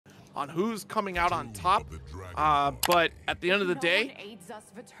on who's coming out on top. But at the end of the day,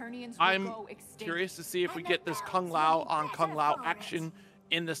 I'm curious to see if we get this Kung Lao on Kung Lao action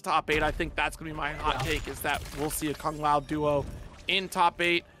in this top 8. I think that's going to be my hot take, is that we'll see a Kung Lao duo in top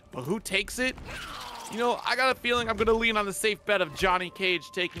 8. But who takes it? You know, I got a feeling I'm going to lean on the safe bet of Johnny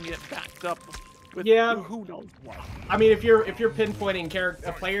Cage taking it backed up with who knows what. I mean, if you're pinpointing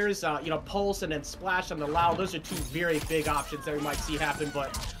players, you know, Pulse and then Splash on the Lao, those are two very big options that we might see happen.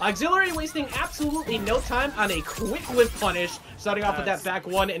 But Auxiliary wasting absolutely no time on a quick whip punish, starting off with that back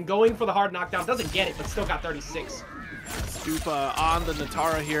one and going for the hard knockdown. Doesn't get it, but still got 36. Stupa on the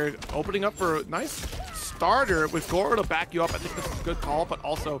Nitara here, opening up for a nice starter with Goro to back you up. I think this is a good call, but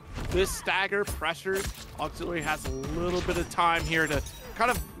also this stagger pressures. Auxiliary has a little bit of time here to kind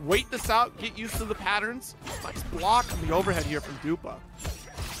of wait this out, get used to the patterns. Nice block on the overhead here from Dupa.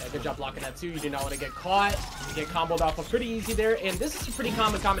 Yeah, good job blocking that too. You do not want to get caught. You get comboed off of pretty easy there. And this is a pretty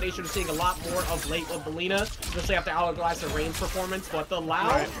common combination we're seeing a lot more of late with Mileena, especially after Hourglass and Rain's performance. But the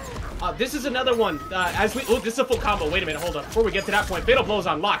Lao, this is another one. This is a full combo. Wait a minute, hold up. Before we get to that point, Fatal Blow's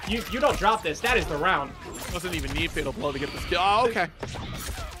on lock. You don't drop this. That is the round. Doesn't even need Fatal Blow to get this kill. Oh, okay.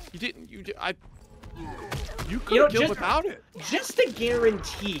 You didn't. You could have killed without it. Just to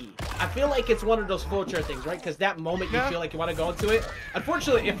guarantee, I feel like it's one of those Fulcher things, right? Because that moment you feel like you want to go into it.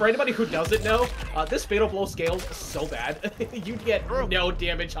 Unfortunately, if for anybody who doesn't know, this Fatal Blow scales so bad. You get no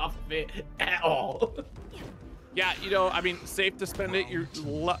damage off of it at all. Yeah, you know, I mean, safe to spend it. You're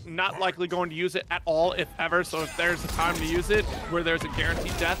not likely going to use it at all, if ever. So if there's a time to use it where there's a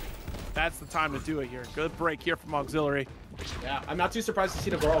guaranteed death, that's the time to do it here. Good break here from Auxiliary. Yeah, I'm not too surprised to see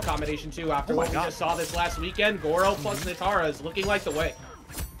the Goro combination too. After what we just saw this last weekend, Goro plus Nitara is looking like the way.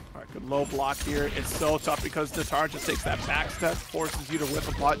 All right, good low block here. It's so tough because Nitara just takes that back step, forces you to whip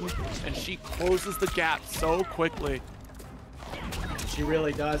a button, and she closes the gap so quickly. She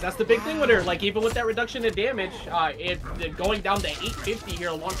really does. That's the big thing with her. Like, even with that reduction in damage, going down to 850 here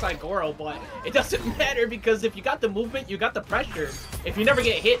alongside Goro, but it doesn't matter because if you got the movement, you got the pressure. If you never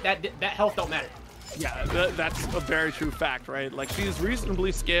get hit, that health don't matter. Yeah, that's a very true fact, right? Like, she's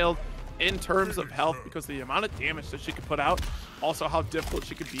reasonably scaled in terms of health because of the amount of damage that she can put out, also how difficult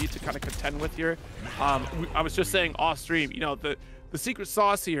she could be to kind of contend with here. I was just saying off stream, you know, the secret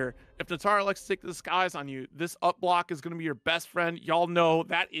sauce here, if Nitara likes to take the skies on you, this up block is going to be your best friend. Y'all know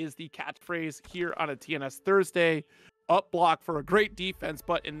that is the catchphrase here on a TNS Thursday. Up block for a great defense,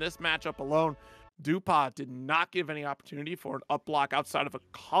 but in this matchup alone, Dupa did not give any opportunity for an up block outside of a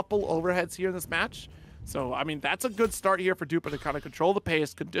couple overheads here in this match. So, I mean, that's a good start here for Dupa to kind of control the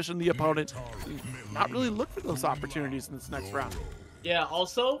pace, condition the opponent, and not really look for those opportunities in this next round. Yeah,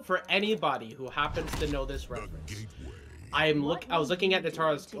 also, for anybody who happens to know this reference, I was looking at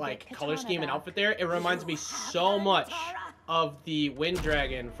Nitara's like color scheme and outfit there. It reminds me so much of the Wind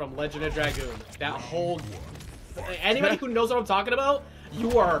Dragon from Legend of Dragoon. That whole... Anybody who knows what I'm talking about,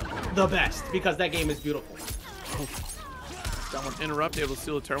 you are the best because that game is beautiful. That one interrupt, able to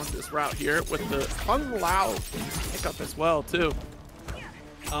seal the turn with this route here with the Kung Lao pickup as well, too.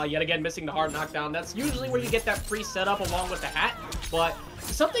 Yet again, missing the hard knockdown. That's usually where you get that free setup along with the hat. But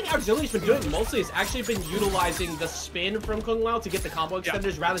something Auxiliary's been doing mostly has actually been utilizing the spin from Kung Lao to get the combo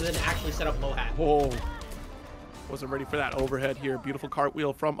extenders rather than actually set up low hat. Whoa. Wasn't ready for that overhead here. Beautiful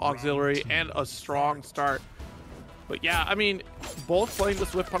cartwheel from Auxiliary and a strong start. But yeah, I mean, both playing the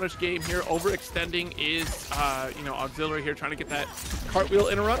Swift Punish game here, overextending is, you know, Auxiliary here trying to get that cartwheel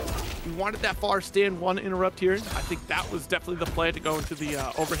interrupt. We wanted that far stand one interrupt here. I think that was definitely the play to go into the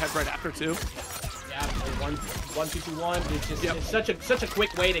overhead right after too. Yeah, 1-2-2-1. It's just it's such a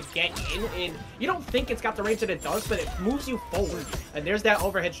quick way to get in, and you don't think it's got the range that it does, but it moves you forward. And there's that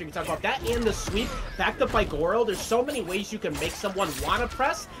overhead string you talk about. That and the sweep backed up by Goro. There's so many ways you can make someone want to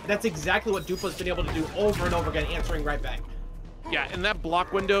press. That's exactly what Dupa's been able to do over and over again, answering right back. Yeah, and that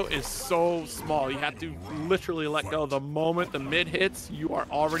block window is so small. You have to literally let go. The moment the mid hits, you are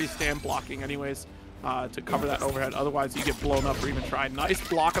already stand blocking anyways to cover that overhead. Otherwise, you get blown up or even try. Nice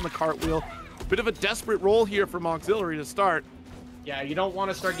block on the cartwheel. Bit of a desperate roll here from Auxiliary to start. Yeah, you don't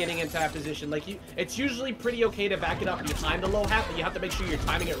want to start getting into that position. Like, it's usually pretty okay to back it up behind the low hat, but you have to make sure you're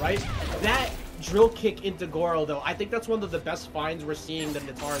timing it right. That drill kick into Goro, though, I think that's one of the best finds we're seeing the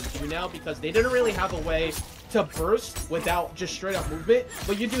Nitaras do now, because they didn't really have a way to burst without just straight up movement.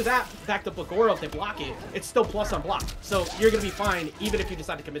 But you do that backed up with Goro, if they block it, it's still plus on block. So you're going to be fine, even if you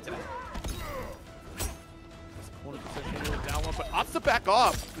decide to commit to that. Down one, but opts to back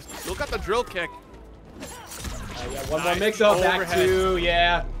off. Still got the drill kick. Yeah, one more mix-up, back two,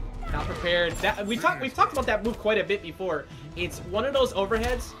 yeah. Not prepared. We've talked about that move quite a bit before. It's one of those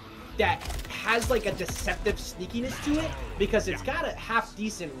overheads that has like a deceptive sneakiness to it because it's got a half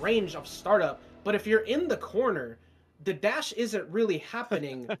decent range of startup. But if you're in the corner, the dash isn't really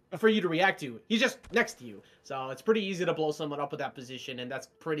happening for you to react to. He's just next to you. So it's pretty easy to blow someone up with that position, and that's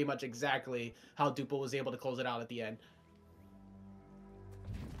pretty much exactly how Dupa was able to close it out at the end.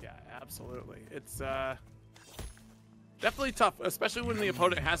 Yeah, absolutely. It's definitely tough, especially when the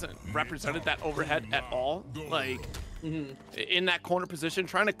opponent hasn't represented that overhead at all. Like, in that corner position,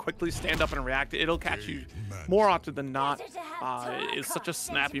 trying to quickly stand up and react, it'll catch you more often than not. It's such a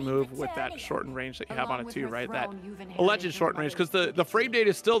snappy move with that shortened range that you have on it too, right? That alleged shortened range, because the frame date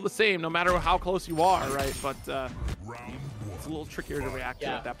is still the same no matter how close you are, right? But it's a little trickier to react to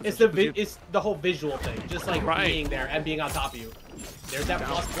at that position. It's the whole visual thing, just like being there and being on top of you. There's that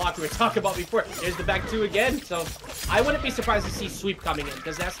plus block we were talking about before. There's the back two again. So I wouldn't be surprised to see sweep coming in,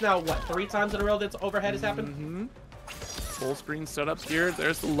 because that's now, what, 3 times in a row that's overhead has happened? Full screen setups here.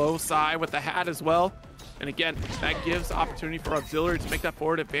 There's the low side with the hat as well. And again, that gives opportunity for Auxiliary to make that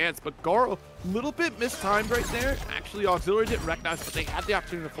forward advance. But Goro, a little bit mistimed right there. Actually, Auxiliary didn't recognize, but they had the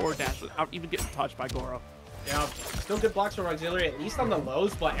opportunity to forward dash without even getting touched by Goro. Yeah, still good blocks from Auxiliary, at least on the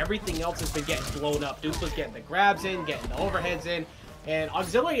lows, but everything else has been getting blown up. Dupa's getting the grabs in, getting the overheads in. And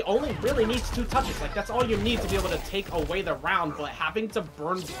Auxiliary only really needs 2 touches. Like, that's all you need to be able to take away the round. But having to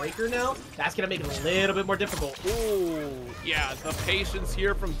burn Breaker now, that's going to make it a little bit more difficult. Ooh, yeah, the patience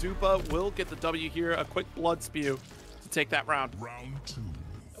here from Dupa will get the W here. A quick blood spew to take that round. Round 2.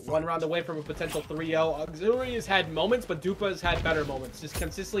 1 round away from a potential 3-0. Auxiliary has had moments, but Dupa has had better moments. Just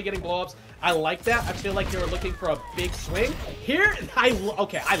consistently getting blowups. I like that. I feel like they were looking for a big swing. Here, I love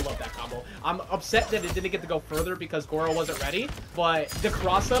that combo. I'm upset that it didn't get to go further because Goro wasn't ready, but the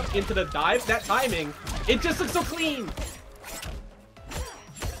cross-up into the dive, that timing, it just looks so clean.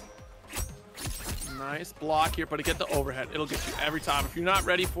 Nice block here, but to get the overhead, it'll get you every time. If you're not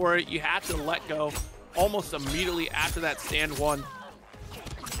ready for it, you have to let go almost immediately after that stand 1.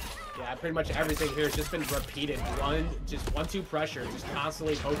 Yeah, pretty much everything here has just been repeated. 1-2 pressure, just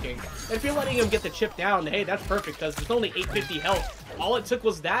constantly poking. And if you're letting him get the chip down, hey, that's perfect, because there's only 850 health. All it took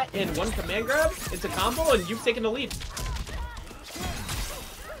was that and 1 command grab into combo, and you've taken the lead.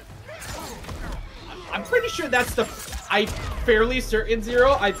 I'm pretty sure that's I'm fairly certain,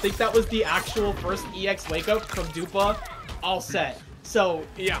 Zero. I think that was the actual first EX wake up from Dupa. All set. So,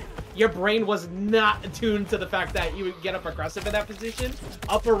 yeah, your brain was not attuned to the fact that you would get up aggressive in that position.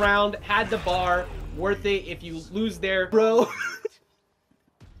 Up around, had the bar, worth it. If you lose there, bro.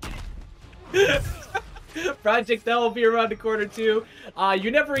 Project L will be around the corner too.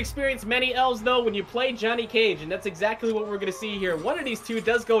 You never experience many L's though when you play Johnny Cage, and that's exactly what we're gonna see here. One of these two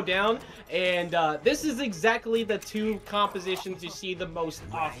does go down, and this is exactly the 2 compositions you see the most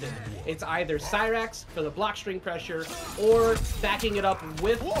often. It's either Cyrax for the block string pressure, or backing it up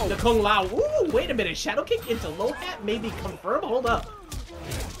with the Kung Lao. Ooh, wait a minute, Shadow Kick into low hat, maybe confirm. Hold up.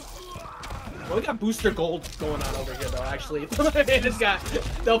 Well, we got booster gold going on over here, though, actually. It's got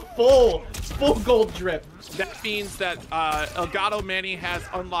the full gold drip. That means that ElGatoManny has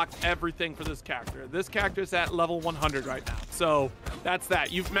unlocked everything for this character. This character's at level 100 right now. So that's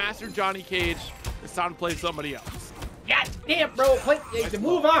that. You've mastered Johnny Cage. It's time to play somebody else. God damn, bro.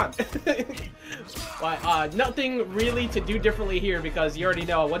 Move on. But nothing really to do differently here, because you already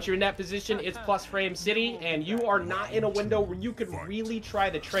know once you're in that position, it's plus frame city, and you are not in a window where you can really try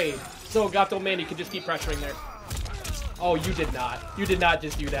the trade. So ElGatoManny can just keep pressuring there. Oh, you did not. You did not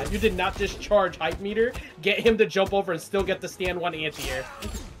just do that. You did not just charge hype meter, get him to jump over, and still get the stand 1 anti-air.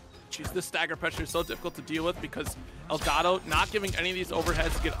 Jeez, this stagger pressure is so difficult to deal with because ElGato not giving any of these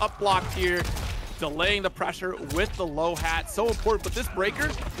overheads to get up blocked here. Delaying the pressure with the low hat, so important. But this breaker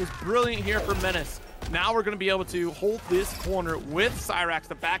was brilliant here for Menis. Now we're going to be able to hold this corner with Cyrax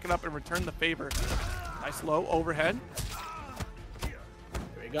to back it up and return the favor. Nice low overhead. There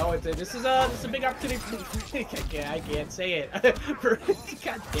we go. This is a big opportunity. I can't say it.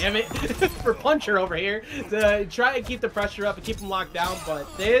 God damn it. For Puncher over here to try and keep the pressure up and keep him locked down.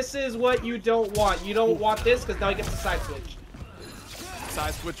 But this is what you don't want. You don't want this, because now he gets the side switch.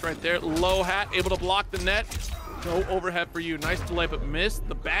 Side switch right there. Low hat, able to block the net. No overhead for you. Nice delay, but missed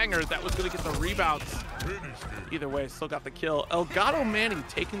the banger. That was going to get the rebounds. Either way, still got the kill. ElGatoManny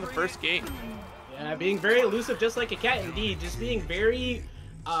taking the first game. Yeah, being very elusive, just like a cat indeed. Just being very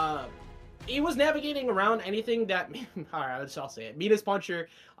he was navigating around anything that, all right, I'll say it. Menis Puncher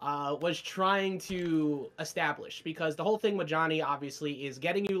was trying to establish, because the whole thing with Johnny obviously is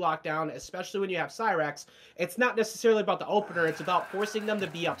getting you locked down, especially when you have Cyrax. It's not necessarily about the opener, it's about forcing them to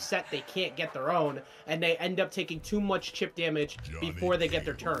be upset they can't get their own, and they end up taking too much chip damage before they get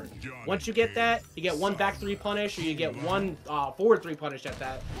their turn. Once you get that, you get one back 3 punish, or you get one forward 3 punish at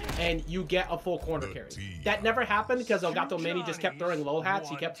that, and you get a full corner carry. That never happened because ElGatoManny just kept throwing low hats,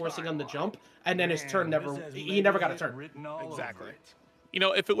 he kept forcing him to jump, and then his turn he never got a turn. Exactly. You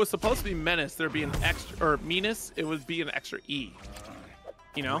know, if it was supposed to be Menis, there'd be an extra, or Menis, it would be an extra E.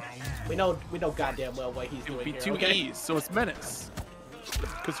 You know? We know goddamn well what he's doing. It would be here, two okay? E's, so it's Menis.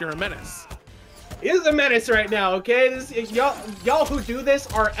 Because you're a menace. He's a menace right now, okay? Y'all who do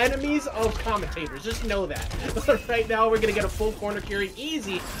this are enemies of commentators. Just know that. Right now, we're gonna get a full corner carry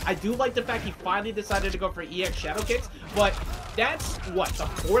easy. I do like the fact he finally decided to go for EX shadow kicks, but that's what, the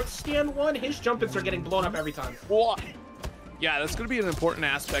 4th stand one? His jump-ins are getting blown up every time. What? Yeah, that's going to be an important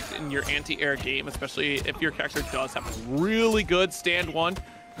aspect in your anti-air game, especially if your character does have a really good stand one.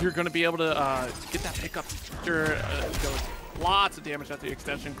 You're going to be able to get that pickup after lots of damage after the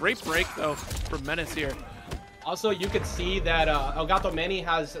extension. Great break, though, for Menis here. Also, you could see that ElGatoManny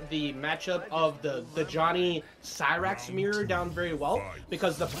has the matchup of the Johnny Cyrax mirror down very well,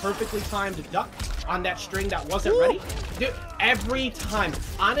 because the perfectly timed duck on that string that wasn't ready. Dude, every time.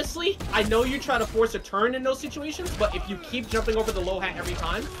 Honestly, I know you try to force a turn in those situations, but if you keep jumping over the low hat every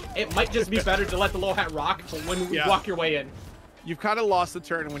time, it might just be better to let the low hat rock when you walk your way in. You've kind of lost the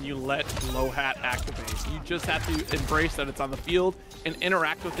turn when you let low hat activate. You just have to embrace that it's on the field and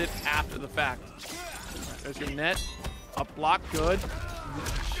interact with it after the fact. There's your net. Up block, good.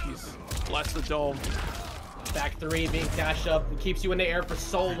 Jeez, bless the dome. Back 3 being dashed up. It keeps you in the air for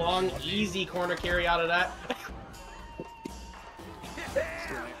so long. Easy corner carry out of that.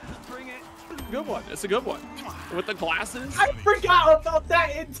 Good one. It's a good one. With the glasses. I forgot about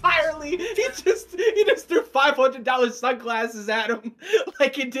that entirely. He just threw $500 sunglasses at him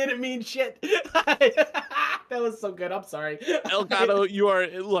like it didn't mean shit. That was so good. I'm sorry. ElGato, you are,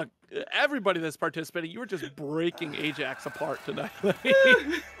 look, everybody that's participating, you were just breaking Ajax apart tonight.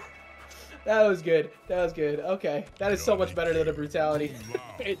 That was good. That was good. Okay. That is so much better than a brutality.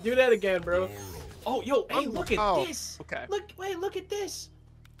 Hey, do that again, bro. Oh, yo, hey, look at this. Okay. Look at this.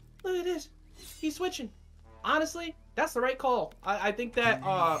 Look at this. He's switching. Honestly, that's the right call. I think that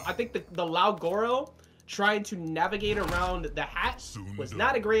the loud Goro trying to navigate around the hat was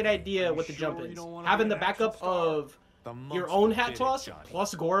not a great idea with the jump-ins. Having the backup of your own hat toss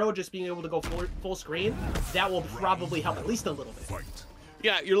plus Goro just being able to go full screen, that will probably help at least a little bit.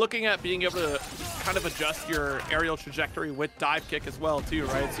 Yeah, you're looking at being able to kind of adjust your aerial trajectory with dive kick as well too,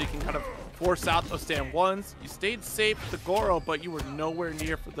 right? So you can kind of force out those stand ones. You stayed safe with the Goro, but you were nowhere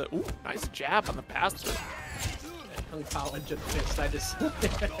near for the, ooh, nice jab on the pass through. Kung Pao and just fist.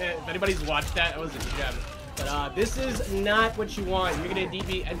 If anybody's watched that, was a jab. But this is not what you want. You're gonna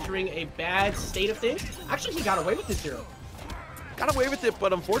be entering a bad state of things. Actually, he got away with the 0. Got away with it,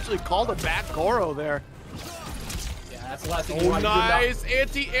 but unfortunately called a back Goro there. That's the last thing you want. Nice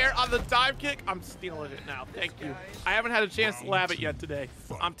anti-air on the dive kick. I'm stealing it now. Thank you. I haven't had a chance to lab it yet today.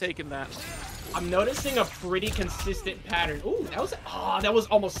 I'm taking that. I'm noticing a pretty consistent pattern. Ooh, that was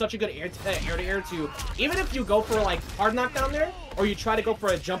almost such a good air-to-air too. Even if you go for like hard knockdown there, or you try to go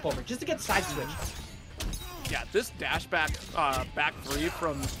for a jump over, just to get side switch. Yeah, this dash back 3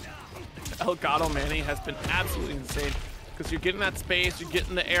 from ElGatoManny has been absolutely insane, because you're getting that space, you're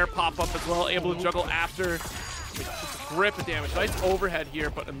getting the air pop up as well, able to juggle after. Grip of damage. Nice overhead here,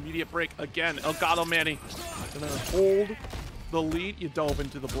 but immediate break again. ElGatoManny gonna hold the lead. You dove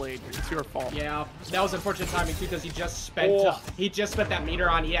into the blade. It's your fault. Yeah, that was unfortunate timing too, because he just spent that meter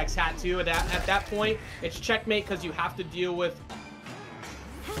on EX hat too. At that point, it's checkmate, because you have to deal with.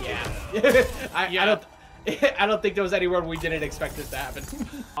 Yeah, I don't think there was anywhere we didn't expect this to happen.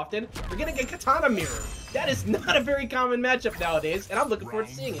 Often, we're getting a Kitana mirror. That is not a very common matchup nowadays, and I'm looking forward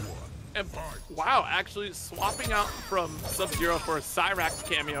to seeing it. And wow, actually swapping out from Sub-Zero for a Cyrax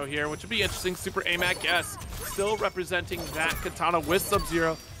cameo here, which would be interesting. Super AMAC, yes. Still representing that Kitana with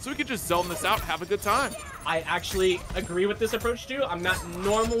Sub-Zero, so we could just zone this out and have a good time. I actually agree with this approach too. I'm not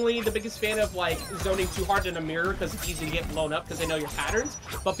normally the biggest fan of like zoning too hard in a mirror, because it's easy to get blown up because they know your patterns.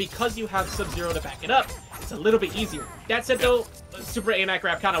 But because you have Sub-Zero to back it up, it's a little bit easier. That said though, Super AMAC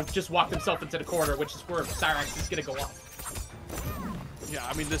grab kind of just walked himself into the corner, which is where Cyrax is going to go off. Yeah,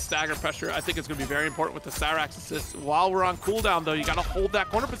 I mean, this stagger pressure, I think it's going to be very important with the Cyrax assist. While we're on cooldown, though, you got to hold that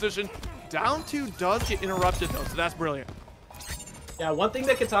corner position. Down 2 does get interrupted, though, so that's brilliant. Yeah, one thing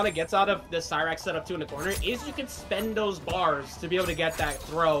that Kitana gets out of this Cyrax setup too in the corner is you can spend those bars to be able to get that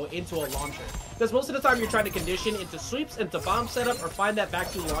throw into a launcher. Because most of the time you're trying to condition into sweeps, into bomb setup, or find that back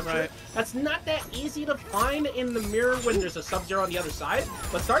to launcher. Right. That's not that easy to find in the mirror when there's a Sub-Zero on the other side.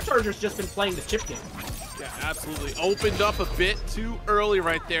 But Star Charger's just been playing the chip game. Yeah, absolutely. Opened up a bit too early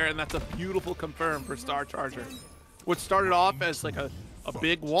right there, and that's a beautiful confirm for Star Charger. What started off as like a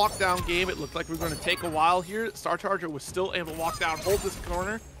big walk down game, it looked like we were going to take a while here. Star Charger was still able to walk down, hold this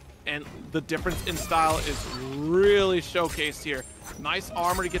corner, and the difference in style is really showcased here. Nice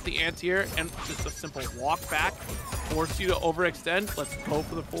armor to get the anti-air, and just a simple walk back, force you to overextend. Let's go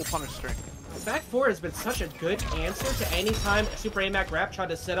for the full punish string. Back 4 has been such a good answer to any time Super AMAC Rap tried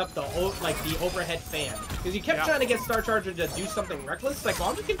to set up the overhead fan. Because you kept trying to get Star Charger to do something reckless. It's like,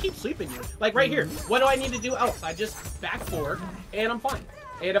 well, we can keep sweeping you. Like right here, what do I need to do else? I just back 4 and I'm fine.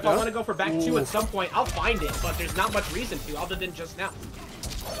 And if I want to go for back 2 at some point, I'll find it. But there's not much reason to other than just now.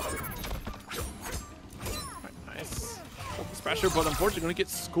 Nice. Focus pressure, but unfortunately going to get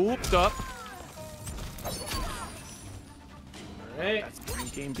scooped up. Right.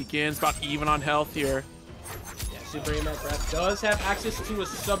 Game begins about even on health here. Yeah, Super AMAC Rap does have access to a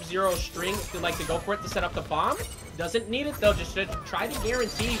Sub-Zero string if you'd like to go for it to set up the bomb. Doesn't need it though, just to try to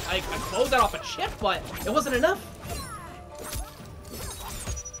guarantee like a close that off a chip, but it wasn't enough.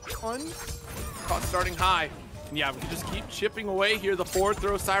 Caught starting high. And yeah, we can just keep chipping away here. The forward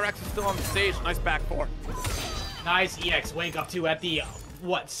throw, Cyrax is still on the stage. Nice back 4. Nice EX wake up too at the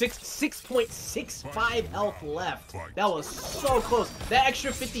what, 6.65 health left. That was so close. That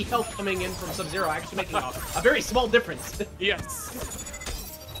extra 50 health coming in from Sub-Zero actually making a very small difference. Yes.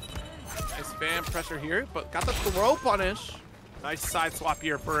 Nice spam pressure here, but got the throw punish. Nice side swap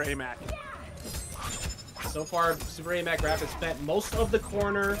here for AMAC. So far, Super AMAC Rap has spent most of the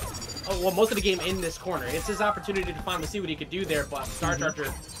corner, most of the game in this corner. It's his opportunity to finally see what he could do there, but Star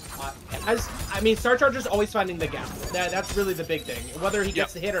Charger Star Charger's always finding the gap. That's really the big thing. Whether he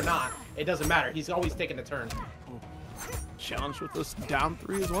gets the hit or not, it doesn't matter. He's always taking a turn. Challenge with this down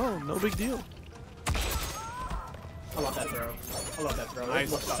 3 as well. No big deal. I love that throw. I love that throw. Nice.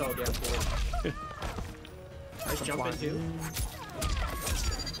 It looks so damn cool. Nice jump in too.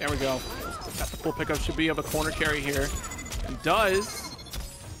 There we go. Got the full pickup. Should be able to corner carry here. He does.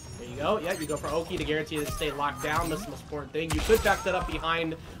 There you go. Yeah, you go for Oki to guarantee to stay locked down. That's the most important thing. You could back that up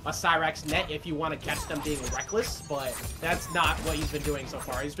behind a Cyrax net if you want to catch them being reckless, but that's not what he's been doing so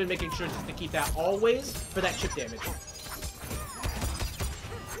far. He's been making sure just to keep that always for that chip damage.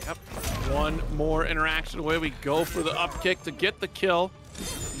 Yep. One more interaction away. We go for the up kick to get the kill.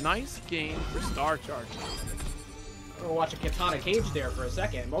 Nice game for Star Charger. We're watching Kitana cage there for a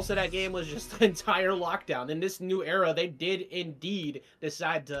second. Most of that game was just an entire lockdown. In this new era, they did indeed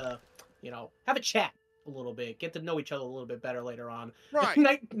decide to, you know, have a chat a little bit, get to know each other a little bit better later on.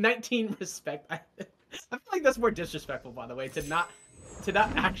 Right. 19 respect. I feel like that's more disrespectful, by the way, to not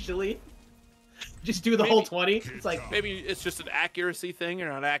actually just do the whole 20. It's like maybe it's just an accuracy thing. You're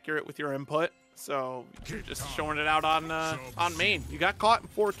not accurate with your input, so you're just showing it out on main. You got caught in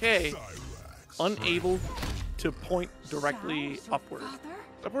 4K, unable to point directly upward.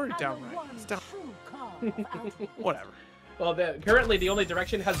 Upward or down, right? It's down. Whatever. Well, currently the only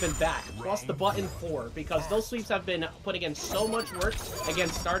direction has been back, plus the button 4, because those sweeps have been putting in so much work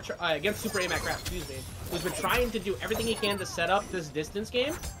against against Super AMAC Rap, excuse me, who's been trying to do everything he can to set up this distance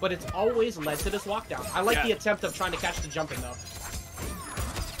game, but it's always led to this walkdown. I like the attempt of trying to catch the jump in, though.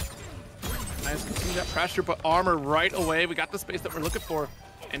 Nice, continue that pressure, but armor right away. We got the space that we're looking for.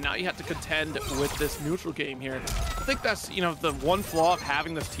 And now you have to contend with this neutral game here. I think that's, you know, the one flaw of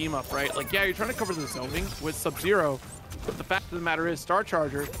having this team up, right? Like, yeah, you're trying to cover the zoning with Sub-Zero, but the fact of the matter is Star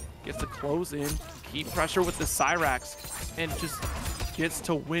Charger gets to close in, keep pressure with the Cyrax, and just gets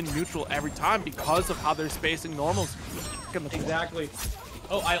to win neutral every time because of how they're spacing normals. Exactly.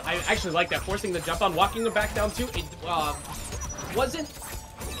 Oh, I actually like that. Forcing the jump on, walking them back down too. It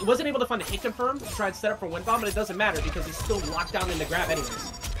wasn't able to find a hit confirm to try and set up for wind bomb, but it doesn't matter because he's still locked down in the grab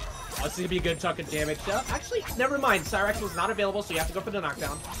anyways. Oh, this is gonna be a good chunk of damage. Actually, never mind. Cyrax was not available, so you have to go for the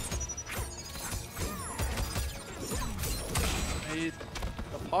knockdown.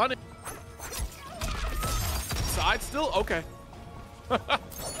 Upon it. Side still? Okay.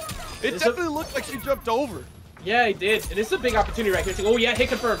 It definitely looked like she jumped over. Yeah, he did. And it's a big opportunity right here. Oh yeah, hit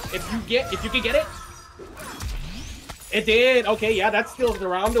confirm. If you can get it. It did. Okay, yeah, that's still the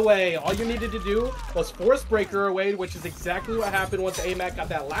round away. All you needed to do was force breaker away, which is exactly what happened once AMAC got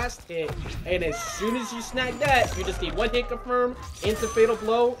that last hit. And as soon as you snag that, you just need one hit confirm, instant fatal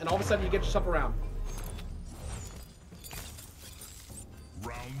blow, and all of a sudden you get yourself around.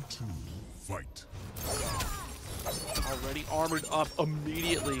 Round 2, fight. already armored up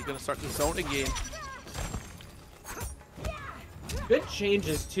immediately. Gonna start the zoning game. Good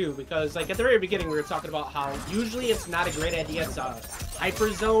changes too, because like at the very beginning we were talking about how usually it's not a great idea to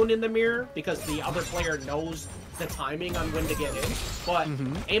hyper zone in the mirror because the other player knows the timing on when to get in. But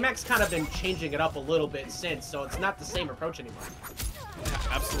AMAC's kind of been changing it up a little bit since, so it's not the same approach anymore. Yeah,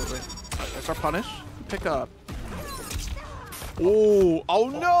 absolutely. That's our punish. Pick up. Oh, oh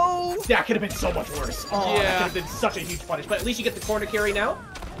no! That could have been so much worse. Oh, yeah. That could have been such a huge punish. But at least you get the corner carry now.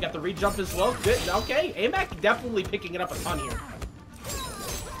 You got the re-jump as well. Good. Okay, AMAC definitely picking it up a ton here.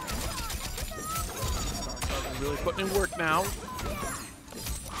 Really putting in work now.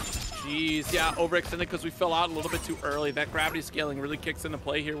 Jeez, yeah, overextended because we fell out a little bit too early. That gravity scaling really kicks into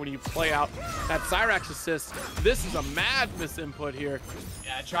play here when you play out that Cyrax assist. This is a mad misinput here.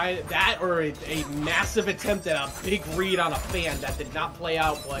 Yeah, try that or a massive attempt at a big read on a fan that did not play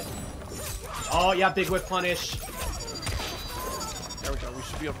out, but... Oh, yeah, big whip punish. There we go. We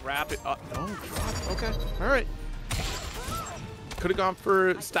should be able to wrap it up. No, drop. Okay, all right. Could have gone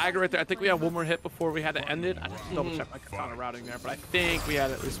for stagger right there. I think we had one more hit before we had to end it. I just double check my Kitana routing there, but I think we had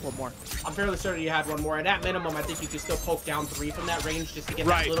at least one more. I'm fairly certain you had one more. And at minimum, I think you could still poke down 3 from that range just to get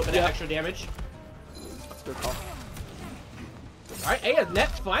that little bit of extra damage. That's a good call. All right, hey, net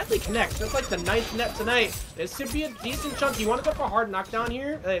finally connects. That's like the 9th net tonight. This should be a decent chunk. You want to go for a hard knockdown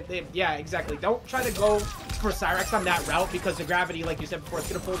here? Yeah, exactly. Don't try to go for Cyrax on that route because the gravity, like you said before, it's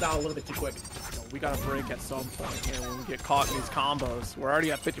going to pull down a little bit too quick. We got to break at some point here when we get caught in these combos. We're already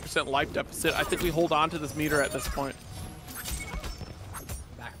at 50% life deficit. I think we hold on to this meter at this point.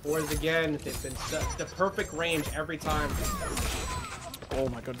 Back forwards again. They've been the perfect range every time. Oh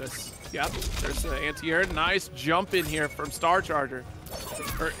my goodness. Yep, there's the anti-air. Nice jump in here from Star Charger.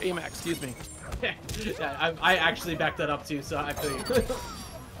 Or AMAC, excuse me. Yeah, I actually backed that up too, so I feel you.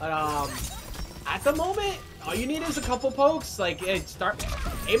 At the moment, all you need is a couple pokes. Like,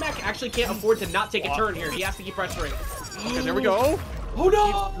 AMAC actually can't afford to not take a turn here. He has to keep pressuring. Okay, there we go. Oh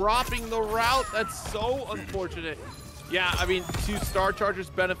no! He's dropping the route. That's so unfortunate. Yeah, I mean, to Star Charger's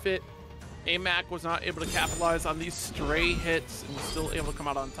benefit, AMAC was not able to capitalize on these stray hits and was still able to come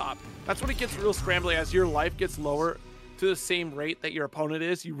out on top. That's when it gets real scrambly. As your life gets lower to the same rate that your opponent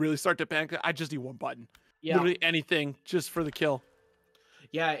is, you really start to panic. I just need one button. Yeah. Literally anything just for the kill.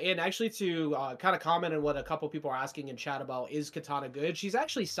 Yeah, and actually to kind of comment on what a couple people are asking in chat about, is Kitana good? She's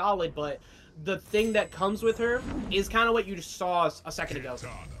actually solid, but the thing that comes with her is kind of what you just saw a second ago.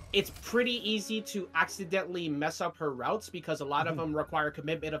 It's pretty easy to accidentally mess up her routes because a lot of them require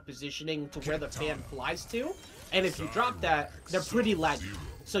commitment of positioning to where the fan flies to. And if you drop that, they're pretty laggy.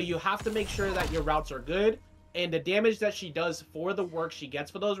 So you have to make sure that your routes are good. And the damage that she does for the work she gets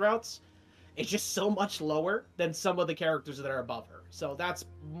for those routes is just so much lower than some of the characters that are above her. So that's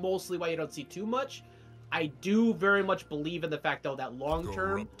mostly why you don't see too much. I do very much believe in the fact, though, that long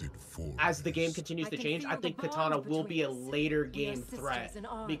term, as the game continues to change, I think Kitana will be a later game threat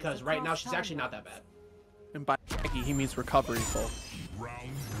because right now she's actually not that bad. And by he means recovery full. Round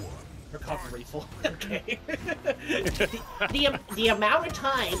 1. Recovery full. Okay. the amount of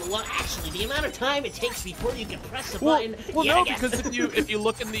time, well, actually, the amount of time it takes before you can press a button. Well, no, because if you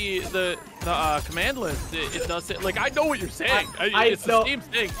look in the command list, it does say, like, I know what you're saying. It's the same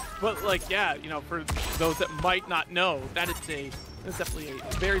thing, but like, yeah, you know, for those that might not know, that's definitely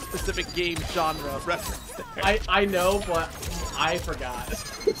a very specific game genre reference there. I know, but I forgot.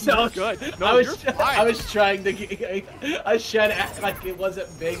 So good. No, I was trying to I should act like it wasn't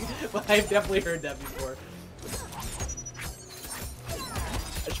big, but I've definitely heard that before.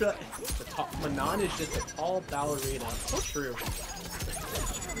 Manon is just a tall ballerina. So true.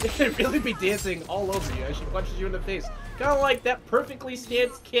 They could really be dancing all over you as she punches you in the face. Kind of like that perfectly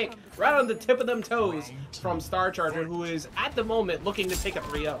stanced kick right on the tip of them toes from Star Charger, who is at the moment looking to take a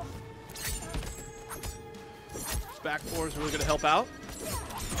 3-0. Back four is really going to help out.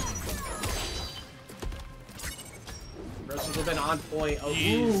 Versus have been on point. Oh,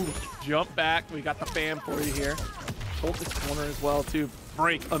 ooh. Jump back. We got the fan for you here. Hold this corner as well to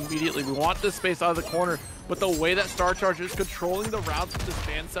break immediately. We want this space out of the corner, but the way that Star Charger is controlling the routes with this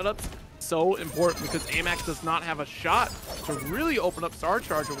fan setups so important because AMAC does not have a shot to really open up Star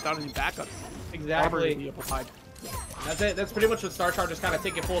Charger without any backup. Exactly. The amplified. That's it. That's pretty much what Star Charger's kind of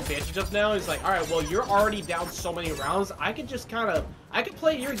taking full advantage of now. He's like, all right, well, you're already down so many rounds. I can just I can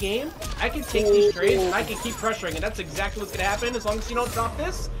play your game. I can take these trades and I can keep pressuring. And that's exactly what's going to happen. As long as you don't drop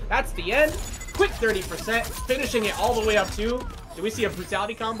this, that's the end. Quick 30%, finishing it all the way up to. Do we see a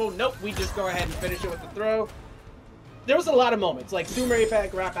brutality combo? Nope. We just go ahead and finish it with the throw. There was a lot of moments. Like, Sumer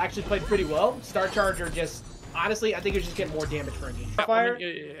Apex Rap actually played pretty well. Star Charger just honestly, I think you just get more damage for engagement. Fire?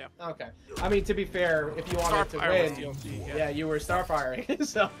 Starfire? Yeah. Okay. I mean, to be fair, if you wanted to win, DLC, yeah, you were Starfiring.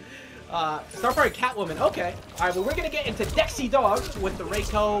 So, Starfire Catwoman. Okay. All right, well, we're gonna get into dexydawg with the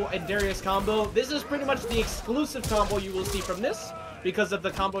Reiko and Darrius combo. This is pretty much the exclusive combo you will see from this, because of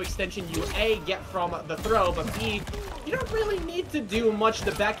the combo extension you A, get from the throw, but B, you don't really need to do much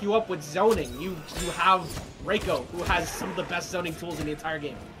to back you up with zoning. You have Reiko, who has some of the best zoning tools in the entire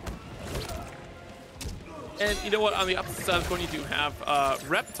game. And you know what, on the opposite side of the coin, you do have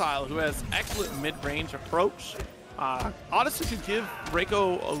Reptile, who has excellent mid-range approach. Honestly, to give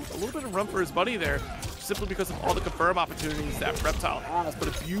Reiko a little bit of run for his money there, simply because of all the confirm opportunities that Reptile has. But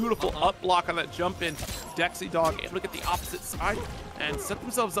a beautiful up block on that jump in. dexydawg able to get the opposite side and set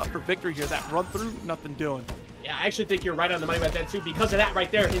themselves up for victory here. That run through, nothing doing. Yeah, I actually think you're right on the money with that too, because of that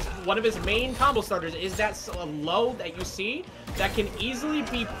right there. One of his main combo starters is that low that you see that can easily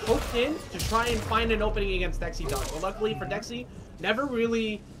be poked in to try and find an opening against dexydawg. Well, luckily for Dexy, never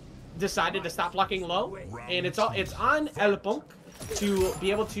really decided to stop blocking low, and it's on ElGatoManny to be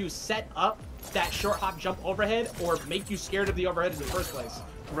able to set up that short hop jump overhead or make you scared of the overhead in the first place.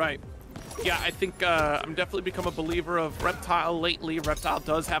 Right. Yeah, I think I'm definitely become a believer of Reptile lately. Reptile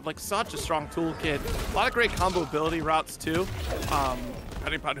does have like such a strong toolkit. A lot of great combo ability routes too.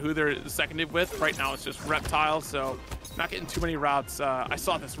 Depending upon who they're seconded with. Right now it's just Reptile, so not getting too many routes. I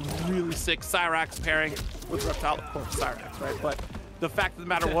saw this really sick Cyrax pairing with Reptile, of course Cyrax, right? But the fact of the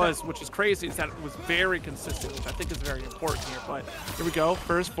matter was, which is crazy, is that it was very consistent, which I think is very important here. But here we go,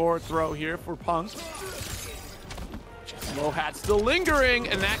 first forward throw here for Punk. Low hat still lingering,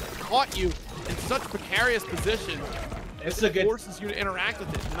 and that caught you in such precarious position. It's a good. Forces you to interact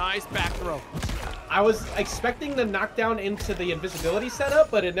with it. Nice back throw. I was expecting the knockdown into the invisibility setup,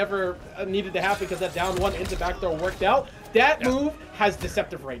 but it never needed to happen because that down one into back throw worked out. That move has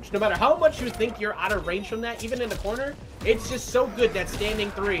deceptive range. No matter how much you think you're out of range from that, even in the corner, it's just so good that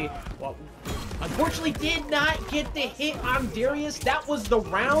standing three, well, unfortunately did not get the hit on Darrius. That was the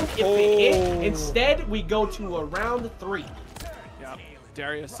round if it hit. Instead, we go to a round 3. Yeah,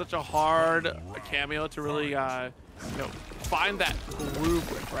 Darrius, such a hard cameo to really, you know, find that groove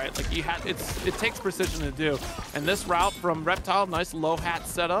with, right? Like it takes precision to do. And this route from Reptile, nice low hat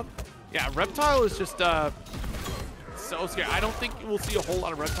setup. Yeah, Reptile is just so scary. I don't think we'll see a whole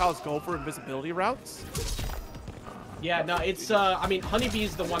lot of Reptiles go for invisibility routes. Yeah, no, it's, I mean, Honeybee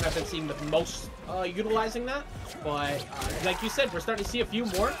is the one I've been seeing the most utilizing that, but like you said, we're starting to see a few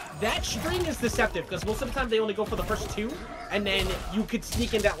more. That string is deceptive, because most of the time they only go for the first 2, and then you could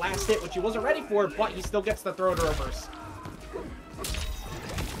sneak in that last hit, which he wasn't ready for, but he still gets the throw to reverse.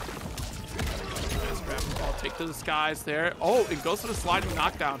 Nice grab and ball, take to the skies there. Oh, it goes for the sliding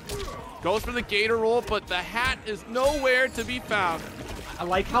knockdown. Goes for the gator roll, but the hat is nowhere to be found. I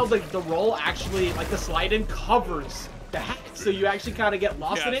like how the roll actually, like the slide in covers the hat, so you actually kind of get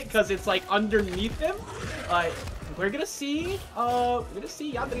lost in it because it's like underneath him. We're gonna see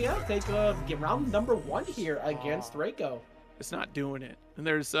Yadriel take get round number 1 here against Reiko. It's not doing it, and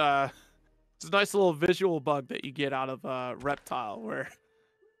there's it's a nice little visual bug that you get out of Reptile where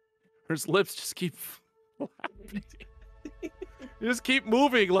his lips just keep you just keep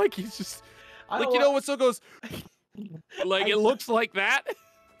moving like he's just like, you know what, so goes like it looks like that.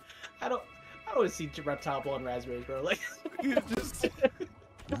 I don't want to see Reptile blowing raspberries, bro. Like just,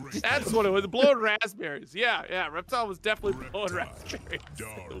 that's what it was, blowing raspberries. Yeah, Reptile was definitely blowing raspberries.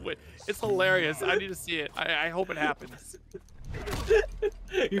 It's hilarious. I need to see it. I hope it happens.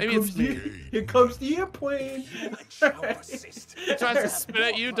 Maybe it's me. Here comes the airplane. He tries to spit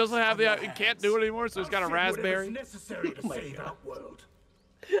at you, doesn't have the, he can't do it anymore, so he's got a raspberry. Necessary to save our world.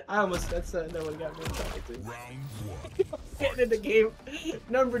 I almost, that's no one got me talking to. Getting into game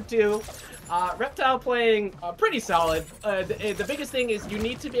number 2. Reptile playing pretty solid. The biggest thing is you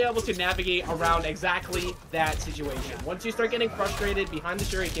need to be able to navigate around exactly that situation. Once you start getting frustrated behind the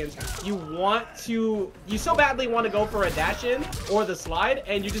shurikens, you so badly want to go for a dash in or the slide,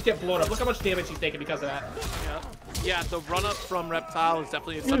 and you just get blown up. Look how much damage he's taking because of that. Yeah, the run-up from Reptile is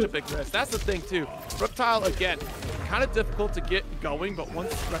definitely such a big risk. That's the thing, too. Reptile, again, kind of difficult to get going, but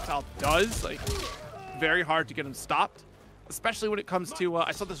once Reptile does, like, very hard to get him stopped, especially when it comes to,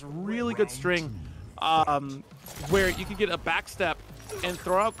 I saw this really good string where you can get a backstep and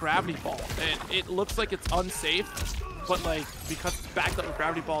throw out Gravity Ball, and it looks like it's unsafe, but, like, because it's backed up with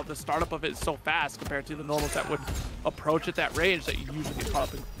Gravity Ball, the startup of it is so fast compared to the normals that would approach at that range that you usually get caught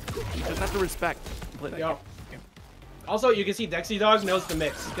up in. You just have to respect and play that game. Also, you can see dexydawg knows the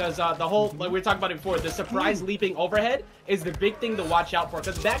mix, because the whole, like we were talking about it before, the surprise leaping overhead is the big thing to watch out for,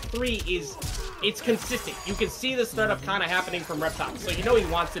 because back 3 is it's consistent. You can see the startup kind of happening from Reptile, so you know he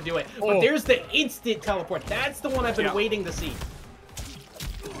wants to do it. But there's the instant teleport. That's the one I've been waiting to see.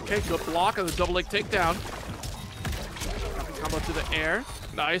 Okay, good block on the double leg takedown. Combo to the air.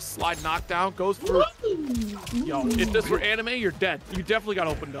 Nice slide knockdown. Goes through. Yo, if this were anime, you're dead. You definitely got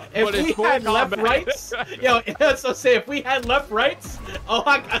opened up. If we had left rights, yo, that's what I say. If we had left rights,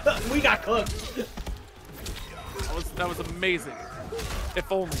 we got cooked. That was amazing.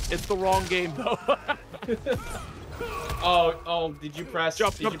 If only. It's the wrong game though. Oh, did you press?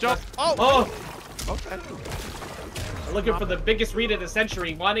 Jump. Oh. Okay. Looking for the biggest read of the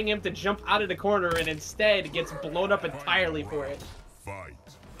century, wanting him to jump out of the corner, and instead gets blown up entirely for it. Fight.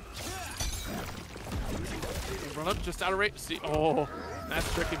 Run up just out of range. See, oh,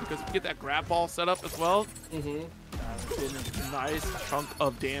 that's tricky because you get that grab ball set up as well. Nice chunk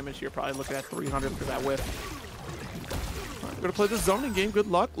of damage here. Probably looking at 300 for that whiff. Right, we're gonna play the zoning game. Good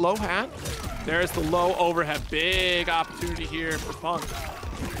luck. Low hat. There's the low overhead. Big opportunity here for Punk.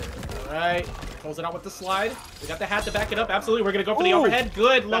 All right. Pulls it out with the slide. We got the hat to back it up. Absolutely. We're going to go for the overhead.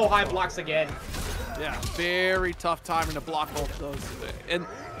 Good. Low high blocks again. Yeah, very tough timing to block both of those. And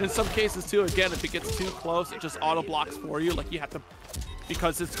in some cases, too, again, if it gets too close, it just auto blocks for you. Like, you have to,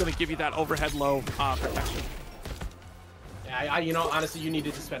 because it's going to give you that overhead low protection. Yeah, you know, honestly, you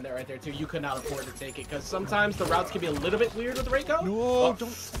needed to spend that right there, too. You could not afford to take it, because sometimes the routes can be a little bit weird with Reiko. No,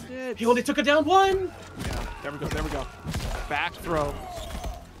 don't sit. He only took it down one. Yeah, there we go. Back throw.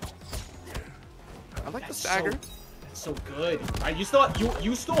 I like the stagger. That's so good. All right, you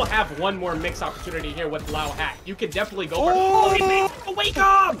still have one more mix opportunity here with Lao Hack. You can definitely go for it. Oh, he made it. Wake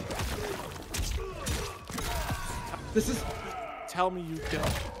up! This is. Tell me you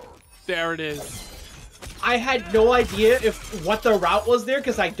don't. There it is. I had no idea what the route was there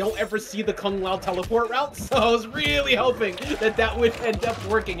because I don't ever see the Kung Lao teleport route, so I was really hoping that would end up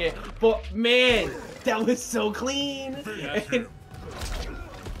working it. But man, that was so clean. And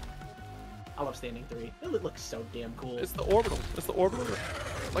I love standing 3. It looks so damn cool. It's the orbital.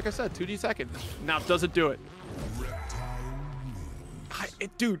 Like I said, 2D second. Now, does it do it?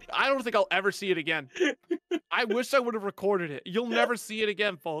 Dude, I don't think I'll ever see it again. I wish I would have recorded it. You'll never see it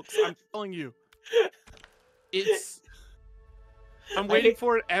again, folks. I'm telling you. I'm waiting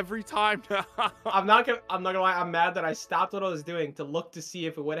for it every time now. I'm not gonna lie. I'm mad that I stopped what I was doing to look to see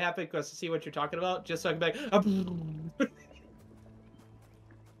if it would happen, because to see what you're talking about, just so I can be like,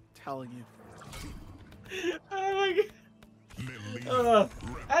 telling you. Oh my god.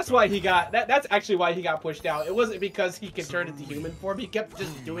 That's why he got that's actually why he got pushed out. It wasn't because he could turn into human form. He kept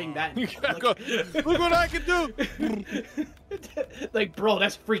just doing that. Look what I can do. Like, bro,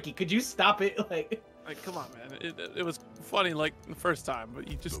 that's freaky. Could you stop it? Like come on, man. It was funny like the first time, but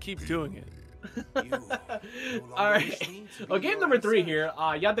you just keep doing it. All right. Well, game number 3 here.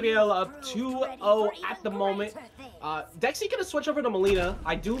 Yadriel up 2-0 at the moment. Dexy gonna switch over to Mileena.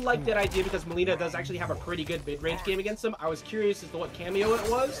 I do like that idea because Mileena does actually have a pretty good mid-range game against him. I was curious as to what cameo it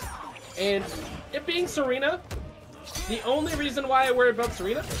was. And it being Sareena, the only reason why I worry about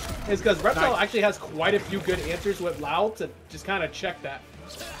Sareena is because Reptile actually has quite a few good answers with Lao to just kind of check that.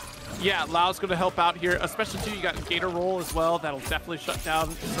 Yeah, Lao's going to help out here, especially too. You got Gator Roll as well. That'll definitely shut down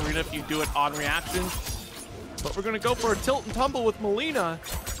Sareena if you do it on reaction. But we're going to go for a tilt and tumble with Mileena.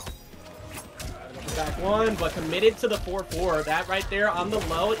 Back one, but committed to the 4-4. That right there on the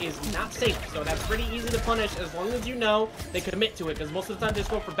low is not safe. So that's pretty easy to punish as long as you know they commit to it. Because most of the time, just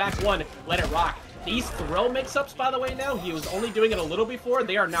go for back one, let it rock. These throw mix-ups, by the way, now, he was only doing it a little before.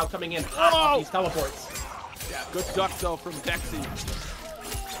 They are now coming in hot off these teleports. Yeah, good duck, though, from Dexy.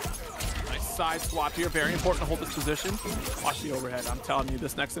 Side swap here, very important to hold this position. Watch the overhead. I'm telling you,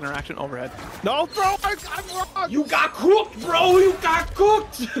 this next interaction, overhead. No throw! I'm wrong! You got cooked, bro! You got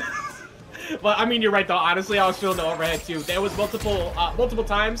cooked! But I mean, you're right though. Honestly, I was feeling the overhead too. There was multiple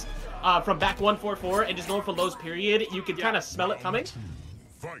times from back 1-4-4 and just going for lows period. You could kind of smell it coming.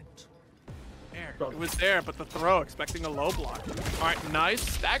 It was there, but the throw, expecting a low block. All right, nice.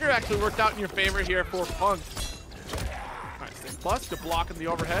 Stagger actually worked out in your favor here for Punk. All right, same plus to block in the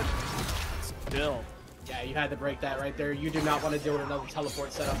overhead. Still. Yeah, you had to break that right there. You do not want to deal with another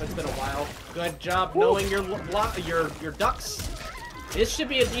teleport setup. It's been a while. Good job knowing your ducks. This should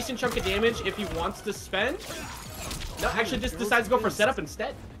be a decent chunk of damage if he wants to spend. No, actually just decides to go for setup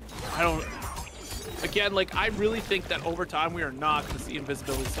instead. I don't... Again, like, I really think that over time we are not going to see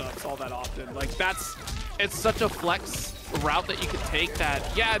invisibility setups all that often. Like, it's such a flex route that you can take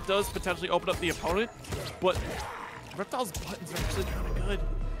that, yeah, it does potentially open up the opponent, but Reptile's buttons are actually kind of good.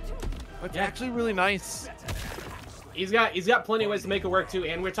 It's actually really nice. He's got plenty of ways to make it work too,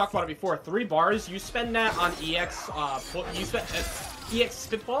 and we talked about it before. 3 bars, you spend that on EX, you spend EX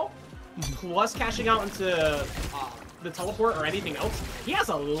Spitball, plus cashing out into the teleport or anything else, he has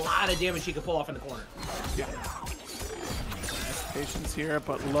a lot of damage he can pull off in the corner. Yeah. Patience here,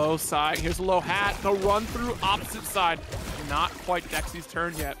 but low side. Here's a low hat. The run through opposite side. Not quite Dexy's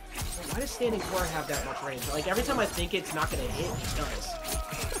turn yet. Why does standing 4 have that much range? Like, every time I think it's not going to hit, it does.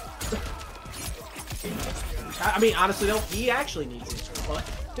 I mean, honestly, though, he actually needs it. But...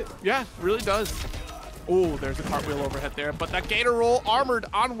 yeah, really does. Oh, there's a cartwheel overhead there, but that gator roll armored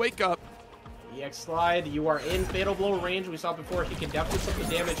on wake up. EX slide, you are in fatal blow range. We saw before he can definitely put the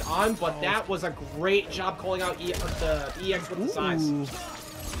damage on, but that was a great job calling out the EX with the size.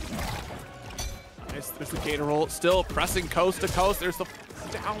 Nice, there's the gator roll, still pressing coast to coast. There's the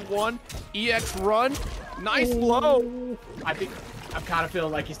down one, EX run, nice blow. I'm kind of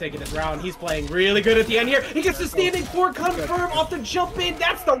feeling like he's taking this round. He's playing really good at the end here. He gets the standing 4 confirm off the jump in.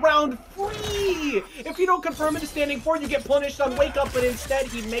 That's the round free. If you don't confirm in the standing 4, you get punished on wake up, but instead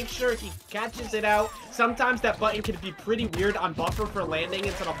he makes sure he catches it out. Sometimes that button can be pretty weird on buffer for landing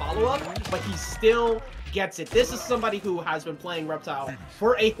into the follow-up, but he still gets it. This is somebody who has been playing Reptile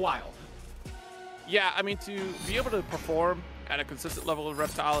for a while. Yeah, I mean, to be able to perform at a consistent level of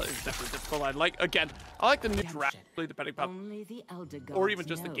Reptile is definitely difficult. I like the new draft, depending upon, or even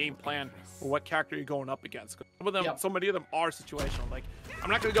just the game plan or what character you're going up against. Some of them, so many of them are situational. Like, I'm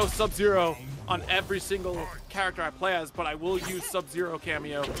not going to go Sub-Zero on every single character I play as, but I will use Sub-Zero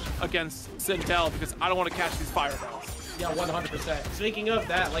cameo against Sindel because I don't want to catch these fireballs. Yeah, 100%. Speaking of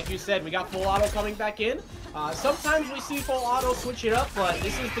that, like you said, we got full auto coming back in. Sometimes we see full auto switch it up, but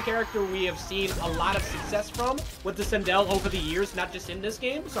this is the character we have seen a lot of success from with the Sindel over the years, not just in this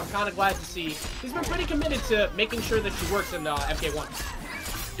game. So I'm kind of glad to see he's been pretty committed to making sure that she works in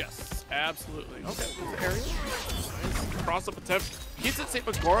MK1. Yes, absolutely. Okay, area. Nice cross-up attempt. Keeps it safe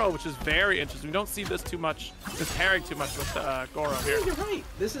with Goro, which is very interesting. We don't see this too much, this pairing too much with Goro here. Yeah, you're right.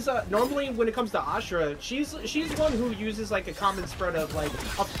 This is normally when it comes to Ashrah, she's one who uses like a common spread of like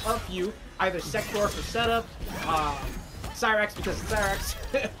a few, either Sector for setup, Cyrax because it's Cyrax.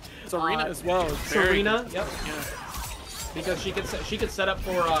 Sareena as well. Sareena, yep. Yeah. Because she could set up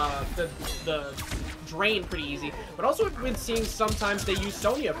for the drain pretty easy. But also we've been seeing sometimes they use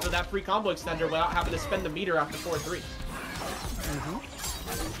Sonya for that free combo extender without having to spend the meter after 4-3.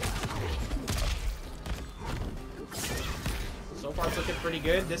 So far it's looking pretty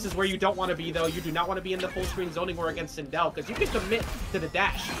good. This is where you don't want to be though. You do not want to be in the full screen zoning war against Sindel because you can commit to the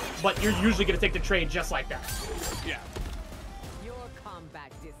dash, but you're usually going to take the trade just like that. Yeah. Your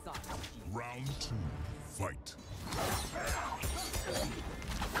combat disarms you. Round 2, fight.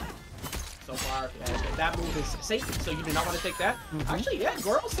 So far, that move is safe, so you do not want to take that. Actually, yeah,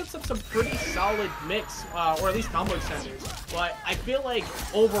 Goro sets up some pretty solid mix, or at least combo extenders. But I feel like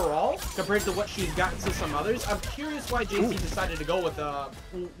overall, compared to what she's gotten to some others, I'm curious why JC decided to go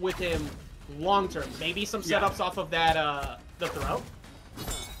with him long term. Maybe some setups off of that the throw.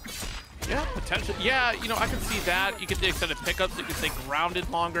 Yeah, potentially. Yeah, you know, I can see that. You get the extended pickups, you can stay grounded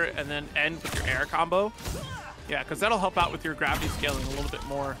longer, and then end with your air combo. Yeah, because that'll help out with your gravity scaling a little bit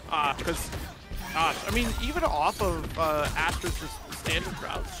more. Because, gosh, I mean, even off of Ashrah's standard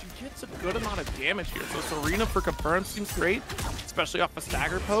routes, she gets a good amount of damage here. So Sareena for confirm seems great, especially off of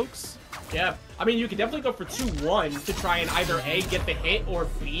stagger pokes. Yeah, I mean, you can definitely go for 2-1 to try and either A, get the hit, or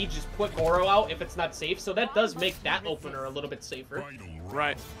B, just put Goro out if it's not safe. So that does make that opener a little bit safer.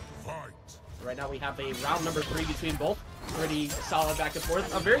 Right. Right now we have a round number 3 between both. Pretty solid back and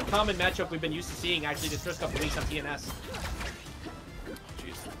forth. A very common matchup we've been used to seeing actually this first couple weeks on TNS.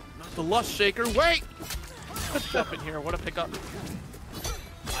 Jeez. Not the Lust Shaker. Wait! Good jump in here. What a pickup.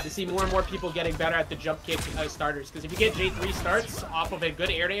 To see more and more people getting better at the jump kick starters. Because if you get J3 starts off of a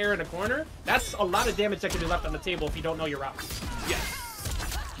good air-to-air in a corner, that's a lot of damage that can be left on the table if you don't know your routes. Yes.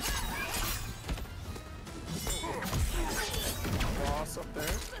 Cross up there.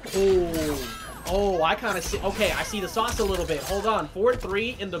 Oh, I kind of see. Okay, I see the sauce a little bit. Hold on.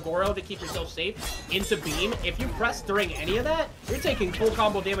 4-3 in the Goro to keep yourself safe into beam. If you press during any of that, you're taking full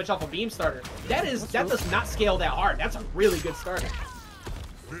combo damage off a beam starter. That does not scale that hard. That's a really good starter.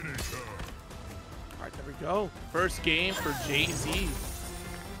 All right, there we go. First game for JZ.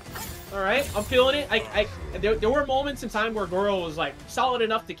 All right, I'm feeling it. There were moments in time where Goro was like solid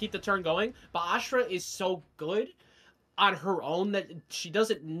enough to keep the turn going, but Ashrah is so good on her own that she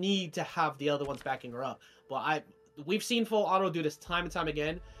doesn't need to have the other ones backing her up. But we've seen full auto do this time and time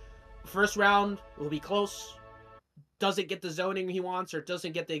again. First round will be close. Doesn't get the zoning he wants or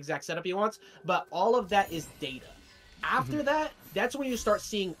doesn't get the exact setup he wants, but all of that is data. After that, that's when you start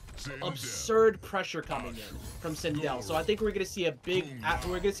seeing absurd pressure coming in from Sindel. So I think we're gonna see a big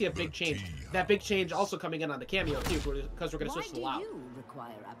change. That big change also coming in on the cameo too, because we're gonna switch to loud. Why do you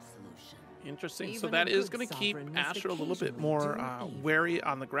require absolution? Interesting. So Even that a is good going to keep sovereign must Ashrah a little bit occasionally more do evil. wary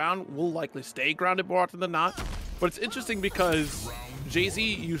on the ground. Will likely stay grounded more often than not. But it's interesting because Jay-Z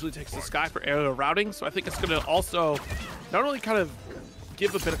usually takes the sky for aerial routing. So I think it's going to also not only kind of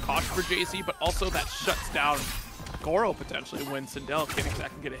give a bit of caution for Jay-Z, but also that shuts down Goro potentially when Sindel can't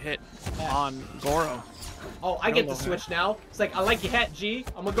exactly get a hit on Goro. Oh, I get the switch now. It's like, I like your hat, G.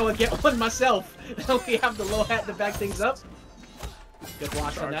 I'm gonna go and get one myself. Now we have the low hat to back things up. Good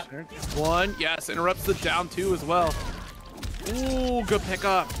watch on that. One, yes, interrupts the down two as well. Ooh, good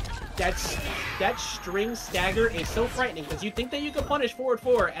pickup. That string stagger is so frightening because you think that you can punish forward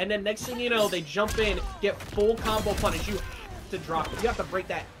four, and then next thing you know, they jump in, get full combo punish. You have to drop it. You have to break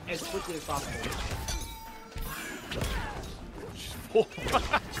that as quickly as possible.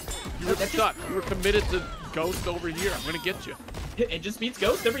 You were stuck. You were committed to Ghost over here. I'm gonna get you. It just beats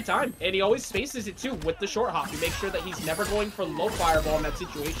Ghost every time, and he always spaces it too with the short hop. You make sure that he's never going for low fireball in that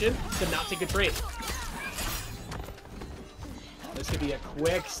situation to not take a trade. This could be a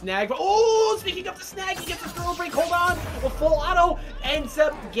quick snag. Oh, speaking of the snag, he gets the throw break. Hold on. A full auto ends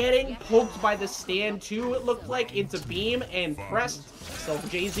up getting poked by the stand too. It looked like into beam and pressed. So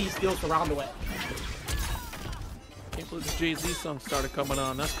Jay-Z steals the round away. Can't believe the Jay-Z song started coming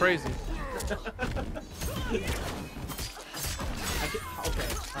on. That's crazy. Okay,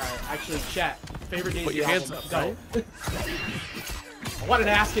 alright, actually, chat. Favorite Jay-Z Put your hands album, up, go. I wanted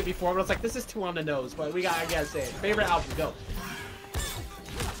to ask it before, but I was like, this is too on the nose, but I gotta say it. Favorite album, go.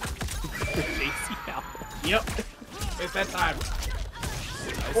 Jay-Z album. Yep. It's that time.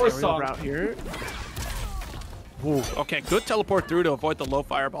 Nice Or aerial song. route here. Ooh, okay, good teleport through to avoid the low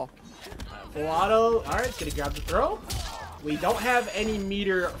fireball. Full auto. Alright, it's gonna grab the throw. We don't have any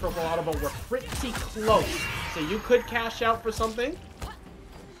meter for full auto, but we're pretty close. So you could cash out for something.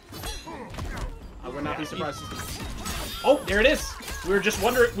 I would not be surprised. Oh, there it is. We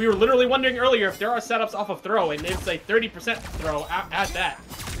were literally wondering earlier if there are setups off of throw, and it's a 30% throw at that.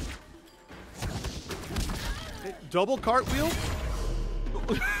 Double cartwheel?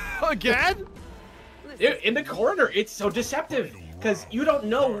 Again? In the corner, it's so deceptive because you don't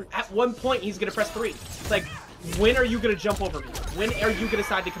know at one point he's gonna press 3. It's like, when are you gonna jump over me? When are you gonna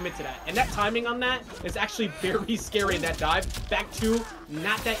decide to commit to that? And that timing on that is actually very scary in that dive. Back 2,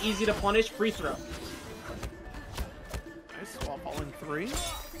 not that easy to punish. Free throw. Nice while falling 3.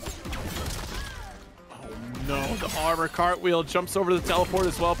 Oh no, the armor cartwheel jumps over the teleport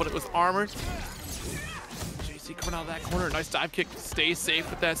as well, but it was armored. JC coming out of that corner. Nice dive kick. Stay safe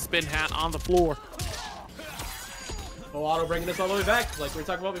with that spin hat on the floor. Full auto bringing us all the way back. Like we were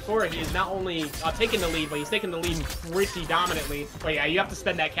talking about before, he is not only taking the lead, but he's taking the lead pretty dominantly. But yeah, you have to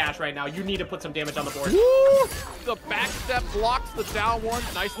spend that cash right now. You need to put some damage on the board. Woo! The back step blocks the down one.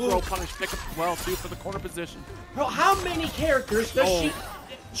 Nice throw punish pickup as well, too, for the corner position. Bro, how many characters does she...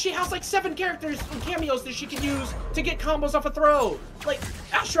 She has like 7 characters and cameos that she can use to get combos off a throw. Like,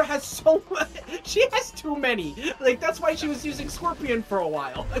 Ashrah has so much. She has too many. Like, that's why she was using Scorpion for a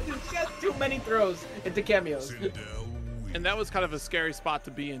while. She has too many throws into cameos. And that was kind of a scary spot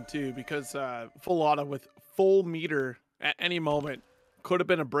to be in, too, because full auto with full meter at any moment could have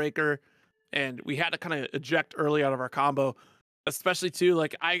been a breaker. And we had to kind of eject early out of our combo. Especially, too,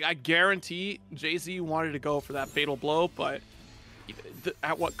 like, I guarantee Jay-Z wanted to go for that fatal blow, but...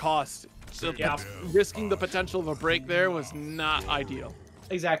 at what cost? So risking the potential of a break there was not ideal.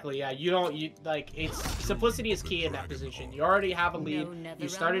 Exactly, yeah. It's simplicity is key in that position. You already have a lead. You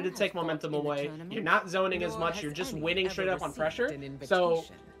started to take momentum away. You're not zoning as much. You're just winning straight up on pressure. So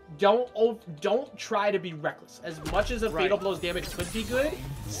don't try to be reckless. As much as a fatal blow's damage could be good,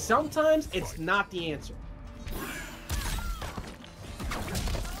 sometimes it's not the answer.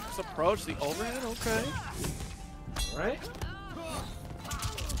 Let's approach the overhead. Okay. All right.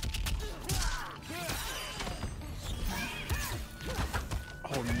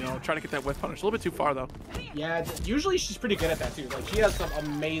 Oh no, try to get that whiff punish. A little bit too far though. Yeah, usually she's pretty good at that too. Like, she has some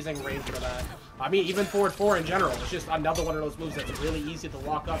amazing range for that. I mean, even forward 4 in general. It's just another one of those moves that's really easy to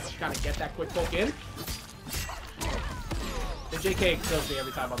lock up to kind of get that quick poke in. The JK kills me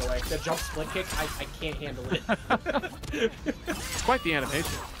every time, by the way. The jump split kick, I can't handle it. It's quite the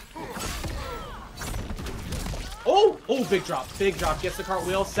animation. Oh, big drop. Big drop. Gets the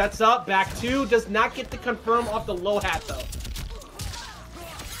cartwheel, sets up, back 2. Does not get the confirm off the low hat, though.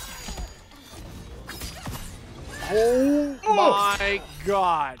 Oh my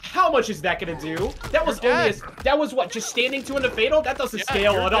god. How much is that gonna do? That was that was what, just standing 2 into fatal? That doesn't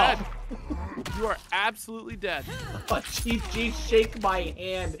scale at all. You are absolutely dead. But GG, shake my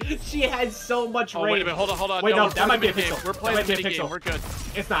hand. She has so much range. Wait a minute, hold on. Wait, no, that might be a pixel. We're playing the mini game. We're good.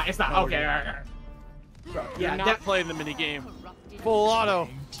 It's not. Okay, all right. Bro, you're not playing the mini game. Full auto.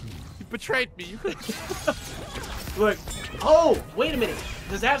 betrayed me. You could. Look. Oh, wait a minute.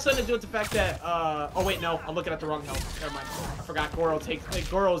 Does that have something to do with the fact that, oh wait, no, I'm looking at the wrong health. Never mind. I forgot Goro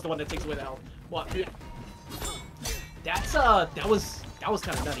Goro is the one that takes away the health. What? That's, that was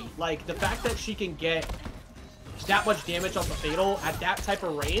kind of nutty. Like, the fact that she can get that much damage off the Fatal at that type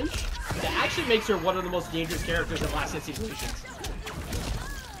of range, that actually makes her one of the most dangerous characters in last hit situations.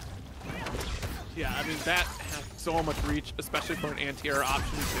 Yeah, I mean, that has so much reach, especially for an anti-air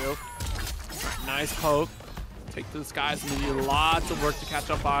option, too. Nice poke. Take to the skies, and then lots of work to catch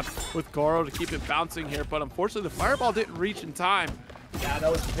up on with Goro to keep it bouncing here, but unfortunately the fireball didn't reach in time. Yeah,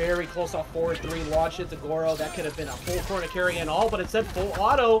 that was very close off forward 3, launch it to Goro. That could have been a full corner carry and all, but instead full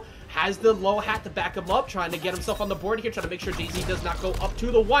auto has the low hat to back him up, trying to get himself on the board here, trying to make sure JZ does not go up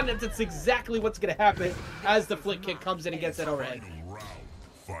to the 1. That's exactly what's going to happen as the flick kick comes in and gets it overhead.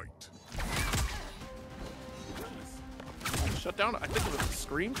 Shut down, I think it was a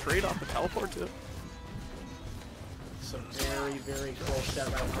scream trade off the teleport too. Some very, very close set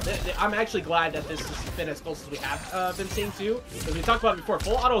right now. I'm actually glad that this has been as close as we have been seeing too. Because we talked about it before,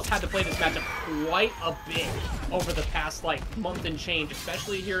 Full Auto's had to play this matchup quite a bit over the past like month and change,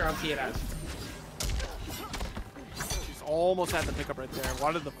 especially here on TNS. She's almost had the pickup right there.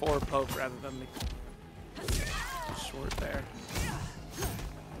 Wanted the forward poke rather than the short there.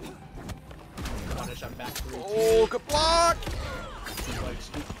 Punish on back 3. Oh, good block!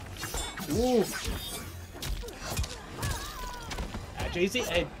 Ooh.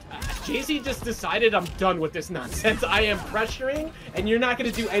 JZ just decided I'm done with this nonsense. I am pressuring, and you're not going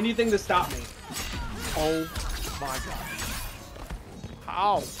to do anything to stop me. Oh my god.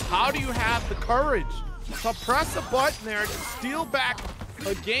 How do you have the courage to press a button there to steal back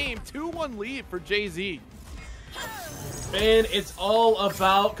a game? 2-1 lead for JZ. Man, it's all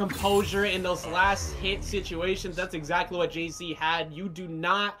about composure in those last hit situations. That's exactly what JZ had.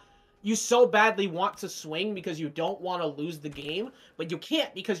 You so badly want to swing because you don't want to lose the game, but you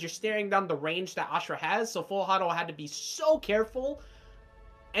can't because you're staring down the range that Ashrah has, so Full Auto had to be so careful,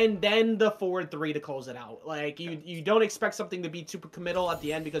 and then the forward 3 to close it out. Like, you don't expect something to be super committal at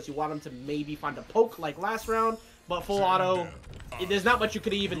the end because you want him to maybe find a poke like last round, but Full Auto, there's not much you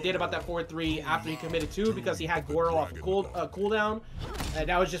could have even did about that forward 3 after he committed 2 because he had Goro off cooldown, and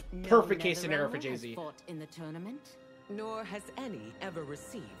that was just perfect case scenario for JZ. Fought in the tournament, nor has any ever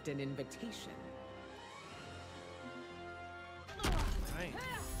received an invitation. Right.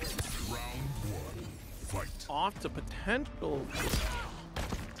 Round 1, fight. Off to potential.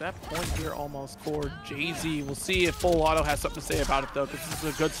 That point here almost for JZ. We'll see if Full Auto has something to say about it though, because this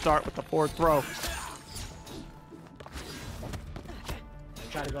is a good start with the forward throw.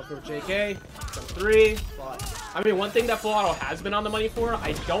 Trying to go for JK, some 3, but I mean, one thing that Full Auto has been on the money for,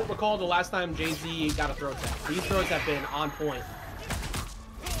 I don't recall the last time JZ got a throw tech. These throws have been on point.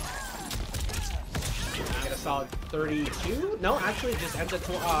 Get a solid 32? No, actually it just ends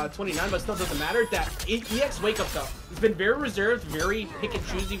at 29, but still doesn't matter. That EX wake up stuff. He's been very reserved, very pick and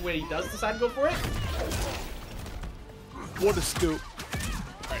choosy when he does decide to go for it. What a scoop.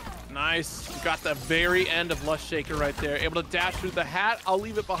 Nice. You got the very end of Lush Shaker right there. Able to dash through the hat. I'll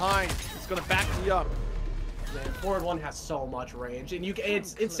leave it behind. It's going to back me up. Man, forward 1 has so much range, and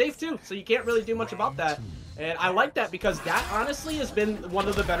it's safe too, so you can't really do much about that. And I like that because that honestly has been one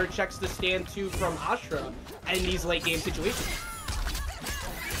of the better checks to stand to from Ashrah in these late game situations.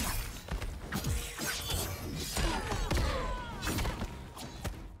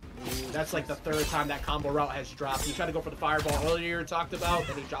 That's like the 3rd time that combo route has dropped. He tried to go for the fireball earlier, talked about,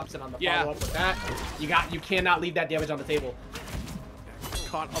 then he drops it on the follow-up with that. You cannot leave that damage on the table.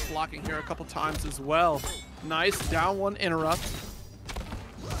 Caught up blocking here a couple times as well. Nice down 1 interrupt.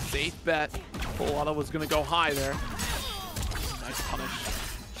 Safe bet. Full Auto was going to go high there. Nice punish.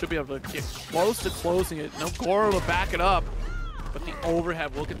 Should be able to get close to closing it. No Goro to back it up. But the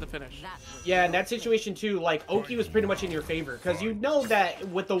overhead will get the finish. Yeah, in that situation too, like, Oki was pretty much in your favor. Because you know that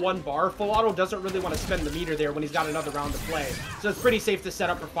with the 1 bar, Full Auto doesn't really want to spend the meter there when he's got another round to play. So it's pretty safe to set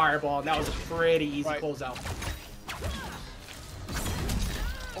up for Fireball, and that was a pretty easy closeout.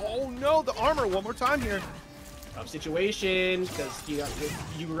 Oh no, the armor one more time here. Tough situation, because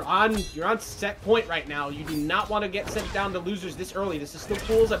you're on set point right now. You do not want to get sent down to losers this early. This is still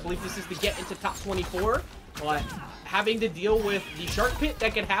pools. I believe this is to get into top 24. But having to deal with the shark pit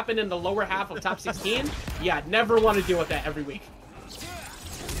that can happen in the lower half of top 16, yeah, never want to deal with that every week.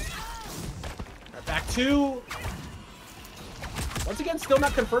 Right, back 2. Once again, still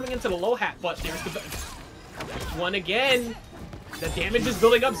not confirming into the low hat, but there's the 1 again. The damage is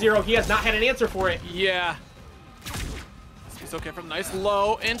building up, Zero. He has not had an answer for it. Yeah. It's okay from nice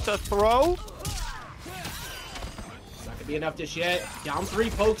low into throw. Not gonna be enough just yet. Down 3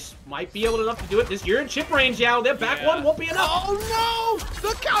 pokes might be able enough to do it. You're in chip range now. Their back one won't be enough. Oh no!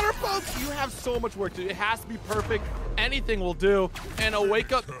 The counter poke! You have so much work to do. It has to be perfect. Anything will do. And a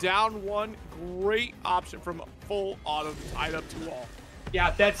wake up down 1. Great option from full auto tied up 2 all.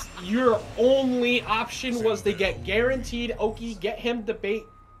 Yeah, that's your only option was to get guaranteed Oki, get him to bait,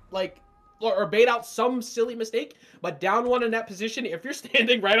 like, or bait out some silly mistake. But down 1 in that position, if you're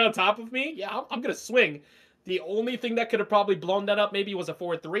standing right on top of me, yeah, I'm going to swing. The only thing that could have probably blown that up maybe was a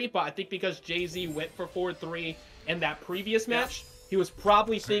 4-3, but I think because Jay-Z went for 4-3 in that previous match, he was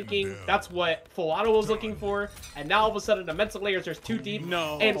probably thinking that's what full auto was looking for. And now all of a sudden the mental layers are too deep.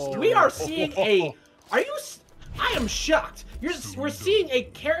 No. And we are seeing a... I am shocked. We're seeing a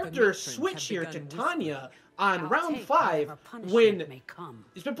character switch here to Tanya on round 5 when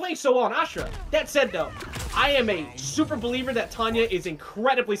he's been playing so well on Ashrah. That said, though, I am a super believer that Tanya is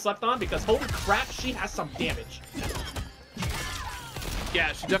incredibly slept on because holy crap, she has some damage.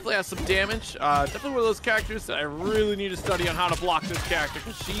 Yeah, she definitely has some damage. Definitely one of those characters that I really need to study on how to block this character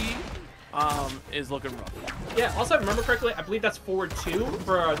because she is looking rough. Yeah, also, if I remember correctly, I believe that's forward 2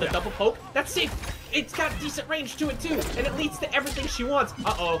 for the double poke. That's safe. It's got decent range to it, too, and it leads to everything she wants.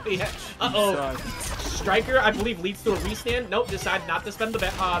 Uh-oh. Yeah. Uh-oh. Stryker, I believe, leads to a restand. Nope, decided not to spend the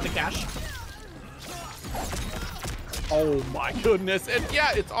cash. Oh, my goodness. And,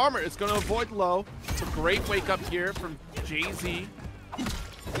 yeah, it's armor. It's going to avoid low. It's a great wake-up here from Jay-Z.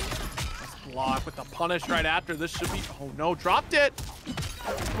 Let's block with the punish right after. This should be... Oh, no. Dropped it.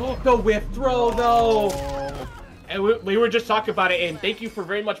 Oh, the whiff throw, though. And we were just talking about it, and thank you for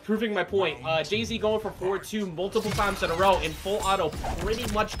very much proving my point. Jay-Z going for 4-2 multiple times in a row, and full auto pretty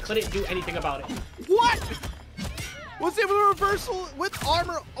much couldn't do anything about it. What? Was it a reversal with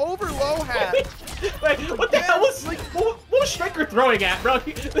armor over low hat? Like, what the hell was what was Stryker throwing at, bro?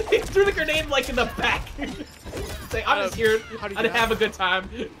 He threw the grenade like in the back. Like, I'm just here to have a good time.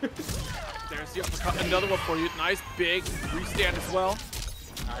 There's the uppercut. Another one for you. Nice big restand as well.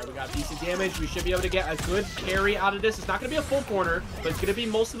 Alright, we got decent damage. We should be able to get a good carry out of this. It's not going to be a full corner, but it's going to be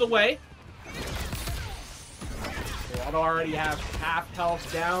most of the way. I don't already have half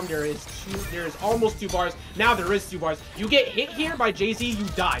health down. There is almost 2 bars. Now there is 2 bars. You get hit here by Jay-Z, you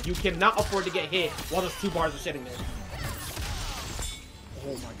die. You cannot afford to get hit while those 2 bars are sitting there.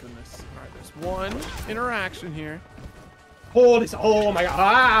 Oh my goodness. Alright, there's one interaction here. Oh my god.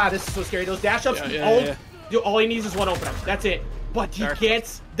 Ah, this is so scary. Those dash ups, all he needs is 1 open up. That's it. But he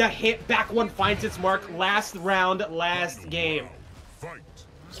gets the hit. Back one finds its mark. Last round, last game. Fight.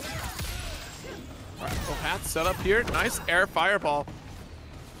 Alright, full hat set up here. Nice air fireball.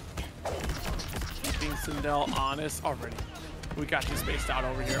 Keeping Sindel honest already. We got you spaced out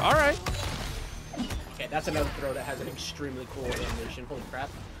over here. Alright. Okay, that's another throw that has an extremely cool animation. Holy crap.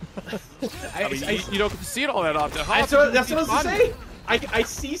 You don't see it all that often. That's what I was to say. I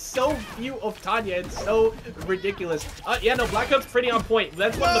see so few of Tanya. It's so ridiculous. Yeah, no, Black Hook's pretty on point.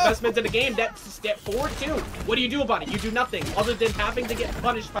 That's one of the best mids in the game. That's step 4-2. What do you do about it? You do nothing other than having to get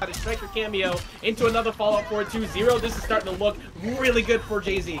punished by the Stryker cameo into another Fallout 4-2-0. This is starting to look really good for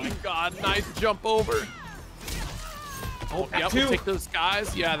Jay-Z. Oh my god, nice jump over. Oh, yeah, we'll take those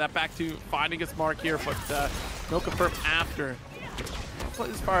guys. Yeah, that back to finding its mark here, but no confirm after. I'll play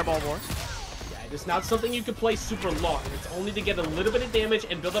this fireball more. It's not something you can play super long. It's only to get a little bit of damage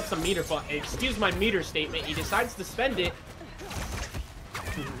and build up some meter. But excuse my meter statement. He decides to spend it.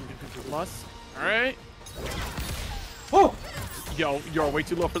 Plus, all right. Oh, yo, you're way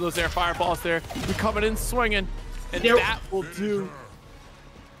too low for those air fireballs there. You're coming in swinging, and that will do.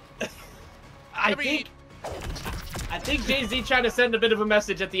 I think Jay-Z trying to send a bit of a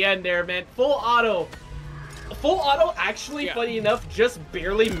message at the end there, man. Full auto actually, funny enough, just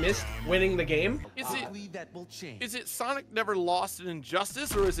barely missed winning the game. Is it Sonic never lost in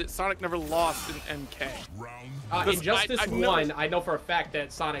Injustice, or is it Sonic never lost in MK? Injustice 1, I know for a fact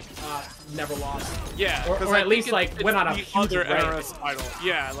that Sonic never lost. Yeah, or at least like went on a huge era title.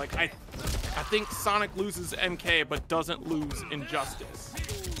 Yeah, like I think Sonic loses MK but doesn't lose Injustice.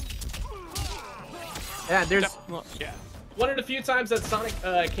 Yeah, there's one of the few times that Sonic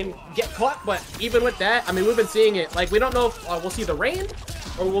can get caught, but even with that, I mean, we've been seeing it. Like, we don't know if we'll see the Rain,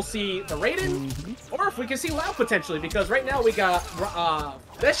 or we'll see the Raiden, or if we can see Lao potentially, because right now we got,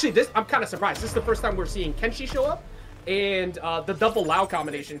 actually, I'm kind of surprised. This is the first time we're seeing Kenshi show up, and the double Lao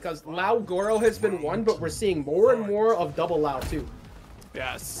combination, because Lao Goro has been one, but we're seeing more and more of double Lao too.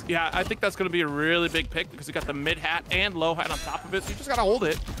 Yes. Yeah, I think that's going to be a really big pick because we got the mid hat and low hat on top of it, so you just got to hold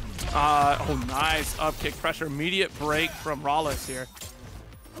it. Oh, nice up kick pressure. Immediate break from Raless here.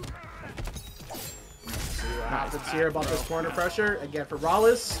 See what happens here about this corner pressure. Again, for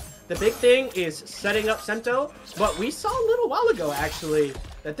Raless, The big thing is setting up Sento, but we saw a little while ago, actually,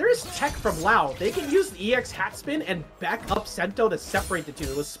 that there is tech from Lao. They can use the EX hat spin and back up Sento to separate the two.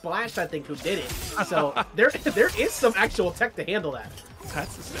 It was Splash, I think, who did it. So there is some actual tech to handle that.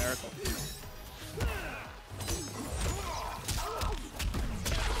 That's hysterical.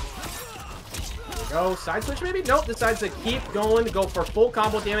 Go side switch maybe? Nope, decides to keep going, go for full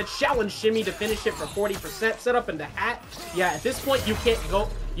combo damage, challenge shimmy to finish it for 40%, set up in the hat. Yeah, at this point you can't go,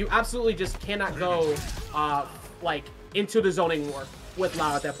 you absolutely just cannot go like into the zoning war with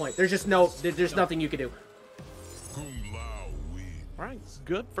Lao at that point. There's just there's nothing you can do. All right,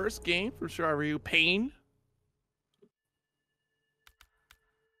 good first game for SRyu. Pain.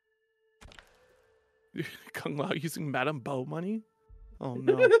 Kung Lao using Madame Bo money? Oh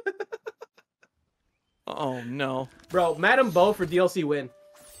no. Oh no. Bro, Madame Bo for DLC win.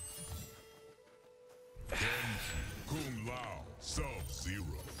 Kung Lao, Sub-Zero,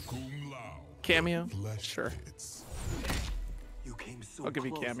 Kung Lao. Cameo? Sure. You came so I'll give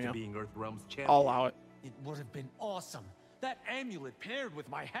you close cameo. to being Earthrealm's champion. I'll allow it. It would have been awesome. That amulet paired with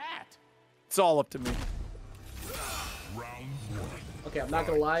my hat. It's all up to me. Round one. Okay, I'm not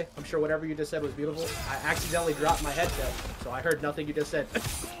gonna lie. I'm sure whatever you just said was beautiful. I accidentally dropped my headset, so I heard nothing you just said.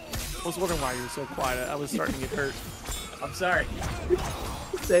 I was wondering why you were so quiet. I was starting to get hurt. I'm sorry.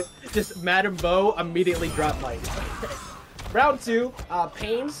 Just Madame Bo immediately dropped mic. Round two,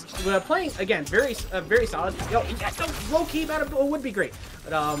 Pains. We're playing again, very solid. Yo, low key Madame Bo would be great.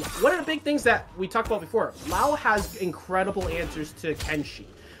 But one of the big things that we talked about before, Lao has incredible answers to Kenshi.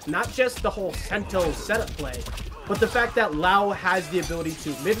 Not just the whole Sento setup play, but the fact that Lao has the ability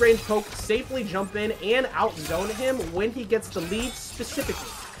to mid-range poke, safely jump in, and out-zone him when he gets the lead specifically.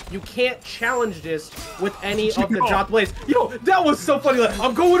 You can't challenge this with any of the drop plays. Yo, that was so funny. Like,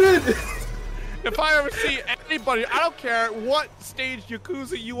 I'm going in. If I ever see anybody, I don't care what stage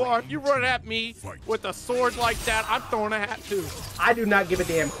Yakuza you are, if you run at me with a sword like that, I'm throwing a hat too. I do not give a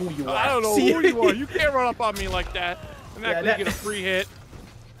damn who you are. I don't know who you are. You can't run up on me like that and actually get a free hit.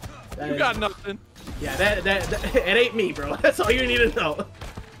 You got nothing. Yeah, that it ain't me, bro. That's all you need to know.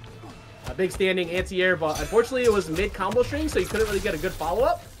 A big standing anti-air, but unfortunately it was mid-combo string, so you couldn't really get a good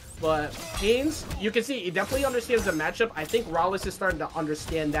follow-up. But Pains, you can see, he definitely understands the matchup. I think Raless is starting to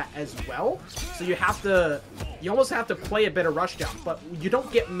understand that as well. So you almost have to play a bit of rush down, but you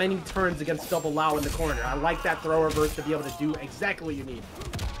don't get many turns against double Lao in the corner. I like that throw reverse to be able to do exactly what you need.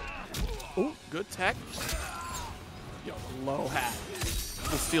 Ooh, good tech. Yo, low hat.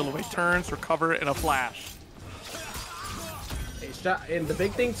 Will steal away turns, recover in a flash. And the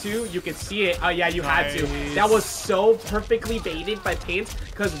big thing too, you can see it. Oh yeah, you had to. That was so perfectly baited by Pains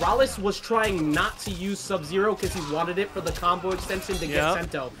because Raless was trying not to use Sub-Zero because he wanted it for the combo extension to get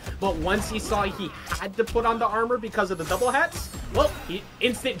Sento. But once he saw he had to put on the armor because of the double hats, well, he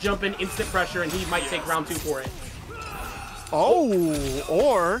instant jump in, instant pressure, and he might take round two for it. Oh,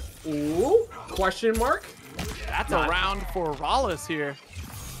 or ooh, question mark? That's a round for Raless here.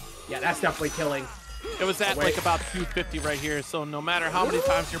 Yeah, that's definitely killing. It was at like about 250 right here, so no matter how many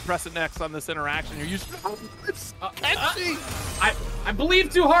times you're pressing X on this interaction, you're using Kenshi! I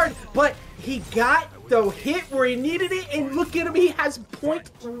believe too hard, but he got the hit where he needed it, and look at him, he has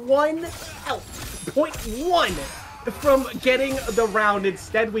 0.1 health. 0.1 from getting the round.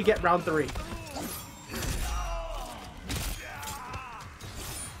 Instead, we get round 3.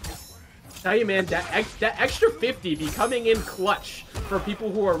 Tell you, man, that extra 50 be coming in clutch for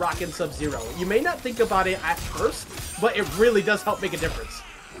people who are rocking Sub-Zero. You may not think about it at first, but it really does help make a difference.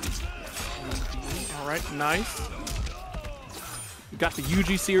 All right, nice. We got the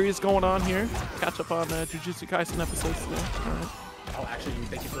UG series going on here. Catch up on Jujutsu Kaisen episodes today. All right. Oh, actually,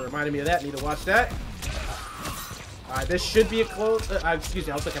 thank you for reminding me of that. Need to watch that. This should be a close. Excuse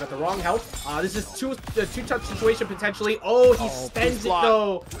me, I was looking at the wrong health. This is two-touch situation potentially. Oh, he spends it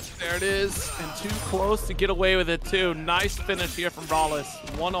though. There it is, and too close to get away with it too. Nice finish here from Raless.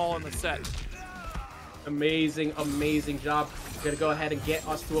 1-all in the set. Amazing, amazing job. Gonna go ahead and get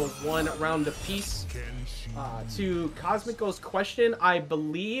us to a 1 round apiece. To Cosmico's question, I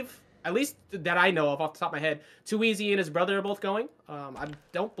believe, at least that I know of off the top of my head, Too Easy and his brother are both going. I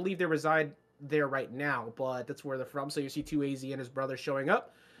don't believe they reside there right now, but that's where they're from. So you see 2AZ and his brother showing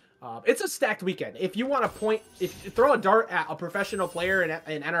up. It's a stacked weekend. If you want to if you throw a dart at a professional player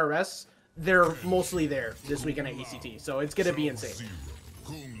in NRS, they're mostly there this weekend at ECT. So it's gonna be insane.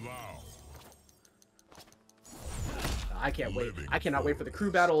 I can't wait. I cannot wait for the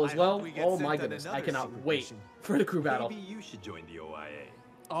crew battle as well. Oh my goodness, I cannot wait for the crew battle. Maybe you should join the OIA.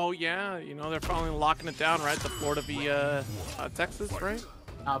 Oh yeah, you know they're finally locking it down, right? The Florida v Texas, right?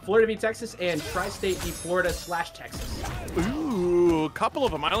 Florida v Texas and Tri-State v Florida/Texas. Ooh, Ooh, a couple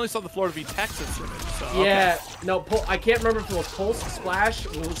of them. I only saw the Florida v Texas image. So, yeah, no, I can't remember if it was Pulse, Splash,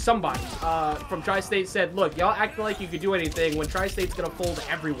 it was somebody from Tri-State said, look, y'all acting like you could do anything when Tri-State's gonna fold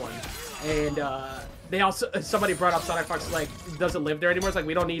everyone. And they also, somebody brought up Sonic Fox, like, doesn't live there anymore. It's like,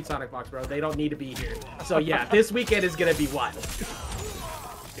 we don't need Sonic Fox, bro. They don't need to be here. So yeah, this weekend is gonna be wild.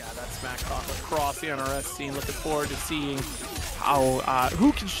 Yeah, that's smack talk across the NRS scene. Looking forward to seeing how,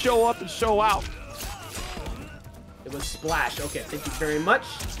 who can show up and show out. It was Splash. Okay, thank you very much.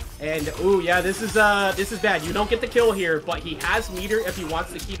 And ooh, yeah, this is bad. You don't get the kill here, but he has meter if he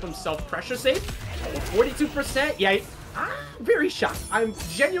wants to keep himself pressure safe. 42%. Yeah, I'm very shocked. I'm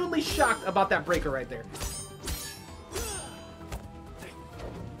genuinely shocked about that breaker right there.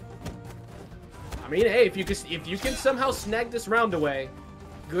 I mean, hey, if you can somehow snag this round away,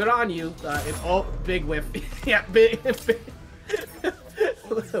 good on you. Oh, big whiff. Yeah, big.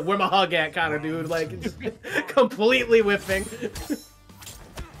 Where my hug at, kind of dude. Like, just completely whiffing.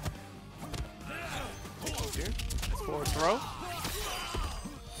 Forward throw.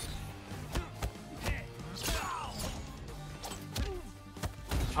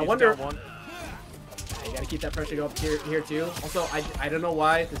 I wonder. You gotta keep that pressure up here too. Also, I don't know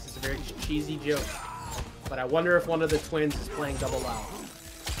why this is a very cheesy joke, but I wonder if one of the twins is playing double loud.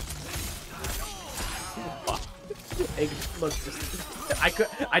 Hey, look,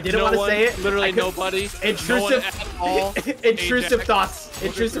 I didn't want to say it. Literally nobody. Intrusive, no one at all. intrusive thoughts.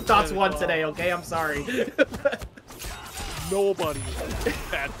 Intrusive thoughts won today. Okay, I'm sorry. Nobody.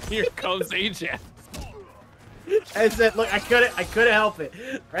 And here comes Ajax. I said, look, I couldn't help it.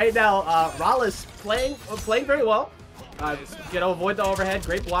 Right now, Rallis playing very well. Avoid the overhead.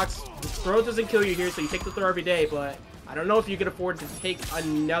 Great blocks. The throw doesn't kill you here, so you take the throw every day. But I don't know if you can afford to take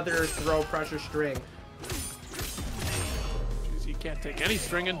another throw pressure string. Jeez, you can't take any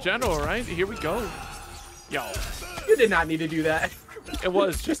string in general, right? Here we go. Yo, you did not need to do that. It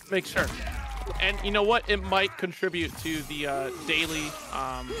was just to make sure. And you know what? It might contribute to the daily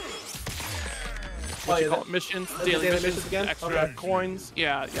missions, daily missions again. Extra coins.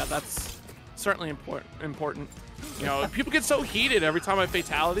 Yeah, that's certainly important. You know, people get so heated every time I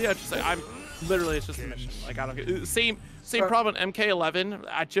fatality. I just say it's just a mission. Like I don't get same problem in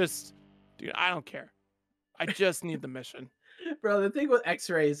MK11. Dude, I don't care. I just need the mission. Bro, the thing with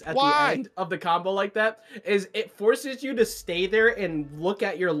X-rays at the end of the combo like that is it forces you to stay there and look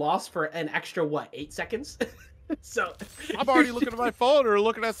at your loss for an extra, what, 8 seconds? So I'm already looking at my phone or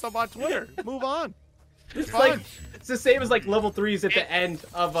looking at some on Twitter. Move on. It's like it's the same as like level 3s at the end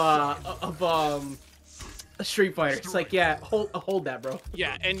of Street Fighter. It's like, yeah, hold that, bro.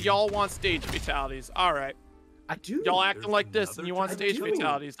 Yeah, and y'all want stage fatalities. All right. I do. Y'all acting like this and you want stage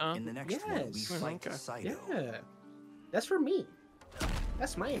fatalities, huh? In the next one, we fight yeah. That's for me.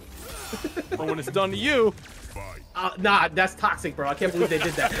 That's mine. But when it's done to you... Nah, that's toxic, bro. I can't believe they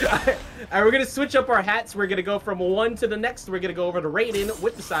did that. All right, we're going to switch up our hats. We're going to go from one to the next. We're going to go over to Raiden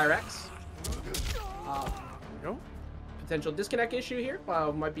with the Cyrax. Potential disconnect issue here.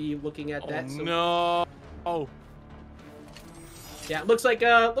 Might be looking at that. No. Oh. Yeah, looks like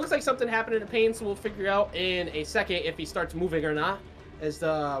something happened in the Pain, so we'll figure out in a second if he starts moving or not as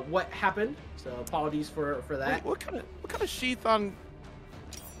to what happened. So apologies for that. Wait, what kind of sheath on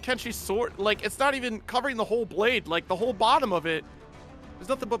Kenshi's sword? Like, it's not even covering the whole blade. Like, the whole bottom of it is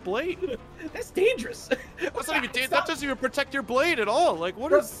nothing but blade. That's dangerous. That's not even that doesn't even protect your blade at all. Like,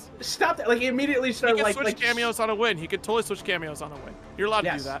 what is? Stop that! Like, he immediately started he can switch cameos on a win. He could totally switch cameos on a win. You're allowed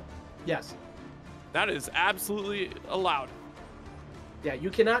to do that. Yes. That is absolutely allowed. Yeah, you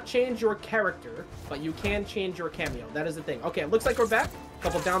cannot change your character, but you can change your cameo. That is the thing. Okay, it looks like we're back.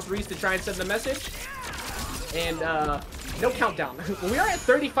 Couple down 3s to try and send the message. And no countdown. We are at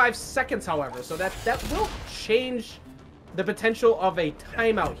 35 seconds, however, so that will change the potential of a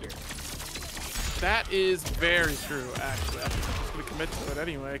timeout here. That is very true, actually. I'm just going to commit to it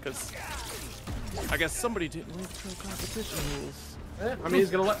anyway, because I guess somebody didn't like the competition rules. I mean, he's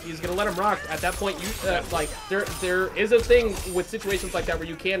gonna let him rock. At that point, like there is a thing with situations like that where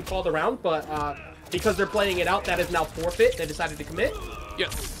you can call the round, but because they're playing it out, that is now forfeit. They decided to commit.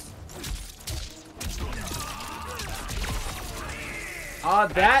 Yes.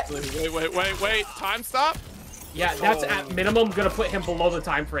 That. Wait. Time stop. Yeah, that's at minimum gonna put him below the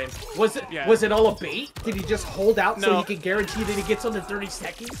time frame. Was it all a bait? Did he just hold out so he can guarantee that he gets under 30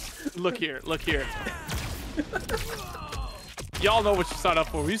 seconds? Look here. Y'all know what you signed up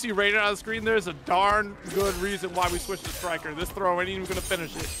for. We see Raiden on the screen. There's a darn good reason why we switched to Stryker. This throw ain't even gonna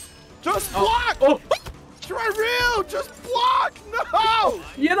finish it. Just block! Oh. Try real! Just block! No!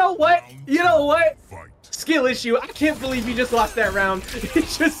 You know what? skill issue. I can't believe you just lost that round. He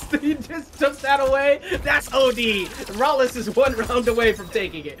just took that away. That's OD. Rallis is 1 round away from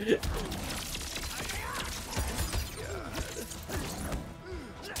taking it.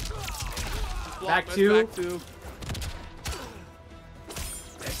 Back two.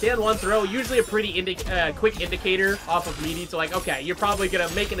 Stand 1 throw, usually a pretty quick indicator off of meaty to like, okay, you're probably gonna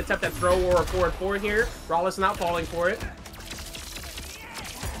make an attempt at throw or a forward 4 here. Rallis not falling for it.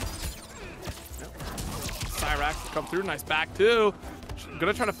 Cyrax come through, nice back two.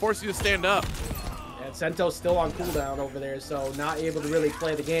 Gonna try to force you to stand up. And Sento's still on cooldown over there, so not able to really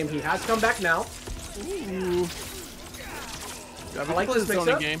play the game. He has come back now. Ooh. Yeah, I like this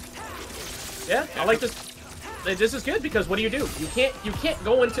mix-up. game. Yeah, I like this. This is good because what do? You can't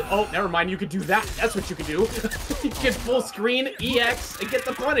go into. Oh, never mind. You could do that. That's what you could do. You can full screen EX and get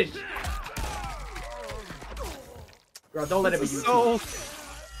the punish. Bro, don't let it be you.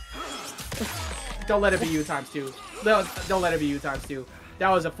 Don't let it be you times 2. No, don't let it be you times 2. That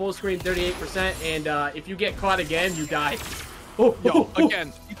was a full screen 38%, and if you get caught again, you die. Oh, yo,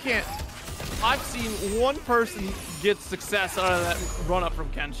 again, you can't. I've seen one person get success out of that run up from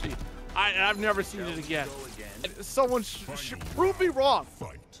Kenshi. I've never seen it again. Someone should prove me wrong.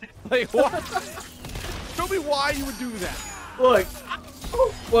 Like, what? Show me why you would do that. Look,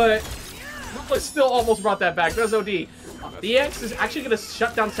 but still almost brought that back. That's OD. The EX is actually going to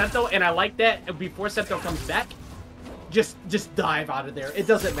shut down Sento, and I like that before Sento comes back. Just dive out of there. It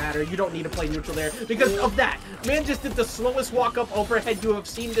doesn't matter. You don't need to play neutral there because of that. Man just did the slowest walk-up overhead you have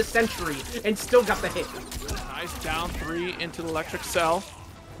seen this century and still got the hit. Nice down 3 into the electric cell.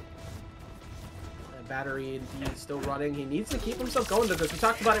 Battery, he's still running. He needs to keep himself going to this. We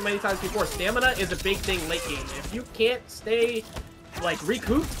talked about it many times before. Stamina is a big thing late game. If you can't stay like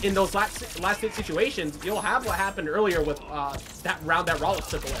recouped in those last hit situations, you'll have what happened earlier with that round that Rallis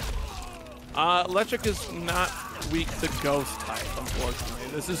took away. Electric is not weak to ghost type,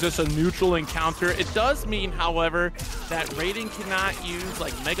 unfortunately. This is just a neutral encounter. It does mean, however, that Raiden cannot use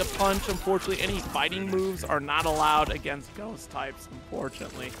like Mega Punch, unfortunately. Any fighting moves are not allowed against ghost types,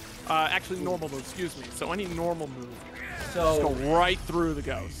 unfortunately. Actually, normal moves, excuse me. So any normal move, just go right through the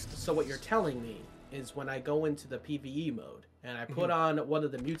ghost. So what you're telling me is when I go into the PvE mode and I put on one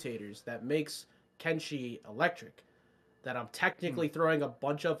of the mutators that makes Kenshi electric, that I'm technically throwing a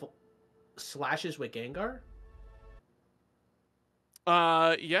bunch of slashes with Gengar?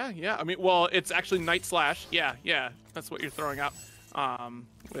 Yeah. I mean, well, it's actually Night Slash. Yeah. That's what you're throwing out.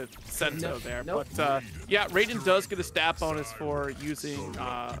 With Sento there. But yeah, Raiden does get a stat bonus for using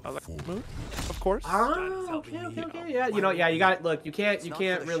electric move, of course. Okay. Yeah, you got. Look, you can't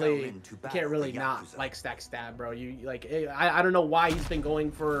really not like stack stab, bro. You like, I don't know why he's been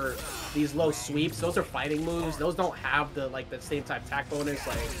going for these low sweeps. Those are fighting moves. Those don't have the same type attack bonus.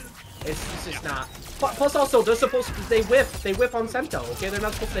 Like, it's just not. Plus, also, they're supposed to they whiff on Sento. Okay, they're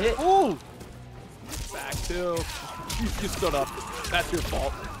not supposed to hit. Ooh. Back two. You stood up. That's your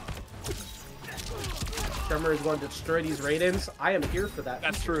fault. Tremor is going to destroy these Raidens. I am here for that.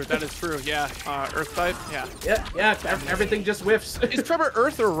 That's true. That is true. Yeah. Earth type. Yeah. Yeah. Everything just whiffs. Is Tremor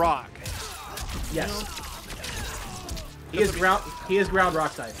Earth or Rock? Yes. He is ground. He is ground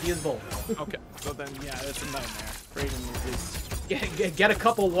rock type. He is both. Okay. So then, yeah, it's a nightmare. Raiden is. Get a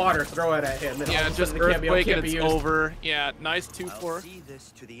couple water, throw it at him. And yeah, just earthquake and it's over. Yeah, nice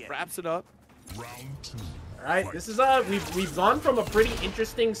 2-4. Wraps it up. Round 2. All right, this is we've gone from a pretty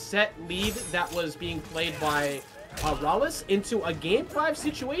interesting set lead that was being played by Rallis into a game 5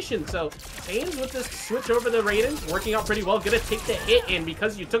 situation. So Pains with this switch over the Raiden, working out pretty well. Gonna take the hit, and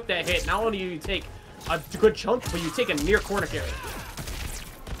because you took that hit, not only do you take a good chunk, but you take a near corner carry.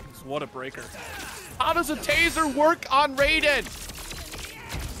 What a breaker! How does a taser work on Raiden?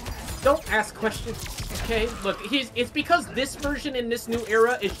 Don't ask questions, okay? Look, it's because this version in this new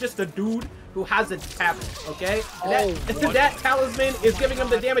era is just a dude who has a tablet, okay? That talisman is giving him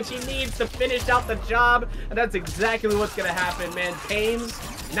the damage he needs to finish out the job, and that's exactly what's gonna happen, man. Pains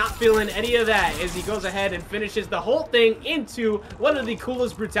not feeling any of that as he goes ahead and finishes the whole thing into one of the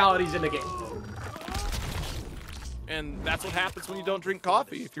coolest brutalities in the game. And that's what happens when you don't drink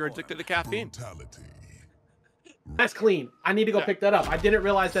coffee if you're addicted to caffeine. That's clean. I need to go pick that up. I didn't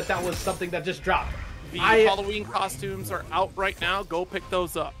realize that was something that just dropped. The Halloween costumes are out right now. Go pick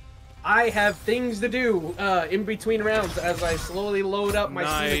those up. I have things to do in between rounds as I slowly load up my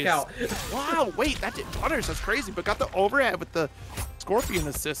Steam account. Wow, wait, that did butters. That's crazy. But got the overhead with the Scorpion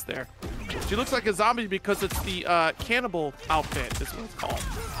assist there. She looks like a zombie because it's the cannibal outfit is what it's called.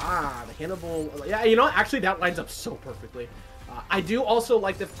 Ah, the cannibal. Yeah, you know, actually that lines up so perfectly. I do also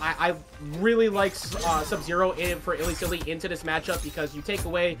like I really like Sub-Zero for ILLYSILLY into this matchup because you take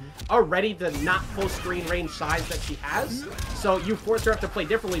away already the not full screen range size that she has. So you force her up to play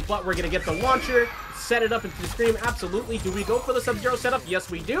differently, but we're going to get the launcher, set it up into the screen. Absolutely. Do we go for the Sub-Zero setup? Yes,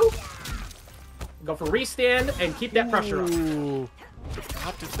 we do. Go for restand and keep that pressure up.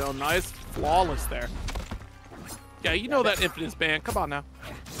 Dropped it though. Nice. Flawless there. Yeah, you know that infinite is banned. Come on now.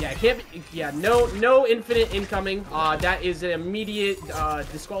 Yeah, no infinite incoming. That is an immediate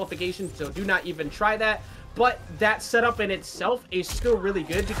disqualification, so do not even try that. But that setup in itself is still really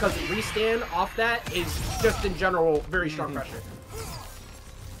good because the restand off that is just in general very strong pressure.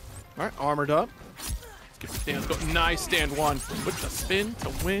 All right, armored up. Let's get the stands going. Nice stand one with the spin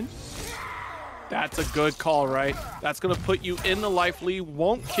to win. That's a good call, right? That's gonna put you in the life lead.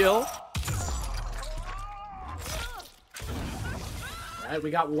 Won't kill. We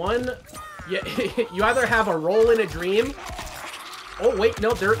got one. Yeah, you either have a roll in a dream. Oh, wait,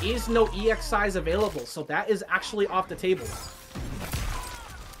 no, there is no EX size available. So that is actually off the table.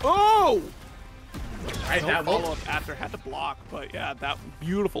 Oh! Right, that follow up after. Had to block, but yeah, that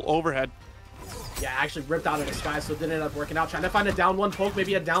beautiful overhead. Yeah, actually ripped out of the sky, so it didn't end up working out. Trying to find a down one poke,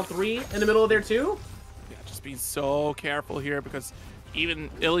 maybe a down three in the middle of there too. Yeah, just being so careful here because even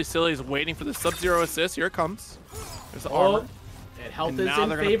ILLYSILLY is waiting for the Sub-Zero assist. Here it comes. There's the armor. And health And is now in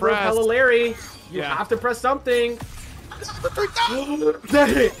they're gonna favor of press. HellaLarry. You have to press something.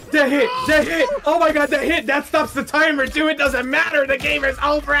 That hit! Oh my god, that hit! That stops the timer too. It doesn't matter. The game is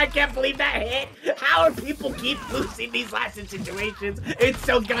over. I can't believe that hit. How do people keep losing these last situations? It's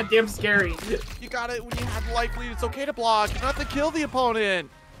so goddamn scary. You got it when you have life lead. It's okay to block. You don't have to kill the opponent.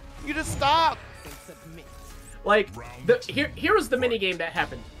 You just stop. Like, here was the minigame that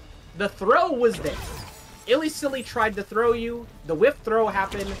happened. The throw was there. ILLYSILLY tried to throw you. The whiff throw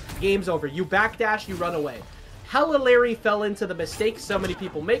happened. Game's over. You backdash, you run away. HellaLarry fell into the mistake so many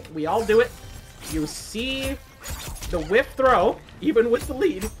people make. We all do it. You see the whiff throw, even with the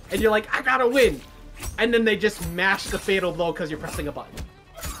lead, and you're like, I gotta win. And then they just mash the fatal blow because you're pressing a button.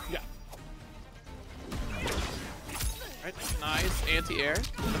 Yeah. Right, nice anti-air.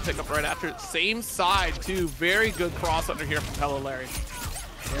 Gonna pick up right after. Same side, too. Very good cross under here from HellaLarry.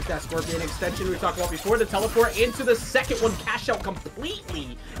 There's that Scorpion extension we talked about before. The teleport into the second one. Cash out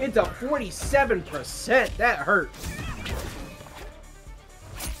completely into 47%. That hurt.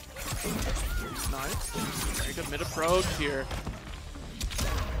 Nice. Very good mid approach here.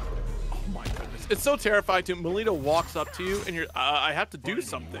 Oh my goodness. It's so terrifying too. Mileena walks up to you and you're, I have to do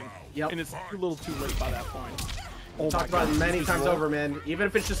something. Yep. And it's a little too late by that point. Oh Talked about it many times over, man. Even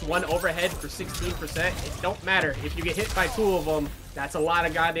if it's just one overhead for 16%, it don't matter. If you get hit by two of them, that's a lot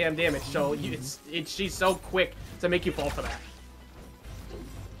of goddamn damage. So she's so quick to make you fall for that.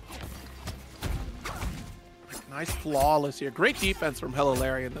 Nice flawless here. Great defense from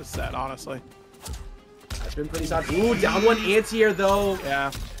HellaLarry in this set, honestly. That's been pretty solid. Ooh, down one anti-air though.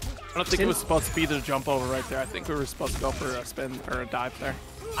 Yeah. I don't think it was supposed to be the jump over right there. I think we were supposed to go for a spin or a dive there.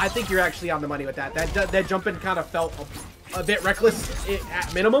 I think you're actually on the money with that. That jump in kind of felt a bit reckless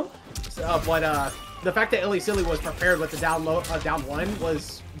at minimum. But the fact that ILLYSILLY was prepared with the down one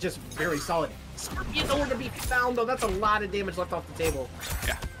was just very solid. Scorpion nowhere to be found though. That's a lot of damage left off the table.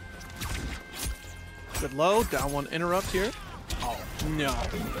 Yeah. Good low. Down one interrupt here. Oh, no.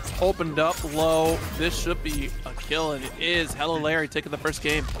 Opened up low. This should be a kill, and it is. HellaLarry taking the first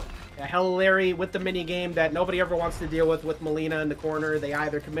game. Yeah, HellaLarry with the mini game that nobody ever wants to deal with Mileena in the corner. They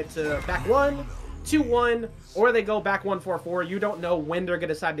either commit to back 1, 2-1, or they go back 1-4-4. You don't know when they're going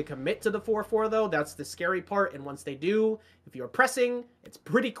to decide to commit to the 4-4, though. That's the scary part. And once they do, if you're pressing, it's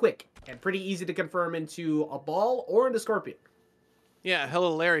pretty quick and pretty easy to confirm into a ball or into Scorpion. Yeah,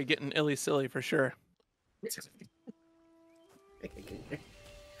 HellaLarry getting ILLYSILLY for sure. Yeah,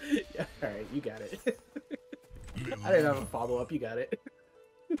 all right, you got it. I didn't have a follow-up. You got it.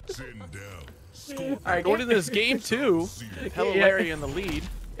 Sindel. All right, Going into this game, too. HellaLarry in the lead.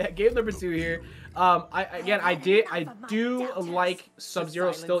 Yeah, game number 2 here. I do like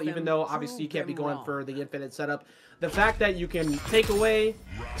Sub-Zero still, even though obviously you can't be going for the infinite setup. The fact that you can take away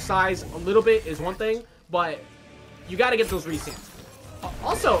size a little bit is one thing, but you got to get those resets.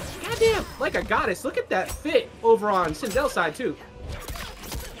 Also, goddamn, like a goddess, look at that fit over on Sindel's side too.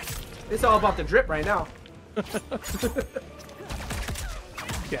 It's all about the drip right now.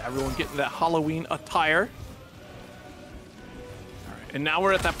 Yeah, everyone getting that Halloween attire. All right, and now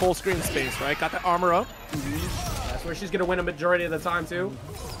we're at that full screen space, right? Got that armor up. That's where she's gonna win a majority of the time too.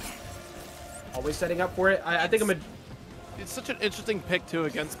 Always setting up for it. I think it's such an interesting pick too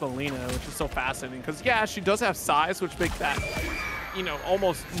against Mileena, which is so fascinating because yeah, she does have size, which makes that you know,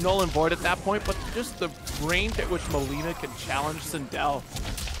 almost null and void at that point, but just the range at which Mileena can challenge Sindel.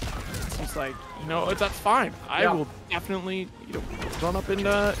 It's like, you know, that's fine. I will definitely, you know, run up and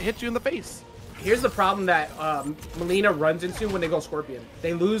hit you in the face. Here's the problem that Mileena runs into when they go Scorpion.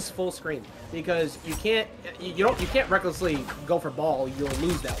 They lose full screen because you can't recklessly go for ball. You'll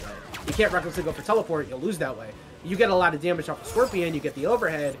lose that way. You can't recklessly go for teleport. You'll lose that way. You get a lot of damage off the Scorpion. You get the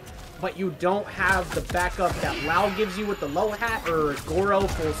overhead, but you don't have the backup that Lau gives you with the low hat or Goro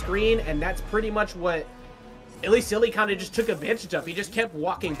full screen, and that's pretty much what ILLYSILLY kind of just took advantage of. He just kept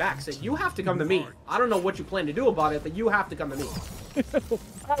walking back, said, "You have to come to me. I don't know what you plan to do about it, but you have to come to me."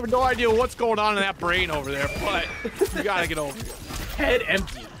 I have no idea what's going on in that brain over there, but you gotta get over it. Head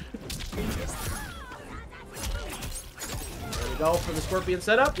empty. There we go for the Scorpion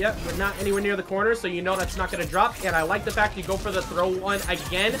setup. Yep, we're not anywhere near the corner, so you know that's not going to drop. And I like the fact you go for the throw one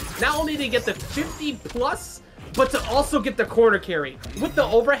again. Not only to get the 50 plus, but to also get the corner carry. With the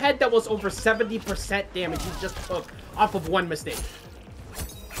overhead, that was over 70% damage you just took off of one mistake.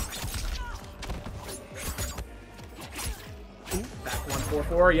 Back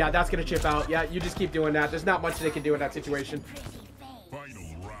 1-4-4. Yeah, that's going to chip out. Yeah, you just keep doing that. There's not much they can do in that situation.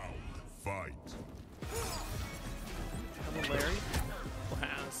 Final round, fight. HellaLarry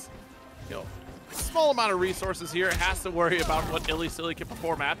has, you know, a small amount of resources here. Has to worry about what ILLYSILLY can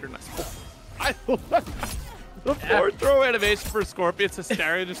perform after. The forward throw animation for Scorpion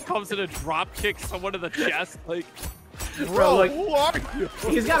Hysteria just comes in and drop kicks someone in the chest. Like, bro, like, who are you?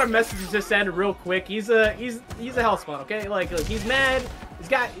 He's got a message to send real quick. He's a hell spawn, okay? Like he's mad.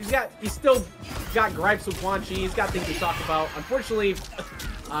 He's still got gripes with Quan Chi. He's got things to talk about. Unfortunately,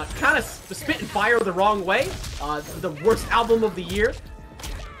 kind of spitting fire the wrong way. The worst album of the year.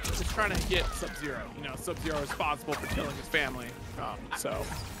 Just trying to get Sub-Zero. You know, Sub-Zero is responsible for killing his family. So.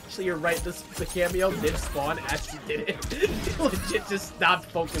 Actually, you're right. The cameo did spawn as he did it. He legit just stopped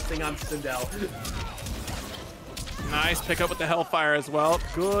focusing on Sindel. Nice pickup with the Hellfire as well.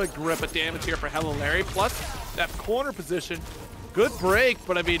 Good grip of damage here for HellaLarry. Plus, that corner position. Good break,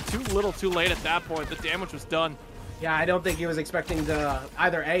 but I mean, too little too late at that point. The damage was done. Yeah, I don't think he was expecting to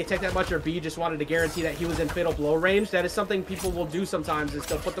either A, take that much, or B, just wanted to guarantee that he was in Fatal Blow range. That is something people will do sometimes, is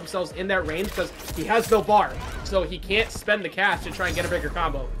they'll put themselves in that range because he has no bar. So he can't spend the cash to try and get a bigger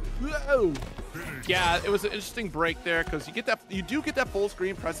combo. Whoa. Yeah, it was an interesting break there because you do get that full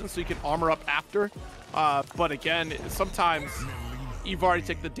screen presence so you can armor up after. But again, sometimes you've already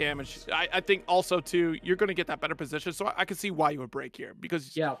taken the damage. I think also too, you're going to get that better position. So I can see why you would break here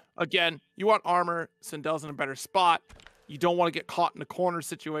because again, you want armor. Sindel's in a better spot. You don't want to get caught in a corner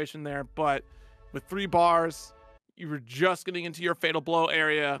situation there. But with 3 bars, you were just getting into your fatal blow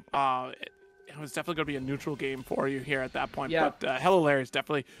area. It was definitely going to be a neutral game for you here at that point. But HellaLarry is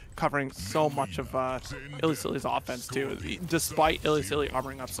definitely covering so much of ILLYSILLY's offense too, despite ILLYSILLY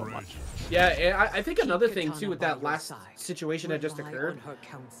armoring up so much. Yeah, I think another thing too with that last situation that just occurred,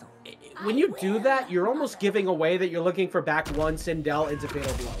 when you do that, you're almost giving away that you're looking for back 1 Sindel into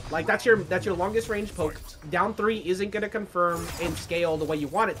Fatal Blow. Like that's your longest range poke. Down 3 isn't going to confirm and scale the way you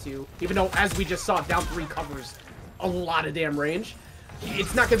want it to, even though as we just saw, down 3 covers a lot of damn range.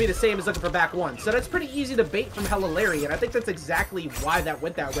 It's not going to be the same as looking for back 1. So that's pretty easy to bait from HellaLarry, and I think that's exactly why that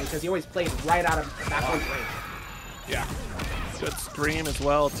went that way, because he always played right out of back 1's range. Yeah. Good stream as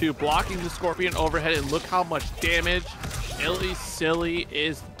well, too. Blocking the Scorpion overhead, and look how much damage ILLYSILLY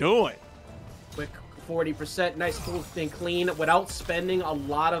is doing. Quick 40%, nice cool and clean, without spending a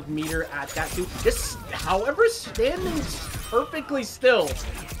lot of meter at that, too. Just, however, standing perfectly still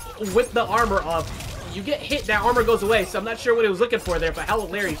with the armor up. You get hit, that armor goes away, so I'm not sure what he was looking for there, but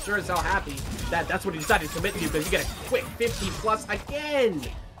HellaLarry sure as hell happy that that's what he decided to commit to, because you get a quick 50 plus again.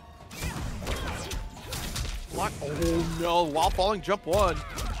 What? Oh no, while falling jump 1. Alright,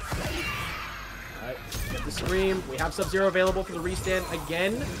 get the scream. We have Sub-Zero available for the restand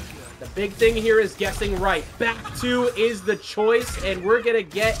again. The big thing here is guessing right. Back 2 is the choice, and we're gonna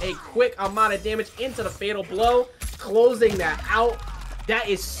get a quick amount of damage into the Fatal Blow, closing that out. That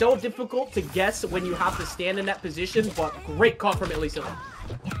is so difficult to guess when you have to stand in that position, but great call from ILLYSILLY.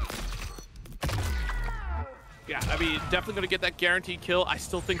 Yeah, I mean, definitely going to get that guaranteed kill. I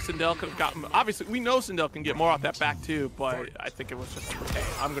still think Sindel could have gotten... Obviously, we know Sindel can get more off that back too, but I think it was just, hey,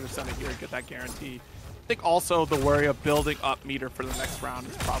 I'm going to send it here and get that guarantee. I think also the worry of building up meter for the next round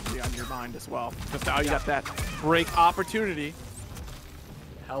is probably on your mind as well, because now you got that break opportunity.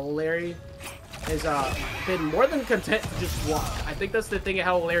 HellaLarry has been more than content to just walk. I think that's the thing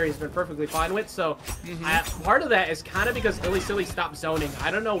HellaLarry has been perfectly fine with. So part of that is kind of because ILLYSILLY stopped zoning. I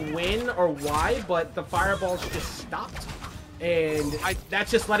don't know when or why, but the fireballs just stopped. And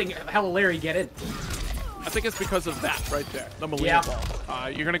that's just letting HellaLarry get in. I think it's because of that right there, the Mileena ball.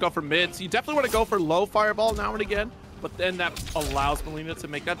 You're going to go for mids. You definitely want to go for low fireball now and again, but then that allows Mileena to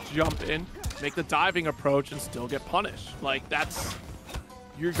make that jump in, make the diving approach, and still get punished. Like, that's...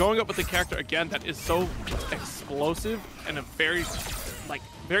 You're going up with a character, again, that is so explosive and a very, like,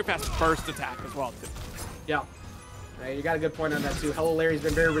 very fast first attack as well, too. Yeah. Right, you got a good point on that, too. HellaLarry's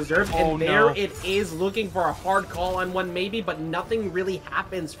been very reserved, and there it is looking for a hard call on one maybe, but nothing really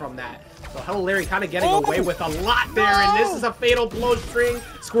happens from that. So HellaLarry kind of getting away with a lot there, and this is a fatal blow string.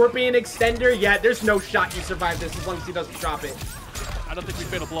 Scorpion extender, yeah, there's no shot you survive this as long as he doesn't drop it. I don't think we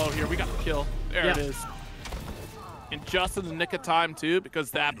fatal blow here. We got the kill. There it is. And just in the nick of time, too, because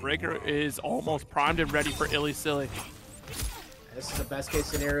that breaker is almost primed and ready for ILLYSILLY. This is the best case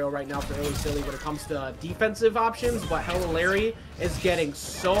scenario right now for ILLYSILLY when it comes to defensive options, but HellaLarry is getting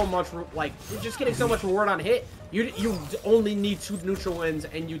so much, like, you're just getting so much reward on hit. You only need 2 neutral wins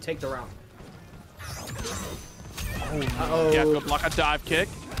and you take the round. Uh-oh. Yeah, good block a dive kick.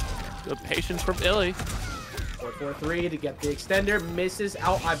 Good patience from Illy. 4-4-3 to get the extender. Misses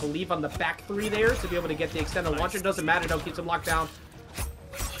out, I believe, on the back 3 there to be able to get the extender launcher. Doesn't matter, though. Keeps him locked down.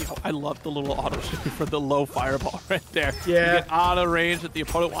 Yo, I love the little auto shoot for the low fireball right there. Yeah. You get out of range that the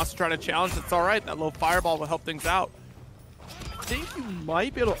opponent wants to try to challenge. It's all right. That low fireball will help things out. I think you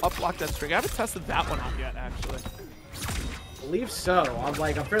might be able to up-block that string. I haven't tested that one out yet, actually. I believe so. I'm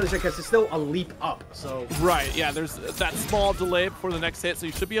fairly sure because it's still a leap up, so. Right, yeah, there's that small delay before the next hit, so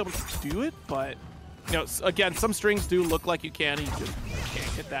you should be able to do it, but, you know, again, some strings do look like you can, you just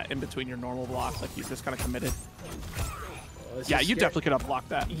can't get that in between your normal block, like you're just kind of committed. Well, yeah, you definitely could unblock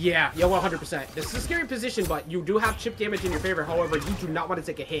that. Yeah, 100%. This is a scary position, but you do have chip damage in your favor. However, you do not want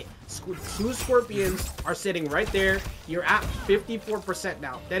to take a hit. 2 Scorpions are sitting right there. You're at 54%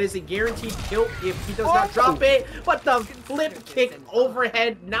 now. That is a guaranteed kill if he does not drop it. But the flip kick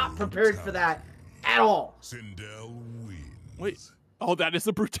overhead, not prepared for that at all. Sindel wins. Wait. Oh, that is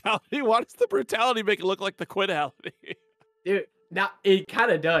the brutality? Why does the brutality make it look like the quitality? Dude, now it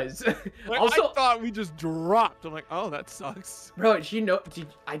kind of does. Like, Also, I thought we just dropped. I'm like, oh, that sucks. bro,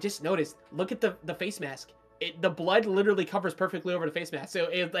 I just noticed. Look at the face mask. The blood literally covers perfectly over the face mask. So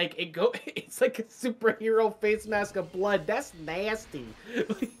it's like a superhero face mask of blood. That's nasty.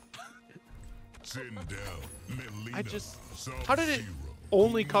 Sindel, Mileena, How did it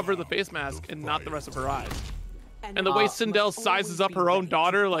only cover the face mask and not the rest of her eyes? And the way Sindel sizes up her own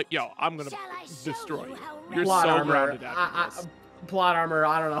daughter, like, yo, I'm gonna destroy you. You're Plot so armor. grounded after this. Plot armor,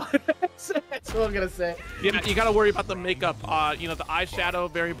 I don't know. That's what I'm gonna say. Yeah, you gotta worry about the makeup. You know, the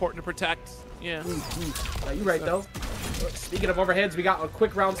eyeshadow, very important to protect. Yeah. You're right, though. Speaking of overheads, we got a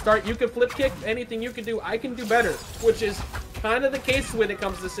quick round start. You can flip kick. Anything you can do, I can do better. Which is kind of the case when it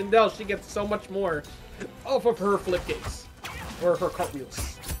comes to Sindel. She gets so much more off of her flip kicks. Or her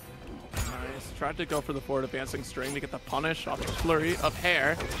cartwheels. Nice. Tried to go for the forward advancing string to get the punish off the flurry of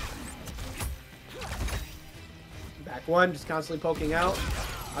hair. Back one, just constantly poking out.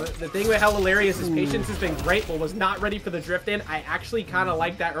 The thing with HellaLarry is his patience has been great, but was not ready for the drift in. I actually kind of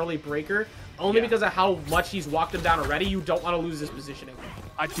like that early breaker, only because of how much he's walked him down already. You don't want to lose his positioning.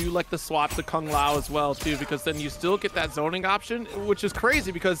 I do like the swap to Kung Lao as well, too, because then you still get that zoning option, which is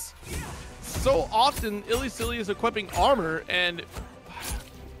crazy because so often ILLYSILLY is equipping armor and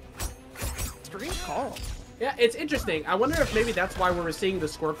strange call. Yeah, it's interesting. I wonder if maybe that's why we were seeing the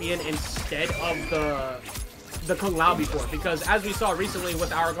Scorpion instead of the Kung Lao before, because as we saw recently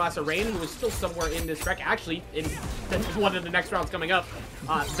with Hourglass of Rain, who was still somewhere in this track, actually in one of the next rounds coming up,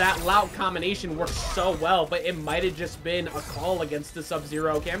 that Lao combination worked so well, but it might have just been a call against the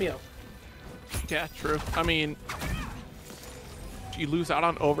Sub-Zero cameo. Yeah, true. I mean, you lose out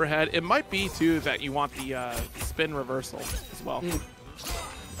on overhead. It might be, too, that you want the spin reversal as well.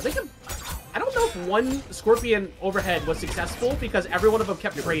 I don't know if one Scorpion overhead was successful because every one of them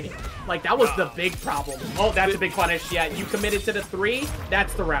kept trading. Like, that was the big problem. Oh, that's a big punish. Yeah, you committed to the 3.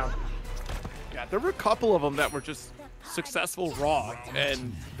 That's the round. Yeah, there were a couple of them that were just successful raw, and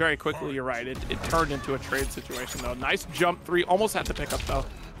very quickly, you're right, it turned into a trade situation, though. Nice jump 3. Almost had to pick up, though.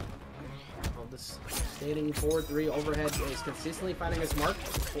 Well, this standing forward 3 overhead is consistently finding his mark.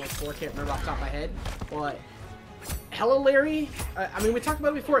 4-4, can't remember off the top of my head. But HellaLarry, I mean, we talked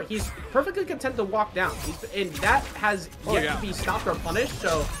about it before. He's perfectly content to walk down, and that has yet to be stopped or punished.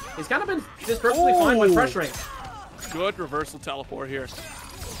 So he's kind of been just perfectly fine when pressuring. Good reversal teleport here. So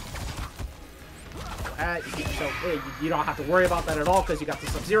hey, you don't have to worry about that at all because you got the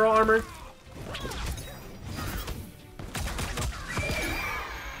Sub-Zero armor.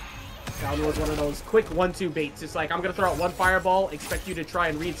 That was one of those quick 1-2 baits. It's like, I'm going to throw out one fireball, expect you to try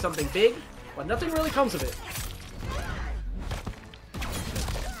and read something big, but nothing really comes of it.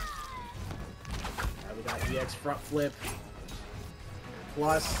 We got nice front flip.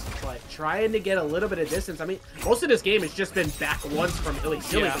 Plus, but trying to get a little bit of distance. I mean, most of this game has just been back once from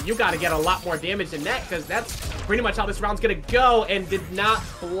ILLYSILLY, but you got to get a lot more damage than that, because that's pretty much how this round's going to go, and did not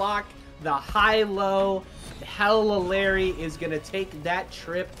block the high-low. HellaLarry is going to take that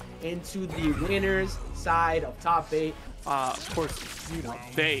trip into the winner's side of top 8. Of course, you know,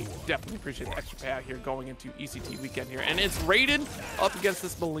 they definitely appreciate the extra payout here going into ECT weekend here. And it's Raiden up against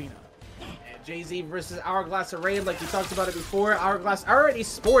this Mileena. Jay-Z versus Hourglass Raiden, like we talked about it before. Hourglass already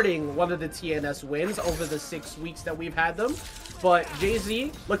sporting one of the TNS wins over the 6 weeks that we've had them. But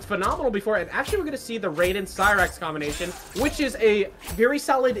Jay-Z looked phenomenal before, and actually we're going to see the Raiden Cyrax combination, which is a very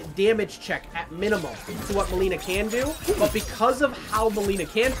solid damage check at minimum to what Mileena can do. But because of how Mileena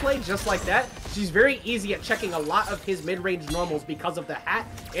can play, just like that, she's very easy at checking a lot of his mid-range normals because of the hat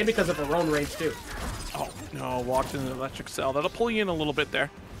and because of her own range too. Oh, no, walked in the electric cell. That'll pull you in a little bit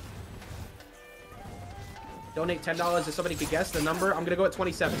there. Donate $10 if somebody could guess the number. I'm going to go at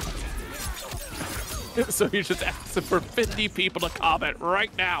 27. So you're just asking for 50 people to comment right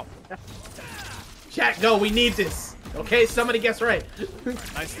now. Chat, go. We need this. Okay, somebody guess right.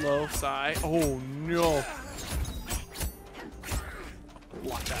 Nice low side. Oh, no.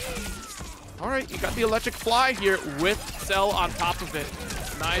 Block that. All right, you got the electric fly here with Cell on top of it.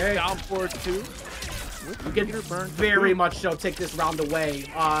 Nice down forward too. You can very much so take this round away.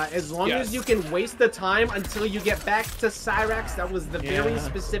 As long as you can waste the time until you get back to Cyrax. That was the very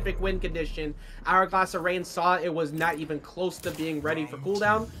specific win condition. Hourglass Raiden saw it was not even close to being ready for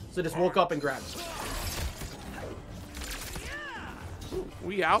cooldown, so just woke up and grabbed.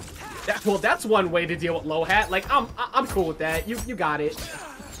 We out. Well, that's one way to deal with low hat. Like, I'm cool with that. You got it.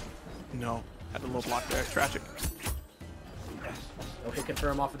 No, had a low block there. Tragic. Okay,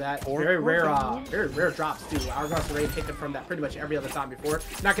 confirm off of that. Very rare drops too. Hourglass Raiden taken from that pretty much every other time before.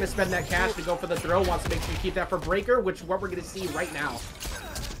 Not going to spend that cash to go for the throw. Wants to make sure you keep that for Breaker, which what we're going to see right now.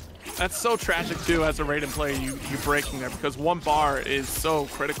 That's so tragic too as a Raiden player, you breaking there, because one bar is so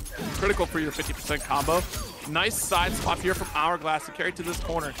critical for your 50% combo. Nice side swap here from Hourglass to carry to this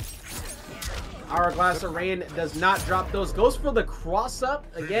corner. Hourglass Raiden does not drop those. Goes for the cross up.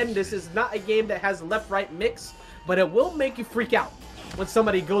 Again, this is not a game that has left-right mix, but it will make you freak out when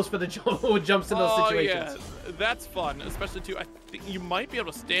somebody goes for the jumps in those situations. Yeah, that's fun, especially too. I think you might be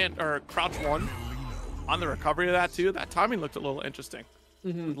able to stand or crouch one on the recovery of that too. That timing looked a little interesting.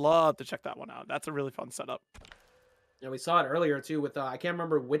 Love to check that one out. That's a really fun setup. Yeah, we saw it earlier too with I can't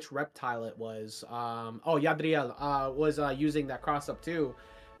remember which Reptile it was. Oh, Yadriel was using that cross up too,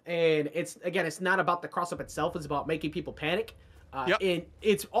 and it's not about the cross up itself. It's about making people panic. And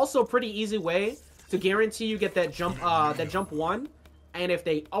it's also a pretty easy way to guarantee you get that jump one. And if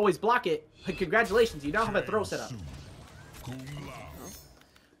they always block it, congratulations, you now have a throw set up.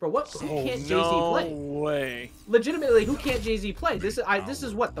 Bro, who can't Jay-Z play? No way. Legitimately, who can't Jay-Z play? This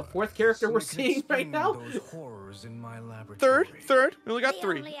is what, the 4th character we're seeing right now? Third. We only got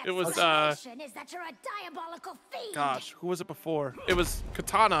 3. It was is that you're a diabolical fiend. gosh, who was it before? It was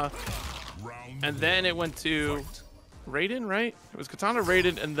Kitana, and then it went to Raiden, right? It was Kitana,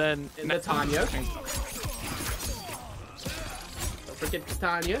 Raiden, and then Tanya. Freaking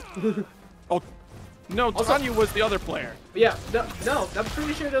Tanya. Oh, no, Tanya was the other player. Yeah, no, I'm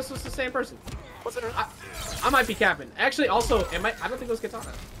pretty sure this was the same person. Was it? I might be capping. Actually, also, I don't think it was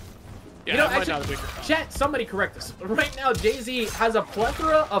Kitana. Yeah, you know, actually, actually, chat, somebody correct us. Right now, Jay-Z has a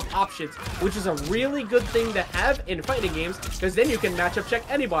plethora of options, which is a really good thing to have in fighting games, because then you can matchup check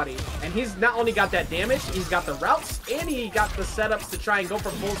anybody. And he's not only got that damage, he's got the routes, and he got the setups to try and go for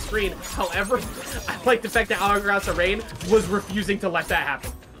full screen. However, I like the fact that Hourglass Raiden was refusing to let that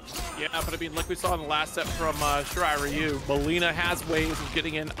happen. Yeah, but I mean, like we saw in the last set from SRyu, Mileena has ways of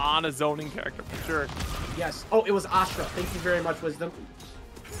getting in on a zoning character for sure. Yes. Oh, it was Ashrah. Thank you very much, Wisdom.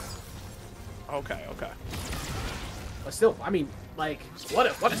 Okay. But still, I mean, like, what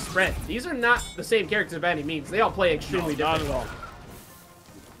a spread. These are not the same characters by any means. They all play extremely different. Not at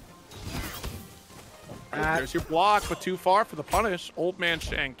all. There's your block, but too far for the punish. Old man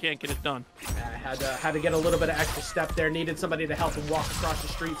Shang can't get it done. Had to get a little bit of extra step there. Needed somebody to help him walk across the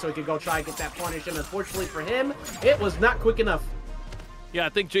street so he could go try and get that punish. And unfortunately for him, it was not quick enough. Yeah, I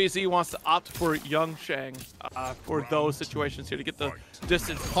think Jay-Z wants to opt for young Shang for those situations here to get the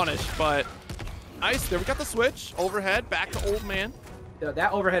distance punish. But nice, there we got the switch. Overhead, back to old man.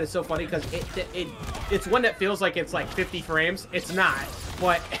 That overhead is so funny because it's one that feels like it's like 50 frames. It's not,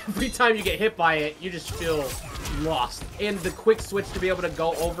 but every time you get hit by it, you just feel lost. And the quick switch to be able to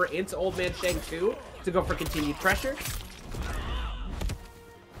go over into Old Man Shang 2 to go for continued pressure.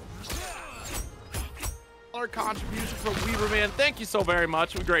 Our contribution from Weaverman. Thank you so very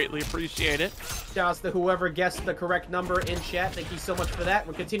much. We greatly appreciate it. Shouts to whoever guessed the correct number in chat. Thank you so much for that.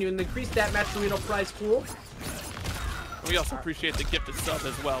 We're continuing to increase that match Torino prize pool. We also appreciate the gifted sub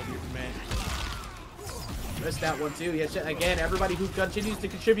as well, here, man. Missed that one too. Yes, again, everybody who continues to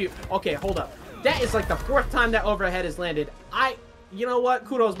contribute. Okay, hold up. That is like the 4th time that overhead has landed. You know what?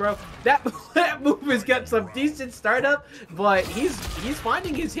 Kudos, bro. That move has got some decent startup, but he's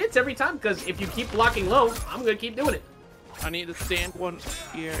finding his hits every time, because if you keep blocking low, I'm gonna keep doing it. I need a stand one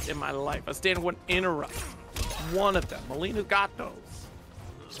here in my life. A stand one interrupt. One of them. Mileena's got those.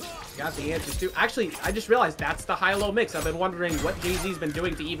 Got the answers too. Actually, I just realized that's the high-low mix. I've been wondering what Jay-Z's been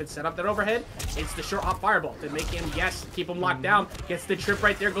doing to even set up that overhead. It's the short hop fireball to make him, yes, keep him locked down. Gets the trip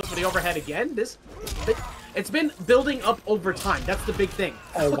right there, goes for the overhead again. It's been building up over time. That's the big thing.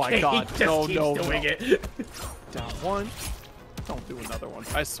 Oh my god. He just keeps doing it. Down one. Don't do another one.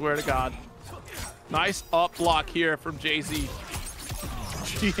 I swear to god. Nice up block here from Jay-Z.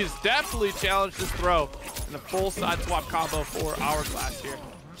 He's definitely challenged this throw. And a full side swap combo for Hourglass here.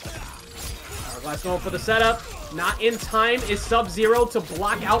 Hourglass going for the setup. Not in time is Sub-Zero to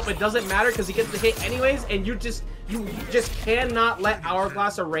block out, but doesn't matter because he gets the hit anyways, and you just cannot let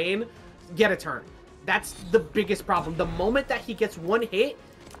Hourglass or Rain get a turn. That's the biggest problem. The moment that he gets one hit,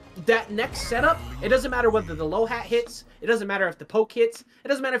 that next setup, it doesn't matter whether the low hat hits, it doesn't matter if the poke hits, it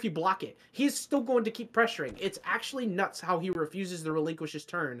doesn't matter if you block it. He's still going to keep pressuring. It's actually nuts how he refuses to relinquish his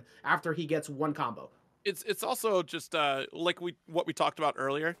turn after he gets one combo. It's also just like what we talked about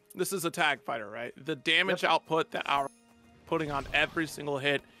earlier. This is a tag fighter, right? The damage output that our putting on every single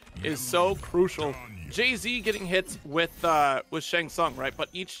hit is so crucial. Jay-Z getting hits with Shang Tsung, right? But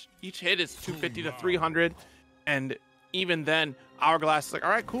each hit is 250 to 300, and even then, Hourglass is like,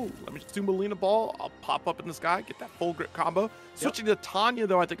 all right, cool. Let me just do Mileena ball. I'll pop up in the sky, get that full grip combo. Switching to Tanya,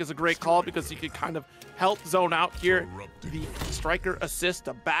 though, I think is a great call because he could kind of help zone out here. The Stryker assist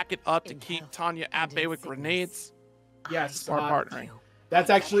to back it up to keep Tanya at bay with grenades. Yes, Smart partnering. That's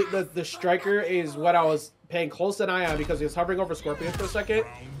actually, the Stryker is what I was paying close an eye on because he was hovering over Scorpion for a second.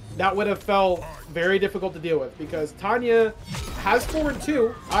 That would have felt very difficult to deal with because Tanya has forward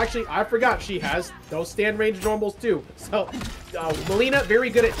too. Actually, I forgot she has those stand range normals too. So Mileena, very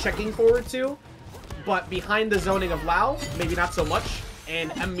good at checking forward too, but behind the zoning of Lao, maybe not so much. And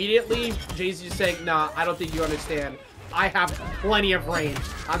immediately, Jay-Z is saying, nah, I don't think you understand. I have plenty of range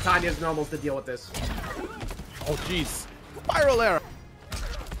on Tanya's normals to deal with this. Oh, jeez. Viral error.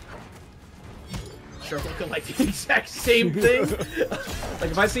 Sure, looking like the exact same thing.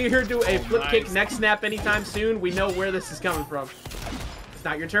 Like, if I see her do a flip kick neck snap anytime soon, we know where this is coming from. It's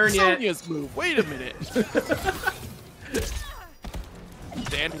not your turn yet. Sonya's move. Wait a minute.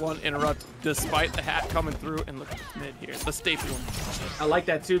 Stand one interrupt despite the hat coming through, and look at the mid here. The staple. I like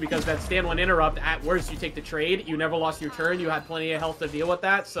that too because that stand one interrupt, at worst you take the trade. You never lost your turn. You had plenty of health to deal with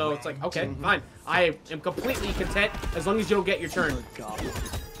that. So it's like, okay, fine. I am completely content as long as you don't get your turn.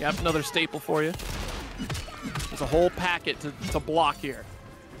 Yep, another staple for you. There's a whole packet to block here.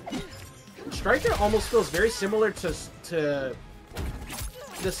 Stryker almost feels very similar to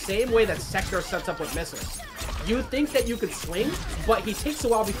the same way that Sector sets up with missiles. You think that you could swing, but he takes a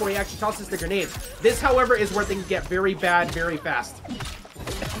while before he actually tosses the grenade. This, however, is where things get very bad very fast.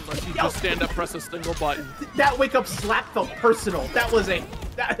 Unless you just stand up, press a single button. That wake up slap felt personal. That was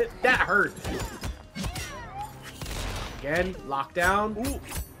that hurt. Again, lockdown. Ooh.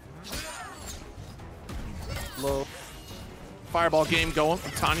 Low fireball game going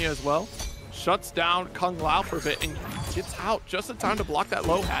from Tanya as well. Shuts down Kung Lao for a bit and gets out just in time to block that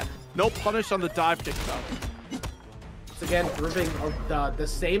low hat. No punish on the dive kick though. It's again proving the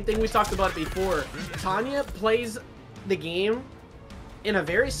same thing we talked about before. Tanya plays the game in a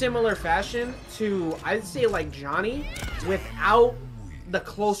very similar fashion to, I'd say, like Johnny, without the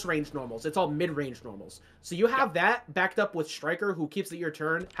close range normals. It's all mid-range normals. So you have that backed up with Stryker, who keeps it your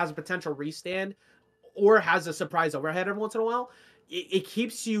turn, has a potential restand, or has a surprise overhead every once in a while. It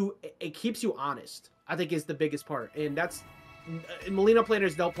keeps you honest, I think, is the biggest part. And that's, Mileena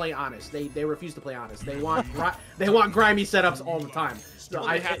players don't play honest. They refuse to play honest. They want grimy setups all the time. So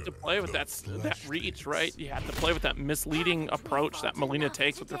I have to play with that reach, right? You have to play with that misleading approach that Mileena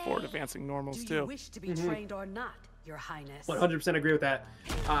takes with their forward advancing normals too. Wish to be trained or not, Your Highness? 100% agree with that.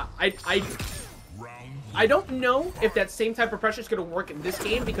 I don't know if that same type of pressure is going to work in this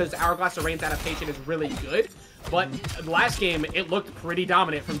game because Hourglass of Rain's adaptation is really good. But last game, it looked pretty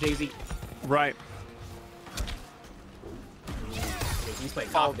dominant from Jay-Z. Right. He's playing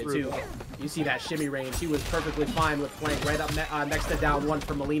confident too. You see that shimmy range. He was perfectly fine with flank right up next to down one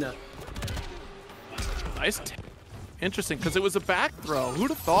for Mileena. Nice. Interesting, because it was a back throw. Who'd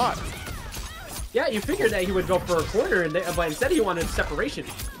have thought? Yeah, you figured that he would go for a corner, but instead he wanted separation.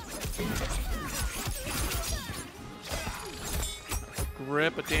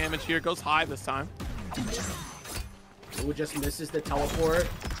 rip of damage here. Goes high this time. Ooh, just misses the teleport.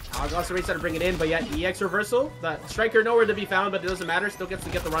 Hourglass Race to bring it in, but yet EX reversal. The Stryker nowhere to be found, but it doesn't matter. Still gets to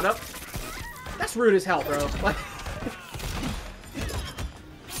get the run up. That's rude as hell, bro. Like,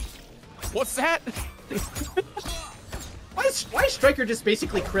 what's that? why is Stryker just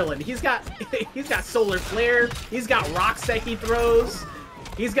basically Krillin? He's got solar flare. He's got rocks that he throws.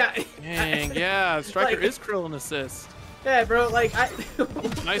 He's got. Dang, yeah, Stryker like, is Krillin assist. Yeah, bro. Like,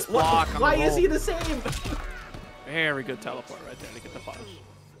 nice block. Why is he the same? Very good teleport right there to get the punish.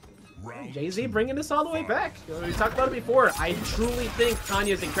 Jay-Z bringing this all the way back. We talked about it before. I truly think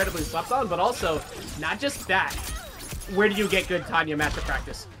Tanya is incredibly slept on, but also not just that. Where do you get good Tanya matchup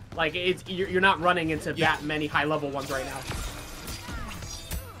practice? Like, you're not running into that many high-level ones right now.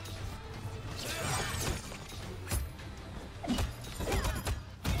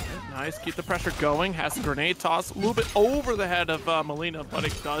 Nice, keep the pressure going. Has the grenade toss a little bit over the head of Mileena, but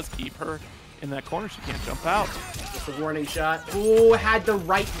it does keep her in that corner. She can't jump out. Just a warning shot. Ooh, had the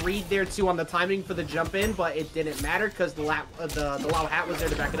right read there too on the timing for the jump in, but it didn't matter because the loud hat was there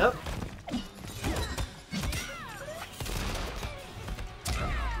to back it up.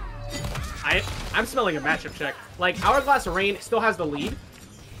 I'm smelling a matchup check. Like, Hourglass Rain still has the lead,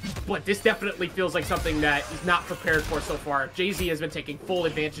 but this definitely feels like something that he's not prepared for so far. Jay-Z has been taking full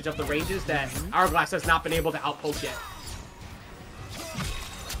advantage of the ranges that Hourglass has not been able to outpoke yet.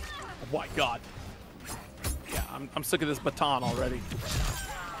 Oh my god. Yeah, I'm sick of this baton already.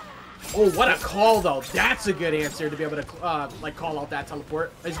 Oh, what a call, though. That's a good answer to be able to, like, call out that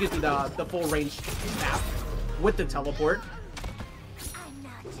teleport. Excuse me, the full range snap with the teleport. I'm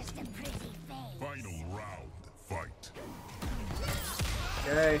not just a pretty face. Final round, fight.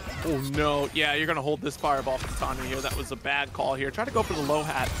 Okay. Oh no, yeah, you're gonna hold this fireball from Tanya here. That was a bad call here. Try to go for the low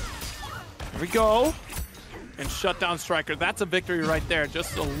hat. Here we go. And shut down Stryker. That's a victory right there.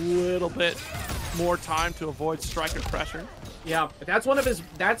 Just a little bit more time to avoid Stryker pressure. Yeah, that's one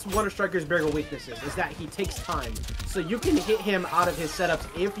of Stryker's bigger weaknesses, is that he takes time. So you can hit him out of his setups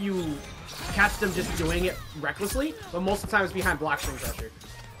if you catch them just doing it recklessly, but most of the time it's behind block string pressure.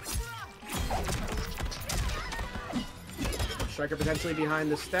 Stryker potentially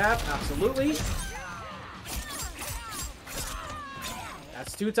behind the staff, absolutely.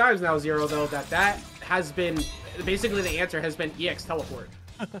 That's 2 times now, Zero, though, that has been, basically the answer has been EX teleport.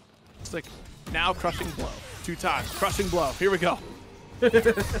 It's like, now crushing blow. 2 times, crushing blow. Here we go.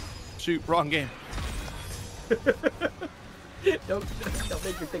 Shoot, wrong game. Don't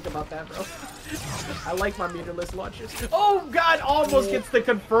make me think about that, bro. I like my meterless launches. Oh, God, almost gets the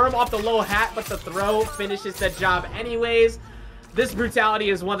confirm off the low hat, but the throw finishes the job anyways. This brutality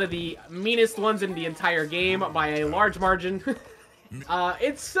is one of the meanest ones in the entire game by a large margin.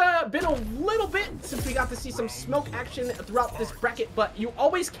 It's been a little bit since we got to see some smoke action throughout this bracket, but you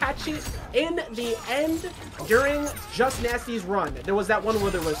always catch it in the end during JustNasty's run. There was that one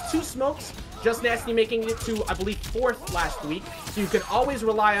where there was 2 smokes, JustNasty making it to, I believe, 4th last week, so you can always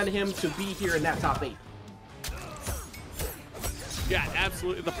rely on him to be here in that top 8. Yeah,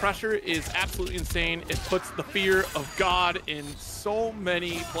 absolutely. The pressure is absolutely insane. It puts the fear of God in so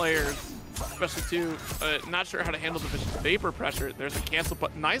many players, especially too, not sure how to handle the vapor pressure. There's a cancel,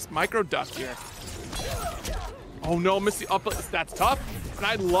 but nice micro duck here. Oh no, missed the up. That's tough. And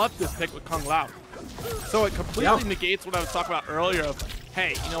I love this pick with Kung Lao. So it completely negates what I was talking about earlier of,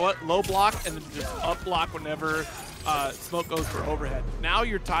 hey, you know what? Low block and then just up block whenever smoke goes for overhead. Now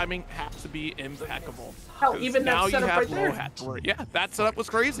your timing has to be impeccable. Hell, even now that setup you have right low there. hat to worry. Yeah, that setup was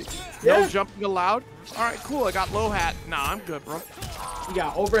crazy. Yeah. No jumping allowed. All right, cool. I got low hat. Nah, I'm good, bro. You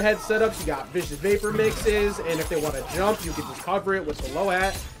got overhead setups, you got vicious vapor mixes, and if they want to jump, you can just cover it with the low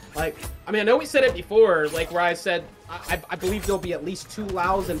hat. Like, I mean, I know we said it before, like where I said I believe there'll be at least 2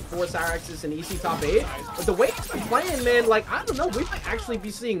 Laos and 4 Cyraxes in EC top 8. But the way it's been playing, man, like, I don't know, we might actually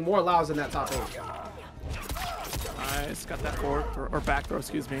be seeing more Laos in that top 8. Nice, got that forward, or back throw,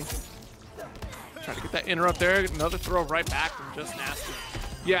 excuse me. Try to get that interrupt there. Another throw right back from JustNasty.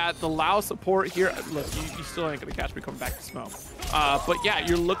 Yeah, the Lao support here. Look, you still ain't gonna catch me coming back to smoke. But yeah,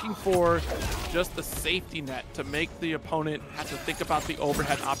 you're looking for just the safety net to make the opponent have to think about the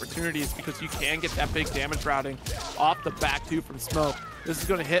overhead opportunities, because you can get that big damage routing off the back two from smoke. This is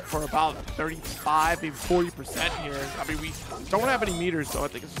gonna hit for about 35, maybe 40% here. I mean, we don't have any meters, so I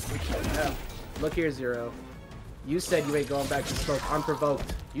think it's just gonna keep it down. Look here, Zero. You said you ain't going back to smoke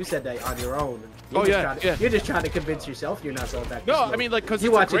unprovoked. You said that on your own. You're just trying to convince yourself you're not going back to smoke. I mean, like, because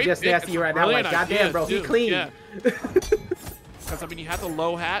you watching JustNasty right now, like, goddamn, bro, he clean. Yeah. Because, I mean, you have the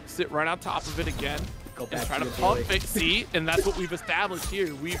low hat sit right on top of it again. Go back try to your pump boy. fake. See, and that's what we've established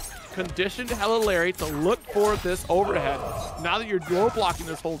here. We've conditioned HellaLarry to look for this overhead. Now that you're dual blocking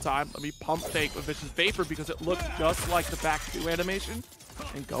this whole time, let me pump fake with Vicious Vapor because it looks just like the back 2 animation.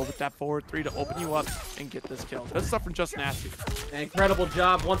 And go with that forward 3 to open you up and get this kill. Good stuff from JustNasty. Incredible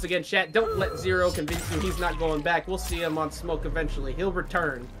job once again, chat. Don't let Zero convince you he's not going back. We'll see him on Smoke eventually. He'll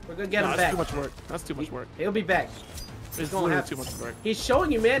return. We're gonna get him back. That's too much work. That's too much work. He'll be back. It's literally too much work. He's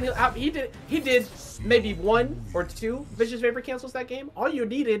showing you, man. He did maybe 1 or 2 Vicious Vapor cancels that game. All you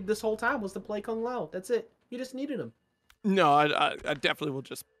needed this whole time was to play Kung Lao. That's it. You just needed him. No, I definitely will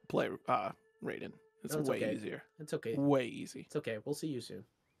just play Raiden. It's way okay. easier. It's okay. Way easy. It's okay. We'll see you soon.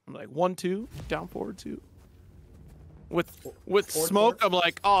 I'm like 1-2, down forward 2. With Forward, smoke, forward? I'm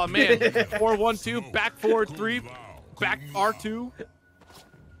like, oh man, 4-1-2, back forward 3, back R2,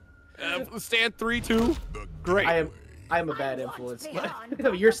 stand 3-2. Great. I am a bad influence.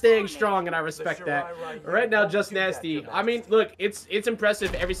 You're staying strong, and I respect that. Right now, JustNasty. I mean, look, it's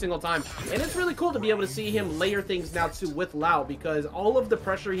impressive every single time, and it's really cool to be able to see him layer things now too with Lao, because all of the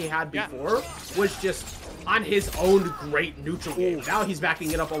pressure he had before was just on his own great neutral game. Now he's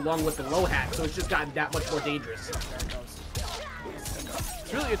backing it up along with the low hat, so it's just gotten that much more dangerous.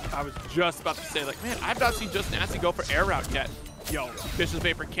 It's really, I was just about to say, like, man, I've not seen JustNasty go for air route yet. Yo, Vicious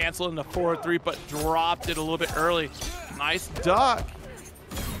Vapor canceling the 4-3, but dropped it a little bit early. Nice duck.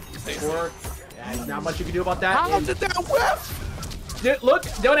 Yeah, not much you can do about that. How did that whiff? Dude, look,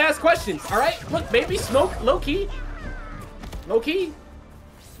 don't ask questions, all right? Look, maybe Smoke, low-key. Low-key.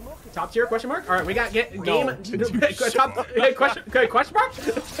 Top tier, question mark? All right, we got game. Question mark?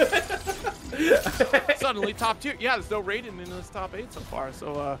 Suddenly top tier. Yeah, there's no Raiden in this top 8 so far,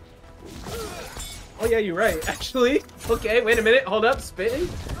 so, Oh yeah, you're right, actually. Okay, wait a minute, hold up, spitting.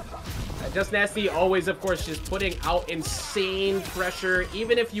 JustNasty always, of course, just putting out insane pressure.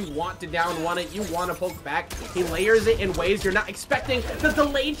 Even if you want to down one it, you want to poke back, he layers it in ways you're not expecting. The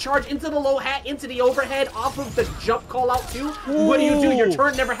delayed charge into the low hat, into the overhead, off of the jump call out too. Ooh. What do? Your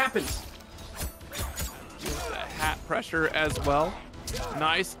turn never happens. The hat pressure as well.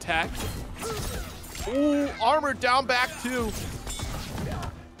 Nice tech. Ooh, armor down back too.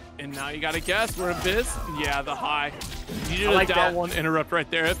 And now you gotta guess, we're in Biz. Yeah, the high. You needed like a down that. one interrupt right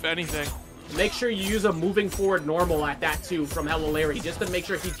there, if anything. Make sure you use a moving forward normal at that too from HellaLarry, just to make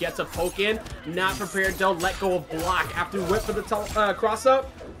sure he gets a poke in. Not prepared, don't let go of block after whip for the cross up.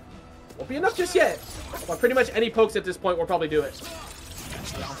 Won't be enough just yet. But pretty much any pokes at this point will probably do it.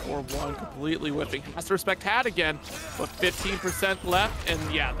 Down 4-1, completely whipping. Has to respect hat again, but 15% left, and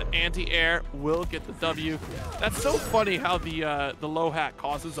yeah, the anti-air will get the W. That's so funny how the low hat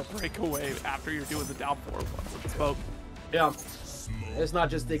causes a breakaway after you're doing the down 4-1 smoke. Yeah, it's not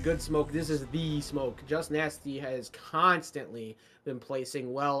just the good smoke, this is the smoke. JustNasty has constantly been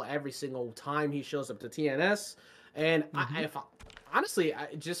placing well every single time he shows up to TNS, and honestly,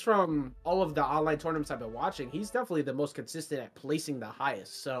 just from all of the online tournaments I've been watching, he's definitely the most consistent at placing the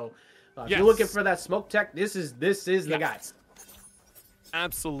highest. So if you're looking for that smoke tech, this is the guy.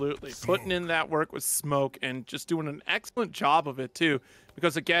 Absolutely. Putting in that work with smoke and just doing an excellent job of it too.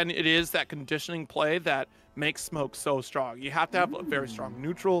 Because again, it is that conditioning play that makes smoke so strong. You have to have a very strong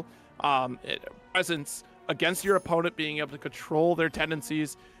neutral presence against your opponent, being able to control their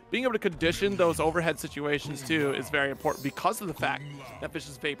tendencies. Being able to condition those overhead situations too is very important because of the fact that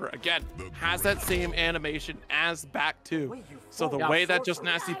Vicious Vapor, again, has that same animation as back 2. So the way that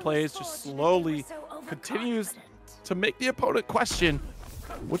JustNasty plays just slowly continues to make the opponent question,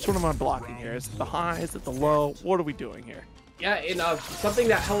 which one am I blocking here? Is it the high? Is it the low? What are we doing here? Yeah, and something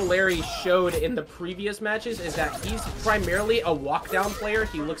that HellaLarry showed in the previous matches is that he's primarily a walk-down player.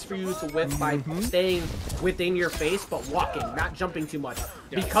 He looks for you to whip by staying within your face, but walking, not jumping too much.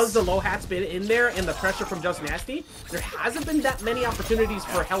 Yes. Because the low hat's been in there and the pressure from JustNasty, there hasn't been that many opportunities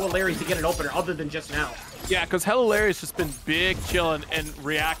for HellaLarry to get an opener other than just now. Yeah, because HellaLarry's just been big chilling and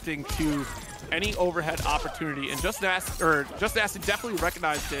reacting to any overhead opportunity, and JustNasty definitely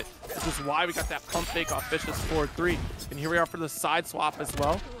recognized it, which is why we got that pump fake off Vicious 4-3. And here we are for the side swap as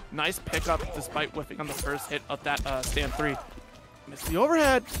well. Nice pickup despite whiffing on the first hit of that stand 3. Missed the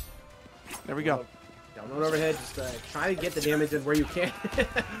overhead. There we go. Down on overhead, just try to get the damage in where you can.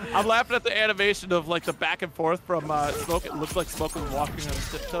 I'm laughing at the animation of like the back and forth from Smoke. It looks like Smoke was walking on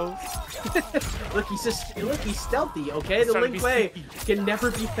his tiptoes. Look, he's stealthy, okay? The link play can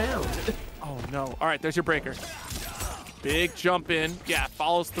never be found. Oh no. All right, there's your breaker. Big jump in. Yeah,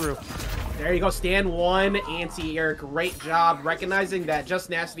 follows through. There you go, stand 1, anti-air. Great job recognizing that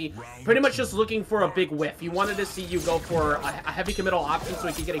JustNasty pretty much just looking for a big whiff. He wanted to see you go for a heavy committal option so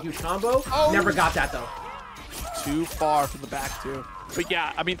he could get a huge combo. Oh. Never got that though. Too far for the back 2. But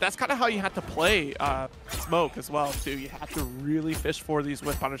yeah, I mean, that's kind of how you have to play Smoke as well, too. You have to really fish for these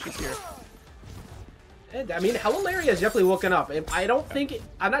whip punishes here. And, I mean, HellaLarry has definitely woken up. I don't think...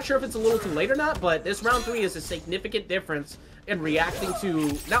 I'm not sure if it's a little too late or not, but this round 3 is a significant difference in reacting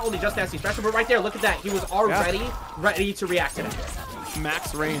to not only JustNasty's pressure, but right there, look at that. He was already ready to react to that.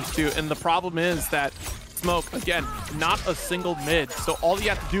 Max range, too. And the problem is that Smoke, again, not a single mid. So all you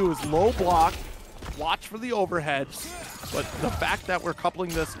have to do is low block, watch for the overheads. But the fact that we're coupling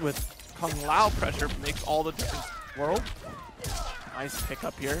this with Kung Lao pressure makes all the difference in the world. Nice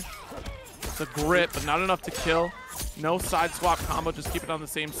pickup here. It's a grip, but not enough to kill. No side swap combo, just keep it on the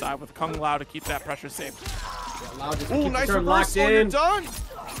same side with Kung Lao to keep that pressure safe. Yeah, Lao just Ooh, keep nice the turn reversal, locked you're in. done!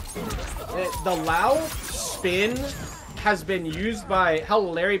 The Lao spin has been used by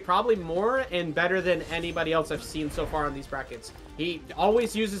HellaLarry probably more and better than anybody else I've seen so far in these brackets. He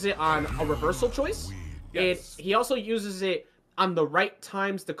always uses it on a reversal choice, Yes. and he also uses it on the right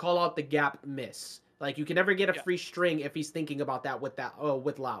times to call out the gap miss. Like, you can never get a free string if he's thinking about that with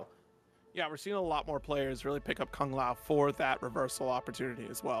Lao. Yeah, we're seeing a lot more players really pick up Kung Lao for that reversal opportunity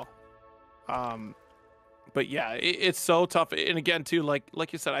as well. But yeah, it's so tough. And again, too,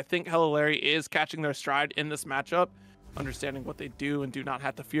 like you said, I think HellaLarry is catching their stride in this matchup, understanding what they do and do not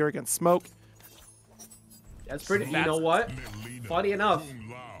have to fear against Smoke. That's pretty. You know what? Funny enough,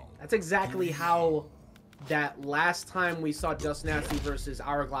 that's exactly how that last time we saw JustNasty versus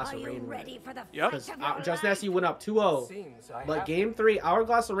Hourglass of Rain win. Yep. Because JustNasty went up 2-0, but game 3,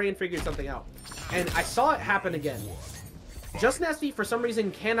 Hourglass of Rain figured something out. And I saw it happen again. JustNasty, for some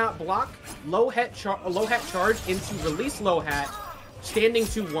reason, cannot block low hat charge into release low hat, standing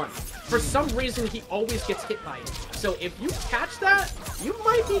 2-1. For some reason, he always gets hit by it. So if you catch that, you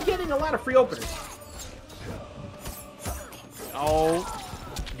might be getting a lot of free openers. Oh.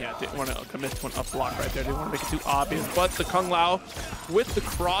 Yeah, didn't want to commit to an up block right there. Didn't want to make it too obvious. But the Kung Lao with the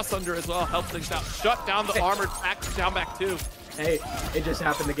cross under as well helps things out. Shut down the armored down back too. Hey, it just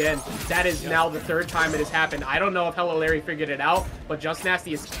happened again. That is now the 3rd time it has happened. I don't know if HellaLarry figured it out, but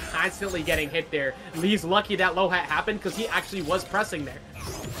JustNasty is constantly getting hit there. Lee's lucky that low hat happened because he actually was pressing there.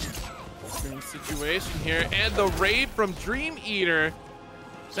 Strange situation here. And the raid from Dream Eater.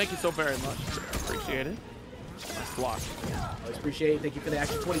 Thank you so very much. Appreciate it. Nice block. Always appreciate it. Thank you for the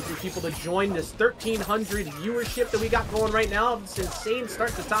extra 23 people to join this 1,300 viewership that we got going right now. This insane start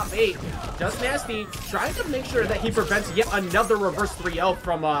to top 8. JustNasty trying to make sure that he prevents yet another reverse 3L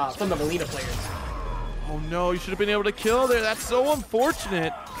from the Mileena players. Oh no, you should have been able to kill there. That's so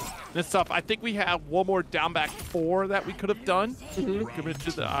unfortunate. It's tough. I think we have one more down back 4 that we could have done. Commit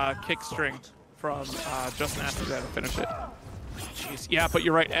to the kick string from JustNasty there to finish it. Jeez, yeah, but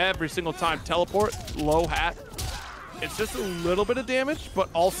you're right. Every single time, teleport, low hat. It's just a little bit of damage, but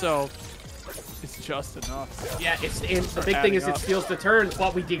also it's just enough. Yeah, and the big thing is it steals the turn,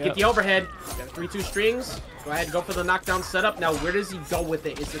 but we did get the overhead. Got 3-2 strings. Go ahead and go for the knockdown setup. Now, where does he go with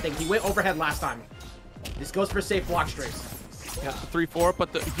it is the thing. He went overhead last time. This goes for safe block strings. Yeah, 3-4,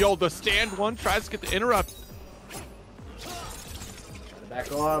 but the stand one tries to get the interrupt.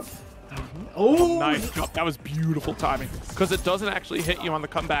 Back off. Oh, nice jump. That was beautiful timing because it doesn't actually hit you on the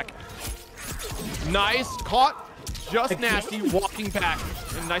comeback. Nice caught. JustNasty walking back.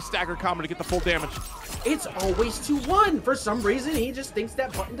 And nice stagger combo to get the full damage. It's always 2-1. For some reason, he just thinks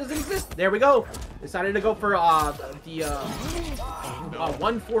that button doesn't exist. There we go. Decided to go for the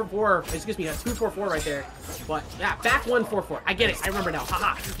 1-4-4. Excuse me, a 2-4-4 right there. But yeah, back 1-4-4. I get it. I remember now.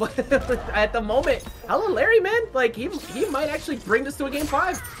 Haha. But at the moment, HellaLarry, man, like he might actually bring this to a game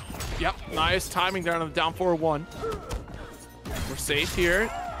 5. Yep, nice timing there on the down 4-1. We're safe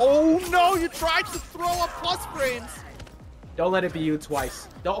here. Oh no, you tried to throw up plus frames. Don't let it be you twice.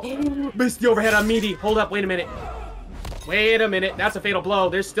 Don't miss the overhead on Meaty. Hold up, wait a minute. Wait a minute, that's a fatal blow.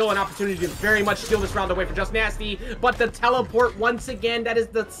 There's still an opportunity to very much steal this round away for JustNasty, but the teleport once again, that is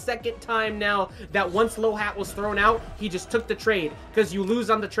the 2nd time now that once low hat was thrown out, he just took the trade, because you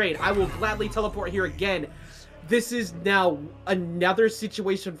lose on the trade. I will gladly teleport here again. This is now another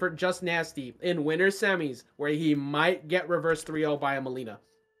situation for JustNasty in winner semis where he might get reverse 3-0 by a Mileena.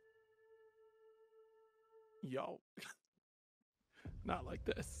 Yo. Not like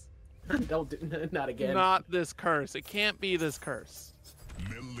this. Don't do, not again. Not this curse. It can't be this curse.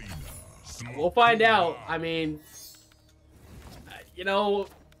 We'll find out. I mean, you know,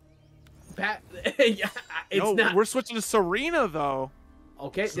 Pat, yeah, it's not. We're switching to Sareena though.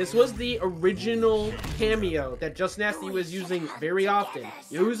 Okay, this was the original cameo that JustNasty was using very often.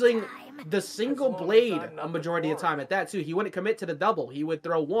 Using the single blade a majority of the time at that too. He wouldn't commit to the double. He would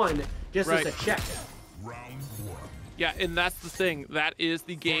throw one just as a check. Yeah, and that's the thing. That is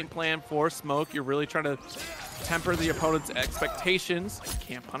the game plan for Smoke. You're really trying to temper the opponent's expectations.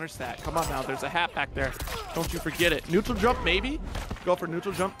 Can't punish that. Come on now, there's a hat back there. Don't you forget it. Neutral jump, maybe. Go for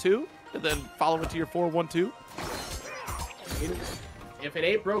neutral jump too, and then follow it to your 4-1-2. If it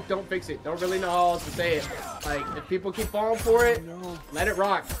ain't broke, don't fix it. Don't really know how else to say it. Like, if people keep falling for it, let it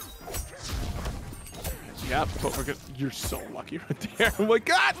rock. Yep, but we're good. You're so lucky right there. Oh my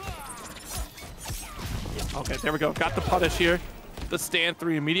god! Okay, there we go. Got the punish here. The stand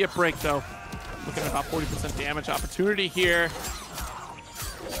 3. Immediate break though. Looking at about 40% damage opportunity here.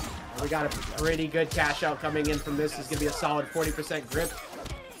 We got a pretty good cash out coming in from this. It's gonna be a solid 40% grip.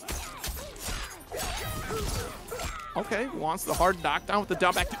 Okay, wants the hard knockdown with the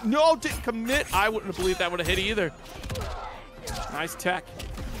down back. No, didn't commit. I wouldn't have believed that would have hit either. Nice tech.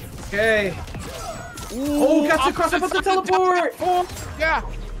 Okay. Ooh, oh, got to cross up with the teleport. Yeah,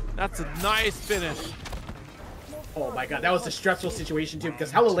 that's a nice finish. Oh my god, that was a stressful situation too,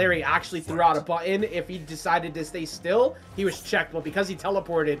 because HellaLarry actually threw out a button. If he decided to stay still, he was checked. But because he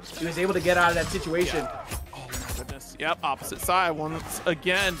teleported, he was able to get out of that situation. Yeah. Oh my goodness. Yep, opposite side. Once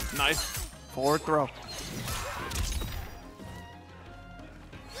again, nice forward throw.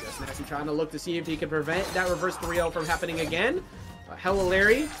 JustNasty trying to look to see if he can prevent that reverse 3-0 from happening again.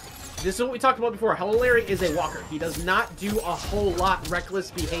 HellaLarry, this is what we talked about before. HellaLarry is a walker. He does not do a whole lot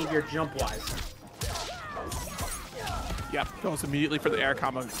reckless behavior jump-wise. Yep, goes immediately for the air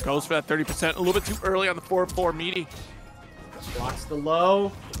combo. Goes for that 30%. A little bit too early on the 4-4 meaty. Blocks the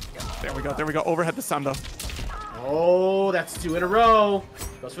low. There we go. There we go. Overhead the Sindel. Oh, that's 2 in a row.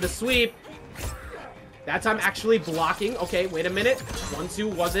 Goes for the sweep. That time actually blocking. Okay, wait a minute.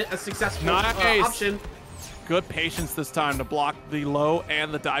 1-2 wasn't a successful option. Good patience this time to block the low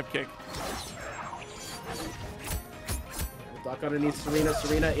and the dive kick. Duck underneath Sareena.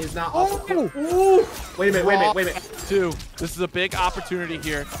 Sareena is not off. Ooh! Wait a minute. 2. This is a big opportunity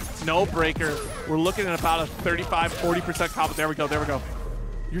here. No breaker. We're looking at about a 35-40% combo. There we go.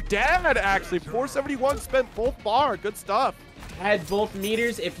 You're dead, actually. 471 spent both bar. Good stuff. Had both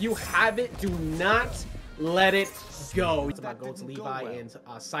meters. If you have it, do not let it go. It's about goats, Levi and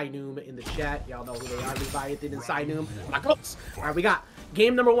Synoom in the chat. Y'all know who they are, Levi and Synoom. My goats. All right, we got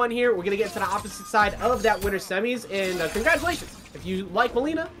game number 1 here. We're going to get to the opposite side of that winter semis. And congratulations. If you like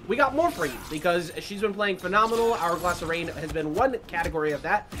Mileena, we got more for you because she's been playing phenomenal. Hourglass Rain has been one category of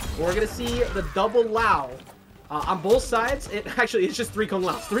that. We're going to see the double Lao on both sides. It's just 3 Kung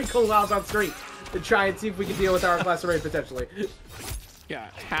Laos. 3 Kung Laos on screen to try and see if we can deal with Hourglass Rain potentially. Yeah,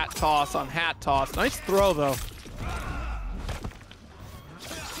 hat toss on hat toss. Nice throw, though.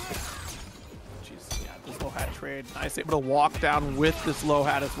 Jeez, yeah, this low hat trade. Nice, able to walk down with this low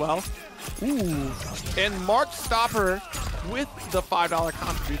hat as well. Ooh, and Mark Stopper with the $5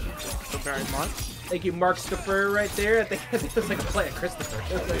 contribution. Thank you so very much. Thank you, Mark Stopper, right there. I think it was like a play at Christopher.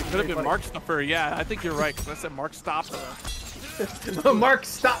 It could have been Mark Stopper, yeah. I think you're right, because I said Mark Stopper. Mark,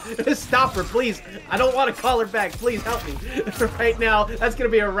 Stopper, please. I don't want to call her back. Please help me. Right now, that's going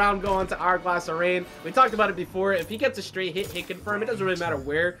to be a round going to Hourglass Rain. We talked about it before. If he gets a straight hit confirm, it doesn't really matter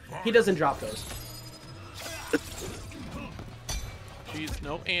where. He doesn't drop those. Jeez,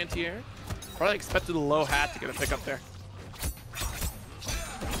 no anti-air. Probably expected a low hat to get a pickup there.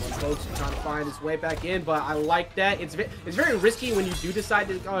 Folks are trying to find his way back in, but I like that. It's very risky when you do decide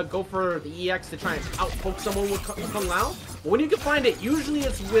to go for the EX to try and out-poke someone with Kung Lao. But when you can find it, usually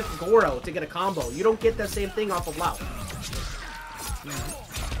it's with Goro to get a combo. You don't get that same thing off of Lao.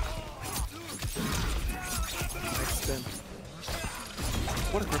 Nice spin.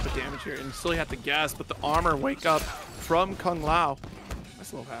 What a grip of damage here. And you still have to guess, but the armor wake up from Kung Lao.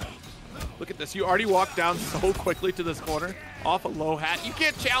 Nice low hat. Look at this. You already walked down so quickly to this corner off a low hat. You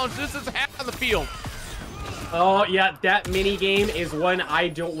can't challenge this. Is a hat on the field. Oh, yeah. That mini game is one I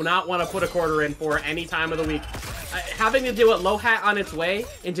do not want to put a quarter in for any time of the week. Having to do a low hat on its way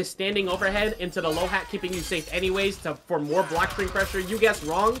and just standing overhead into the low hat keeping you safe anyways for more block string pressure. You guess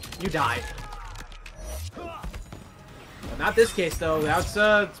wrong, you die. But not this case, though. That's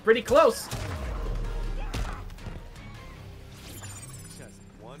it's pretty close.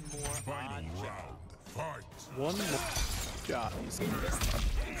 One more shot.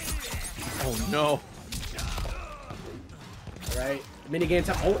 Oh no. Right. Minigame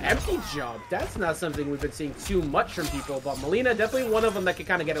time. Oh, empty jump. That's not something we've been seeing too much from people, but Mileena definitely one of them that can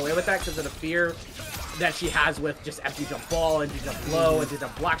kind of get away with that because of the fear that she has with just empty jump ball, empty jump low, empty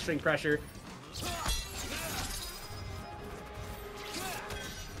jump block string pressure.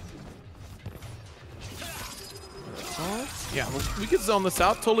 Yeah, we can zone this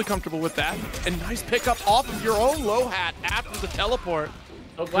out. Totally comfortable with that. And nice pickup off of your own low hat after the teleport.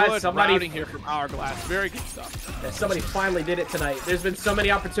 So glad good somebody routing here from Hourglass. Very good stuff. Yeah, somebody finally did it tonight. There's been so many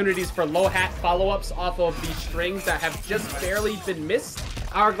opportunities for low hat follow-ups off of these strings that have just barely been missed.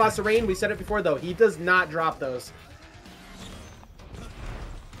 Hourglass of Rain, we said it before though, he does not drop those.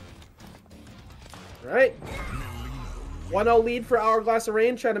 All right. 1-0 lead for Hourglass of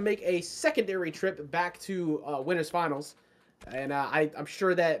Rain, trying to make a secondary trip back to winners finals. And I'm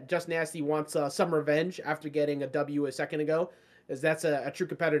sure that JustNasty wants some revenge after getting a W a second ago, as that's a true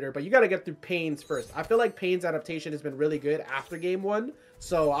competitor. But you got to get through Pain's first. I feel like Pain's adaptation has been really good after game 1,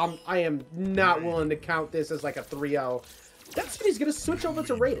 so I am not willing to count this as like a 3-0. That's when he's going to switch over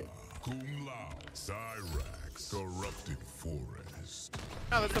to Raiden. Cyrax, corrupted forest.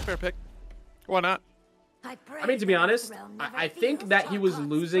 Oh, that's a fair pick. Why not? I mean, to be honest, I think that he was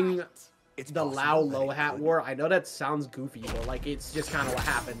losing the Lao low hat war. I know that sounds goofy, but like it's just kind of what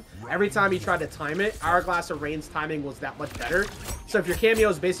happened. Every time he tried to time it, Hourglass of Rain's timing was that much better. So if your cameo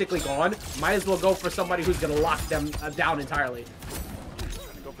is basically gone, might as well go for somebody who's going to lock them down entirely.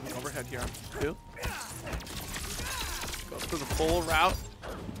 Go for the overhead here on 2. Goes for the full route.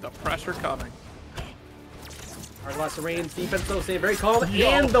 The pressure coming. Hourglass of Rain's defense though staying very calm,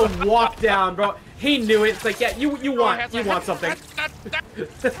 and the walk down, bro. He knew it. It's like, yeah, you want something.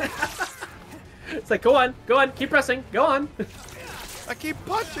 It's like, go on, keep pressing, go on. I keep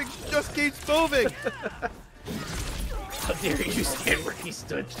punching, just keeps moving. How dare you stand where he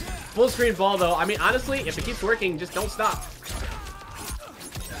stood? Full screen ball though. I mean, honestly, if it keeps working, just don't stop.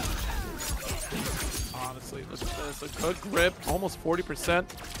 Honestly, look at this. A good grip, almost 40%.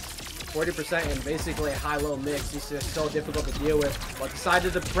 40% and basically a high-low mix. He's just so difficult to deal with. But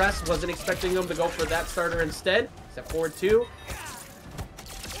decided to press. Wasn't expecting him to go for that starter instead. Step forward 2.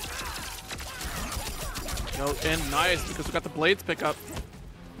 No, and nice because we got the blades pick up.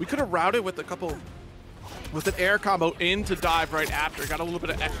 We could have routed with an air combo into dive right after. Got a little bit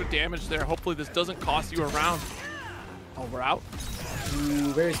of extra damage there. Hopefully this doesn't cost you a round. Oh, we're out.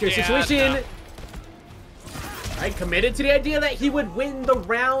 Ooh, very scary situation. No. Right, committed to the idea that he would win the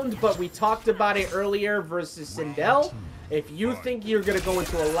round, but we talked about it earlier versus Sindel. If you think you're going to go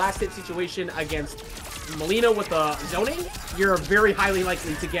into a last hit situation against Mileena with a zoning, you're very highly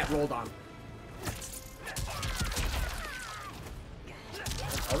likely to get rolled on.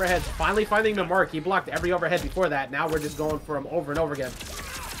 Overhead's finally finding the mark. He blocked every overhead before that. Now we're just going for him over and over again.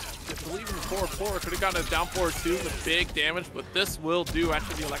 I believe in the forward 4. Could have gotten a down forward 2 with big damage, but this will do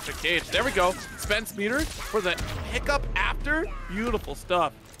after the electric cage. There we go. Spence meter for the hiccup after. Beautiful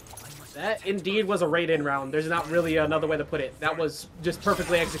stuff. That indeed was a Raiden round. There's not really another way to put it. That was just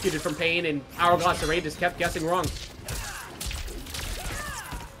perfectly executed from Pain, and Hourglass of Raiden just kept guessing wrong.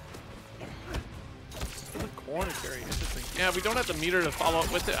 The corner is very interesting. Yeah, we don't have the meter to follow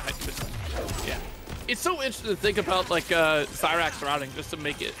up with it. Yeah. It's so interesting to think about like Cyrax routing just to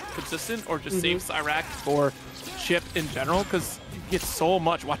make it consistent, or just save Cyrax for chip in general, because you get so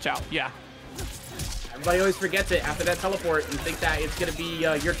much. Watch out. Yeah. Everybody always forgets it after that teleport and think that it's going to be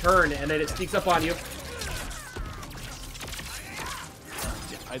your turn, and then it sneaks up on you.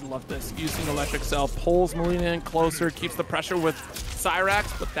 Yeah, I love this. Using Electric Cell pulls Mileena in closer, keeps the pressure with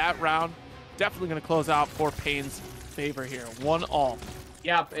Cyrax, but that round definitely going to close out for Pain's favor here. 1-all.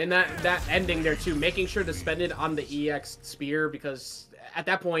 Yeah, and that ending there too, making sure to spend it on the EX spear, because at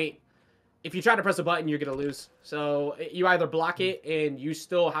that point, if you try to press a button, you're going to lose. So you either block it and you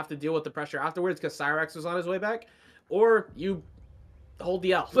still have to deal with the pressure afterwards because Cyrax was on his way back, or you hold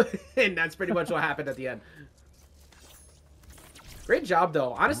the L. And that's pretty much what happened at the end. Great job,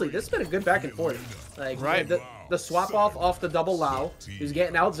 though. Honestly, this has been a good back and forth. Like, right. The swap off the double Lao. He was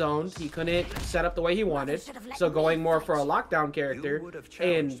getting out-zoned. He couldn't set up the way he wanted. So going more for a lockdown character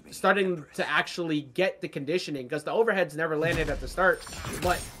and starting to actually get the conditioning, because the overheads never landed at the start,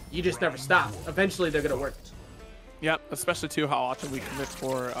 but you just never stop. Eventually, they're going to work. Yep, especially too how often we commit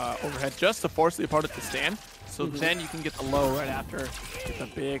for overhead just to force the opponent to stand. So then you can get the low right after with the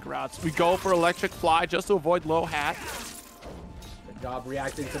big routes. We go for electric fly just to avoid low hat. Good job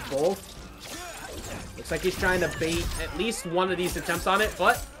reacting to both. Looks like he's trying to bait at least one of these attempts on it,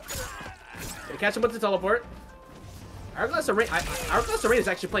 but gonna catch him with the teleport. Hourglass of Rain is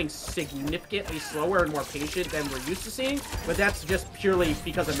actually playing significantly slower and more patient than we're used to seeing, but that's just purely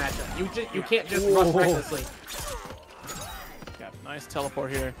because of matchup. You can't just rush recklessly. Got a nice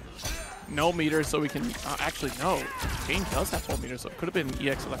teleport here. No meter, so we can actually no. Pain does have full meter, so it could have been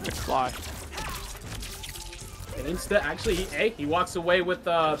EX electric fly. And instead, actually, he walks away with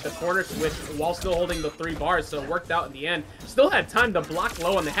the corner switch while still holding the 3 bars, so it worked out in the end. Still had time to block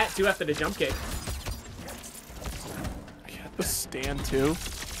low on the hat, too, after the jump kick. The stand, too.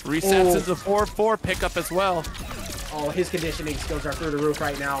 Resets into 4-4 pickup as well. Oh, his conditioning skills are through the roof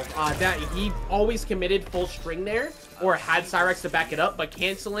right now. That he always committed full string there, or had Cyrax to back it up, but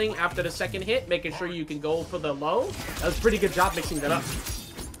canceling after the second hit, making sure you can go for the low. That was a pretty good job mixing that up.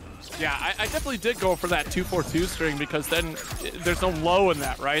 Yeah, I definitely did go for that 2-4-2 string because then there's no low in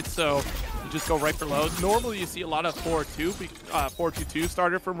that, right? So you just go right for lows. Normally you see a lot of 4-2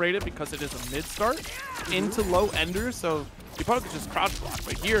 starter from Raiden because it is a mid start into low ender, so you probably could just crouch block.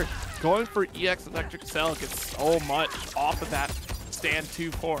 But here, going for EX Electric Cell gets so much off of that stand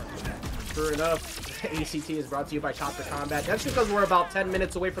 2-4. Sure enough, ACT is brought to you by Chopper Combat. That's because we're about 10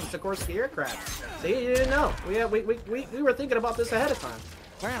 minutes away from Sikorsky Aircraft. See, you didn't know. We were thinking about this ahead of time.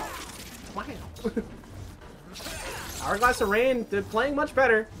 Wow. Wow. Hourglass of Rain, they're playing much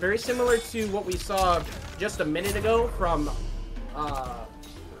better. Very similar to what we saw just a minute ago from,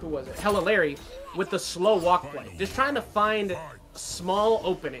 who was it? HellaLarry, with the slow walk play. Just trying to find small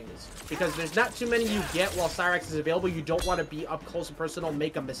openings, because there's not too many you get while Cyrax is available. You don't want to be up close and personal,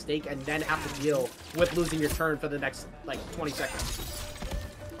 make a mistake, and then have to deal with losing your turn for the next, like, 20 seconds.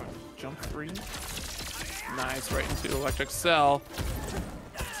 Jump 3. Nice, right into Electric Cell.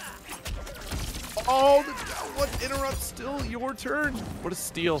 Oh, the down one interrupts still your turn. What a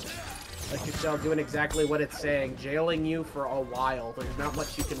steal. Electric Cell doing exactly what it's saying, jailing you for a while. There's not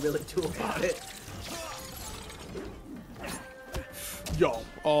much you can really do about it. Yo,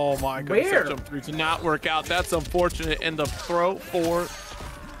 oh my goodness, Where? that jump 3 did not work out. That's unfortunate. And the throw for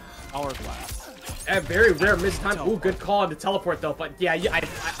Hourglass. A very rare missed time. Ooh, good call on the teleport though. But yeah,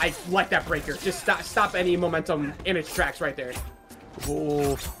 I like that breaker. Just stop any momentum in its tracks right there.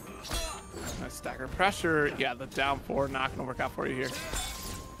 Ooh. Nice stagger pressure. Yeah, the down 4 not gonna work out for you here.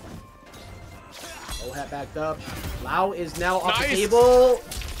 Oh, hat backed up. Lau is now off the Nice. table.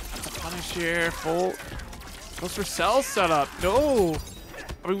 Punish here, full. Goes for cell setup. No.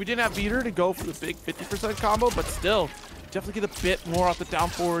 I mean, we didn't have meter to go for the big 50% combo, but still, definitely get a bit more off the down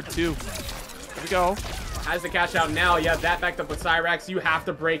forward too. There we go. Has the cash out now. Yeah, that backed up with Cyrax. You have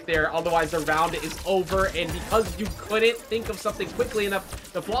to break there, otherwise the round is over. And because you couldn't think of something quickly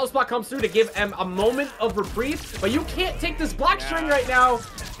enough, the flawless block comes through to give him a moment of reprieve. But you can't take this block string right now.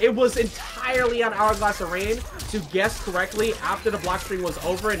 It was entirely on Hourglass of Rain to guess correctly after the block string was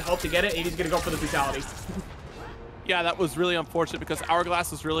over and hope to get it. And he's going to go for the brutality. Yeah, that was really unfortunate because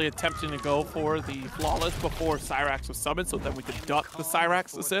Hourglass was really attempting to go for the flawless before Cyrax was summoned, so then we could duck the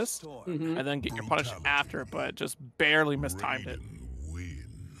Cyrax assist and then get your punish after, but just barely mistimed it.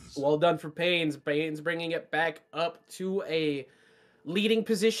 Well done for Pains. Pains bringing it back up to a leading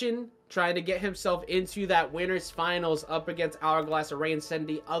position, trying to get himself into that winner's finals up against Hourglass Array and send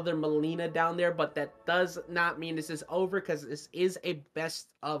the other Mileena down there, but that does not mean this is over because this is a best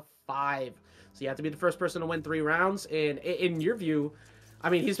of 5. So you have to be the first person to win 3 rounds. And in your view, I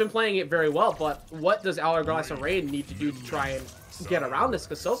mean, he's been playing it very well, but what does Hourglass Array need to do to try and get around this?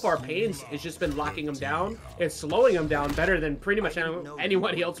 Because so far, Pains has just been locking him down and slowing him down better than pretty much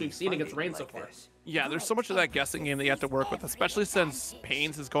anybody else we've seen against Rain so far. Yeah, there's so much of that guessing game that you have to work with, especially since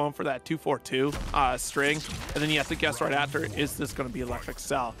Pains is going for that 2-4-2 string, and then you have to guess right after, is this going to be Electric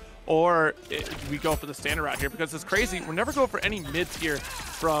Cell? Or we go for the standard route here, because it's crazy. We're never going for any mids here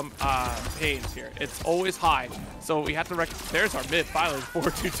from Pains here. It's always high. So we have to there's our mid, finally,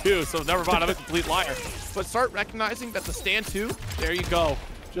 4-2-2. So never mind, I'm a complete liar. But start recognizing that the stand 2, there you go.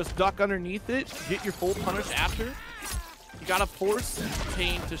 Just duck underneath it, get your full punish after. You gotta force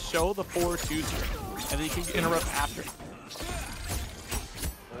Pain to show the 4-2 string, and then you can interrupt after.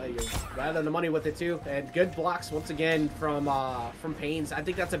 You're right on the money with it too, and good blocks once again from Pains. I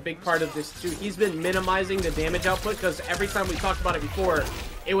think that's a big part of this too. He's been minimizing the damage output because every time we talked about it before,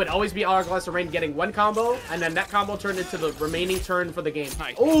 it would always be Hourglass of Rain getting 1 combo, and then that combo turned into the remaining turn for the game.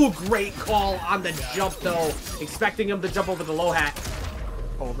 Nice. Oh, great call on the jump though, expecting him to jump over the low hat.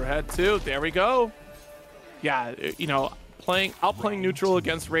 Overhead too. There we go. Yeah, you know, outplaying neutral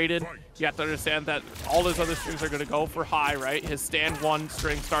against Raiden, you have to understand that all his other strings are going to go for high, right? His stand 1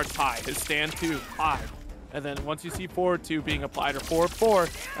 string starts high, his stand 2 high, and then once you see 4-2 being applied or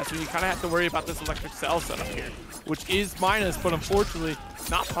 4-4, that's when you kind of have to worry about this Electric Cell setup here, which is minus, but unfortunately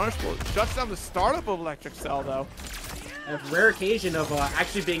not punishable. It shuts down the startup of Electric Cell though. A rare occasion of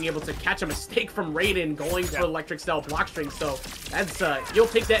actually being able to catch a mistake from Raiden going for Electric Cell block string. So that's you'll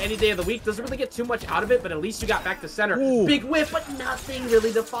take that any day of the week. Doesn't really get too much out of it, but at least you got back to center. Ooh. Big whiff, but nothing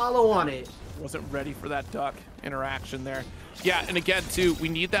really to follow on it. Wasn't ready for that duck interaction there. Yeah, and again too, we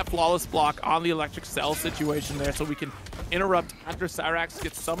need that flawless block on the Electric Cell situation there so we can interrupt after Cyrax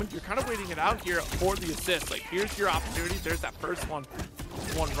gets summoned. You're kind of waiting it out here for the assist. Like, here's your opportunity. There's that first one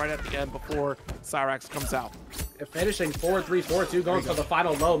right at the end before Cyrax comes out. Finishing 4-3, 4-2, going for the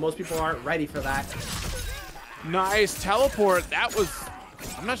final low. Most people aren't ready for that. Nice teleport. That was,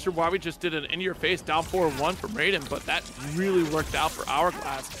 I'm not sure why we just did an in-your-face down 4-1 from Raiden, but that really worked out for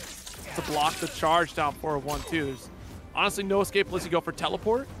Hourglass to block the charge down 4-1 too. There's honestly no escape unless you go for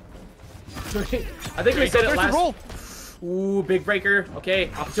teleport. I think we said it last. Roll. Ooh, big breaker.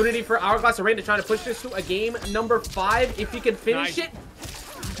 Okay, opportunity for Hourglass and Raiden to try to push this to a game number 5 if he can finish it.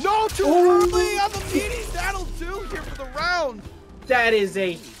 No, too early on the Menis. That'll do here for the round. That is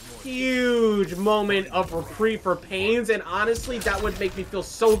a huge moment of reprieve for Pains, and honestly, that would make me feel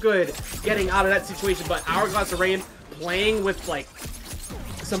so good getting out of that situation. But Hourglass and Raiden playing with like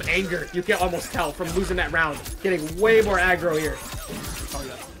some anger, you can almost tell from losing that round, getting way more aggro here. Oh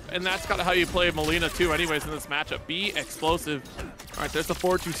yeah. And that's kind of how you play Mileena too anyways in this matchup. Be explosive. All right, there's the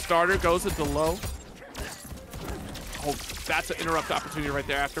 4-2 starter, goes into low. Oh, that's an interrupt opportunity right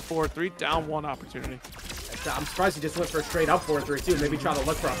there after 4-3, down 1 opportunity. I'm surprised he just went for a straight up 4-3 too. Maybe try to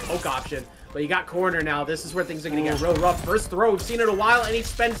look for a poke option. But you got corner now. This is where things are going to get real rough. First throw, we've seen it a while, and he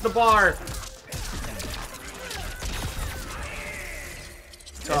spends the bar.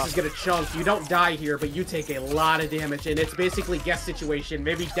 This is gonna chunk. You don't die here, but you take a lot of damage, and it's basically guess situation.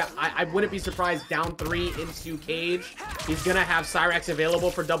 Maybe I wouldn't be surprised down 3 into cage. He's gonna have Cyrax available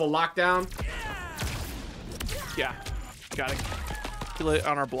for double lockdown. Yeah, got it. Kill it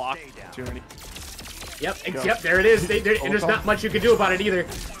on our block. Tyranny. Yep, there it is. There's not much you can do about it either.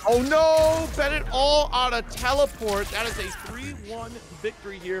 Oh no, bet it all on a teleport. That is a 3-1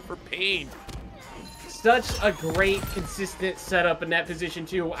 victory here for Pain. Such a great, consistent setup in that position,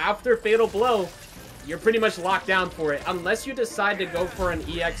 too. After Fatal Blow, you're pretty much locked down for it. Unless you decide to go for an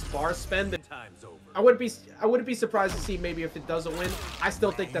EX bar spend, I wouldn't be surprised to see maybe if it doesn't win. I still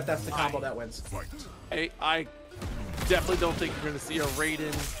think that that's the combo that wins. Hey, I definitely don't think you're going to see a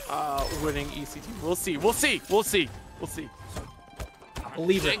Raiden winning ECT. We'll see. I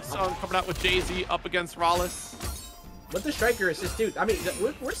believe it. Shang Tsung coming out with Jay-Z up against Raless. With the Stryker assist, dude, I mean,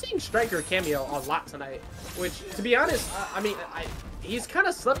 we're seeing Stryker cameo a lot tonight, which, to be honest, I mean, he's kind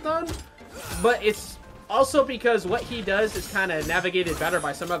of slept on, but it's also because what he does is kind of navigated better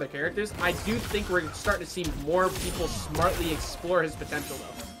by some other characters. I do think we're starting to see more people smartly explore his potential,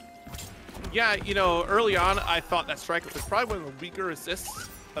 though. Yeah, you know, early on, I thought that Stryker was probably one of the weaker assists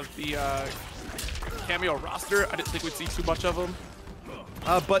of the cameo roster. I didn't think we'd see too much of him,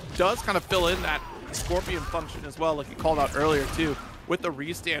 but does kind of fill in that Scorpion function as well, like you called out earlier too, with the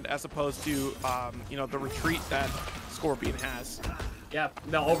restand as opposed to you know, the retreat that Scorpion has. Yeah,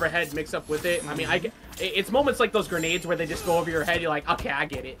 the overhead mix up with it. I mean, it's moments like those grenades where they just go over your head. You're like, okay, I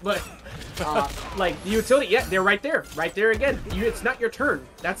get it. But like the utility, yeah, they're right there again. It's not your turn.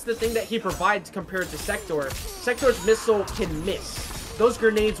 That's the thing that he provides compared to Sector. Sector's missile can miss. Those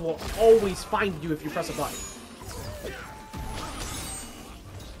grenades will always find you if you press a button.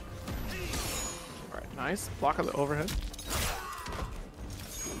 Nice. Block on the overhead.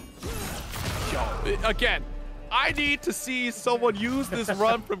 Yo, again, I need to see someone use this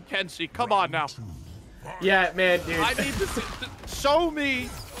run from Kenshi. Come on now. Yeah, man, dude. I need to see, show me.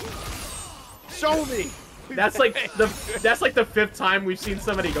 Show me. That's like the 5th time we've seen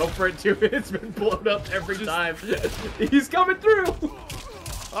somebody go for it too. It's been blown up every time. He's coming through.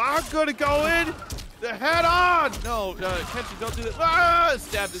 I'm gonna go in. The head on. No, Kenshi, don't do that. Ah,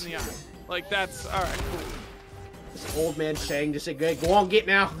 stabbed in the eye. Like, that's all right. Cool. This old man Shang just said, "Go on, get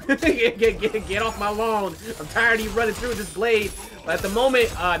now, get off my lawn. I'm tired of you running through with this blade." But at the moment,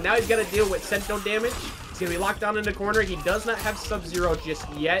 now he's got to deal with Sento damage. He's gonna be locked down in the corner. He does not have Sub-Zero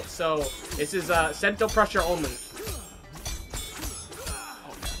just yet, so this is Sento pressure only.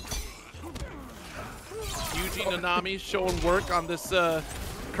 Yuji Nanami showing work on this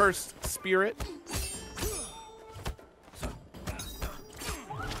cursed spirit.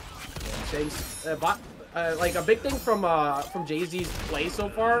 Like a big thing from Jay-Z's play so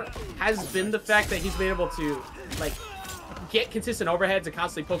far has been the fact that he's been able to like get consistent overheads and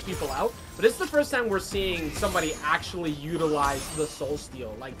constantly poke people out. But it's the first time we're seeing somebody actually utilize the Soul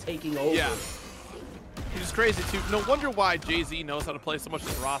Steal, like taking over. Yeah, he's crazy too. No wonder why Jay-Z knows how to play so much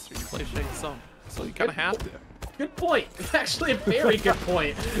of the roster. You play Shang Tsung, so you kind of have to. Good point. It's actually a very good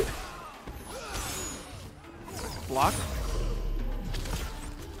point. Block.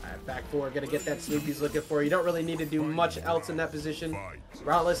 Back four, gonna get that sweep he's looking for. You don't really need to do much else in that position.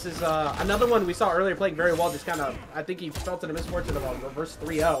 Raless is another one we saw earlier playing very well. Just kind of, I think he felt in a misfortune of a reverse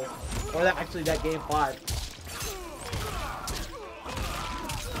 3-0, or that actually that game 5.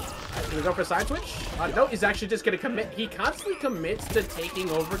 Gonna go for a side switch? No, he's actually just gonna commit. He constantly commits to taking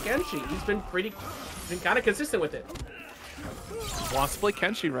over Kenshi. He's been kind of consistent with it. Wants to play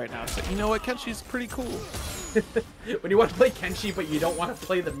Kenshi right now. So you know what? Kenshi's pretty cool. when you want to play Kenshi, but you don't want to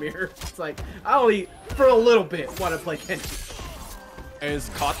play the mirror. It's like, I only, for a little bit, want to play Kenshi. Is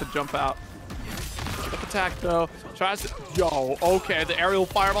caught the jump out. Up attack though. Tries to, yo, okay, the aerial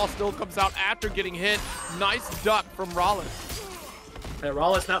fireball still comes out after getting hit. Nice duck from Raless.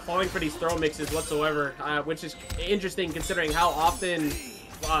 Raless not falling for these throw mixes whatsoever, which is interesting considering how often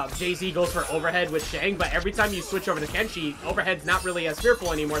Jay-Z goes for overhead with Shang, but every time you switch over to Kenshi, overhead's not really as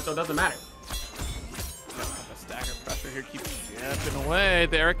fearful anymore, so it doesn't matter. The stagger pressure here keeps chipping away.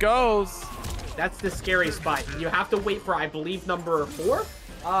 There it goes. That's the scary spot. You have to wait for, I believe, number 4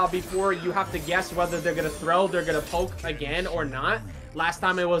 before you have to guess whether they're going to throw, they're going to poke again or not. Last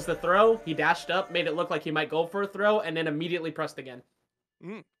time it was the throw. He dashed up, made it look like he might go for a throw, and then immediately pressed again.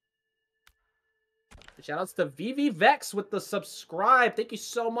 Shoutouts to VVVex with the subscribe. Thank you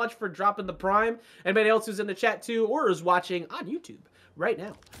so much for dropping the prime. Anybody else who's in the chat too or is watching on YouTube right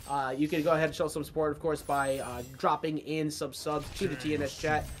now, you can go ahead and show some support, of course, by dropping in some subs to the TNS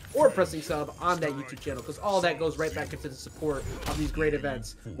chat or pressing sub on that YouTube channel, because all that goes right back into the support of these great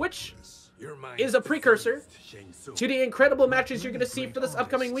events, which is a precursor to the incredible matches you're going to see for this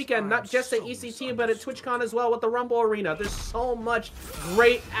upcoming weekend, not just at ECT, but at TwitchCon as well with the Rumble Arena. There's so much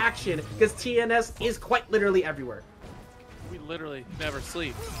great action because TNS is quite literally everywhere. We literally never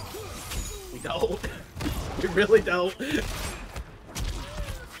sleep. We don't. We really don't. Okay,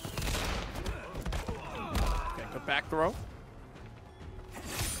 good back throw.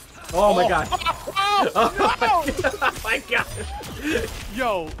 Oh my god. Oh my god.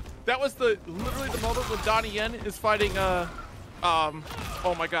 Yo, that was literally the moment when Donnie Yen is fighting oh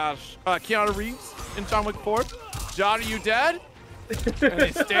my gosh, Keanu Reeves in John Wick 4. John, are you dead? And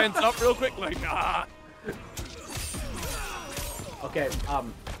he stands up real quick like, nah. Okay,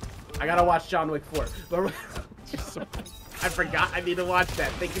 I gotta watch John Wick 4. I forgot I need to watch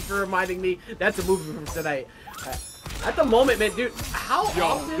that. Thank you for reminding me. That's a movie from tonight. At the moment, man, dude, how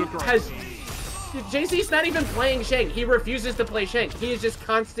often has JC's not even playing Shang? He refuses to play Shang. He is just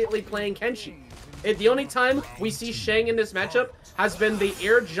constantly playing Kenshi. The only time we see Shang in this matchup has been the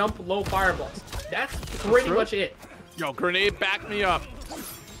air jump low fireballs. That's pretty much it. Yo, grenade, back me up.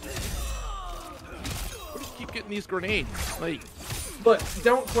 Where do you keep getting these grenades? Like, but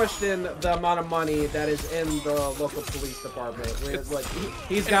don't question the amount of money that is in the local police department. Like,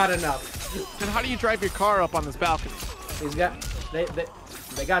 he's got enough. And how do you drive your car up on this balcony? He's got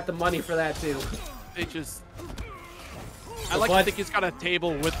they got the money for that too. They just, I like to think he's got a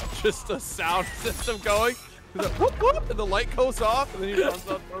table with just a sound system going. He's like, whoop, whoop, and the light goes off, and then he runs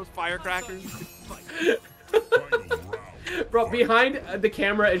up, throws firecrackers. Bro, behind the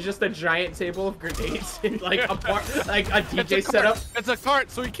camera is just a giant table of grenades in like a DJ setup. It's a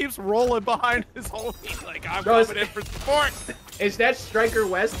cart, so he keeps rolling behind his homie. Like, I'm coming in for support. Is that Stryker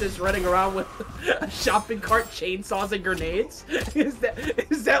West is running around with a shopping cart, chainsaws, and grenades? Is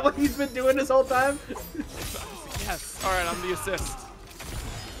that what he's been doing this whole time? Yes. All right, I'm the assist.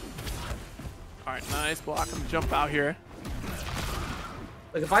 All right, nice block him, jump out here.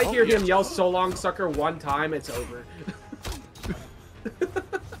 Like, if I hear him yell "so long, sucker" one time, it's over.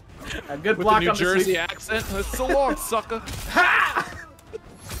 A good with block the New on Jersey the accent. So long, sucker. Ha!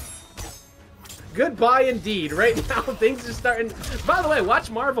 Goodbye indeed. Right now, things are starting. By the way, watch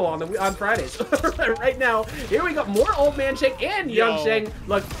Marvel on Fridays. Right now, here we go. More Old Man Shang and Young Shang.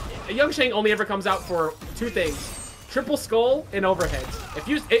 Look, Young Shang only ever comes out for 2 things: triple skull and overheads.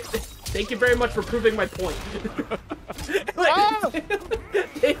 Thank you very much for proving my point.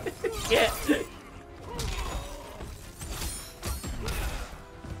 Yeah.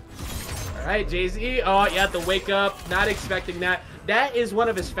 All right, Jay-Z. Oh, you have to wake up. Not expecting that. That is one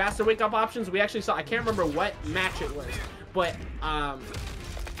of his faster wake-up options. We actually saw, I can't remember what match it was, but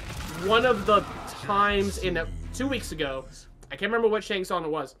one of the times in 2 weeks ago, I can't remember what Shang Tsung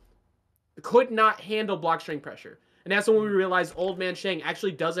it was, could not handle block string pressure. And that's when we realized Old Man Shang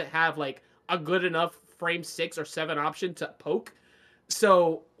actually doesn't have like a good enough frame 6 or 7 option to poke.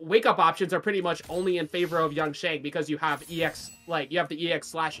 So wake-up options are pretty much only in favor of Young Shang because you have EX, like you have the EX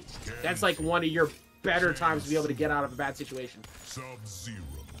slashes. That's like one of your better times to be able to get out of a bad situation. Sub-Zero,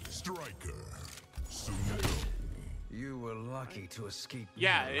 Stryker, You were lucky to escape.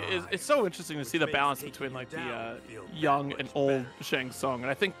 Yeah, it's so interesting to see the balance between like the young and old Shang Tsung,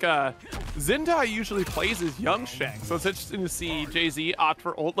 and I think Zindai usually plays as young Shang, so it's interesting to see Jay-Z opt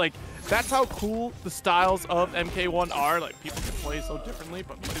for old. Like, that's how cool the styles of MK1 are. Like, people can play so differently,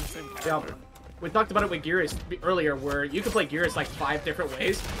 but play the same character. Yeah. We talked about it with Geras earlier, where you can play Geras like 5 different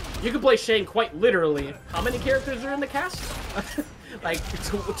ways. You can play Shang quite literally. How many characters are in the cast? like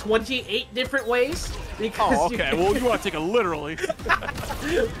 28 different ways. Because Oh, okay. Well, you want to take it literally.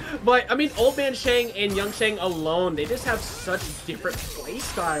 But, I mean, Old Man Shang and Young Shang alone, they just have such different play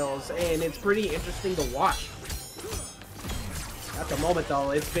styles, and it's pretty interesting to watch. At the moment,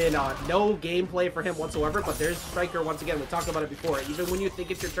 though, it's been no gameplay for him whatsoever, but there's Stryker once again. We talked about it before. Even when you think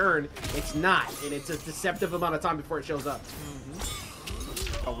it's your turn, it's not, and it's a deceptive amount of time before it shows up.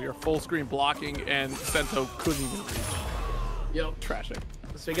 Oh, we are full screen blocking, and Sento couldn't even reach. Yep. Trashing.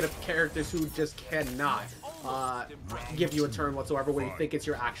 Speaking of characters who just cannot give you a turn whatsoever when you think it's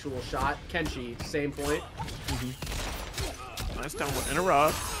your actual shot, Kenshi, same point. Nice down one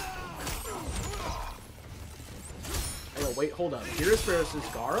interrupt. Oh, wait, hold up. Darrius versus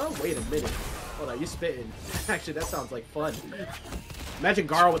Goro? Wait a minute. Hold on, you spitting. Actually, that sounds like fun. Imagine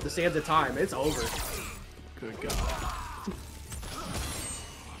Goro with the sands of time. It's over. Good God.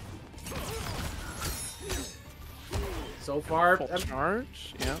 So far, Full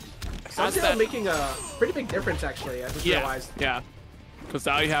charge. Yeah. Sindel making a pretty big difference, actually. I just realized. Yeah. Because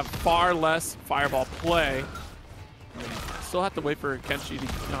now you have far less fireball play. Still have to wait for Kenshi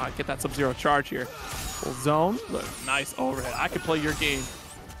to get that Sub-Zero charge here. Full zone. Look, nice overhead. I could play your game.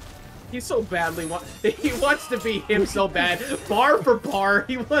 He so badly he wants to be him so bad. Bar for bar,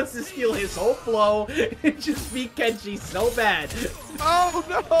 he wants to steal his whole flow and just be Kenshi so bad. Oh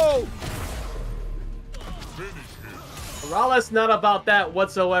no! Ralles not about that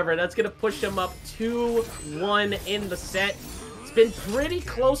whatsoever. That's gonna push him up 2-1 in the set. It's been pretty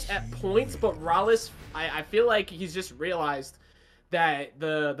close at points, but Ralles, I feel like he's just realized that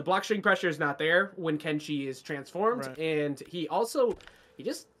the block string pressure is not there when Kenshi is transformed, right. and he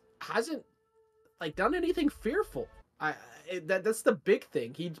just hasn't like done anything fearful. That's the big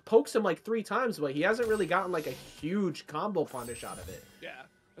thing. He pokes him like 3 times, but he hasn't really gotten like a huge combo punish out of it. Yeah,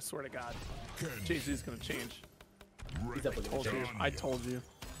 I swear to God, Jay-Z's gonna change. He's definitely Told you. I told you.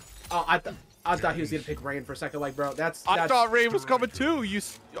 Oh, I thought he was gonna pick Rain for a second. Like, bro, that's I thought Rain was coming too.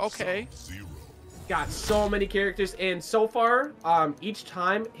 Okay? Got so many characters, and so far, each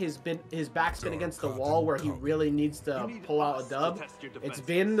time his back's been against the wall where he really needs to pull out a dub. It's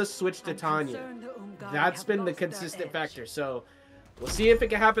been the switch to Tanya. That's been the consistent factor. So we'll see if it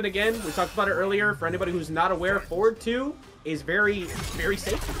can happen again. We talked about it earlier. For anybody who's not aware, forward 2 is very, very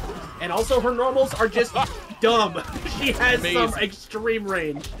safe. And also her normals are just dumb. She has some extreme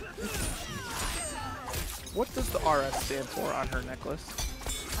range. What does the RS stand for on her necklace?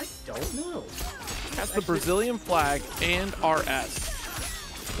 I don't know. It has the Brazilian flag and RS.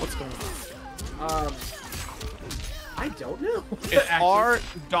 What's going on? I don't know. It's R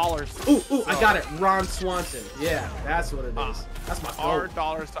dollars. Ooh, I got it. Ron Swanson. Yeah, that's what it is. That's my R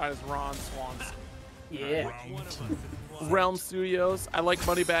dollar sign is Ron Swanson. Yeah. Realm Studios. I like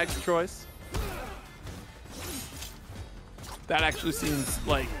Moneybag's choice. That actually seems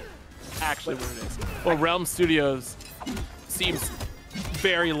like actually what it is. Well, Realm Studios seems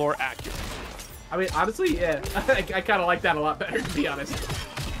very lore accurate. I mean, honestly, yeah. I kind of like that a lot better, to be honest.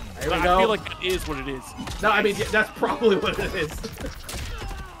 Here we I go. feel like that is what it is. No, I mean, that's probably what it is.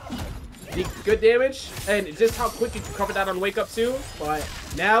 Good damage, and just how quick you can cover that on Wake Up too. But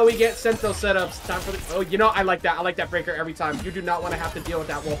now we get Sento setups. Time for the, oh, you know, I like that. I like that breaker every time. You do not want to have to deal with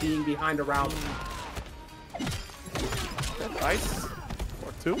that while being behind a round. Nice.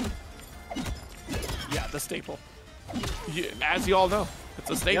 Or 2. Yeah, the staple. As you all know, it's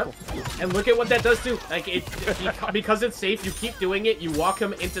a staple. Yep. And look at what that does too. Like because it's safe, you keep doing it. You walk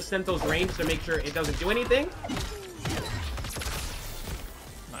him into Sento's range to make sure it doesn't do anything.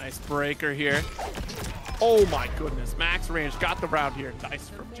 Nice breaker here. Oh my goodness, max range got the round here. Nice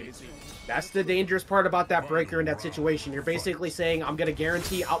from Jay-Z. That's the dangerous part about that breaker in that situation. You're basically saying, I'm going to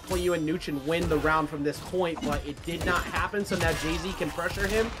guarantee outplay you and Nooch and win the round from this point, but it did not happen, so now Jay-Z can pressure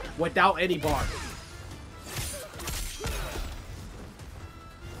him without any bar.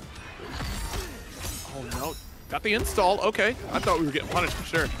 Oh no, got the install. Okay, I thought we were getting punished for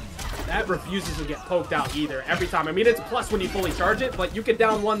sure. That refuses to get poked out either, every time. I mean, it's plus when you fully charge it, but you can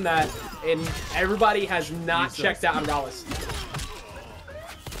down 1 that, and everybody has not checked out on Ralles.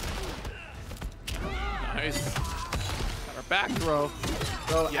 Nice. Got our back throw.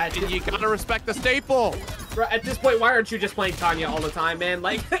 So Yeah, and you gotta respect the staple. At this point, why aren't you just playing Tanya all the time, man?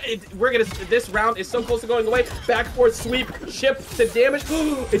 Like, this round is so close to going away. Back forth sweep, chip to damage.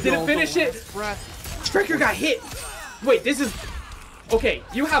 It didn't finish it. Stryker got hit. Wait, this is... Okay,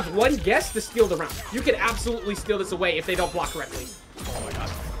 you have 1 guess to steal the round. You can absolutely steal this away if they don't block correctly. Oh my god.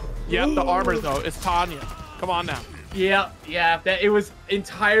 Yep, the armor though is Tanya. Come on now. Yeah, it was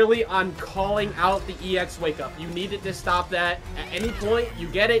entirely on calling out the EX wake up. You needed to stop that at any point. You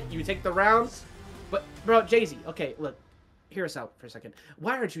get it, you take the round. But, bro, Jay-Z, okay, look. hear us out for a second.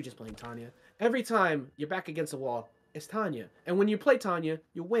 Why aren't you just playing Tanya? Every time you're back against a wall, it's Tanya. And when you play Tanya,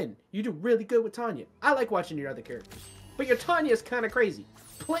 you win. You do really good with Tanya. I like watching your other characters. But your Tanya is kind of crazy.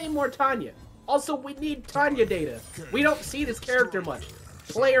 Play more Tanya. Also, we need Tanya data. We don't see this character much.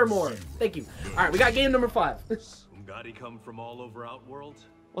 Play her more. Thank you. All right, we got game number 5. Ungadi come from all over Outworld?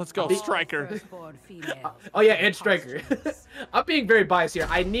 Let's go, Stryker. Oh yeah, and Stryker. I'm being very biased here.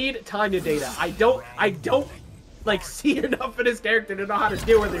 I need Tanya data. I don't like see enough of this character to know how to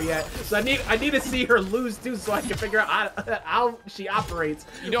deal with her yet. So I need to see her lose too, so I can figure out how she operates.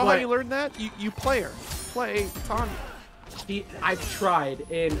 You know how you learn that? You play her. Play Tanya. I've tried,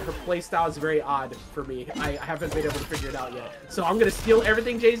 and her playstyle is very odd for me. I haven't been able to figure it out yet. So I'm gonna steal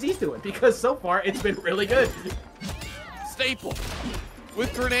everything Jay-Z's doing because so far it's been really good. Staple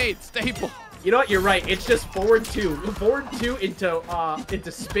with grenades. Staple. You know what? You're right. It's just forward 2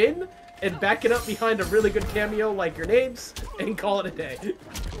 into spin. And back it up behind a really good cameo like grenades and call it a day.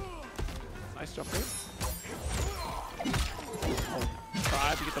 Nice jump there. Oh,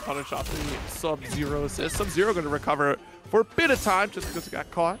 try to get the punish off the Sub-Zero assist. Sub-Zero going to recover for a bit of time just because he got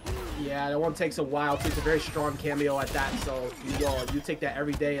caught. Yeah, that one takes a while too. It's a very strong cameo at that, so you take that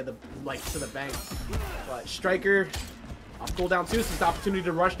every day to the bank. But Stryker off cooldown too, so it's the opportunity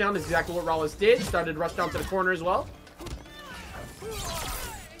to rush down. This is exactly what Rallis did. Started to rush down to the corner as well.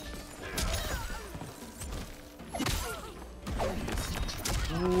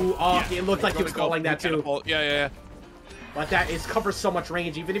 Ooh, oh, yeah, it looked like he was calling that too. Yeah. But that covers so much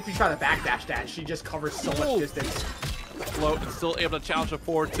range. Even if you try to backdash that, she just covers so much distance. Float and still able to challenge a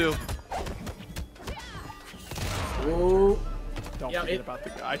forward too. Ooh. Don't forget about the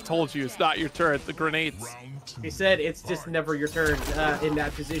guy. I told you, it's not your turn. The grenades. He said it's just never your turn in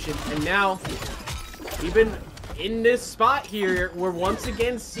that position. And now, even in this spot here, we're once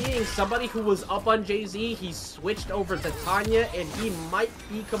again seeing somebody who was up on Jay-Z. He switched over to Tanya, and he might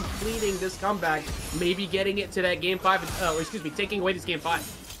be completing this comeback, maybe getting it to that game 5, taking away this game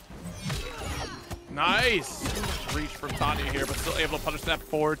 5. Nice reach from Tanya here, but still able to punish that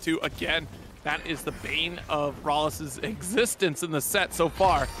forward two again. That is the bane of Rallis's existence in the set so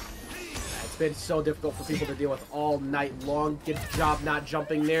far. It's been so difficult for people to deal with all night long. Good job not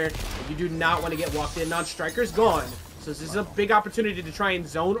jumping there. You do not want to get walked in on. Stryker's gone. So this is a big opportunity to try and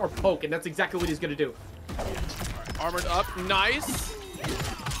zone or poke, and that's exactly what he's going to do. Armored up. Nice.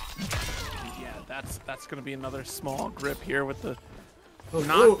 Yeah, that's going to be another small grip here with the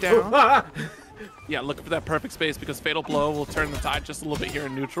knockdown. Yeah, looking for that perfect space because Fatal Blow will turn the tide just a little bit here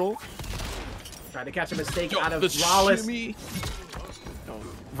in neutral. Trying to catch a mistake out of Rallis.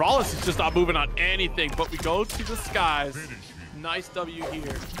 Rallis is just not moving on anything, but we go to the skies. Nice W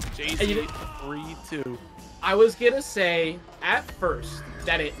here. Jay-Z 3-2. I was gonna say at first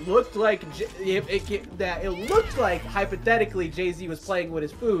that it looked like hypothetically Jay-Z was playing with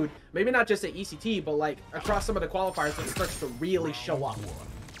his food. Maybe not just at ECT, but like across some of the qualifiers that starts to really show up.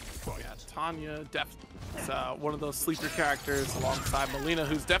 Yeah, Tanya definitely one of those sleeper characters alongside Mileena,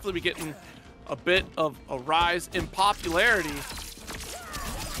 who's definitely be getting a bit of a rise in popularity.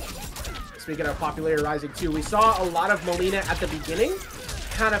 Speaking of popularity rising too, we saw a lot of Mileena at the beginning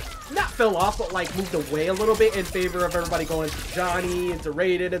kind of not fell off, but like moved away a little bit in favor of everybody going to Johnny and to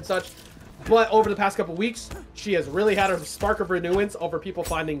Raiden and such. But over the past couple weeks, she has really had a spark of renewance over people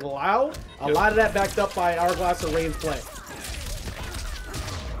finding Lao. A lot of that backed up by Hourglass of Rain's play.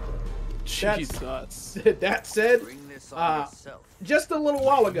 Jesus. That said, just a little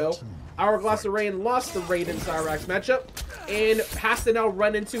while ago, Hourglass of Rain lost the Raiden Cyrax matchup and has to now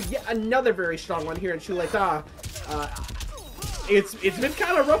run into yet another very strong one here in Chuleta. It's been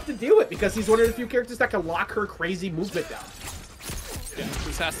kind of rough to deal with because he's one of the few characters that can lock her crazy movement down. Yeah,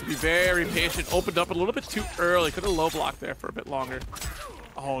 this has to be very patient. Opened up a little bit too early. Could have low blocked there for a bit longer.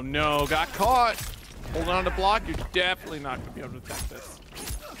 Oh no, got caught. Hold on to block. You're definitely not going to be able to attack this.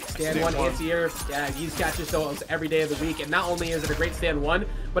 Stand one anti-air. Yeah, these catches those every day of the week. And not only is it a great stand one,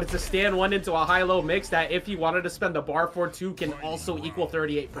 but it's a stand one into a high-low mix that if you wanted to spend the bar for two can also equal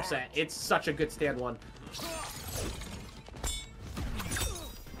 38%. It's such a good stand one.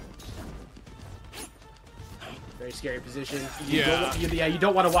 Very scary position. You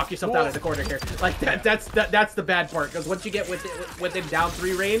don't want to walk yourself out of the corner here. Like that's the bad part, because once you get within down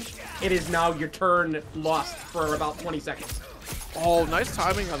 3 range, it is now your turn lost for about 20 seconds. Oh, nice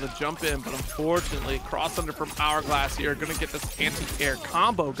timing on the jump in, but unfortunately, cross under from Hourglass here, gonna get this anti-air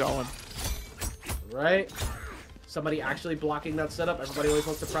combo going. Right. Somebody actually blocking that setup. Everybody always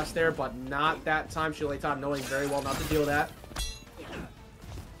wants to press there, but not that time. Shuleta knowing very well not to deal with that.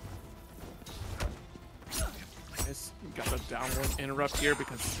 Got the downward interrupt here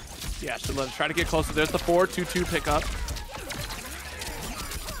because, yeah, Shuleta try to get closer. There's the 4-2-2 pickup.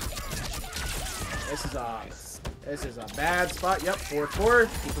 This is a bad spot. Yep,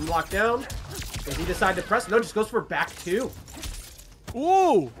 4-4. Keep him locked down. Does he decide to press? No, just goes for back 2.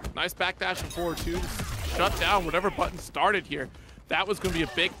 Ooh, nice backdash and forward 2. Shut down whatever button started here. That was going to be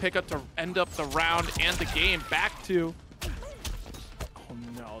a big pickup to end up the round and the game. Back 2. Oh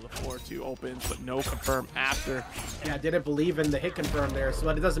no, the 4-2 opens, but no confirm after. Yeah, didn't believe in the hit confirm there, so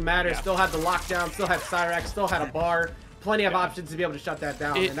it doesn't matter. Yeah. Still had the lockdown, still had Cyrax, still had a bar. Plenty of options to be able to shut that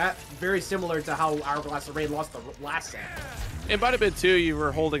down, and that's very similar to how Hourglass and Raiden lost the last set. It might have been too, you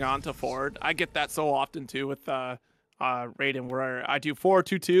were holding on to forward. I get that so often too with Raiden, where I do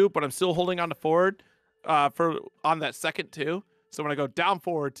 4-2-2, but I'm still holding on to forward on that second 2. So when I go down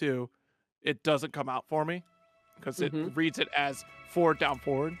forward 2, it doesn't come out for me because it reads it as forward down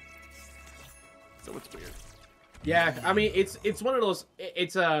forward. So it's weird. Yeah, I mean it's one of those.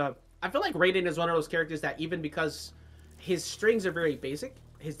 I feel like Raiden is one of those characters that even because his strings are very basic,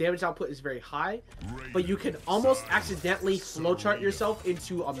 his damage output is very high, but you can almost accidentally flowchart yourself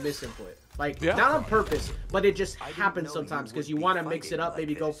into a misinput. Like, not on purpose, but it just happens sometimes because you want to mix it up,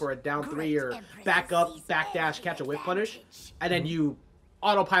 maybe go for a down 3 or back up, backdash, catch a whip punish, and then you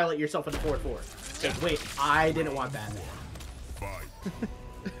autopilot yourself into 4-4. Like, wait, I didn't want that.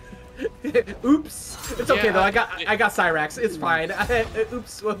 Oops. It's okay though. I got Cyrax. It's fine.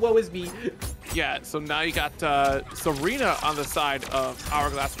 Oops. What was me? Yeah. So now you got Sareena on the side of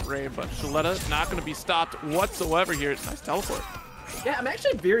Hourglass and Raiden, but Shaletta not going to be stopped whatsoever here. Nice teleport. Yeah, I'm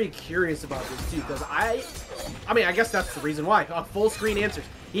actually very curious about this too, because I mean, I guess that's the reason why. Full screen answers.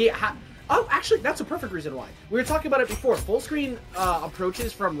 Oh, actually, that's a perfect reason why. We were talking about it before. Full screen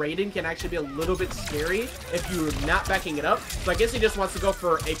approaches from Raiden can actually be a little bit scary if you're not backing it up. So I guess he just wants to go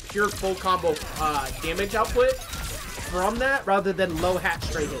for a pure full combo damage output from that rather than low hat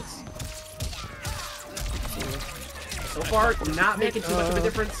straight hits. So far, not making too much of a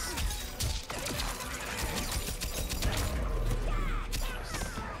difference.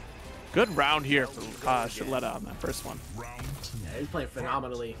 Good round here for Shaletta on that first one. Yeah, he's playing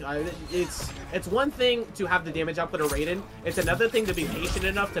phenomenally. It's one thing to have the damage output of Raiden. It's another thing to be patient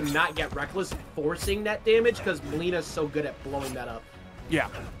enough to not get reckless forcing that damage because Mileena's so good at blowing that up. Yeah.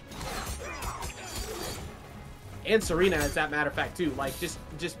 And Sareena, as that matter of fact, too. Like,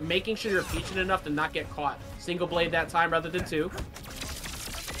 just making sure you're patient enough to not get caught. Single blade that time rather than 2.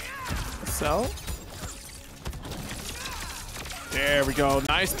 So. There we go.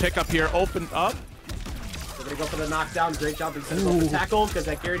 Nice pickup here. Open up. We're going to go for the knockdown. Great job instead of the tackle, because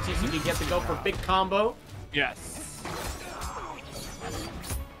that guarantees you can get to go for big combo. Yes.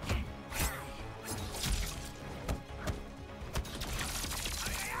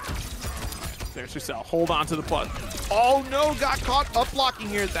 There's your cell. Hold on to the plug. Oh no, got caught up blocking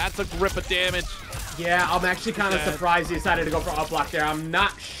here. That's a grip of damage. Yeah, I'm actually kind of surprised he decided to go for up block there. I'm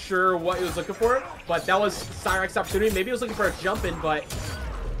not sure what he was looking for, but that was Cyrax's opportunity. Maybe he was looking for a jump in, but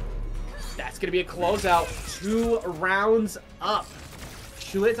that's going to be a closeout. 2 rounds up.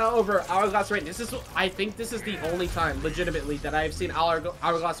 Shaletta over Hourglass Rain. I think this is the only time, legitimately, that I've seen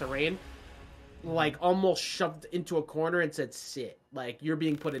Hourglass Rain like almost shoved into a corner and said sit. Like, you're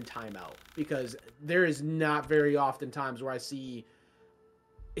being put in timeout. Because there is not very often times where I see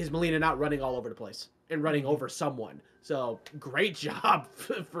his Mileena not running all over the place and running over someone. So great job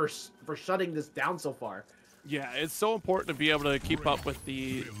for shutting this down so far. Yeah, it's so important to be able to keep up with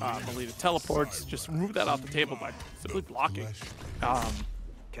the Mileena teleports. Just remove that off the table by simply blocking.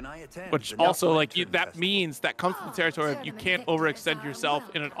 Can I attend? Which also, like, that means that comes from the territory of you can't overextend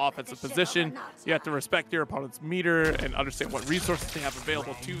yourself in an offensive position. You have to respect your opponent's meter and understand what resources they have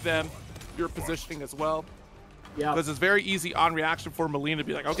available to them. Your positioning as well. Yeah. Because it's very easy on reaction for Mileena to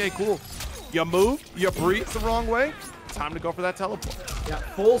be like, okay, cool. You moved, you breathed the wrong way. Time to go for that teleport. Yeah,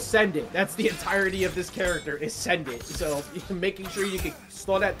 full send it. That's the entirety of this character, is send it. So making sure you can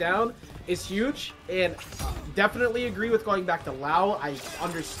slow that down is huge. And definitely agree with going back to Lau. I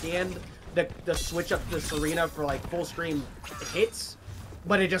understand the switch up to Sareena for like full screen hits,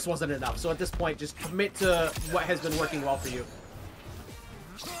 but it just wasn't enough. So at this point, just commit to what has been working well for you.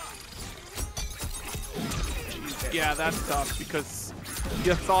 Yeah, that's tough because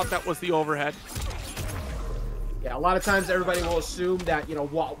you thought that was the overhead. Yeah, a lot of times everybody will assume that, you know,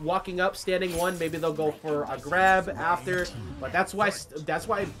 walking up, standing 1, maybe they'll go for a grab after, but that's why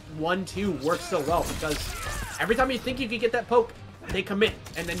 1-2 works so well, because every time you think you can get that poke, they commit,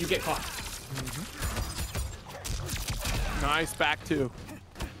 and then you get caught. Nice back 2.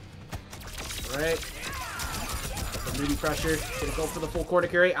 All right. The meaty pressure. Gonna go for the full quarter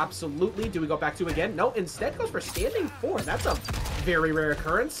carry. Absolutely. Do we go back 2 again? No, instead goes for standing 4. That's a very rare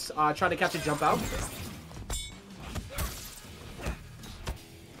occurrence. Trying to catch a jump out.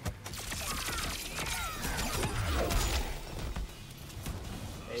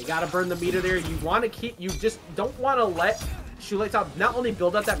 You gotta burn the meter there. You want to keep, you just don't want to let ShoeLightTop not only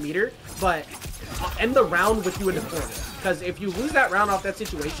build up that meter, but end the round with you in the corner. Because if you lose that round off that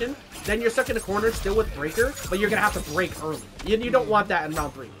situation, then you're stuck in the corner still with Breaker, but you're gonna have to break early. You don't want that in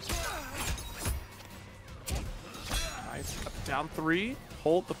round 3. Nice. Down 3.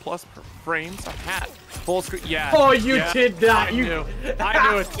 Hold the plus per frames. A hat. Full screen. Yeah. Oh, you did that. I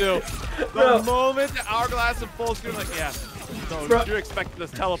knew it too. The moment the hourglass and full screen, like, yeah. So you're expecting this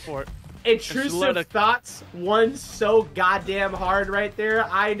teleport. Intrusive thoughts won so goddamn hard right there.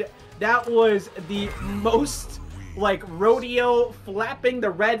 That was the most like rodeo flapping the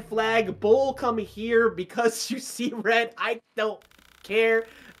red flag. Bull, come here because you see red. I don't care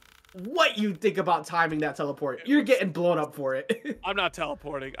what you think about timing that teleport. You're getting blown up for it. I'm not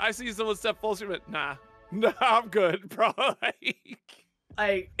teleporting. I see someone step full screen, but nah, I'm good, bro.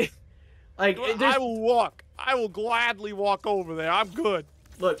 I will walk. I will gladly walk over there. I'm good.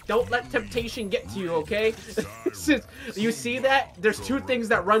 Look, don't let temptation get to you, okay? You see that? There's 2 things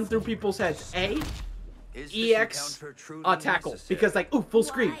that run through people's heads. A, EX, tackle. Because like, ooh, full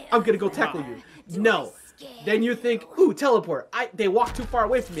screen. I'm gonna go tackle you. No. Then you think, ooh, teleport. They walk too far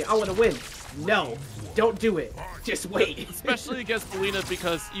away from me. I want to win. No, don't do it. Just wait. Especially against Mileena,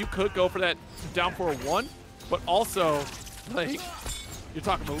 because you could go for that down for a 1, but also, like, you're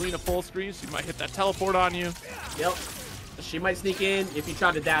talking Mileena full screen. She might hit that teleport on you. Yep. She might sneak in. If you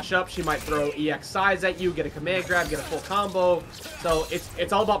try to dash up, she might throw EX size at you, get a command grab, get a full combo. So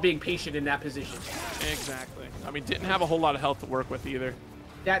it's all about being patient in that position. Exactly. I mean, didn't have a whole lot of health to work with either.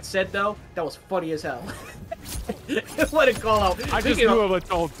 That said, though, that was funny as hell. What a call out. I just knew it, but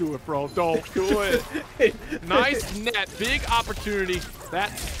don't do it, bro. Don't do it. Nice net. Big opportunity.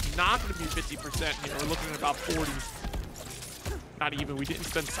 That's not going to be 50% here. We're looking at about 40. Not even. We didn't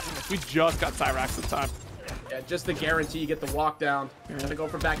spend Cyrax. We just got Cyrax this time. Yeah, just to guarantee you get the walk down. You're gonna go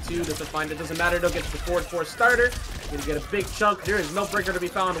for back 2. Doesn't find it. Doesn't matter. They'll get the forward 4 starter. You're gonna get a big chunk. There is no breaker to be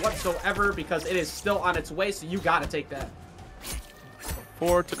found whatsoever because it is still on its way. So you gotta take that.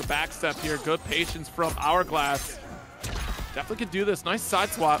 4 took a back step here. Good patience from Hourglass. Definitely could do this. Nice side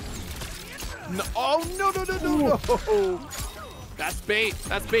swap. No, oh no. That's bait.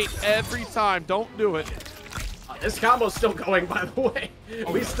 That's bait every time. Don't do it. This combo's still going, by the way.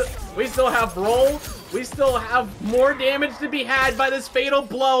 We still have roll. We still have more damage to be had by this fatal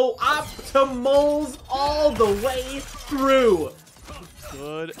blow. Optimals all the way through.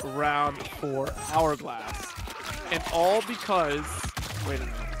 Good round for Hourglass. And all because... Wait a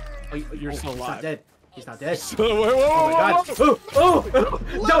minute. Oh, you're still alive. He's not dead. He's not dead. Oh my god. Oh,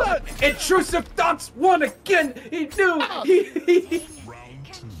 no. Intrusive thoughts won again. He knew. Round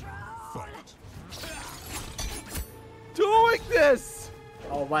 2, fight. Doing this.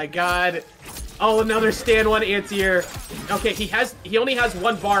 Oh my god. Oh, another stand 1 anti-air. Okay, he only has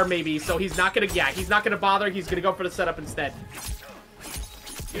 1 bar maybe, so he's not gonna bother. He's gonna go for the setup instead.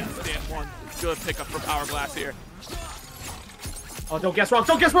 Yeah, stand 1. Good pickup from Hourglass here. Oh, don't guess wrong.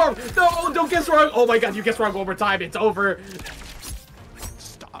 Don't guess wrong. No, don't guess wrong. Oh my god, you guessed wrong one more time. It's over.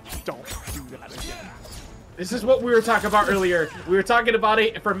 Stop. Don't do that again. This is what we were talking about earlier. We were talking about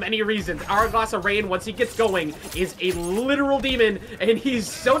it for many reasons. Hourglass of Rain, once he gets going, is a literal demon, and he's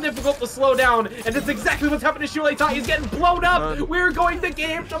so difficult to slow down. And that's exactly what's happened to ShoeLightTop. He's getting blown up. We're going to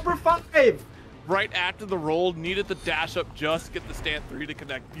game number 5. Right after the roll, needed the dash up just to get the stand 3 to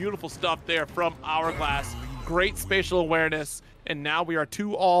connect. Beautiful stuff there from Hourglass. Great spatial awareness. And now we are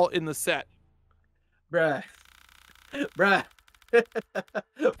 2-all in the set. Bruh.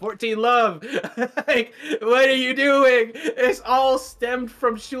 14 love. Like, what are you doing? It's all stemmed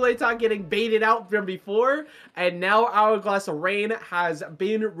from ShoeLightTop getting baited out from before, and now Hourglass of Rain has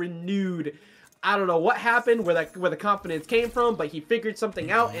been renewed. I don't know what happened, where the confidence came from, but he figured something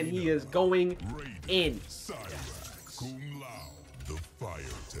out, and he is going in.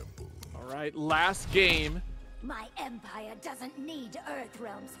 All right, last game. My empire doesn't need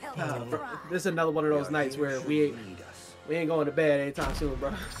Earthrealm's help. This is another one of those nights where we ain't going to bed anytime soon, bro.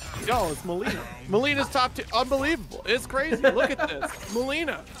 Yo, it's Mileena. Mileena's top 2. Unbelievable. It's crazy. Look at this.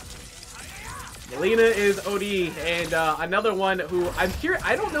 Mileena. Mileena is OD, and another one who I'm curious.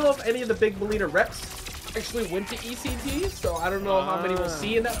 I don't know if any of the big Mileena reps actually went to ECT, so I don't know how many we'll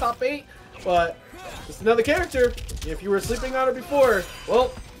see in that top 8. But just another character. If you were sleeping on her before,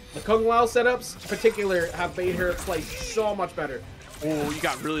 well, the Kung Lao setups in particular have made her play so much better. Oh, you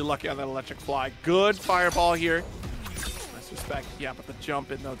got really lucky on that electric fly. Good fireball here. Nice respect. Yeah, but the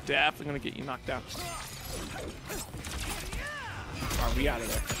jump in though, definitely gonna get you knocked down. Are we out of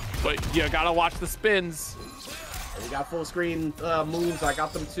there? But you gotta watch the spins. We got full screen moves. I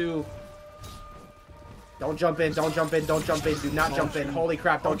got them too. Don't jump in, don't jump in, don't jump in. Do not jump in. Holy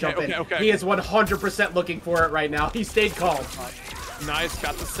crap, don't jump in. Okay. He is 100% looking for it right now. He stayed calm. Nice,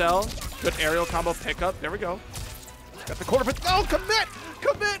 got the cell. Good aerial combo pickup. There we go. Got the corner, but no, commit!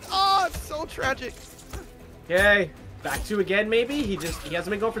 Commit! Oh, it's so tragic. Okay, back two again maybe. He hasn't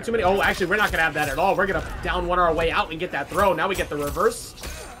been going for too many. Oh, actually, we're not gonna have that at all. We're gonna down one our way out and get that throw. Now we get the reverse.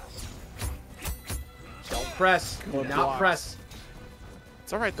 Don't press. Do not press.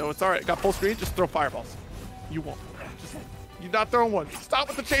 It's all right, though. It's all right. Got full screen. Just throw fireballs. You won't. You're not throwing one. Stop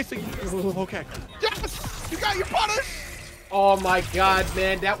with the chasing. Okay. Yes! You got your punish! Oh my god,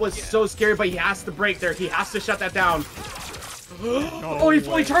 man. That was so scary, but he has to break there. He has to shut that down. Oh, he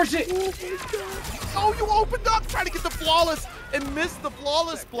fully charged it. Oh, you opened up trying to get the flawless and missed the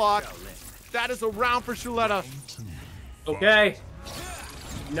flawless block. That is a round for Shuletta. Okay.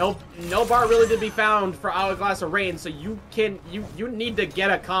 No bar really to be found for Hourglass of Rain, so you need to get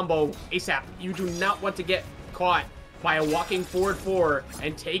a combo ASAP. You do not want to get caught by a walking forward 4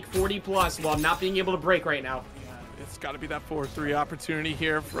 and take 40 plus while not being able to break right now. It's got to be that 4-3 opportunity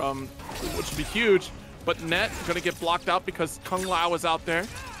here from, which would be huge. But Net going to get blocked out because Kung Lao is out there.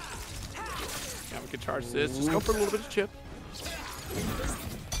 Yeah, we can charge this. Just go for a little bit of chip.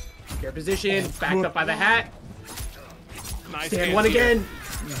 Fair position, backed up by the hat. Nice. Stand one again.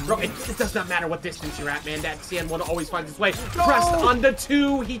 Bro, it does not matter what distance you're at, man. That stand one always finds its way. Pressed on the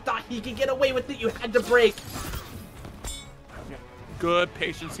 2. He thought he could get away with it. You had to break. Yeah. Good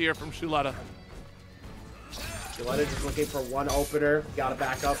patience here from Shuletta. Shuletta just looking for one opener. Gotta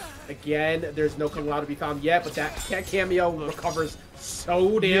back up. Again, there's no Kung Lao to be found yet, but that cameo recovers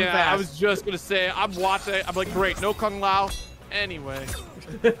so damn fast. I was just gonna say, I'm watching it. I'm like, great, no Kung Lao. Anyway.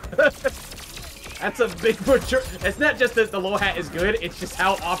 That's a big butcher. It's not just that the low hat is good, it's just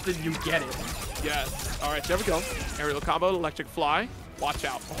how often you get it. Yes. All right, there we go. Aerial combo, electric fly. Watch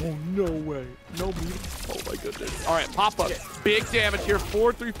out. Oh, no way. No meat. Oh, my goodness. All right, pop up. Big damage here.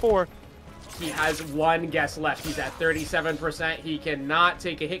 4-3-4. He has one guess left. He's at 37%. He cannot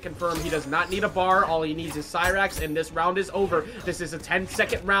take a hit confirm. He does not need a bar. All he needs is Cyrax, and this round is over. This is a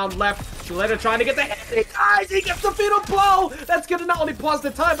 10-second round left. Shuletta trying to get the hit. He gets the fatal blow. That's going to not only pause the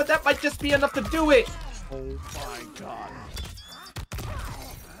time, but that might just be enough to do it. Oh, my God.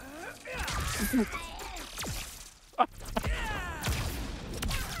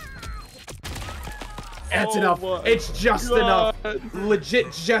 That's enough. It's just enough.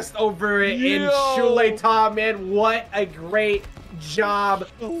 Legit just over it. In Shuletta, man, what a great job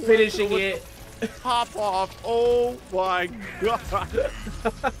finishing it. Pop off. Oh my God.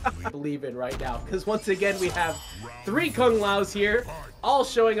 Believe in right now, because once again we have 3 Kung Laos here, all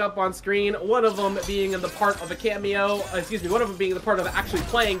showing up on screen. One of them being in the part of a cameo. Excuse me. One of them being the part of actually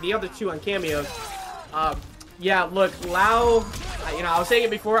playing. The other 2 on cameos. Yeah, look, Lao, you know, I was saying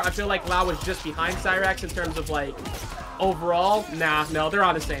it before, I feel like Lao was just behind Cyrax in terms of, like, overall. Nah, no, they're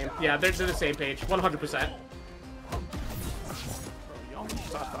on the same. Yeah, they're the same page, 100%. Y'all need to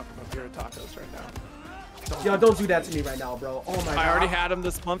stop talking about beer tacos right now. Yo, don't do that to me right now, bro. Oh, my God. I already had them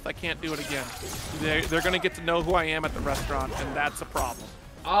this month. I can't do it again. They're going to get to know who I am at the restaurant, and that's a problem.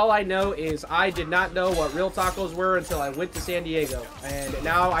 All I know is I did not know what real tacos were until I went to San Diego, and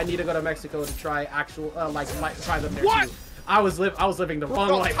now I need to go to Mexico to try actual, try them there too. I was living the wrong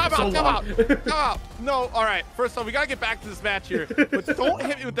life for so long. Come out. No, all right. First off, we gotta get back to this match here, but don't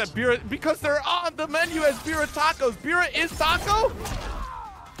hit me with that beer because they're on the menu as beer tacos. Beer is taco.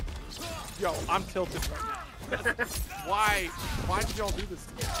 Yo, I'm tilted right now. Why did y'all do this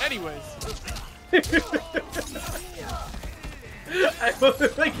to me? Anyways.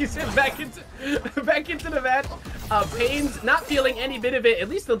 Like you said, back into the match. Pain's not feeling any bit of it, at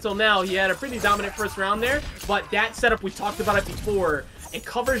least until now. He had a pretty dominant first round there, but that setup, we talked about it before. It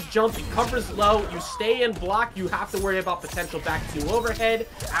covers jump, it covers low. You stay in block, you have to worry about potential back 2 overhead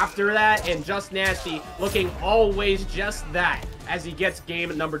after that, and JustNasty looking always just that as he gets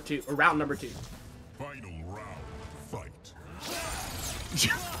game number 2, or round number 2. Final round, fight.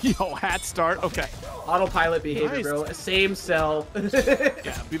 Yo, hat start. Okay. Autopilot behavior, Nice. bro. Same cell.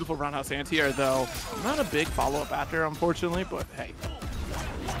 Yeah, beautiful roundhouse anti-air though. Not a big follow-up after, unfortunately, but hey.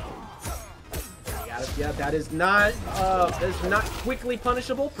 Yeah, that is not quickly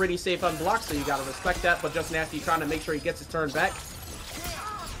punishable. Pretty safe on block, so you gotta respect that. But JustNasty trying to make sure he gets his turn back.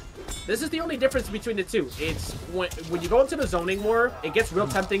 This is the only difference between the 2. It's when you go into the zoning more, it gets real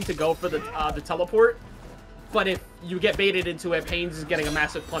tempting to go for the teleport. But if you get baited into it, Pain's is getting a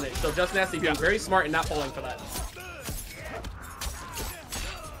massive punish. So JustNasty being very smart and not falling for that.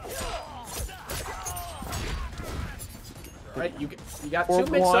 Right, you got 2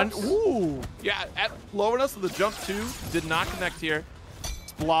 mix-ups. Ooh, yeah, lowering us to the jump 2 did not connect here.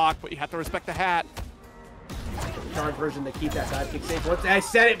 It's blocked, but you have to respect the hat. charge version to keep that sidekick safe. Once I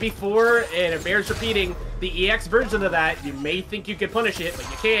said it before, and it bears repeating, the EX version of that, you may think you can punish it, but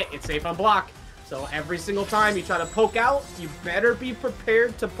you can't. It's safe on block. So every single time you try to poke out, you better be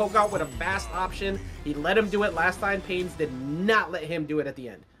prepared to poke out with a fast option. He let him do it last time. PainFZ did not let him do it at the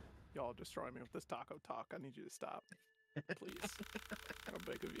end. Y'all destroy me with this taco talk. I need you to stop. Please. I'm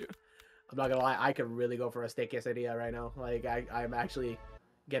beg of you. I'm not gonna lie, I could really go for a steak quesadilla right now. Like I'm actually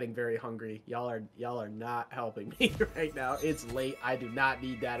getting very hungry. Y'all are not helping me right now. It's late. I do not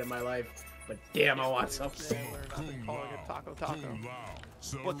need that in my life. But damn, I want something. Calling it taco taco.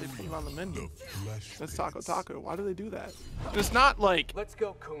 What they put on the menu. That's taco taco. Why do they do that? It's not like Let's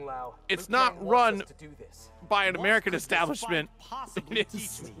go, Kung Lao. it's not run by an American establishment.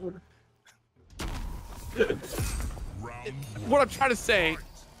 It's what I'm trying to say.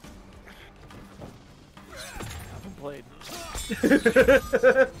 Played.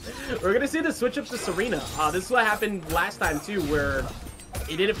 We're gonna see the switch up to Sareena. This is what happened last time too, where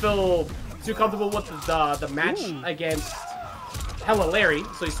he didn't feel too comfortable with the match against HellaLarry,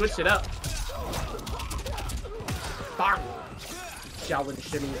 so he switched it up. Bang! Shaolin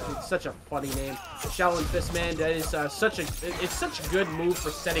Shimmy, it's such a funny name. Shaolin Fistman, that is such a good move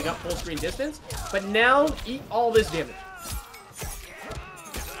for setting up full screen distance. But now eat all this damage.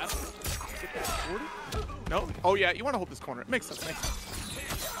 No? Oh yeah, you want to hold this corner. It makes sense, makes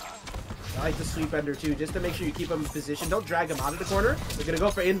sense. I like the sweep ender too, just to make sure you keep him in position. Don't drag him out of the corner. We're gonna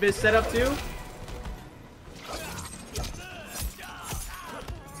go for invis setup too.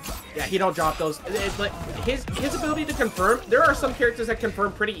 Yeah, he don't drop those. It's like his ability to confirm. There are some characters that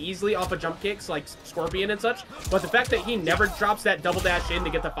confirm pretty easily off of jump kicks, like Scorpion and such. But the fact that he never drops that double dash in to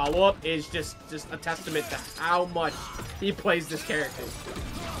get the follow up is just a testament to how much he plays this character.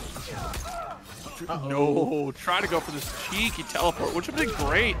 No, try to go for this cheeky teleport, which would be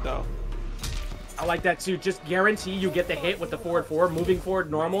great though. I like that too. Just guarantee you get the hit with the forward 4, moving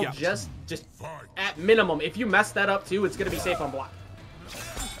forward normal. Yeah. Just at minimum. If you mess that up too, it's gonna be safe on block.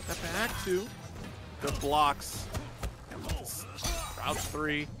 Step back to the blocks. Route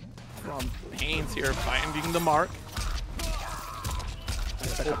 3 from PainFZ here, finding the mark.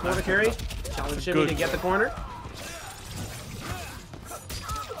 Corner carry. Challenge Shimmy to get the corner.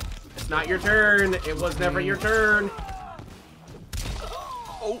 Not your turn. It was never your turn.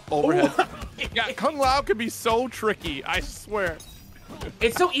 Oh, overhead. Yeah, Kung Lao can be so tricky, I swear.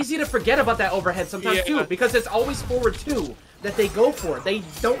 It's so easy to forget about that overhead sometimes too, because it's always forward 2 that they go for. They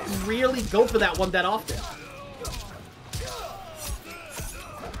don't really go for that one that often.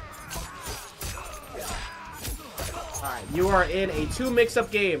 Alright, you are in a 2 mix-up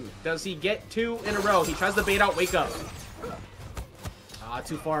game. Does he get 2 in a row? He tries to bait out Wake Up.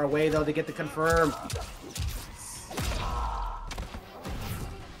 Too far away though to get the confirm.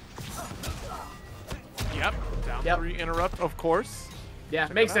 Yep, down 3 interrupt, of course. Yeah,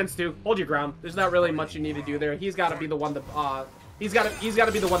 it makes sense too. Hold your ground. There's not really much you need to do there. He's got to be the one to he's got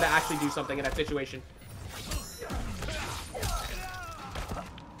to be the one to actually do something in that situation.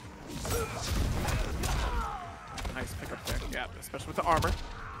 Nice pickup there. Yeah, especially with the armor.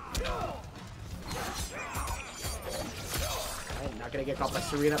 Not gonna get caught by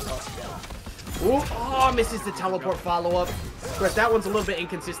Sareena. Oh, misses the teleport follow-up. Of course, that one's a little bit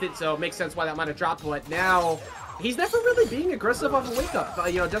inconsistent, so it makes sense why that might have dropped. But now, he's never really being aggressive off a wake-up.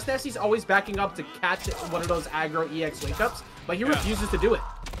 You know, JustNasty's always backing up to catch one of those aggro EX wake-ups, but he refuses to do it.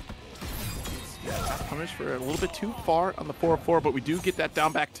 Punished for a little bit too far on the 4-4, but we do get that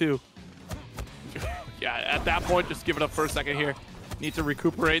down back too. Yeah, at that point, just give it up for a second here. Need to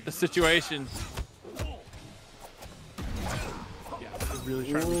recuperate the situation.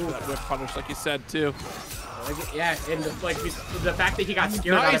 Really trying to reach for that whip punish, like you said, too. Yeah, and the fact that he got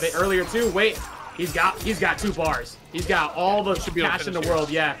scared out of it earlier, too. Wait, he's got 2 bars. He's got all the cash in the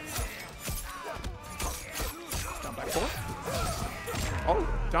world, yeah. Down back 4. Oh,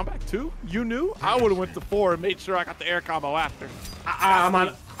 down back 2? You knew? I would have went to 4 and made sure I got the air combo after. I'm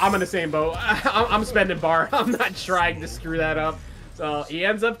in the same boat. I'm spending bar. I'm not trying to screw that up. So he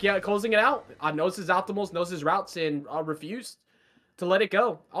ends up closing it out. Knows his optimals, knows his routes, and refused to let it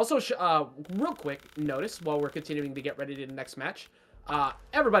go. Also, real quick notice while we're continuing to get ready to the next match.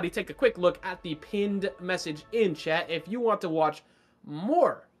 Everybody take a quick look at the pinned message in chat. If you want to watch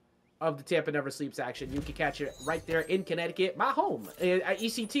more of the Tampa Never Sleeps action, you can catch it right there in Connecticut, my home, at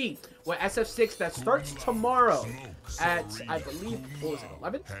ECT, with SF6 that starts tomorrow at, I believe, what was it,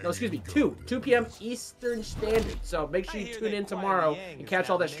 11? No, excuse me, 2 p.m. Eastern Standard. So make sure you tune in tomorrow and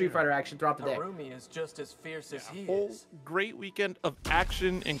catch all that Street Fighter action throughout the day. Is just as fierce as he whole is. Great weekend of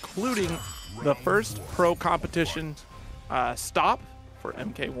action, including the first pro competition stop for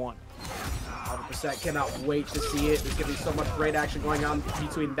MK1. 100%. Cannot wait to see it. There's gonna be so much great action going on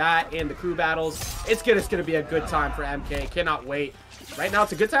between that and the crew battles. It's gonna be a good time for MK. Cannot wait. Right now,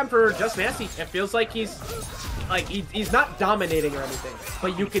 it's a good time for JustNasty. It feels like he's not dominating or anything,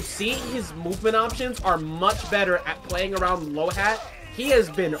 but you could see his movement options are much better at playing around low hat. He has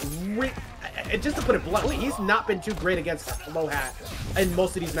been, just to put it bluntly, he's not been too great against low hat in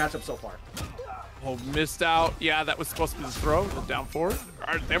most of these matchups so far. Oh, missed out. Yeah, that was supposed to be the throw. The down forward.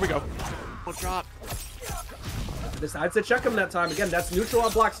 All right, there we go. Full drop. Decides to check him that time. Again, that's neutral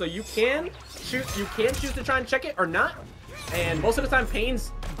on block, so you can choose to try and check it or not. And most of the time,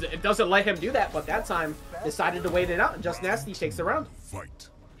 Pain's doesn't let him do that, but that time decided to wait it out, and JustNasty takes the round. Fight.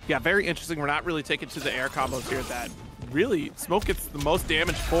 Yeah, very interesting. We're not really taking to the air combos here that really Smoke gets the most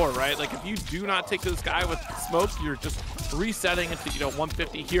damage for, right? Like, if you do not take this guy with Smoke, you're just resetting into, you know,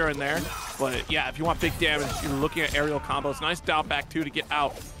 150 here and there. But yeah, if you want big damage, you're looking at aerial combos. Nice down back too to get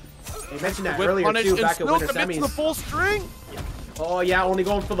out. They mentioned that earlier too, back at Winter Semis. The full string. Oh yeah, only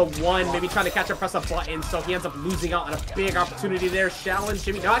going for the one, maybe trying to catch or press a button, so he ends up losing out on a big opportunity there. Challenge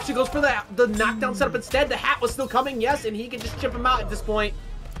Jimmy. No, actually goes for the knockdown setup instead. The hat was still coming, yes, and he can just chip him out at this point.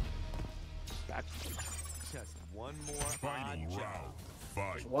 Just one more Final round.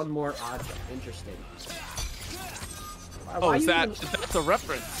 Fight. One more odd jump. Interesting. Oh, is that's a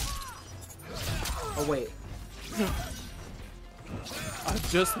reference? Oh wait.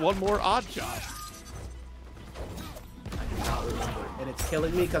 Just one more odd job. I do not remember, and it's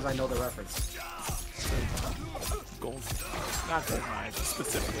killing me because I know the reference. Gold. Not Gold Knife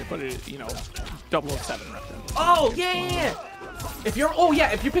specifically, but it, you know, 007 reference. Oh yeah. If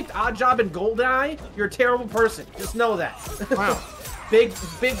you picked Odd Job and Goldeneye, you're a terrible person. Just know that. Wow. big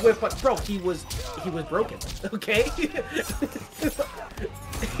whip, but bro, he was broken. Okay.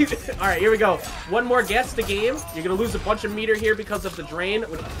 All right, here we go. One more guess the game. You're gonna lose a bunch of meter here because of the drain.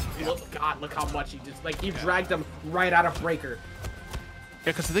 God, look how much he just he dragged him right out of breaker.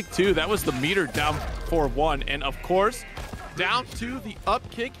 Yeah, because I think too that was the meter down 4-1, and of course, down to the up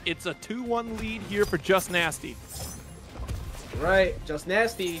kick. It's a 2-1 lead here for JustNasty. Right,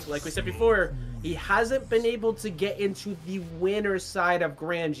 JustNasty, like we said before, he hasn't been able to get into the winner's side of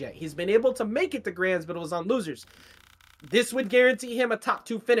Grands yet. He's been able to make it to Grands, but it was on losers. This would guarantee him a top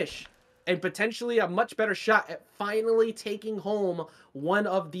 2 finish and potentially a much better shot at finally taking home one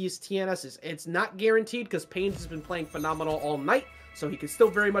of these TNSs. It's not guaranteed because Pain has been playing phenomenal all night, so he could still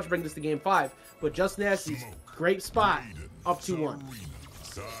very much bring this to game 5. But JustNasty's great spot, up 2-1.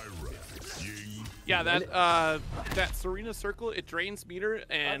 Yeah, that Sareena circle, it drains meter,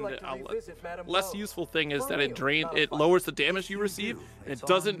 and less useful thing is that it lowers the damage you receive, and it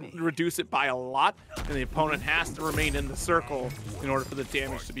doesn't reduce it by a lot, and the opponent has to remain in the circle in order for the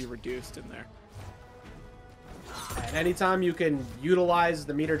damage to be reduced in there. And anytime you can utilize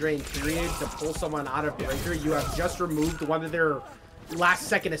the meter drain period to pull someone out of breaker, you have just removed one of their last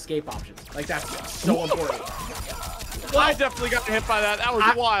second escape options. Like, that's so important. Well, I definitely got hit by that. That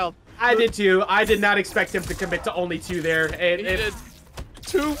was wild. I did too. I did not expect him to commit to only 2 there. And he did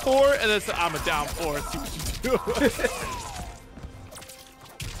 2-4, and then I'm a down 4. See what you do.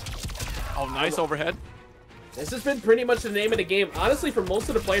 Oh, nice overhead. This has been pretty much the name of the game. Honestly, for most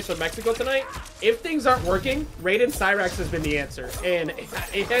of the players from Mexico tonight, if things aren't working, Raiden Cyrax has been the answer. And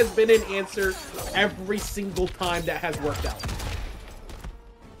it has been an answer every single time that has worked out.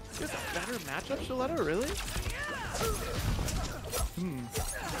 Is this a better matchup, Shaletta? Really?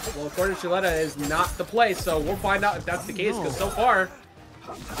 Well, according to Shaletta, is not the play, so we'll find out if that's the case, because so far,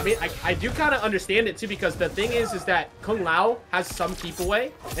 I mean, I do kind of understand it, too, because the thing is that Kung Lao has some keep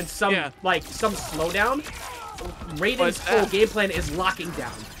away and some, some slowdown. Raiden's full game plan is locking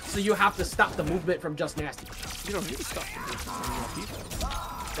down, so you have to stop the movement from JustNasty. You don't need to stop the movement.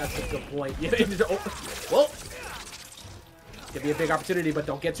 That's a good point. Well, it's gonna be a big opportunity, but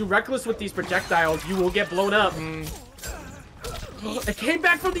don't get too reckless with these projectiles. You will get blown up. It came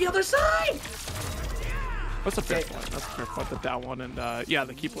back from the other side! That's a fair point. That's a fair point. The down one and, yeah,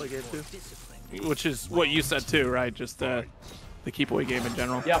 the keep away game, too. Which is what you said, too, right? Just the keep away game in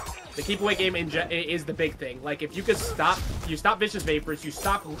general. Yep. The keep away game is the big thing. Like, if you could stop Vicious Vapors, you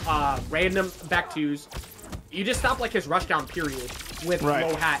stop random back twos, you just stop, like, his rushdown period with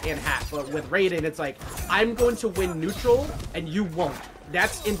low hat and hat. But with Raiden, it's like, I'm going to win neutral, and you won't.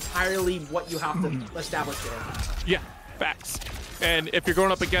 That's entirely what you have to establish there. Yeah, facts. And if you're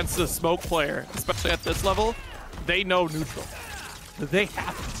going up against a Smoke player, especially at this level, they know neutral. They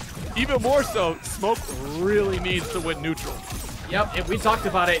have to. Even more so, Smoke really needs to win neutral. Yep, and we talked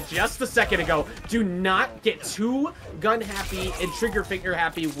about it just a second ago. Do not get too gun happy and trigger finger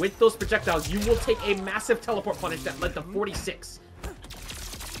happy with those projectiles. You will take a massive teleport punish that led to 46.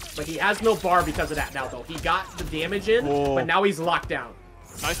 But he has no bar because of that now, though. He got the damage in, but now he's locked down.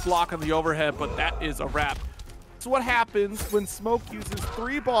 Nice block on the overhead, but that is a wrap. That's what happens when Smoke uses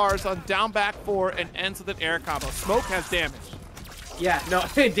 3 bars on down back 4 and ends with an air combo. Smoke has damage. Yeah, no,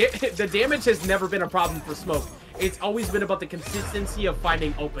 the damage has never been a problem for Smoke. It's always been about the consistency of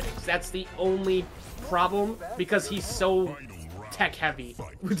finding openings. That's the only problem because he's so tech heavy.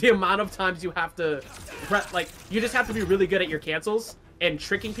 With the amount of times you have to, like, you just have to be really good at your cancels and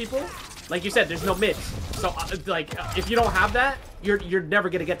tricking people. Like you said, there's no mids. So, like, if you don't have that, you're never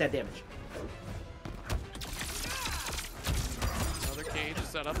gonna get that damage. Another cage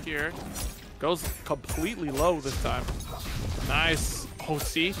set up here. Goes completely low this time. Nice. Oh,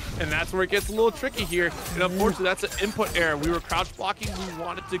 see? And that's where it gets a little tricky here. And unfortunately, that's an input error. We were crouch blocking. We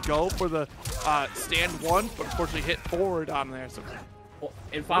wanted to go for the stand 1, but unfortunately hit forward on there. So,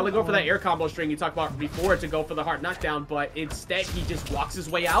 and finally go for that air combo string you talked about before to go for the hard knockdown, but instead he just walks his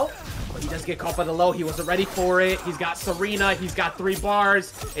way out. But he does get caught by the low. He wasn't ready for it. He's got Sareena. He's got 3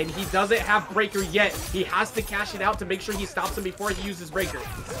 bars, and he doesn't have breaker yet. He has to cash it out to make sure he stops him before he uses breaker.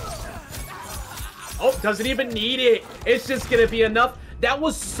 Oh, doesn't even need it. It's just going to be enough. That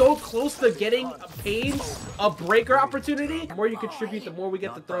was so close to getting Pain a breaker opportunity. The more you contribute, the more we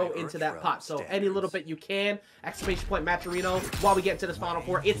get to throw into that pot. So any little bit you can. Exclamation point Matcherino. While we get into this Final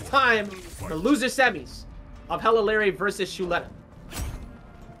 4, it's time for loser semis of HellaLarry versus Shuletta.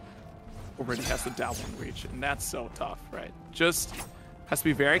 already has the down 1 reach, and that's so tough, right? Just has to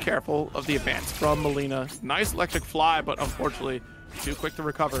be very careful of the advance from Mileena. Nice electric fly, but unfortunately, too quick to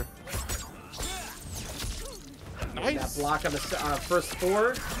recover. Nice. That block on the first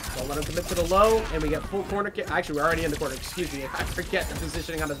 4. Don't let him commit to the low, and we get full corner kick. Actually, we're already in the corner. Excuse me. I forget the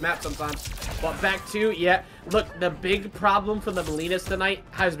positioning on his map sometimes. But back to, yeah. Look, the big problem for the Mileenas tonight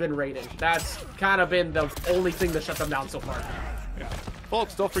has been Raiden. That's kind of been the only thing to shut them down so far. Yeah.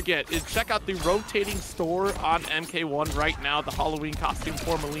 Folks, don't forget, check out the rotating store on MK1 right now. The Halloween costume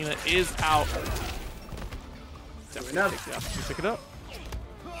for Mileena is out. Definitely pick it up.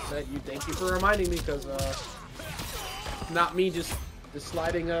 Thank you for reminding me, because not me just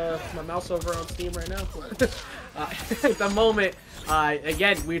sliding my mouse over on Steam right now. At the moment,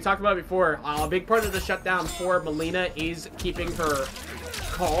 again, we talked about it before, a big part of the shutdown for Mileena is keeping her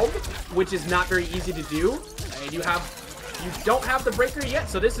calm, which is not very easy to do. And you don't have the breaker yet,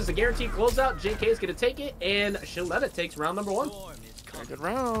 so this is a guaranteed closeout. JK is going to take it, and Shuletta takes round number 1. Good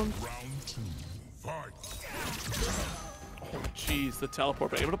round. Round 2, fight. Oh, jeez, the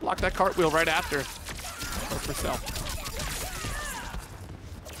teleport, but able to block that cartwheel right after. Go for self.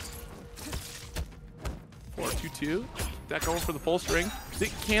 4-2-2. That going for the full string.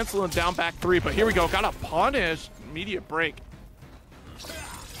 Think cancel and down back 3, but here we go. Got a punish. Immediate break.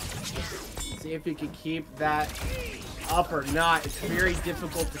 See if you can keep that up or not. It's very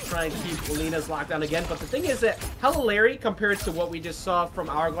difficult to try and keep Mileena's lockdown again. But the thing is that HellaLarry, compared to what we just saw from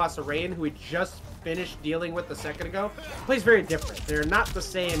Hourglass of Rain, who we just finished dealing with a second ago, plays very different. They're not the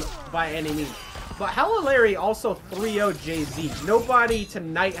same by any means. But HellaLarry also 3-0 JZ. Nobody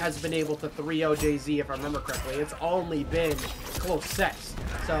tonight has been able to 3-0 JZ, if I remember correctly. It's only been close sets.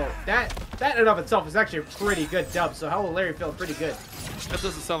 So that in and of itself is actually a pretty good dub. So HellaLarry felt pretty good. That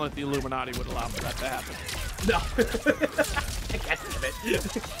doesn't sound like the Illuminati would allow for that to happen. No.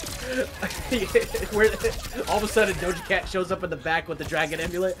 Where all of a sudden Doja Cat shows up in the back with the dragon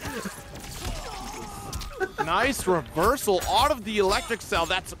amulet. Nice reversal out of the electric cell.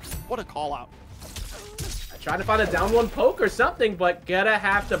 That's what a call out. Trying to find a down 1 poke or something, but gonna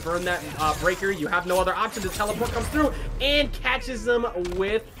have to burn that breaker. You have no other option. The teleport comes through and catches them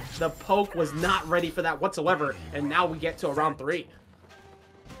with the poke. Was not ready for that whatsoever. And now we get to a round 3.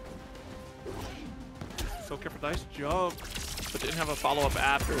 So careful, nice jump, but didn't have a follow-up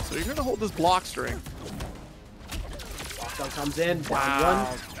after. So you're gonna hold this block string. Lockdown comes in. Down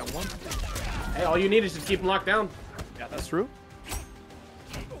Wow. 1. Hey, all you need is just keep him locked down. Yeah, that's true.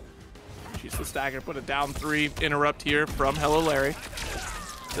 She's the stagger, put a down 3 interrupt here from HellaLarry.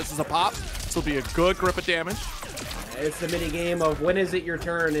 This is a pop. This will be a good grip of damage. It's the mini game of when is it your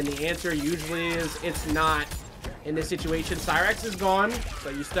turn, and the answer usually is it's not. In this situation, Cyrax is gone, so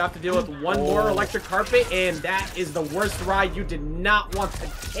you still have to deal with one more electric carpet, and that is the worst ride you did not want to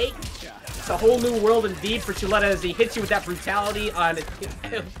take. It's a whole new world indeed for Shuletta as he hits you with that brutality on it.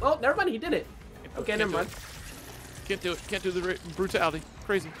 Oh, never mind, he did it. Okay, never mind. Can't do it. Can't do the brutality.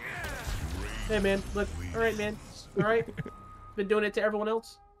 Crazy. Hey, man, look. All right, man. All right. Been doing it to everyone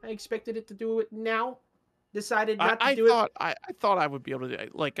else. I expected it to do it now. Decided not to do it. I thought I would be able to do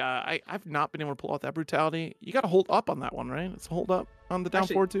it. Like, I've not been able to pull out that brutality. You got to hold up on that one, right? It's a hold up on the down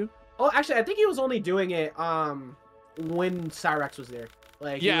 4 too. Oh, actually, I think he was only doing it when Cyrax was there.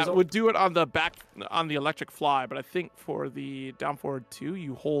 Like, yeah, it would do it on the back on the electric fly, but I think for the down forward 2,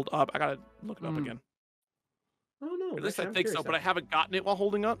 you hold up. I gotta look it up again. Oh no. At least I I'm think so, curious but I now. haven't gotten it while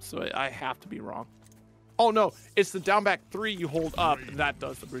holding up, so I have to be wrong. Oh no, it's the down back 3 you hold up, and that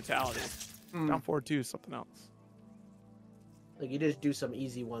does the brutality. Down forward 2 is something else. Like you just do some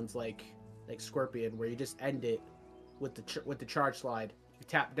easy ones like Scorpion, where you just end it with the charge slide. You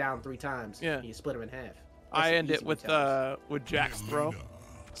tap down 3 times. Yeah. And you split them in half. I end it with Jack's throw.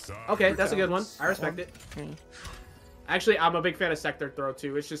 Okay, that's a good one. I respect it. Actually, I'm a big fan of sector throw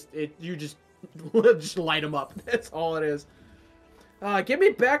too. It's just you just light them up. That's all it is. Give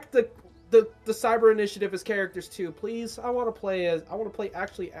me back the Cyber Initiative as characters too, please. I want to play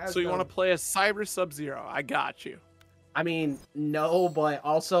actually as. So you want to play as Cyber Sub-Zero? I got you. I mean, no, but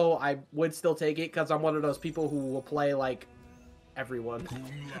also I would still take it because I'm one of those people who will play like everyone.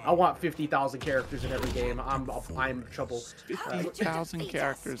 I want 50,000 characters in every game. I'm trouble. 50,000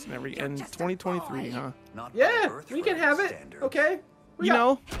 characters in 2023, huh? Yeah, we can have it. Okay. You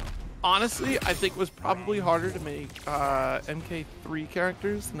know, honestly, I think it was probably harder to make MK3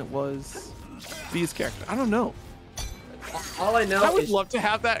 characters than it was these characters. I don't know. All I know I would is love to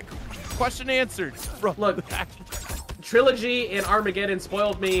have that question answered. Bro, look, Trilogy and Armageddon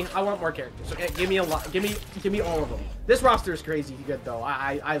spoiled me. I want more characters. Okay, give me a lot. Give me all of them. This roster is crazy good though.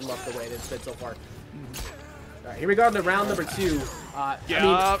 I love the way it's been so far. All right, here we go to round number 2. I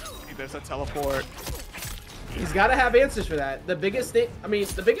mean, there's a teleport. He's got to have answers for that. The biggest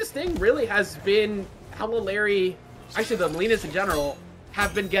thing really has been HellaLarry, actually the Meleenas in general,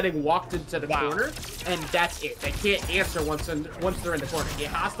 have been getting walked into the corner, and that's it. They can't answer once they're in the corner. It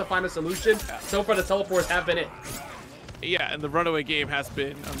has to find a solution. So far, the teleports have been it. Yeah, and the runaway game has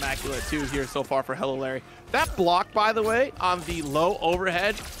been immaculate too here so far for HellaLarry. That block, by the way, on the low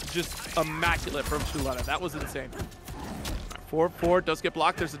overhead, just immaculate from Chuleta. That was insane. 4-4 does get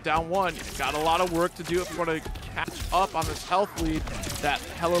blocked. There's a down 1. You've got a lot of work to do if you want to catch up on this health lead that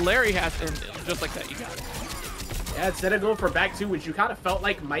HellaLarry has, and just like that, you got it. Yeah, instead of going for back 2, which you kind of felt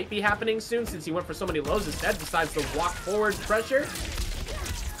like might be happening soon since he went for so many lows, instead decides to walk forward pressure.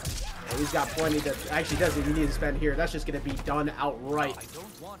 And he's got plenty that actually doesn't even need to spend here. That's just going to be done outright. I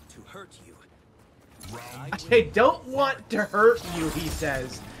don't want to hurt you. I don't want to hurt you, he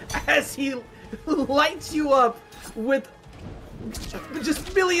says, as he lights you up with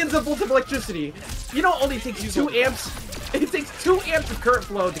just millions of volts of electricity. You know, it only takes 2 amps. It takes 2 amps of current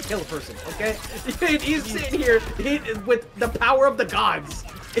flow to kill a person, okay? He's sitting here with the power of the gods.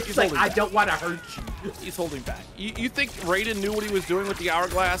 It's like, I don't want to hurt you. He's holding back. You think Raiden knew what he was doing with the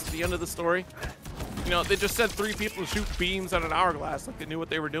hourglass at the end of the story? You know, they just sent 3 people to shoot beams at an hourglass like they knew what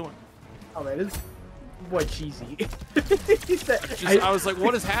they were doing. Oh, man, this boy cheesy. He said, I was like,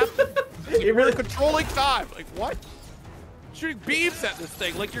 what is happening? Like, we're controlling time. Like, what? Shooting beams at this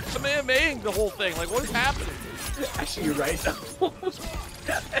thing. Like, you're Kamehamehaing the whole thing. Like, what is happening? Actually, you're right.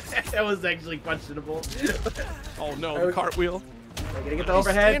 That was actually questionable. Oh, no, the cartwheel. We're gonna get the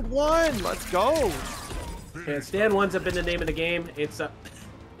overhead. Stand 1. Let's go. And stand 1's have been the name of the game. It's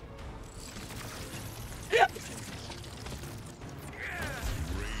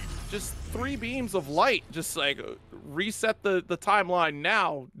just 3 beams of light. Just like reset the timeline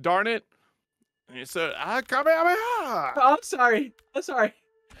now. Darn it. And you said, Kamehameha. Oh, I'm sorry.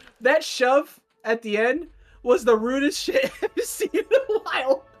 That shove at the end was the rudest shit I've seen in a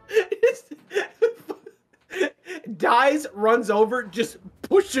while. Dies, runs over, just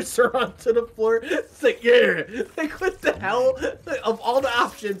pushes her onto the floor. It's like, yeah. Like, what the hell? Of all the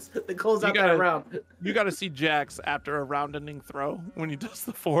options that close out that round. You got to see Jax after a round-ending throw. When he does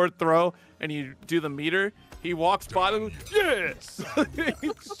the forward throw and you do the meter, he walks by them. Yes!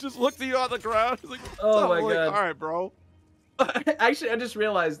 He just looks at you on the ground. He's like, oh my God. All right, bro. Actually, I just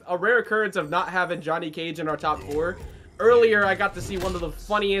realized a rare occurrence of not having Johnny Cage in our top 4. Earlier, I got to see one of the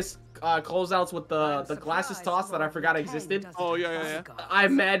funniest closeouts with the glasses toss that I forgot existed. Oh, yeah.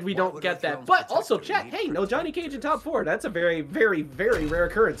 I'm mad we don't get that. But also, chat, hey, no Johnny Cage in top 4. That's a very, very, very rare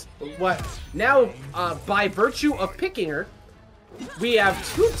occurrence. What? Now, by virtue of picking her, we have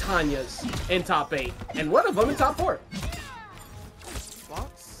 2 Tanyas in top 8, and one of them in top 4.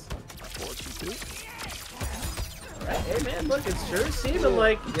 Box. 4-2-2. Hey man, look, it's sure seeming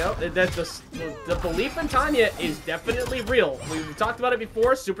like, you know, that the belief in Tanya is definitely real. We've talked about it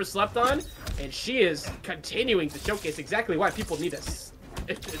before, super slept on, and she is continuing to showcase exactly why people need us.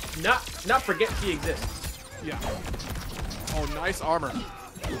 Not forget she exists. Yeah. Oh, nice armor.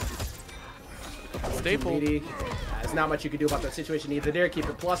 Staple. There's not much you can do about that situation either there. Keep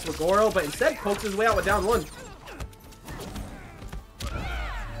it plus with Goro, but instead pokes his way out with down 1.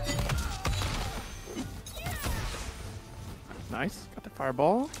 Nice. Got the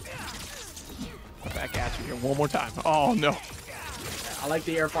Fireball. Back at you here one more time. Oh, no. I like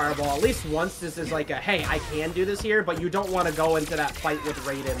the air fireball. At least once this is like a, hey, I can do this here, but you don't want to go into that fight with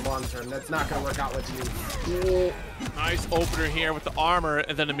Raiden long term. That's not going to work out with you. Ooh, nice opener here with the armor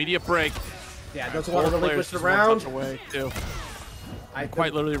and then immediate break. Yeah, doesn't want to relinquish the round. Away too.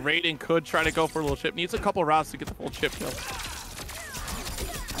 Quite literally, Raiden could try to go for a little chip. Needs a couple rounds to get the full chip kill.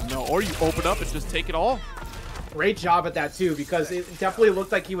 No, or you open up and just take it all. Great job at that too, because it definitely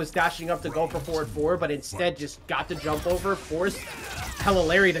looked like he was dashing up to go for forward 4, but instead just got the jump over, forced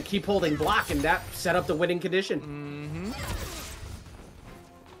HellaLarry to keep holding block, and that set up the winning condition.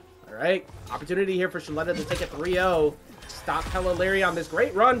 All right, opportunity here for Shaletta to take a 3-0. Stop HellaLarry on this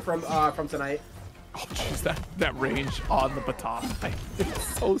great run from tonight. Oh jeez, that range on the baton,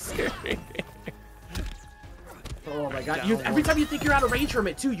 it's so scary. Oh my god, every time you think you're out of range from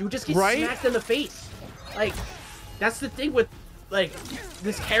it too, you just get smacked in the face. Like, that's the thing with, like,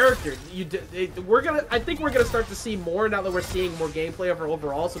 this character. I think we're gonna start to see more now that we're seeing more gameplay of her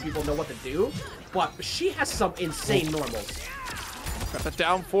overall, so people know what to do. But she has some insane normals. Got the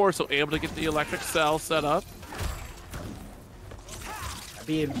down 4, so able to get the electric cell set up.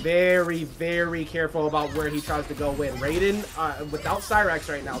 Being very, very careful about where he tries to go in. Raiden without Cyrax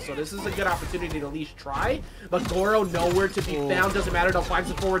right now, so this is a good opportunity to at least try. But Goro nowhere to be found. Doesn't matter. They'll find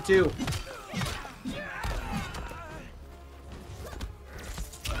some forward too.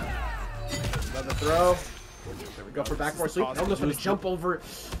 Another throw. There we go for back 4 sweep. Almost going to jump over.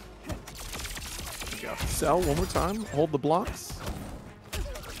 Cell one more time. Hold the blocks.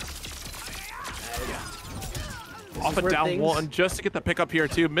 Off a down 1 just to get the pickup here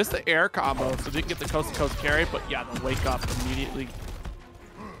too. Missed the air combo, so didn't get the coast to coast carry, but yeah, the wake up immediately.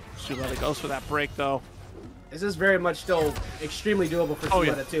 Shuletta goes for that break though. This is very much still extremely doable for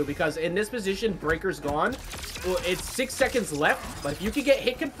Shuletta too, because in this position, breaker's gone. Well, it's 6 seconds left, but if you can get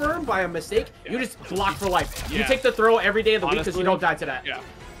hit confirmed by a mistake, you just block for life. You take the throw every day of the week because you don't die to that.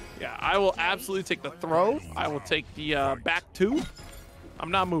 Yeah, I will absolutely take the throw. I will take the back 2. I'm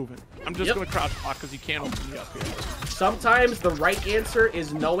not moving. I'm just going to crouch block because you can't open me up here. Sometimes the right answer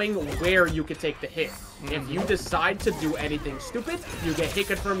is knowing where you can take the hit. If you decide to do anything stupid, you get hit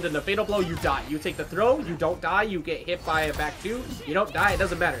confirmed in the fatal blow, you die. You take the throw, you don't die, you get hit by a back 2, you don't die, it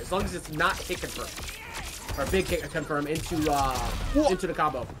doesn't matter. As long as it's not hit confirmed. Or big hit confirm into the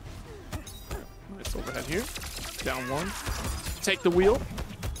combo. Nice overhead here. Down 1. Take the wheel.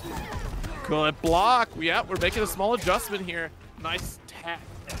 Good block. Yeah, we're making a small adjustment here. Nice tap.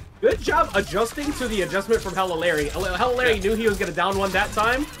 Good job adjusting to the adjustment from HellaLarry. HellaLarry knew he was going to down 1 that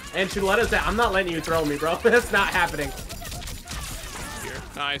time, and Shuletta said, I'm not letting you throw me, bro. That's not happening. Here.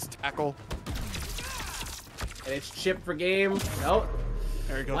 Nice tackle. And it's chip for game. Nope.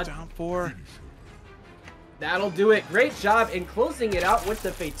 There you go, down 4. That'll do it. Great job in closing it out with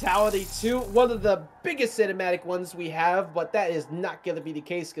the fatality too. One of the biggest cinematic ones we have, but that is not going to be the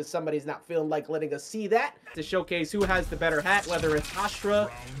case because somebody's not feeling like letting us see that. To showcase who has the better hat, whether it's Ashrah,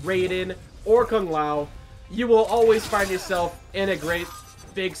 Raiden, or Kung Lao, you will always find yourself in a great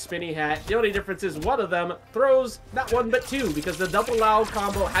big spinny hat. The only difference is one of them throws not 1 but 2 because the double Lao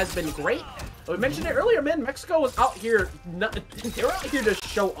combo has been great. But we mentioned it earlier, man. Mexico was out here, they were out here to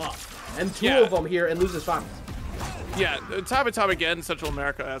show up. And 2 of them here in losers finals. Yeah, time and time again, Central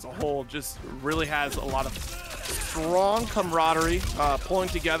America as a whole just really has a lot of strong camaraderie, pulling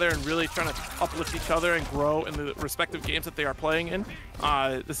together and really trying to uplift each other and grow in the respective games that they are playing in.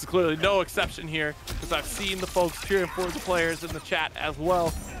 This is clearly no exception here, because I've seen the folks cheering for the players in the chat as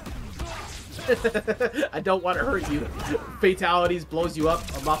well. I don't want to hurt you. Fatalities blows you up.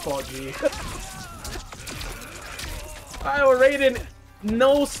 My fault, G. Alright, well, Raiden,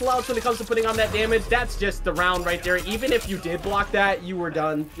 no slouch when it comes to putting on that damage. That's just the round right there. Even if you did block that, you were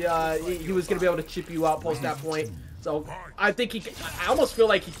done. He was going to be able to chip you out post that point. So I think I almost feel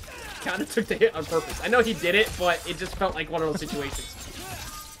like he kind of took the hit on purpose. I know he did it, but it just felt like one of those situations.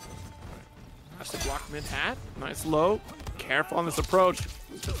 That's the block mid hat. Nice low. Careful on this approach.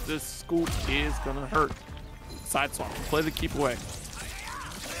 This scoop is going to hurt. Side swap. Play the keep away.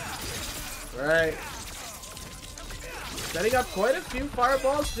 All right. Setting up quite a few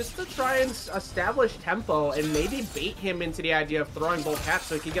fireballs just to try and establish tempo and maybe bait him into the idea of throwing both hats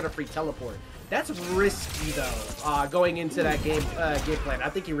so he can get a free teleport. That's risky though, going into that game plan. I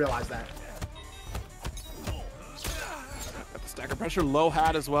think he realized that. Got the stacker pressure, low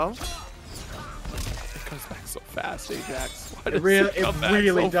hat as well. It comes back so fast, Ajax. It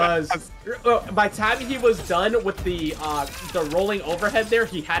really does. By the time he was done with the rolling overhead there,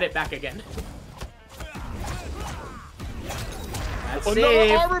 he had it back again.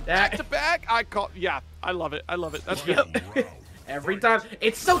 Another armor back to back. Yeah, I love it. I love it. That's good. Every time.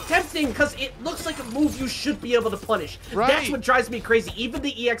 It's so tempting because it looks like a move you should be able to punish. Right. That's what drives me crazy. Even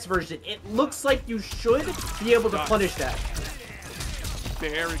the EX version, it looks like you should be able to punish that.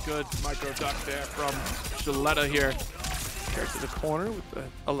 Very good micro duck there from Shaletta here. Carries to the corner with the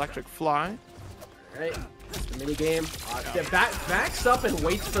electric fly. All right. The mini game. Backs up and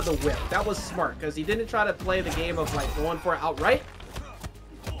waits for the whip. That was smart because he didn't try to play the game of like going for it outright.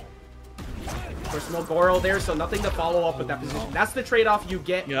 There's no Goro there, so nothing to follow up with that position. That's the trade-off you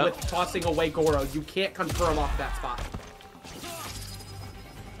get with tossing away Goro. You can't confirm off that spot.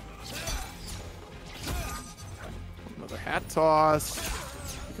 Another hat toss.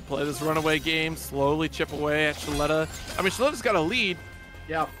 You can play this runaway game, slowly chip away at Shaletta. I mean, Shaletta's got a lead.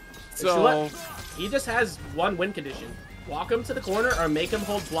 Yeah. So he just has one win condition. Walk him to the corner or make him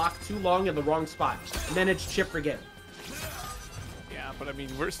hold block too long in the wrong spot. And then it's chip forget. But I mean,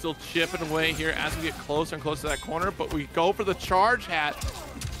 we're still chipping away here as we get closer and closer to that corner, but we go for the charge hat.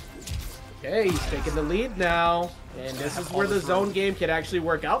 Okay, he's taking the lead now. And this is where the zone game can actually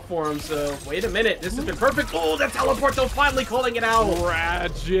work out for him. So, wait a minute. This is the perfect... Oh, the teleport, though, finally calling it out.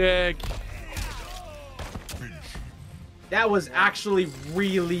 Tragic. That was actually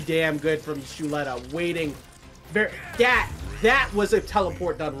really damn good from Shaletta. Waiting. That was a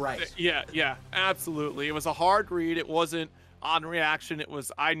teleport done right. Yeah, absolutely. It was a hard read. It wasn't on reaction. It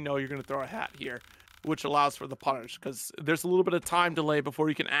was, I know you're going to throw a hat here, which allows for the punish because there's a little bit of time delay before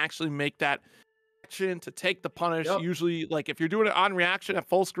you can actually make that action to take the punish. Usually, like if you're doing it on reaction at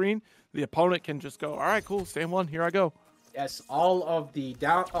full screen, the opponent can just go, all right, cool, stand one, here I go. Yes, all of the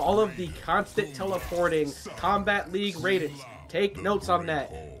constant teleporting Combat League Raidens. Take notes on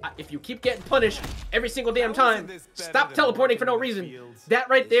that. If you keep getting punished every single damn time, stop teleporting for no reason. That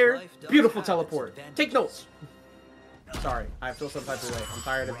right there, beautiful teleport. Take notes. Sorry, I feel some type of way. I'm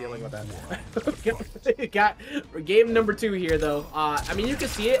tired of dealing with that. Got game number 2 here, though. I mean, you can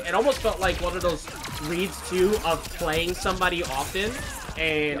see it. It almost felt like one of those reads, too, of playing somebody often.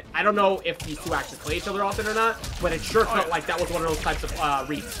 And I don't know if these two actually play each other often or not, but it sure felt like that was one of those types of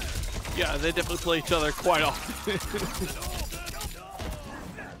reads. Yeah, they definitely play each other quite often.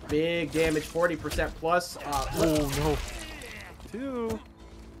 Big damage, 40% plus. Oh, no. 2.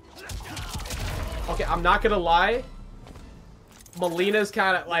 Okay, I'm not going to lie. Mileena's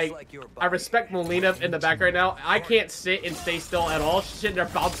kind of like, I respect Mileena in the back right now. I can't sit and stay still at all. She's sitting there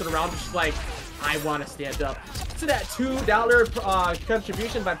bouncing around, just like, I want to stand up. To that $2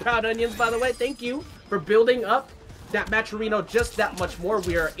 contribution by Proud Onions, by the way. Thank you for building up that Matcherino just that much more.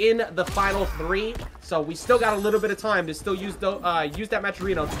 We are in the final 3, so we still got a little bit of time to still use that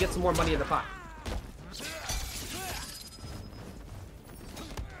Matcherino to get some more money in the pot.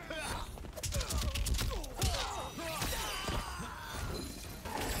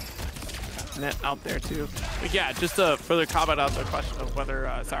 Net out there too. But yeah, just to further comment on the question of whether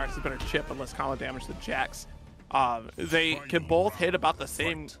Cyrax is better chip and less combo damage than Jax. They can both hit about the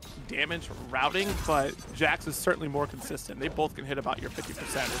same damage routing, but Jax is certainly more consistent. They both can hit about your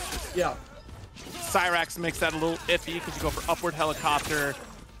 50%. Yeah. Cyrax makes that a little iffy because you go for upward helicopter,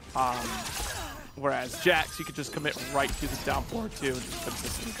 whereas Jax, you could just commit right to the down forward too and just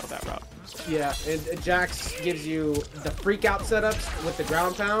consistently go that route. Yeah, and Jax gives you the freak out setups with the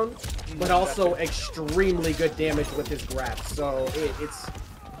ground pound, but also extremely good damage with his grab. So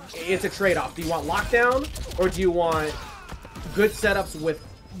it's a trade-off. Do you want lockdown, or do you want good setups with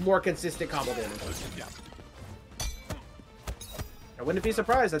more consistent combo damage? Yeah. I wouldn't be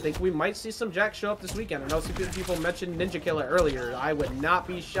surprised. I think we might see some Jax show up this weekend. I know some people mentioned Ninja Killer earlier. I would not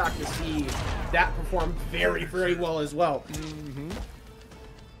be shocked to see that perform very, very well as well.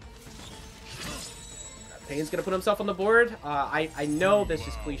 Pain's gonna put himself on the board. I know this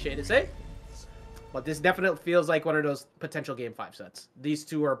is cliche to say, but this definitely feels like one of those potential Game 5 sets. These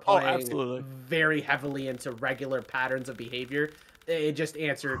two are playing very heavily into regular patterns of behavior. It just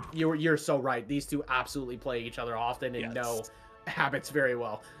answered. You're so right. These two absolutely play each other often and know habits very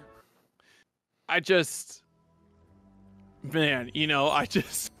well. Man, you know,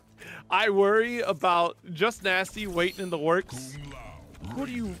 I worry about JustNasty waiting in the works. Who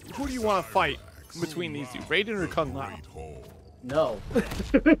do you want to fight between these two, Raiden or Kung Lao? No.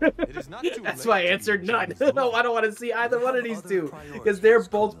 That's why I answered none. No, I don't want to see either one of these two because they're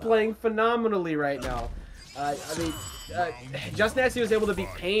both playing phenomenally right now. I mean, JustNasty was able to beat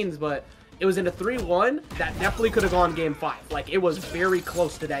Pains, but it was in a 3-1 that definitely could have gone Game 5. Like, it was very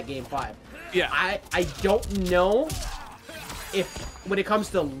close to that Game 5. Yeah. I don't know if, when it comes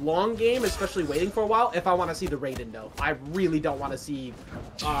to long game, especially waiting for a while, if I want to see the Raiden, though. I really don't want to see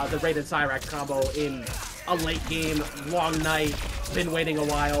the Raiden-Cyrax combo in a late game, long night, been waiting a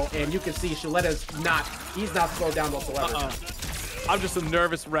while, and you can see Shaletta's he's not slowed down whatsoever. I'm just a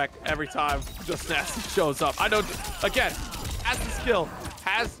nervous wreck every time JustNasty shows up. I know, again, as the skill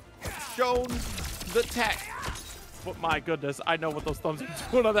has shown the tech, but my goodness, I know what those thumbs are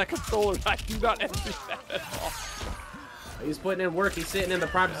doing on that controller. I do not envy that at all. He's putting in work. He's sitting in the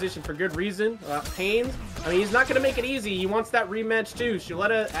prime position for good reason. Pain, I mean, he's not going to make it easy. He wants that rematch too.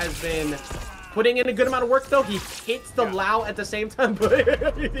 Shuletta has been putting in a good amount of work though. He hits the Lao at the same time, but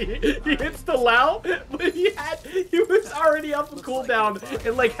he hits the Lao, but he was already up a cooldown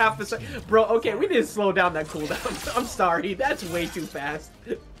in like half a second. Bro, okay, we need to slow down that cooldown. I'm sorry, that's way too fast.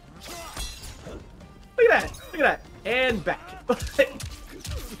 Look at that, look at that, and back.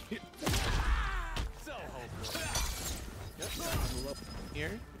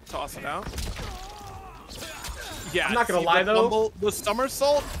 Here, toss it out. Yeah, I'm not gonna lie though. The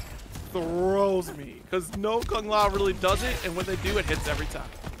somersault throws me because no Kung Lao really does it, and when they do, it hits every time.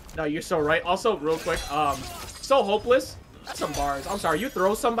 No, you're so right. Also, real quick, so hopeless. That's some bars. I'm sorry. You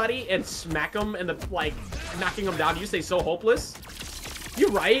throw somebody and smack them and like knocking them down. You say so hopeless.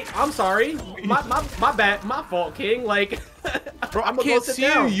 You're right. I'm sorry. My bad. My fault, King. Like, bro, I can't see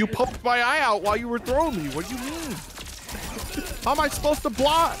you. You poked my eye out while you were throwing me. What do you mean? How am I supposed to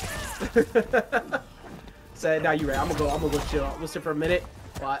block? So now you're right. I'm gonna go chill. Listen for a minute.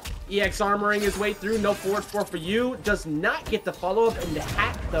 EX armoring his way through. No forward 4 for you. Does not get the follow up in the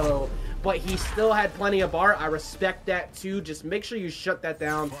hat though. But he still had plenty of bar. I respect that too. Just make sure you shut that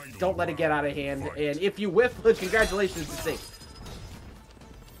down. Don't let it get out of hand. And if you whiff, congratulations, it's safe.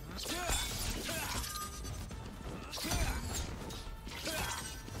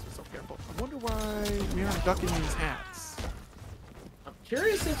 So careful. I wonder why we aren't ducking these hats. I'm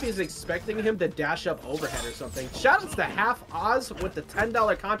curious if he's expecting him to dash up overhead or something. Shoutouts to Half Oz with the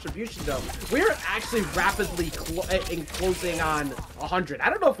 $10 contribution though. We're actually rapidly closing on 100. I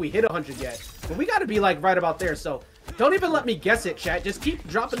don't know if we hit 100 yet, but we got to be like right about there. So don't even let me guess it, chat. Just keep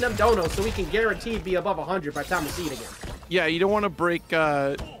dropping them donos so we can guarantee be above 100 by the time we see it again. Yeah, you don't want to break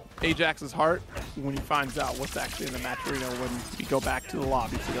Ajax's heart when he finds out what's actually in the match arena when we go back to the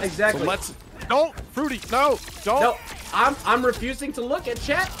lobby together. Exactly. So let's don't Fruity. No, don't. No, I'm refusing to look at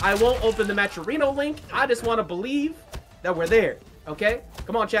chat. I won't open the match arena link. I just want to believe that we're there. Okay,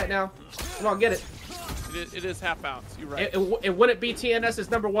 come on, chat now. Come on, get it. It is half ounce. You're right. It wouldn't be TNS's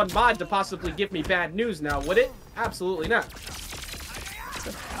 #1 mod to possibly give me bad news now, would it? Absolutely not.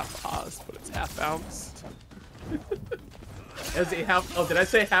 It's half Oz, but it's half ounce. Is it half? Oh, did I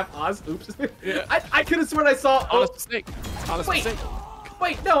say half Oz? Oops. Yeah. I could have sworn I saw. Honest mistake. Honest wait, mistake.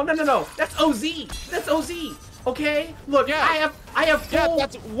 Wait, no. That's OZ. That's OZ. Okay. Look, yeah. I have full. Yeah,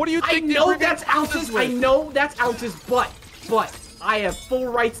 that's. What do you think? I know that's ounces. I know that's ounces, but I have full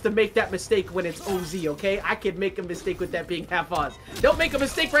rights to make that mistake when it's OZ, okay? I could make a mistake with that being half Oz. Don't make a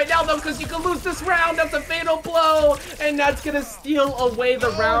mistake right now, though, because you can lose this round. That's a fatal blow, and that's going to steal away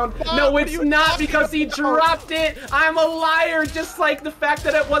the round. No, it's not, because he dropped it. I'm a liar, just like the fact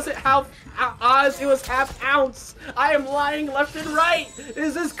that it wasn't half Oz, it was half ounce. I am lying left and right.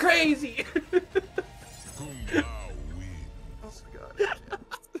 This is crazy.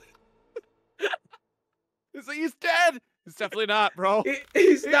 He's dead. He's definitely not, bro.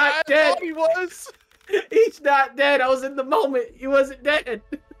 He's not dead. He was. He's not dead. I was in the moment. He wasn't dead.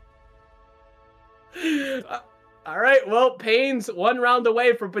 All right. Well, Pain's 1 round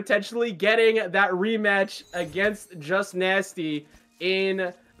away from potentially getting that rematch against JustNasty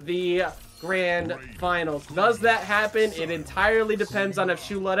in the grand finals. Does that happen? It entirely depends on if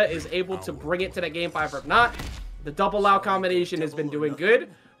Shuletta is able to bring it to the game 5 or not. The double out combination has been doing good.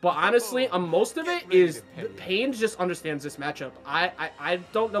 But honestly, most of it is Pain just understands this matchup. I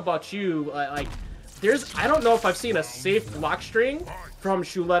don't know about you. Like, I don't know if I've seen a safe block string from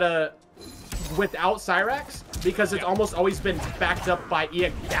Shuletta without Cyrax, because it's almost always been backed up by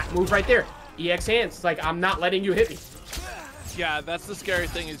EX. That move right there, EX hands. Like, I'm not letting you hit me. Yeah, that's the scary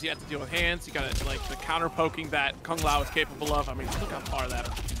thing, is you have to deal with hands. You gotta, like, the counter poking that Kung Lao is capable of. I mean, look how far that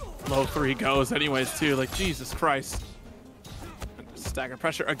low 3 goes anyways, too. Like, Jesus Christ. Stagger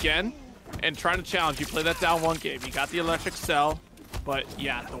pressure again, and trying to challenge. You play that down 1 game. You got the electric cell, but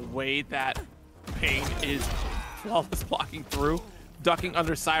yeah, the way that Pain is flawless blocking through, ducking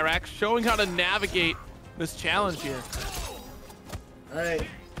under Cyrax, showing how to navigate this challenge here. All right.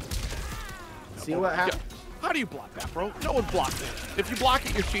 See what happens. How do you block that, bro? No one blocks it. If you block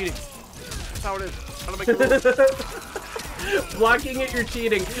it, you're cheating. That's how it is. How to make it Blocking it, you're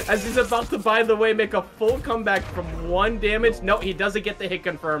cheating. As he's about to, by the way, make a full comeback from 1 damage. No, he doesn't get the hit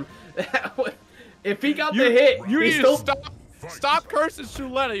confirm. If he got the hit, you need to stop Stop cursing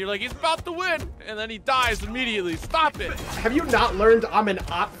Shuletta. You're like, he's about to win, and then he dies immediately. Stop it. Have you not learned I'm an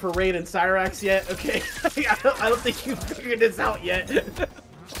op for Raiden Cyrax yet? Okay, I don't think you figured this out yet. All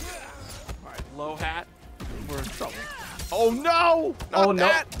right, low hat. We're in trouble. Oh no! Oh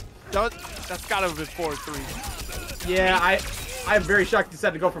no! That's gotta have been 4-3. Yeah, I'm very shocked he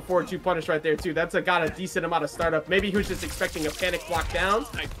decided to go for 4-2 punish right there too. That's got a decent amount of startup. Maybe he was just expecting a panic block down.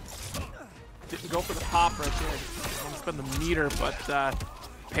 I didn't go for the pop right there. I want to spend the meter, but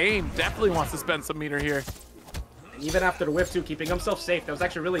Pain definitely wants to spend some meter here. And even after the whip too, keeping himself safe. That was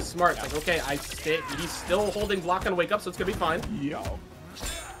actually really smart. Like, okay, he's still holding block on wake up, so it's gonna be fine. Yo.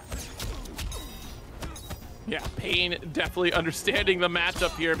 Yeah, Pain definitely understanding the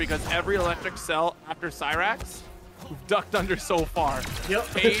matchup here because every electric cell after Cyrax, we've ducked under so far. Yep.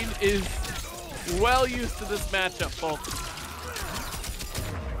 Pain is well used to this matchup, folks.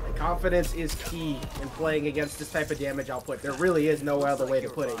 Confidence is key in playing against this type of damage output. There really is no other way to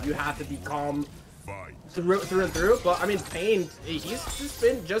put it. You have to be calm through and through. But I mean, Pain, he's just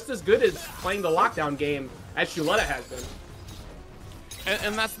been just as good as playing the lockdown game as Shuletta has been.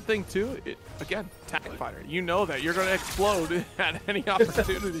 And that's the thing too. Again, tag fighter. You know that you're gonna explode at any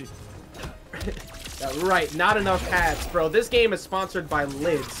opportunity. Right, not enough hats, bro. This game is sponsored by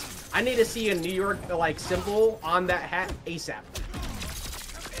Lids. I need to see a New York like symbol on that hat ASAP.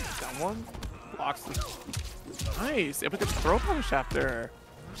 That one blocks the... Nice. Able to throw punish after.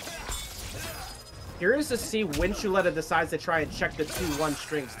 Curious to see when Shuletta decides to try and check the 2-1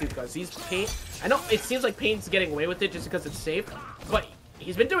 strings too, because he's Pain. I know it seems like Pain's getting away with it just because it's safe, but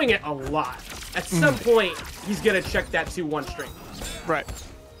he's been doing it a lot. At some point, he's gonna check that 2-1 string. Right.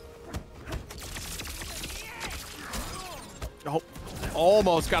 Oh,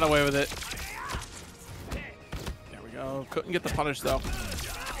 almost got away with it. There we go. Couldn't get the punish though.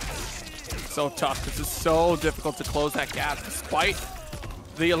 So tough. This is so difficult to close that gap, despite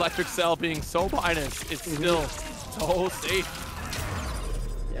the electric cell being so minus. It's still so safe.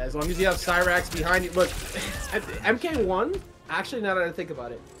 Yeah, as long as you have Cyrax behind you. Look, MK1, actually, now that I think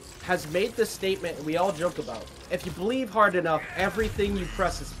about it, has made the statement we all joke about. If you believe hard enough, everything you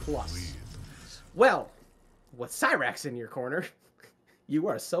press is plus. Well, with Cyrax in your corner, you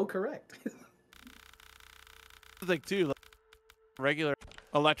are so correct. Like, too, like, regular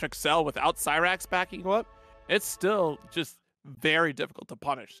electric cell without Cyrax backing you up, it's still just very difficult to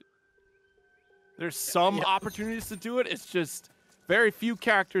punish. There's some opportunities to do it. It's just very few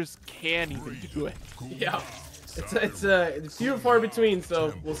characters can even do it. Yeah. It's few and far between,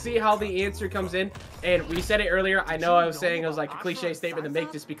 so we'll see how the answer comes in. And we said it earlier. I know I was saying it was like a cliche statement to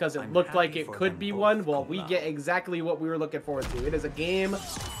make just because it looked like it could be one. Well, we get exactly what we were looking forward to. It is a game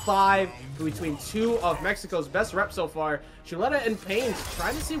 5 between two of Mexico's best reps so far. Shuletta and Pain,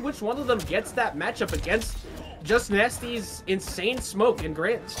 trying to see which one of them gets that matchup against JustNasty's insane smoke and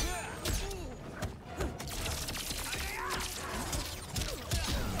Grant.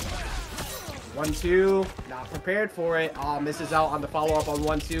 One, two, not prepared for it. Misses out on the follow-up on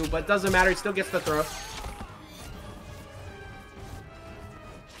 1-2, but doesn't matter. He still gets the throw.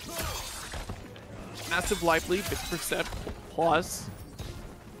 Massive life lead, 50% plus.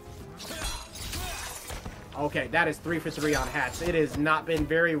 Okay, that is 3 for 3 on hats. It has not been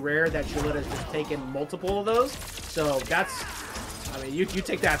very rare that Shuletta's just taken multiple of those. So that's, I mean, you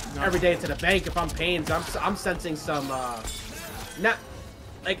take that every day to the bank if I'm Pain. So I'm sensing some, not,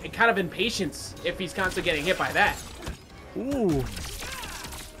 like, kind of impatience if he's constantly getting hit by that. Ooh.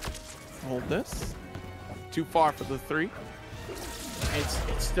 Hold this. Too far for the 3.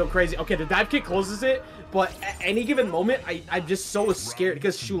 It's still crazy. Okay, the dive kick closes it, but at any given moment, I'm just so scared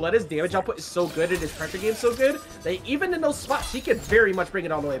because Shuletta's damage output is so good and his pressure game is so good that even in those spots, he can very much bring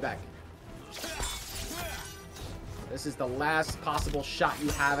it all the way back. This is the last possible shot you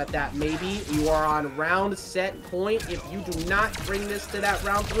have at that. Maybe you are on round set point. If you do not bring this to that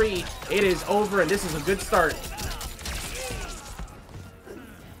round 3, it is over, and this is a good start.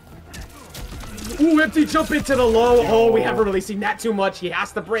 Ooh, empty jump into the low. Oh, we haven't really seen that too much. He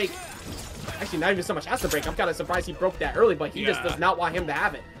has to break. Actually, not even so much has to break. I'm kind of surprised he broke that early, but he just does not want him to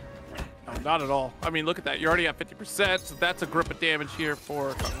have it. No, not at all. I mean, look at that. You're already at 50%, so that's a grip of damage here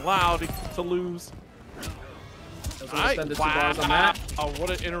for Loud to lose. Wow. Oh,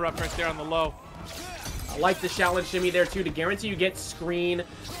 what an interrupt right there on the low. I like the challenge shimmy there, too, to guarantee you get screen.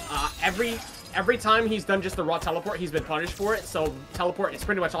 Every time he's done just the raw teleport, he's been punished for it, so teleport is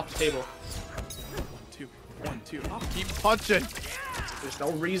pretty much off the table. 1-2, 1-2. I'll keep punching. There's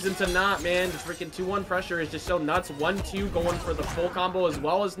no reason to not, man. The freaking 2-1 pressure is just so nuts. 1-2 going for the full combo as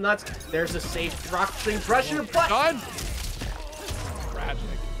well as nuts. There's a safe drop string pressure, but... Done. Tragic.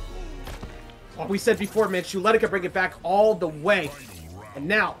 Like we said before, man, Shuletta can bring it back all the way. And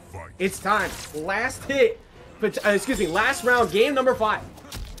now, it's time. Last hit. But, excuse me, last round, game number 5.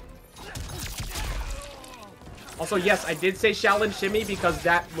 Also, yes, I did say Shaolin Shimmy because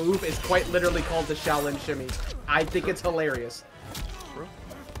that move is quite literally called the Shaolin Shimmy. I think it's hilarious.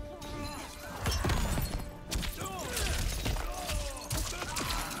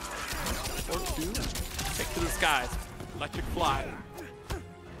 Take to the skies. Electric fly.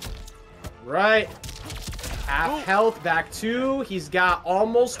 Right. Half health, back 2. He's got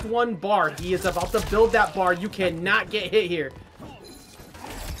almost 1 bar. He is about to build that bar. You cannot get hit here.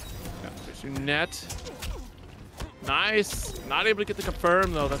 Net. Nice. Not able to get the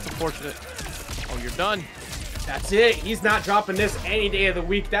confirm, though. That's unfortunate. Oh, you're done. That's it. He's not dropping this any day of the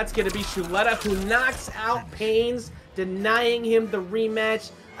week. That's going to be Shuletta, who knocks out PainFZ, denying him the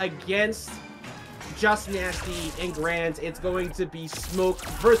rematch against JustNasty in Grands. It's going to be Smoke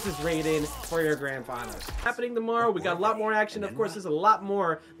versus Raiden for your Grand Finals. Happening tomorrow. We got a lot more action. Of course, there's a lot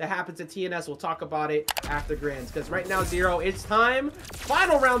more that happens at TNS. We'll talk about it after Grands. Because right now, Zero, it's time.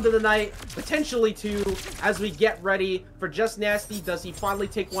 Final round of the night. Potentially 2 as we get ready for JustNasty. Does he finally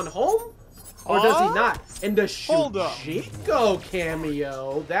take one home? Or does he not? And the Shujinko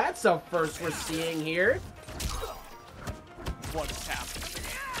cameo. That's a first we're seeing here. What is happening?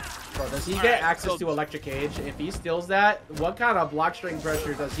 Bro, does he get access to Electric Cage? If he steals that, what kind of block string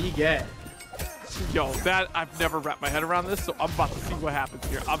pressure does he get? Yo, that I've never wrapped my head around this, so I'm about to see what happens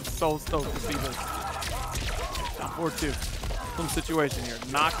here. I'm so stoked to see this. 4-2. Some situation here.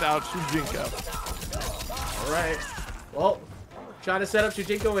 Knocked out Shujinko. All right. Well, trying to set up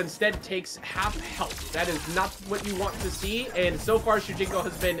Shujinko instead takes half health. That is not what you want to see. And so far, Shujinko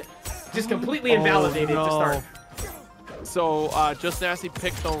has been just completely invalidated to start. So, JustNasty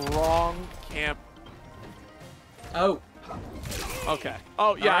picked the wrong camp. Oh. Okay.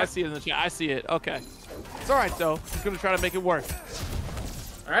 Oh, yeah, I see it in the chat. I see it. Okay. It's all right, though. He's going to try to make it work.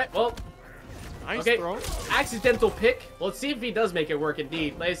 All right, well. Nice throw. Accidental pick. Let's see if he does make it work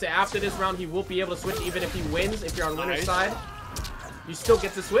indeed. Like I said, after this round, he will be able to switch even if he wins. If you're on winner's side, you still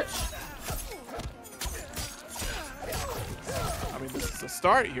get to switch. I mean, this is a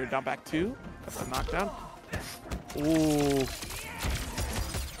start here. Down back 2. Got the knockdown. Ooh.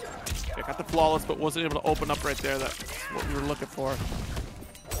 Yeah, got the flawless, but wasn't able to open up right there. That's what we were looking for.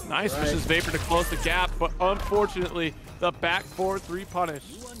 Nice. Vicious Vapor to close the gap, but unfortunately, the back 4-3 punish.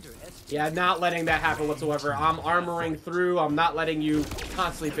 Yeah, not letting that happen whatsoever. I'm armoring through. I'm not letting you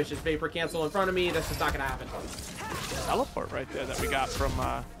constantly Vicious Vapor cancel in front of me. That's just not going to happen. Teleport right there that we got from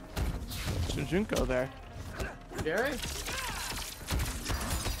Shujinko there. Jerry?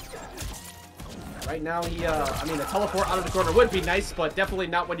 Right now, I mean, a teleport out of the corner would be nice, but definitely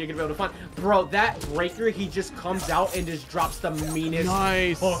not when you're going to be able to find. Bro, that breaker, he just comes out and just drops the meanest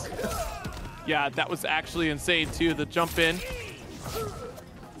hook. Yeah, that was actually insane, too. The jump in.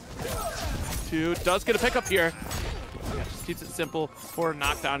 2. Does get a pickup here. Yeah, just keeps it simple for a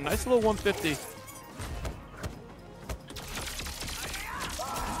knockdown. Nice little 150.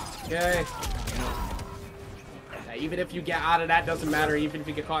 Okay. Even if you get out of that, doesn't matter. Even if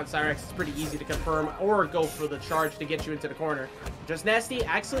you get caught in Cyrax, it's pretty easy to confirm or go for the charge to get you into the corner. JustNasty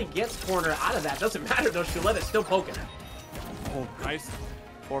actually gets corner out of that. Doesn't matter though. Shuletta's still poking. Oh, nice.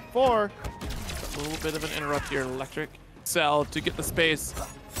 4-4. A little bit of an interrupt here. Electric cell to get the space.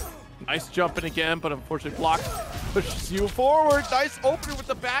 Nice jumping again, but unfortunately blocked. Pushes you forward. Nice opener with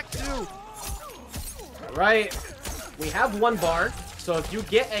the back too. All right. We have 1 bar. So if you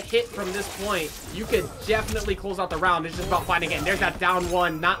get a hit from this point, you could definitely close out the round. It's just about finding it. And there's that down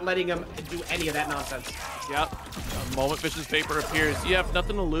 1, not letting him do any of that nonsense. Yep. The moment Vicious Vapor appears, you have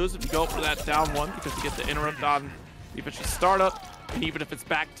nothing to lose if you go for that down 1 because you get the interrupt on the Vicious startup. And even if it's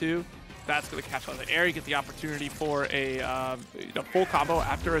back 2, that's going to catch out of the air. You get the opportunity for a full combo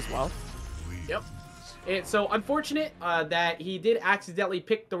after as well. Yep. And so unfortunate that he did accidentally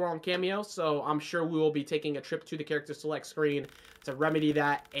pick the wrong cameo. So I'm sure we will be taking a trip to the character select screen to remedy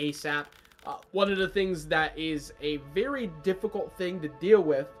that ASAP. One of the things that is a very difficult thing to deal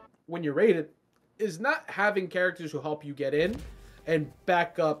with when you're rated is not having characters who help you get in and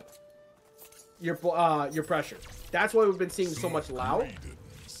back up your pressure. That's why we've been seeing so much Lao.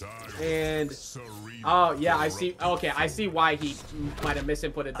 And oh yeah, I see. Okay, I see why he might have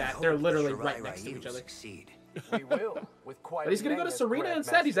misinputted that. They're literally right next to each other. We will, with quite But he's gonna go to Sareena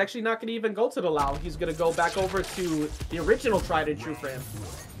instead. He's actually not gonna even go to the Lao. He's gonna go back over to the original tried and true frame.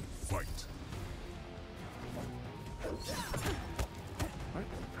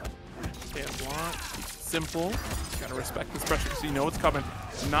 Can't block. Simple. Gotta respect this pressure so you know it's coming.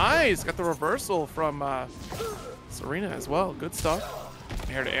 Nice. Got the reversal from Sareena as well. Good stuff.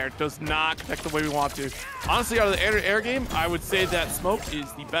 Air-to-air does not connect the way we want to. Honestly, out of the air-to-air game, I would say that Smoke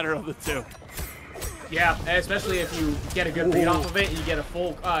is the better of the two. Yeah, especially if you get a good read off of it and you get a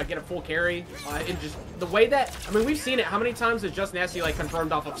full carry. And just the way that, I mean, we've seen it. How many times has JustNasty like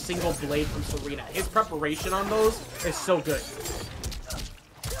confirmed off of single blade from Sareena? His preparation on those is so good.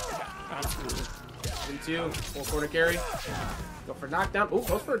 Absolutely. 3-2, full corner carry. Go for knockdown. Ooh,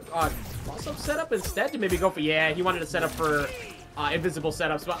 goes for toss-up setup instead to maybe go for, yeah, he wanted to set up for invisible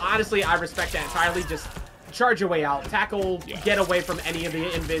setups. But honestly, I respect that entirely. Just charge your way out. Tackle, get away from any of the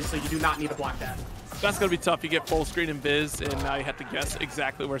invis, so you do not need to block that. That's going to be tough. You get full screen invis, and now you have to guess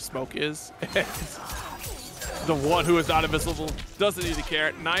exactly where Smoke is. The one who is not invisible doesn't need to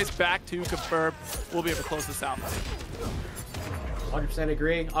care. Nice back to confirm. We'll be able to close this out. 100%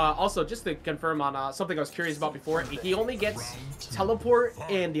 agree. Also, just to confirm on something I was curious about before, he only gets teleport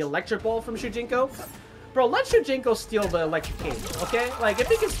and the electric ball from Shujinko. Bro, let Shujinko steal the electric cage, okay? Like, if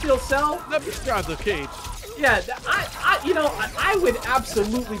he can steal Cell... Let me grab the cage. Yeah, I would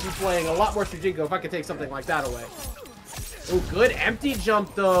absolutely be playing a lot more Shujinko if I could take something like that away. Oh, good empty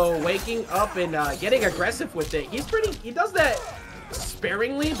jump, though. Waking up and getting aggressive with it. He does that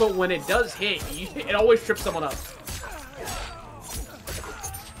sparingly, but when it does hit, it always trips someone up.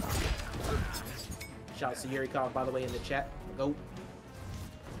 Shout out to Yurikov, by the way, in the chat. Go.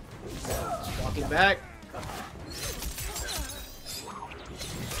 Walking back.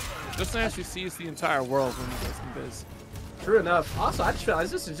 JustNasty sees the entire world when he does some biz. True enough. Also, I just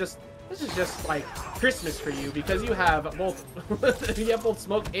realized this is just like Christmas for you because you have both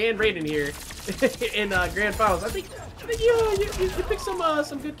Smoke and Raiden here in grand finals. I think you picked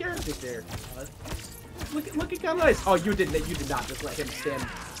some good characters there. Looking kind of nice. Oh, you did not just let him stand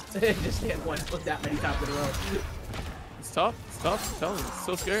one foot that many times in a row. It's tough. It's tough. I'm telling you, it's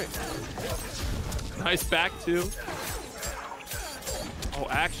so scary. Nice back too. Oh,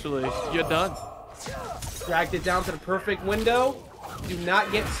 actually, you're done. Dragged it down to the perfect window. Do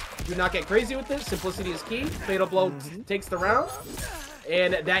not get crazy with this. Simplicity is key. Fatal blow takes the round,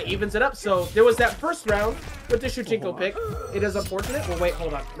 and that evens it up. So there was that first round with the Shujinko pick. It is unfortunate. Well, wait,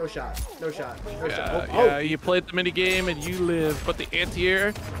 hold on. No shot. No shot. No shot. Oh, yeah, you played the mini game and you live, but the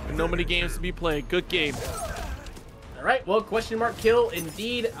anti-air and no mini games to be played. Good game. All right. Well, question mark kill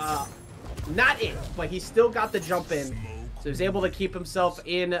indeed. Not it, but he still got the jump in. So he's able to keep himself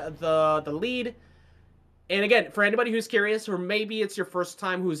in the lead. And again, for anybody who's curious, or maybe it's your first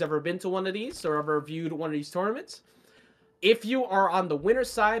time who's ever been to one of these or ever viewed one of these tournaments, if you are on the winner's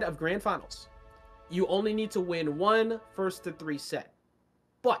side of grand finals, you only need to win one first to 3 set.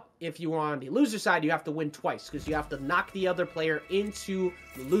 But if you are on the loser side, you have to win twice because you have to knock the other player into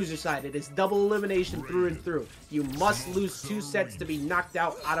the loser side. It is double elimination through and through. You must lose 2 sets to be knocked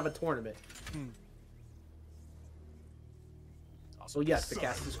out of a tournament. So yes, the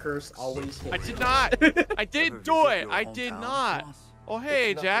caster's curse always hits. I did not. I didn't do it. I did not. Oh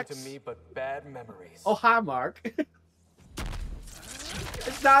hey, Jax. To me, but bad memories. Oh hi, Mark.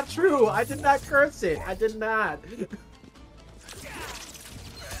 It's not true. I did not curse it. I did not.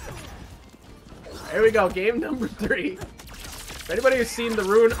 Here we go. Game number 3. For anybody who's seen the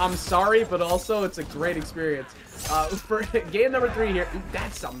rune, I'm sorry, but also it's a great experience. For game number 3 here,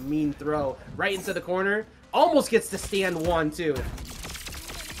 that's a mean throw right into the corner. Almost gets to stand 1 too.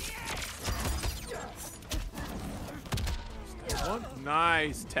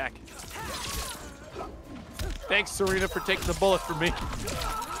 Nice tech. Thanks, Sareena, for taking the bullet for me.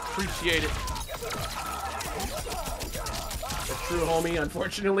 Appreciate it. The true homie.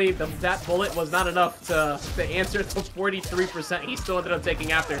 Unfortunately, that bullet was not enough to answer the 43% he still ended up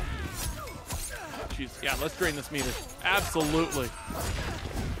taking after. Jeez, yeah, let's drain this meter. Absolutely.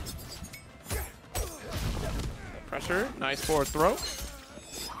 Pressure, nice forward throw.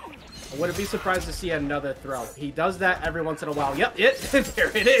 I wouldn't be surprised to see another throw. He does that every once in a while. Yep,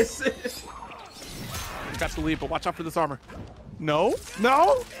 there it is. Got the lead, but watch out for this armor. No,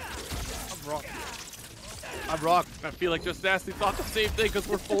 no. I'm wrong. I'm wrong. I feel like JustNasty thought the same thing because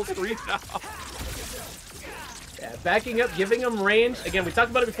we're full screen now. Yeah, backing up, giving him range. Again, we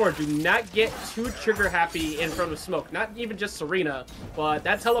talked about it before. Do not get too trigger happy in front of Smoke. Not even just Sareena, but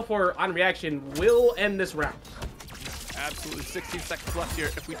that teleport on reaction will end this round. Absolutely. 16 seconds left here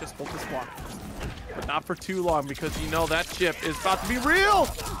if we just hold this block. But not for too long because you know that chip is about to be real.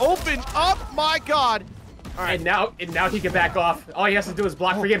 Open up, my God. All right. And now he can back off. All he has to do is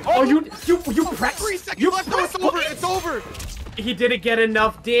block for him. Oh, you press. 3 seconds left. No, it's over. It's over. He didn't get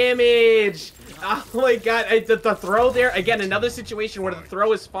enough damage. Oh my God, the throw there, again, another situation where the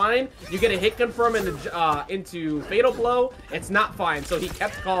throw is fine. You get a hit confirm into fatal blow. It's not fine, so he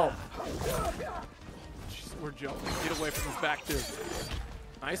kept calm. We're joking. Get away from his back, too.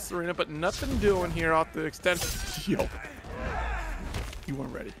 Nice, Sareena, but nothing doing here off the extension. Yo. You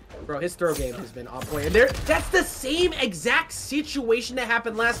weren't ready. Bro, his throw game has been on point. And there, that's the same exact situation that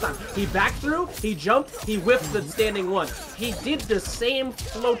happened last time. He back threw, he jumped, he whiffed the standing one. He did the same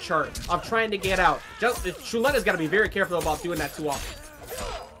flow chart of trying to get out. Just Chuletta's got to be very careful about doing that too often.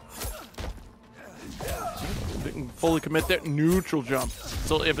 Didn't fully commit there. Neutral jump.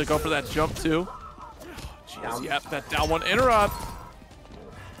 Still able to go for that jump too. Jeez, yep, that down one interrupt.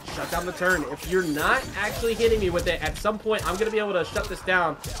 Shut down the turn. If you're not actually hitting me with it, at some point, I'm going to be able to shut this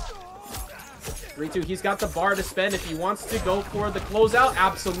down. 3-2, he's got the bar to spend. If he wants to go for the closeout,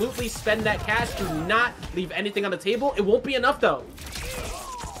 absolutely spend that cash. Do not leave anything on the table. It won't be enough, though.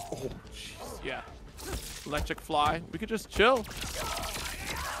 Oh, jeez, yeah. Electric fly. We could just chill.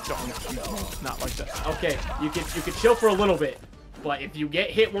 Don't, not like that. Okay, you could chill for a little bit, but if you get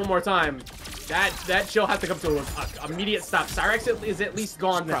hit one more time, that chill has to come to an immediate stop. Cyrax is at least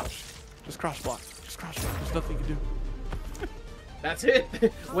gone now. Just crouch block. Just crouch block. There's nothing you can do. That's it.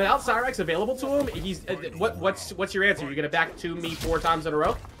 Without Cyrax available to him, he's what's your answer? You're gonna back to me 4 times in a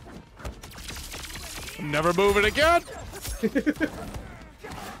row? I'm never moving again.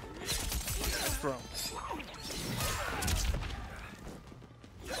 Bro.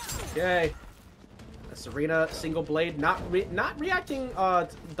 Okay. Sareena single blade, not reacting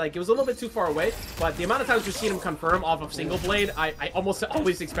like it was a little bit too far away, but the amount of times we've seen him confirm off of single blade, I almost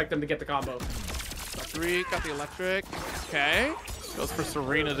always expect him to get the combo. Got the electric. Okay. Goes for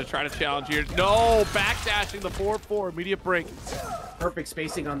Sareena to try to challenge here. No, backdashing the 4-4 immediate break. Perfect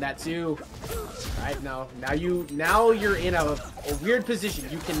spacing on that too. All right, now you're in a weird position.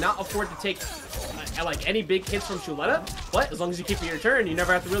 You cannot afford to take like any big hits from Chuletta, but as long as you keep your turn, you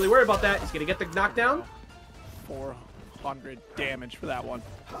never have to really worry about that. He's gonna get the knockdown. 400 damage for that one.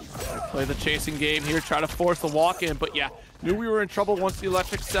 Play the chasing game here, try to force the walk in, but yeah, knew we were in trouble once the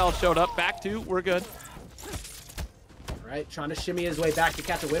electric cell showed up. Back 2, we're good. All right, trying to shimmy his way back to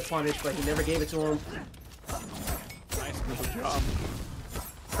catch a whip punish, but he never gave it to him. Nice, good job.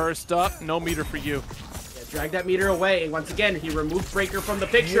 First up, no meter for you. Yeah, drag that meter away, and once again, he removed Breaker from the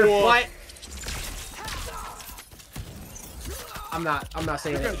picture, but I'm not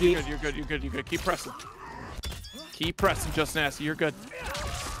saying that. You're good. Keep pressing. Keep pressing, JustNasty. You're good.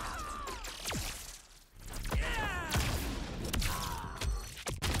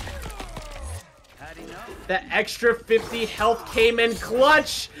 That extra 50 health came in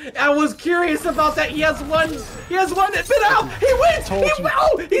clutch. I was curious about that. He has one. It's been out. He wins.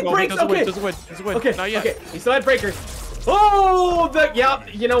 He breaks. Okay. Doesn't win. Okay. Not yet. Okay. He still had breaker. Oh, yep.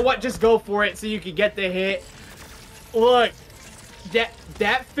 You know what? Just go for it so you can get the hit. Look,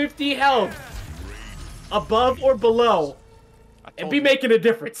 that 50 health above or below, it'd be making a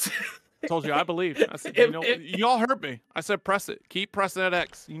difference. I told you, I believe. I said, y'all heard me. I said, press it. Keep pressing that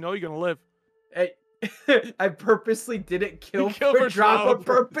X. You know you're gonna live. Hey, I purposely didn't kill for drama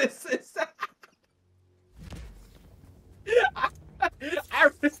purposes.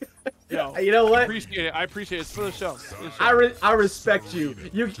 You know what? I appreciate it. I appreciate it. It's for the show. I respect you.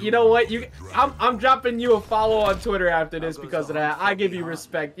 You know what? I'm dropping you a follow on Twitter after this because of that. I give you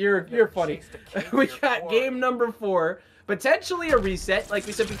respect. You're funny. We got game number 4. Potentially a reset, like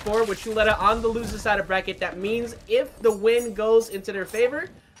we said before, with Chuletta on the loser side of bracket. That means if the win goes into their favor,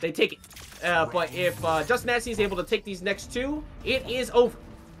 they take it. But if JustNasty is able to take these next 2, it is over.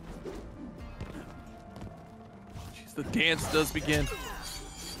 Jeez, the dance does begin.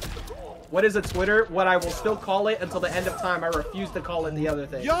 What is a Twitter? What I will still call it until the end of time. I refuse to call it the other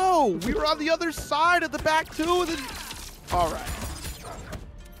thing. Yo, we were on the other side of the back 2. All right.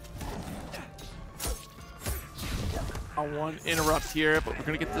 I want to interrupt here, but we're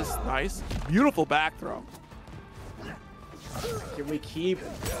going to get this nice, beautiful back throw. Can we keep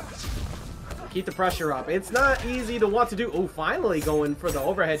the pressure up? It's not easy to want to do. Oh, finally going for the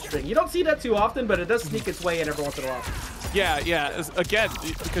overhead string. You don't see that too often, but it does sneak its way in every once in a while. Yeah. Again,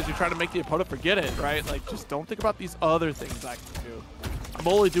 because you're trying to make the opponent forget it, right? Like, just don't think about these other things I can do. I'm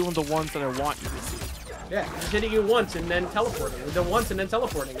only doing the ones that I want you to see. Yeah, just hitting you once and then teleporting, and then once and then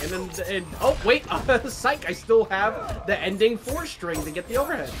teleporting, and then oh wait, psych! I still have the ending 4 string to get the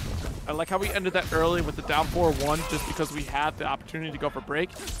overhead. I like how we ended that early with the down 4-1 just because we had the opportunity to go for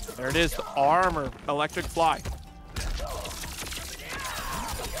break. There it is, the armor, electric fly.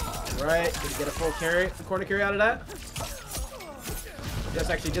 Right, did you get a full carry, corner carry out of that?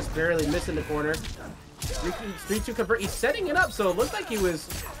 Just barely missing the corner. 3-2 convert. He's setting it up, so it looks like he was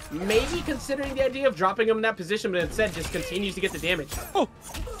maybe considering the idea of dropping him in that position, but instead just continues to get the damage. Oh,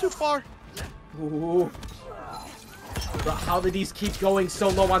 too far. Ooh. But how did these keep going so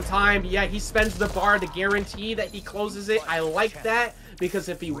low on time? Yeah, he spends the bar to guarantee that he closes it. I like that, because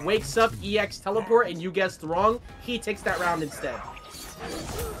if he wakes up EX teleport and you guessed wrong, he takes that round instead.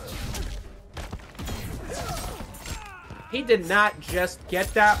 He did not just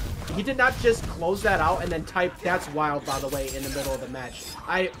get that. He did not just close that out and then type, "That's wild," by the way, in the middle of the match.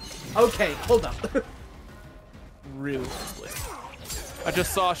 Okay, hold up. Really split. I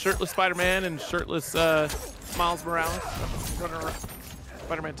just saw shirtless Spider-Man and shirtless Miles Morales running around.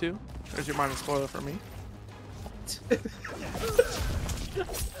 Spider-Man 2. There's your minor spoiler for me.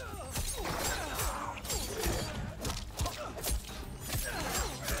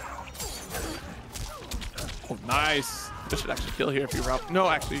 Oh, nice. This should actually kill here if you route. No,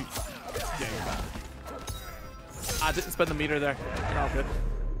 actually. Yeah, you're back. I didn't spend the meter there. You're all good.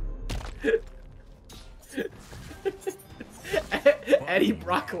 Eddie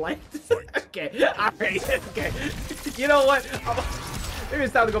Brock liked. Okay, alright, okay. You know what? Maybe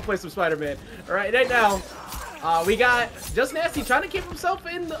it's time to go play some Spider-Man. Alright, right now, we got JustNasty trying to keep himself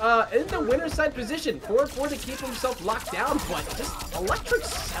in the winner's side position. 4-4 to keep himself locked down, but just electric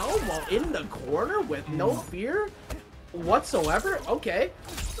cell while in the corner with no fear whatsoever. Okay.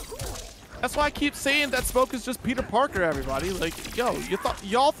 That's why I keep saying that Smoke is just Peter Parker, everybody. Like, yo,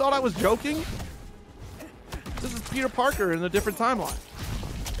 y'all thought I was joking? This is Peter Parker in a different timeline.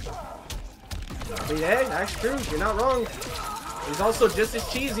 Yeah, that's true. You're not wrong. He's also just as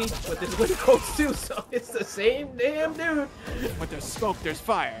cheesy with his win codes too, so it's the same damn dude. But there's smoke, there's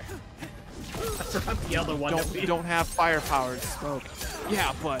fire. That's not the other one. You don't have firepower to smoke.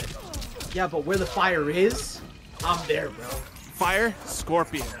 Yeah, but where the fire is, I'm there, bro. Fire,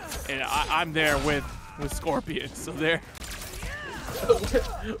 Scorpion, and I'm there with Scorpion. So there.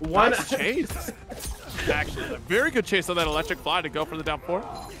 One nice chase. Actually, a very good chase on that electric fly to go for the down 4.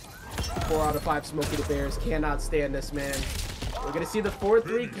 4 out of 5 Smokey the Bears cannot stand this man. We're gonna see the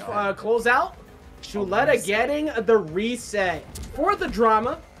 4-3 close out. Chuleta getting the reset for the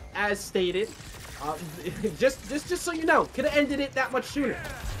drama, as stated. Just so you know, could have ended it that much sooner.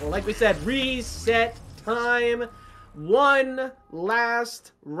 Well, like we said, reset time. One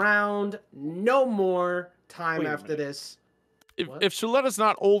last round, no more time after this. If Chuleta's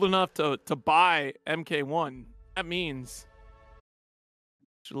not old enough to buy MK1, that means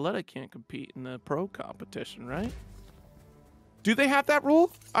Chuleta can't compete in the pro competition, right? Do they have that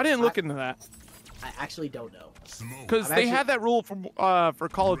rule? I didn't look into that. I actually don't know. Because they had that rule for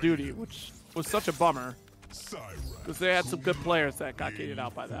Call of Duty, which was such a bummer. Because they had some good players that got gated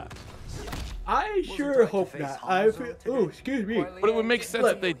out by that. I sure hope not. Oh, excuse me. But it would make sense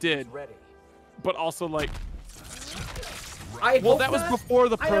if they did. But also, like... Well, that was before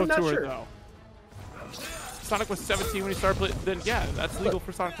the Pro Tour, sure. though. Sonic was 17 when he started playing. Then, yeah, that's legal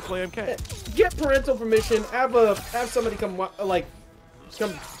for Sonic to play MK. Get parental permission. Have somebody come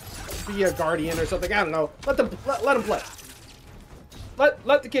be a guardian or something. I don't know. Let them play.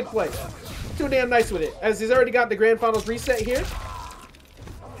 Let the kid play. Too damn nice with it. As he's already got the grand finals reset here.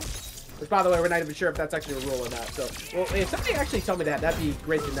 Which, by the way, we're not even sure if that's actually a rule or not. So, well, if somebody actually tell me that, that'd be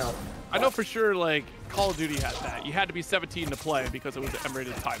great to know. I know for sure, like, Call of Duty had that. You had to be 17 to play because it was an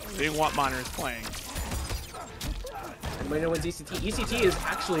M-rated title. They didn't want minors playing. Anybody know when's ECT? ECT is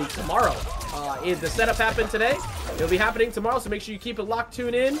actually tomorrow. The setup happened today. It'll be happening tomorrow, so make sure you keep it locked,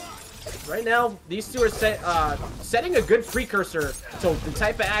 tune in. Right now, these two are setting a good precursor to the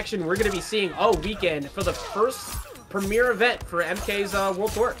type of action we're going to be seeing all weekend for the first premier event for MK's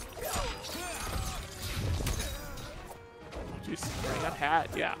World Tour. Jeez, that hat.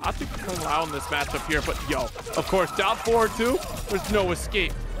 Yeah, I think we're going loud in this matchup here, but yo, of course, down 4-2, there's no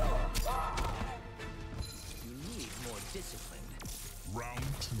escape. Right.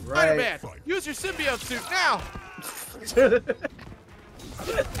 Spider-Man, use your symbiote suit now!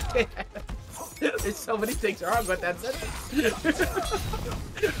 There's so many things wrong with that sentence.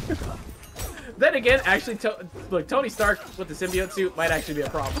 Then again, actually, look, Tony Stark with the symbiote suit might actually be a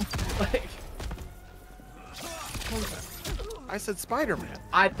problem. Like, I said Spider-Man.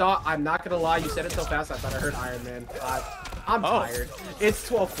 I'm not gonna lie, you said it so fast, I thought I heard Iron Man. I'm tired. It's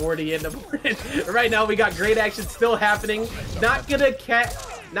 12:40 in the morning. Right now, we got great action still happening. Not gonna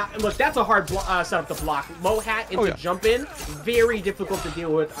look, that's a hard setup to block. Low hat into jump in, very difficult to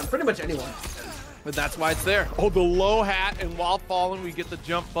deal with on pretty much anyone. But that's why it's there. Oh, the low hat, and while falling, we get the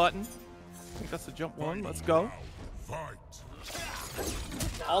jump button. I think that's the jump one. Let's go.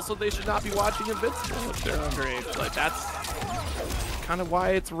 Also, they should not be watching Invincible if they're underage. Like, that's kind of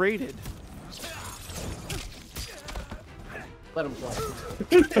why it's rated. Let him play.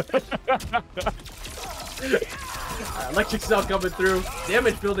 Electric cell coming through.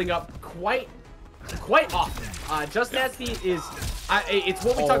 Damage building up quite quite often. JustNasty is, it's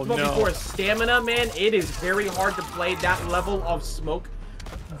what we talked about before, stamina, man. It is very hard to play that level of smoke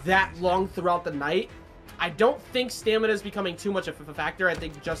that long throughout the night. I don't think stamina is becoming too much of a factor. I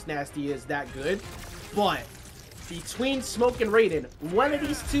think JustNasty is that good. But between Smoke and Raiden, one of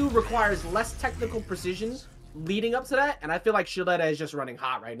these two requires less technical precision leading up to that, and I feel like Shuletta is just running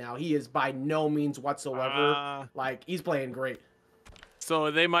hot right now. He is by no means whatsoever. Like, he's playing great. So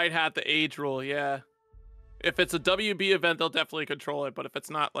they might have the age rule, yeah. If it's a WB event, they'll definitely control it, but if it's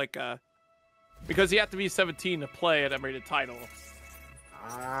not like a... Because you have to be 17 to play an M-rated title.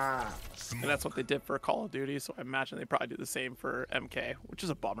 And that's what they did for Call of Duty, so I imagine they probably do the same for MK, which is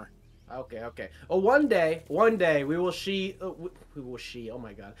a bummer. Okay, okay. Well, one day, we will see, oh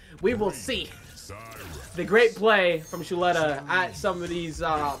my god. We will see the great play from Shuletta at some of these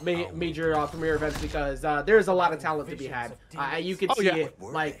major premiere events, because there's a lot of talent to be had. You can see it,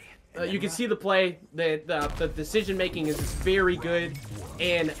 like, you can see the play, the decision making is very good,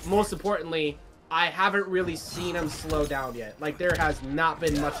 and most importantly, I haven't really seen him slow down yet. Like, there has not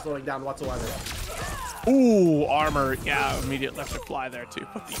been much slowing down whatsoever. Ooh, armor. Yeah, immediate electric fly there, too.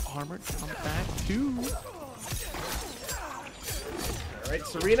 But the armor comes back, too. All right,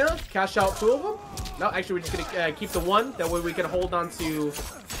 Sareena, cash out 2 of them. No, actually, we're just going to keep the 1. That way we can hold on to,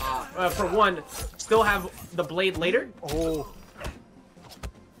 for 1, still have the blade later. Oh.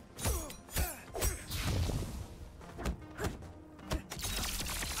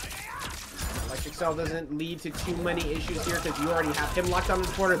 Cell doesn't lead to too many issues here because you already have him locked on in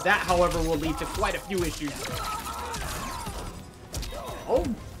the corner. That, however, will lead to quite a few issues. Oh,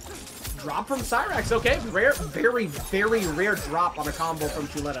 drop from Cyrax. Okay, rare, very, very rare drop on a combo from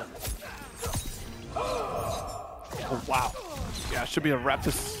Shuletta. Oh, wow. Yeah, it should be a rep.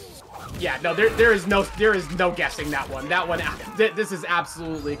 Yeah, no, there is no guessing that one. That one, this is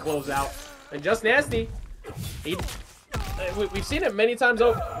absolutely closeout. And JustNasty, we've seen it many times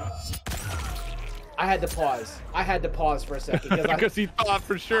over. I had to pause. I had to pause for a second because he thought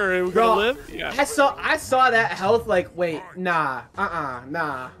for sure it was gonna live. Yeah. I saw that health. Like, wait, nah,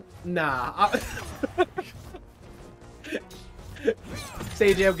 nah.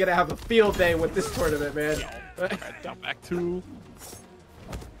 Sage, I'm gonna have a field day with this tournament, man. Right, down back 2.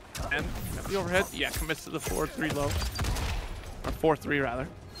 And the overhead. Yeah, commits to the 4-3 low, or 4-3 rather.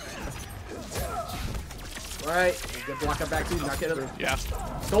 Right, good block up back 2. Not getting it. Yeah.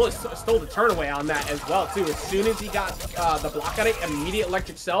 Stole the turn away on that as well too. As soon as he got the block on it, immediate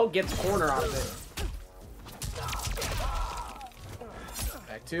electric cell, gets corner out of it.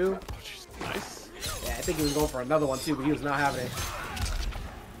 Back 2. Nice. Yeah, I think he was going for another one too, but he was not having it.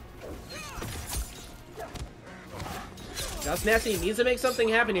 JustNasty needs to make something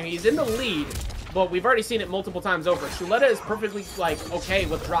happen here. He's in the lead, but we've already seen it multiple times over. Shuletta is perfectly, like, okay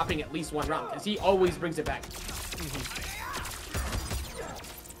with dropping at least 1 round, because he always brings it back.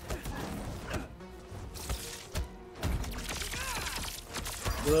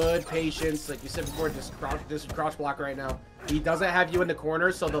 Good patience. Like you said before, just crouch block right now. He doesn't have you in the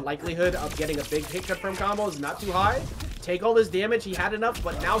corner, so the likelihood of getting a big hit confirm combo is not too high. Take all this damage. He had enough,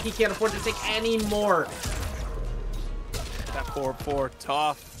 but now he can't afford to take any more. That 4-4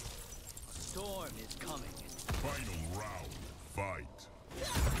 tough. Storm is coming. Final round, fight.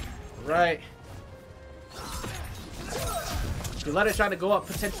 Right. Shuletta trying to go up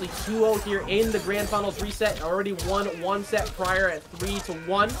potentially 2-0 here in the Grand Finals reset. Already won 1 set prior at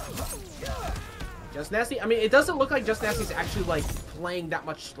 3-1. JustNasty, I mean, it doesn't look like JustNasty's actually, like, playing that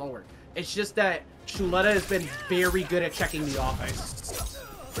much slower. It's just that Shuletta has been very good at checking the offense.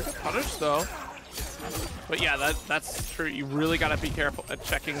 Pretty punish, though. But yeah, that's true. You really got to be careful at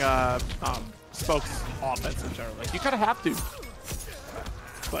checking Smoke's offense in general. Like, you kind of have to.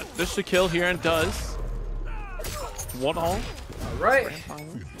 But this should kill here and does. 1-all. All right.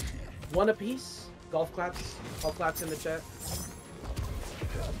 1 apiece. Golf claps. Golf claps in the chat.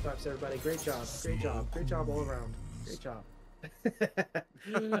 Golf claps, everybody. Great job. Great job. Great job all around. Great job.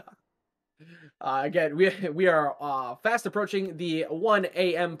 Again, we are fast approaching the 1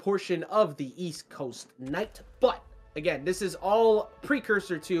 a.m. portion of the East Coast night. But, again, this is all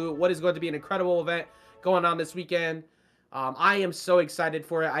precursor to what is going to be an incredible event going on this weekend. I am so excited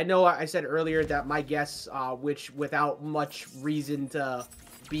for it. I know I said earlier that my guess, which without much reason to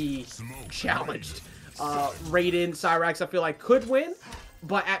be challenged, Raiden, Cyrax, I feel like could win.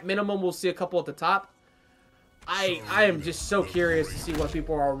 But at minimum, we'll see a couple at the top. I am just so curious to see what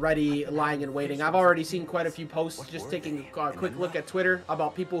people are already lying in waiting. I've already seen quite a few posts, just taking a quick look at Twitter,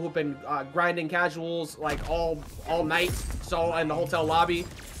 about people who've been grinding casuals like all night, so in the hotel lobby.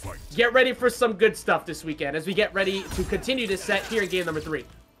 Get ready for some good stuff this weekend as we get ready to continue this set here in game number 3.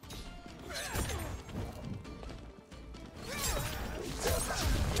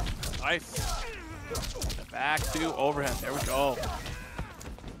 Nice. Back to overhead. There we go.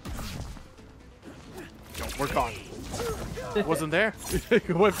 Don't work on. Wasn't there.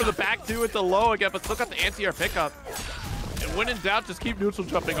 Went for the back two at the low again, but still got the anti-air pickup. And when in doubt, just keep neutral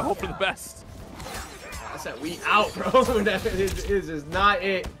jumping and hope for the best. That's that we out, bro. That is not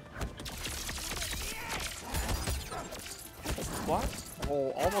it. What?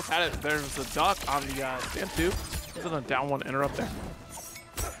 Oh, almost had it. There's a duck on the stand two. There's a down one interrupt there.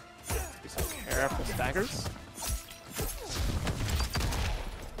 Be some careful staggers.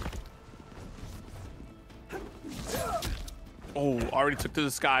 Oh, already took to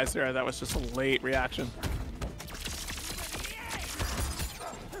the skies there. That was just a late reaction.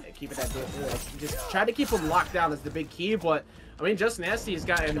 Keep it that just try to keep him locked down is the big key, but I mean JustNasty has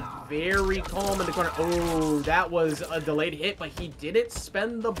gotten very calm in the corner. Oh, that was a delayed hit, but he didn't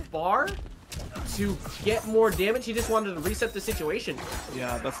spend the bar to get more damage. He just wanted to reset the situation.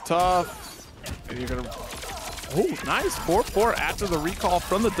 Yeah, that's tough. And you're gonna nice 4-4 after the recall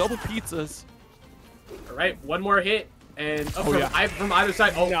from the double pizzas. All right, one more hit. And from either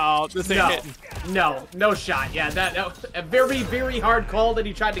side. Oh no, this ain't hitting. No shot. Yeah, that a very, very hard call that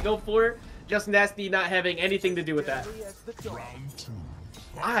he tried to go for. JustNasty not having anything to do with that.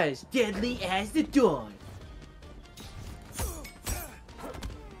 As deadly as the dawn.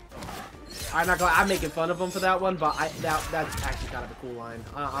 I'm not gonna. I'm making fun of him for that one, but that's actually kind of a cool line.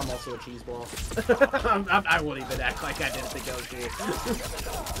 I'm also a cheeseball. I wouldn't even act like I didn't think that was cool.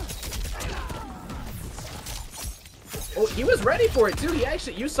 Oh, he was ready for it too. He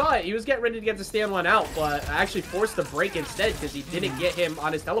actually, you saw it. He was getting ready to get the stand one out, but I actually forced the break instead because he didn't get him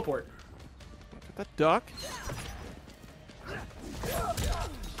on his teleport. Look at that duck.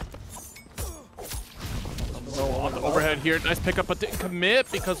 On the overhead here, nice pickup, but didn't commit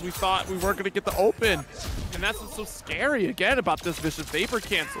because we thought we weren't going to get the open. And that's what's so scary again about this vicious vapor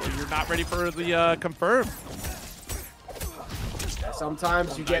cancel. You're not ready for the confirm.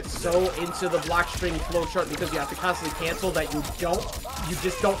 Sometimes you get so into the block string flow chart because you have to constantly cancel that you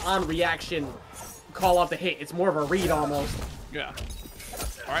just don't on reaction call off the hit. It's more of a read almost. Yeah.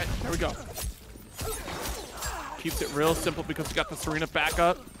 All right, there we go. Keeps it real simple because you got the Sareena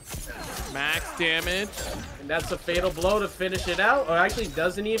backup. Max damage. And that's a fatal blow to finish it out. Or actually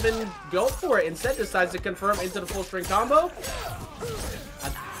doesn't even go for it. Instead decides to confirm into the full string combo.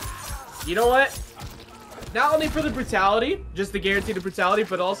 You know what? Not only for the brutality, just to guarantee the brutality,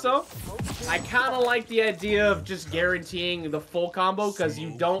 but also, I kind of like the idea of just guaranteeing the full combo because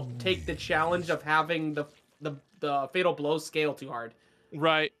you don't take the challenge of having the fatal blow scale too hard.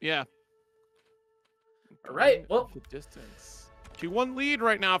 Right, yeah. All right, well. The distance. 2-1 lead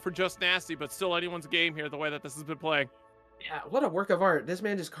right now for JustNasty, but still anyone's game here the way that this has been playing. Yeah, what a work of art. This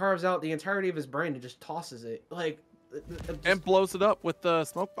man just carves out the entirety of his brain and just tosses it. Like, and blows it up with the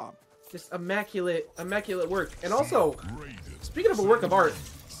smoke bomb. Just immaculate work. And also, speaking of a work of art,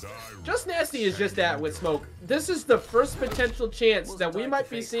 JustNasty is just that with Smoke. This is the first potential chance that we might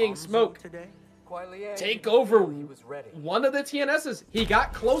be seeing Smoke take over one of the TNSs. He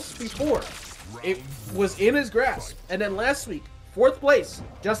got close before. It was in his grasp. And then last week, 4th place.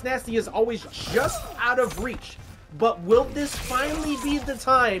 JustNasty is always just out of reach. But will this finally be the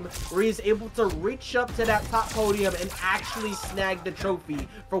time where he's able to reach up to that top podium and actually snag the trophy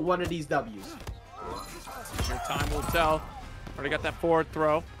for one of these W's? Your time will tell. Already got that forward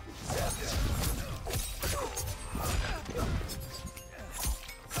throw.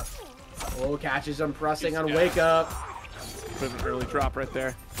 Oh, catches him pressing on Wake Up. Bit of an early drop right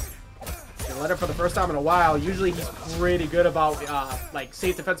there. Let him for the first time in a while. Usually he's pretty good about like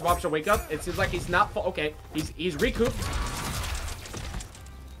safe defensive option Wake Up. It seems like he's not okay. He's recouped.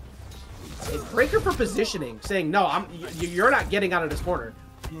 It's breaker for positioning, saying no, you're not getting out of this corner.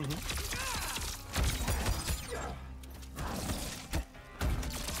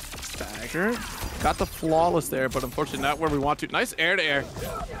 Stagger. Got the flawless there, but unfortunately not where we want to. Nice air to air.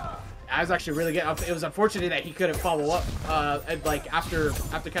 I was actually really good. It was unfortunate that he couldn't follow up. And like after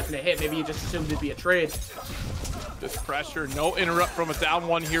catching a hit, maybe he just assumed it'd be a trade. This pressure, no interrupt from a down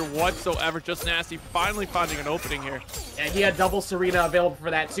one here whatsoever. JustNasty finally finding an opening here. And he had double Sareena available for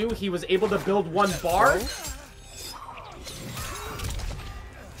that too. He was able to build one bar.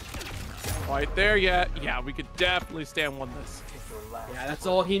 Right there yet. Yeah, we could definitely stand one this. Yeah, that's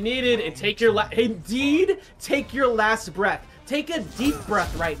all he needed. And take your take your last breath. Take a deep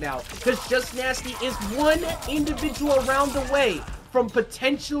breath right now, because JustNasty is one individual round away from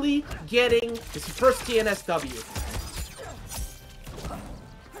potentially getting his first TNSW.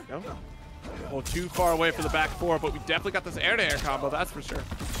 No. Well, too far away for the back four, but we definitely got this air-to-air combo, that's for sure.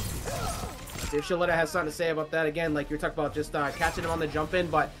 See if Shuletta has something to say about that. Again, like you're talking about just catching him on the jump in,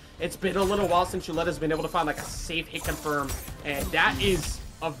 but it's been a little while since Shuletta's been able to find like a safe hit confirm, and that is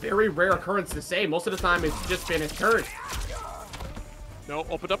a very rare occurrence to say. Most of the time, it's just been his turn. No,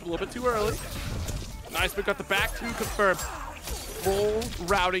 opened up a little bit too early. Nice, we got the back two confirmed. Full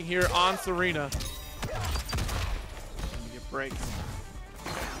routing here on Sareena. Get breaks.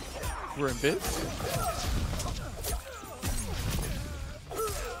 We're in biz.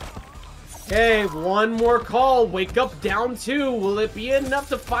 Okay, one more call. Wake up down 2. Will it be enough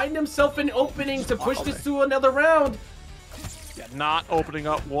to find himself an opening to push this to another round? Yeah, not opening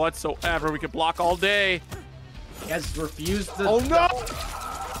up whatsoever. We could block all day. He has refused to... Oh, no!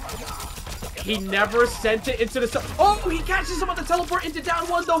 He never sent it into the... Oh, he catches him on the teleport into down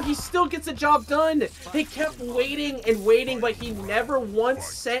 1, though. He still gets the job done. He kept waiting and waiting, but he never once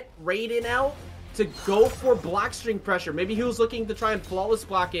sent Raiden out to go for block string pressure. Maybe he was looking to try and flawless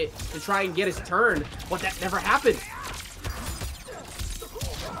block it to try and get his turn, but that never happened.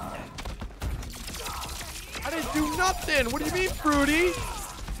 I didn't do nothing. What do you mean, Fruity?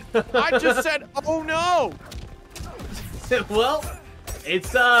 I just said, oh no. Well,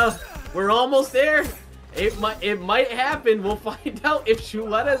 it's we're almost there. It might happen. We'll find out if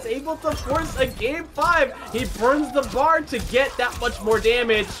Shuletta is able to force a game 5. He burns the bar to get that much more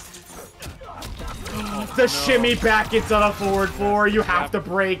damage. The shimmy back into the forward 4. You have to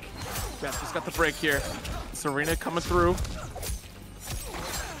break. Yeah, just got the break here. Sareena coming through.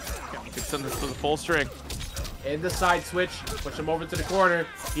 Yeah, we can send this to the full string. In the side switch, push him over to the corner.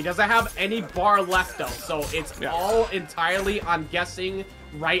 He doesn't have any bar left though, so it's all entirely on guessing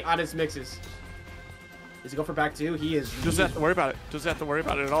right on his mixes. Does he go for back 2? He is. Doesn't have to worry about it. Doesn't have to worry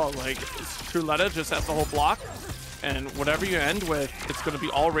about it at all. Like, Shuletta just has the whole block, and whatever you end with, it's going to be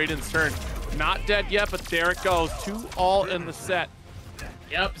all Raiden's turn. Not dead yet, but there it goes. 2 all in the set.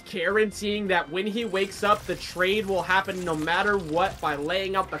 Yep, guaranteeing that when he wakes up, the trade will happen no matter what by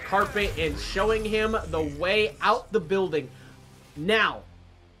laying out the carpet and showing him the way out the building. Now.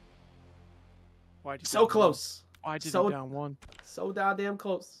 Why'd you so close. Why'd you do down 1? So goddamn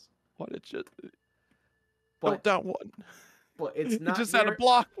close. Why did you... But, down 1. But it's not. He just had a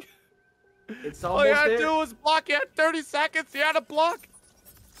block. It's all almost you had there. to do was block. He had 30 seconds. He had a block.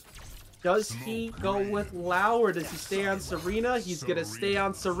 Does he go with Lau or does he stay on Sareena? He's gonna stay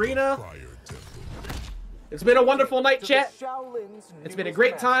on Sareena. It's been a wonderful night, chat. It's been a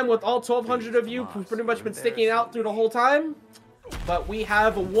great time with all 1,200 of you who've pretty much been sticking out through the whole time. But we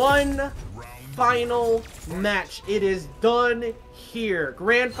have one final match. It is done here.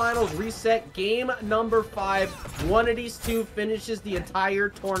 Grand Finals reset, game number 5. One of these two finishes the entire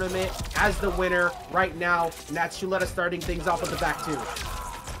tournament as the winner right now, and that's Shuletta starting things off with the back 2.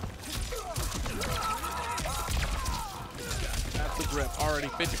 That's a grip. Already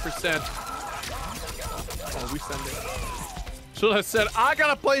 50%. Oh, we send it. Shuletta said, I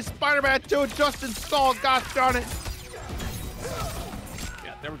gotta play Spider-Man 2 just installed, gosh darn it.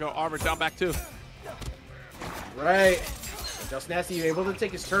 Yeah, there we go. Armor down back 2. Right. JustNasty, you're able to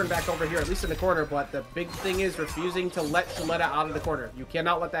take his turn back over here, at least in the corner, but the big thing is refusing to let Shuletta out of the corner. You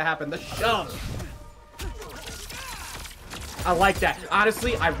cannot let that happen. The shove. I like that.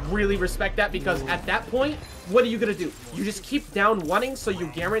 Honestly, I really respect that because at that point, what are you going to do? You just keep down 1ing so you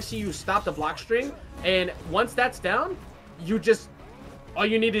guarantee you stop the block string, and once that's down, you just, all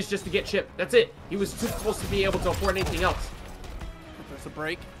you need is just to get chipped. That's it. He was too close to be able to afford anything else. That's a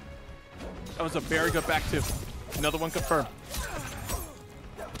break. That was a very good back 2. Another one confirmed.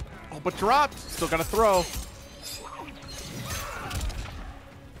 Oh, but dropped. Still got to throw.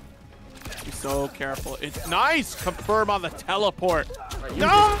 Be so careful. It's nice. Confirm on the teleport. Right,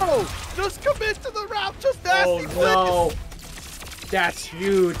 no! Just commit to the route. JustNasty. Oh, no. That's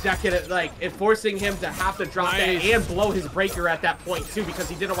huge. That could, like, it forcing him to have to drop that and blow his breaker at that point, too, because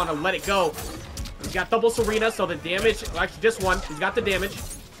he didn't want to let it go. He's got double Sareena, so the damage, well, actually just 1. He's got the damage.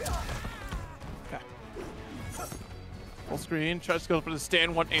 Full screen, tries to go for the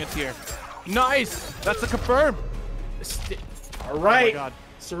stand 1 anti-air. Nice! That's a confirm! All right. Oh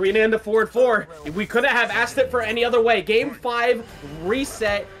Sareena into forward 4. We couldn't have asked it for any other way. Game 5,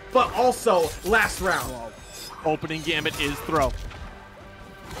 reset, but also last round. Opening gambit is throw.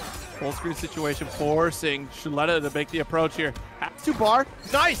 Full screen situation, forcing Shuletta to make the approach here. Has to bar.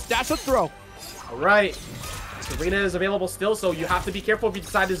 Nice! That's a throw. All right. Sareena is available still, so you have to be careful if you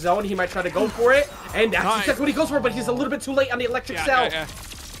decide to zone. He might try to go for it, and that's exactly what he goes for, but he's a little bit too late on the electric cell. Yeah.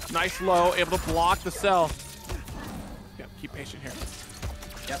 Nice low, able to block the cell. Yeah, keep patient here.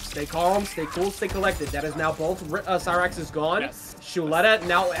 Yep, stay calm, stay cool, stay collected. That is now both Cyrax is gone. Yes. Shuletta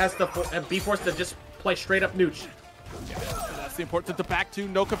now has to be forced to just play straight up nooch. Yeah, That's the important. The back two,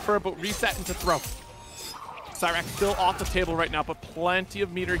 no confirm, but reset into throw. Cyrax still off the table right now, but plenty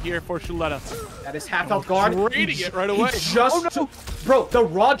of meter here for Shuletta. That is half health gone. Draining it right away. Bro, the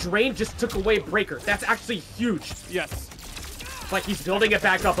raw drain just took away Breaker. That's actually huge. Yes. Like he's building it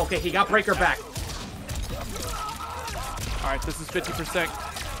back up. Okay, he got Breaker back. All right, this is 50%.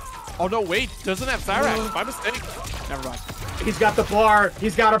 Oh no, wait, doesn't have Cyrax. My mistake. Never mind. He's got the bar.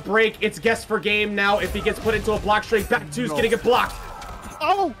 He's got a break. It's guess for game now. If he gets put into a block string, back two's gonna get blocked.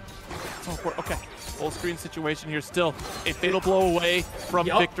 Oh! Okay. Full screen situation here still. A fatal blow away from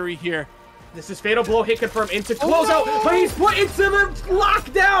victory here. This is fatal blow hit confirm into closeout, but he's put into the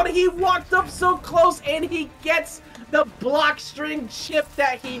lockdown. He walked up so close and he gets the block string chip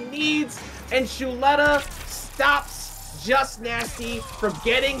that he needs. And Shuletta stops JustNasty from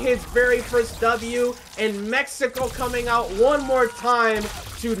getting his very first W, and Mexico coming out one more time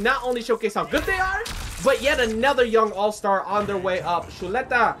to not only showcase how good they are, but yet another young all-star on their way up.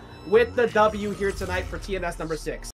 Shuletta with the W here tonight for TNS number 6.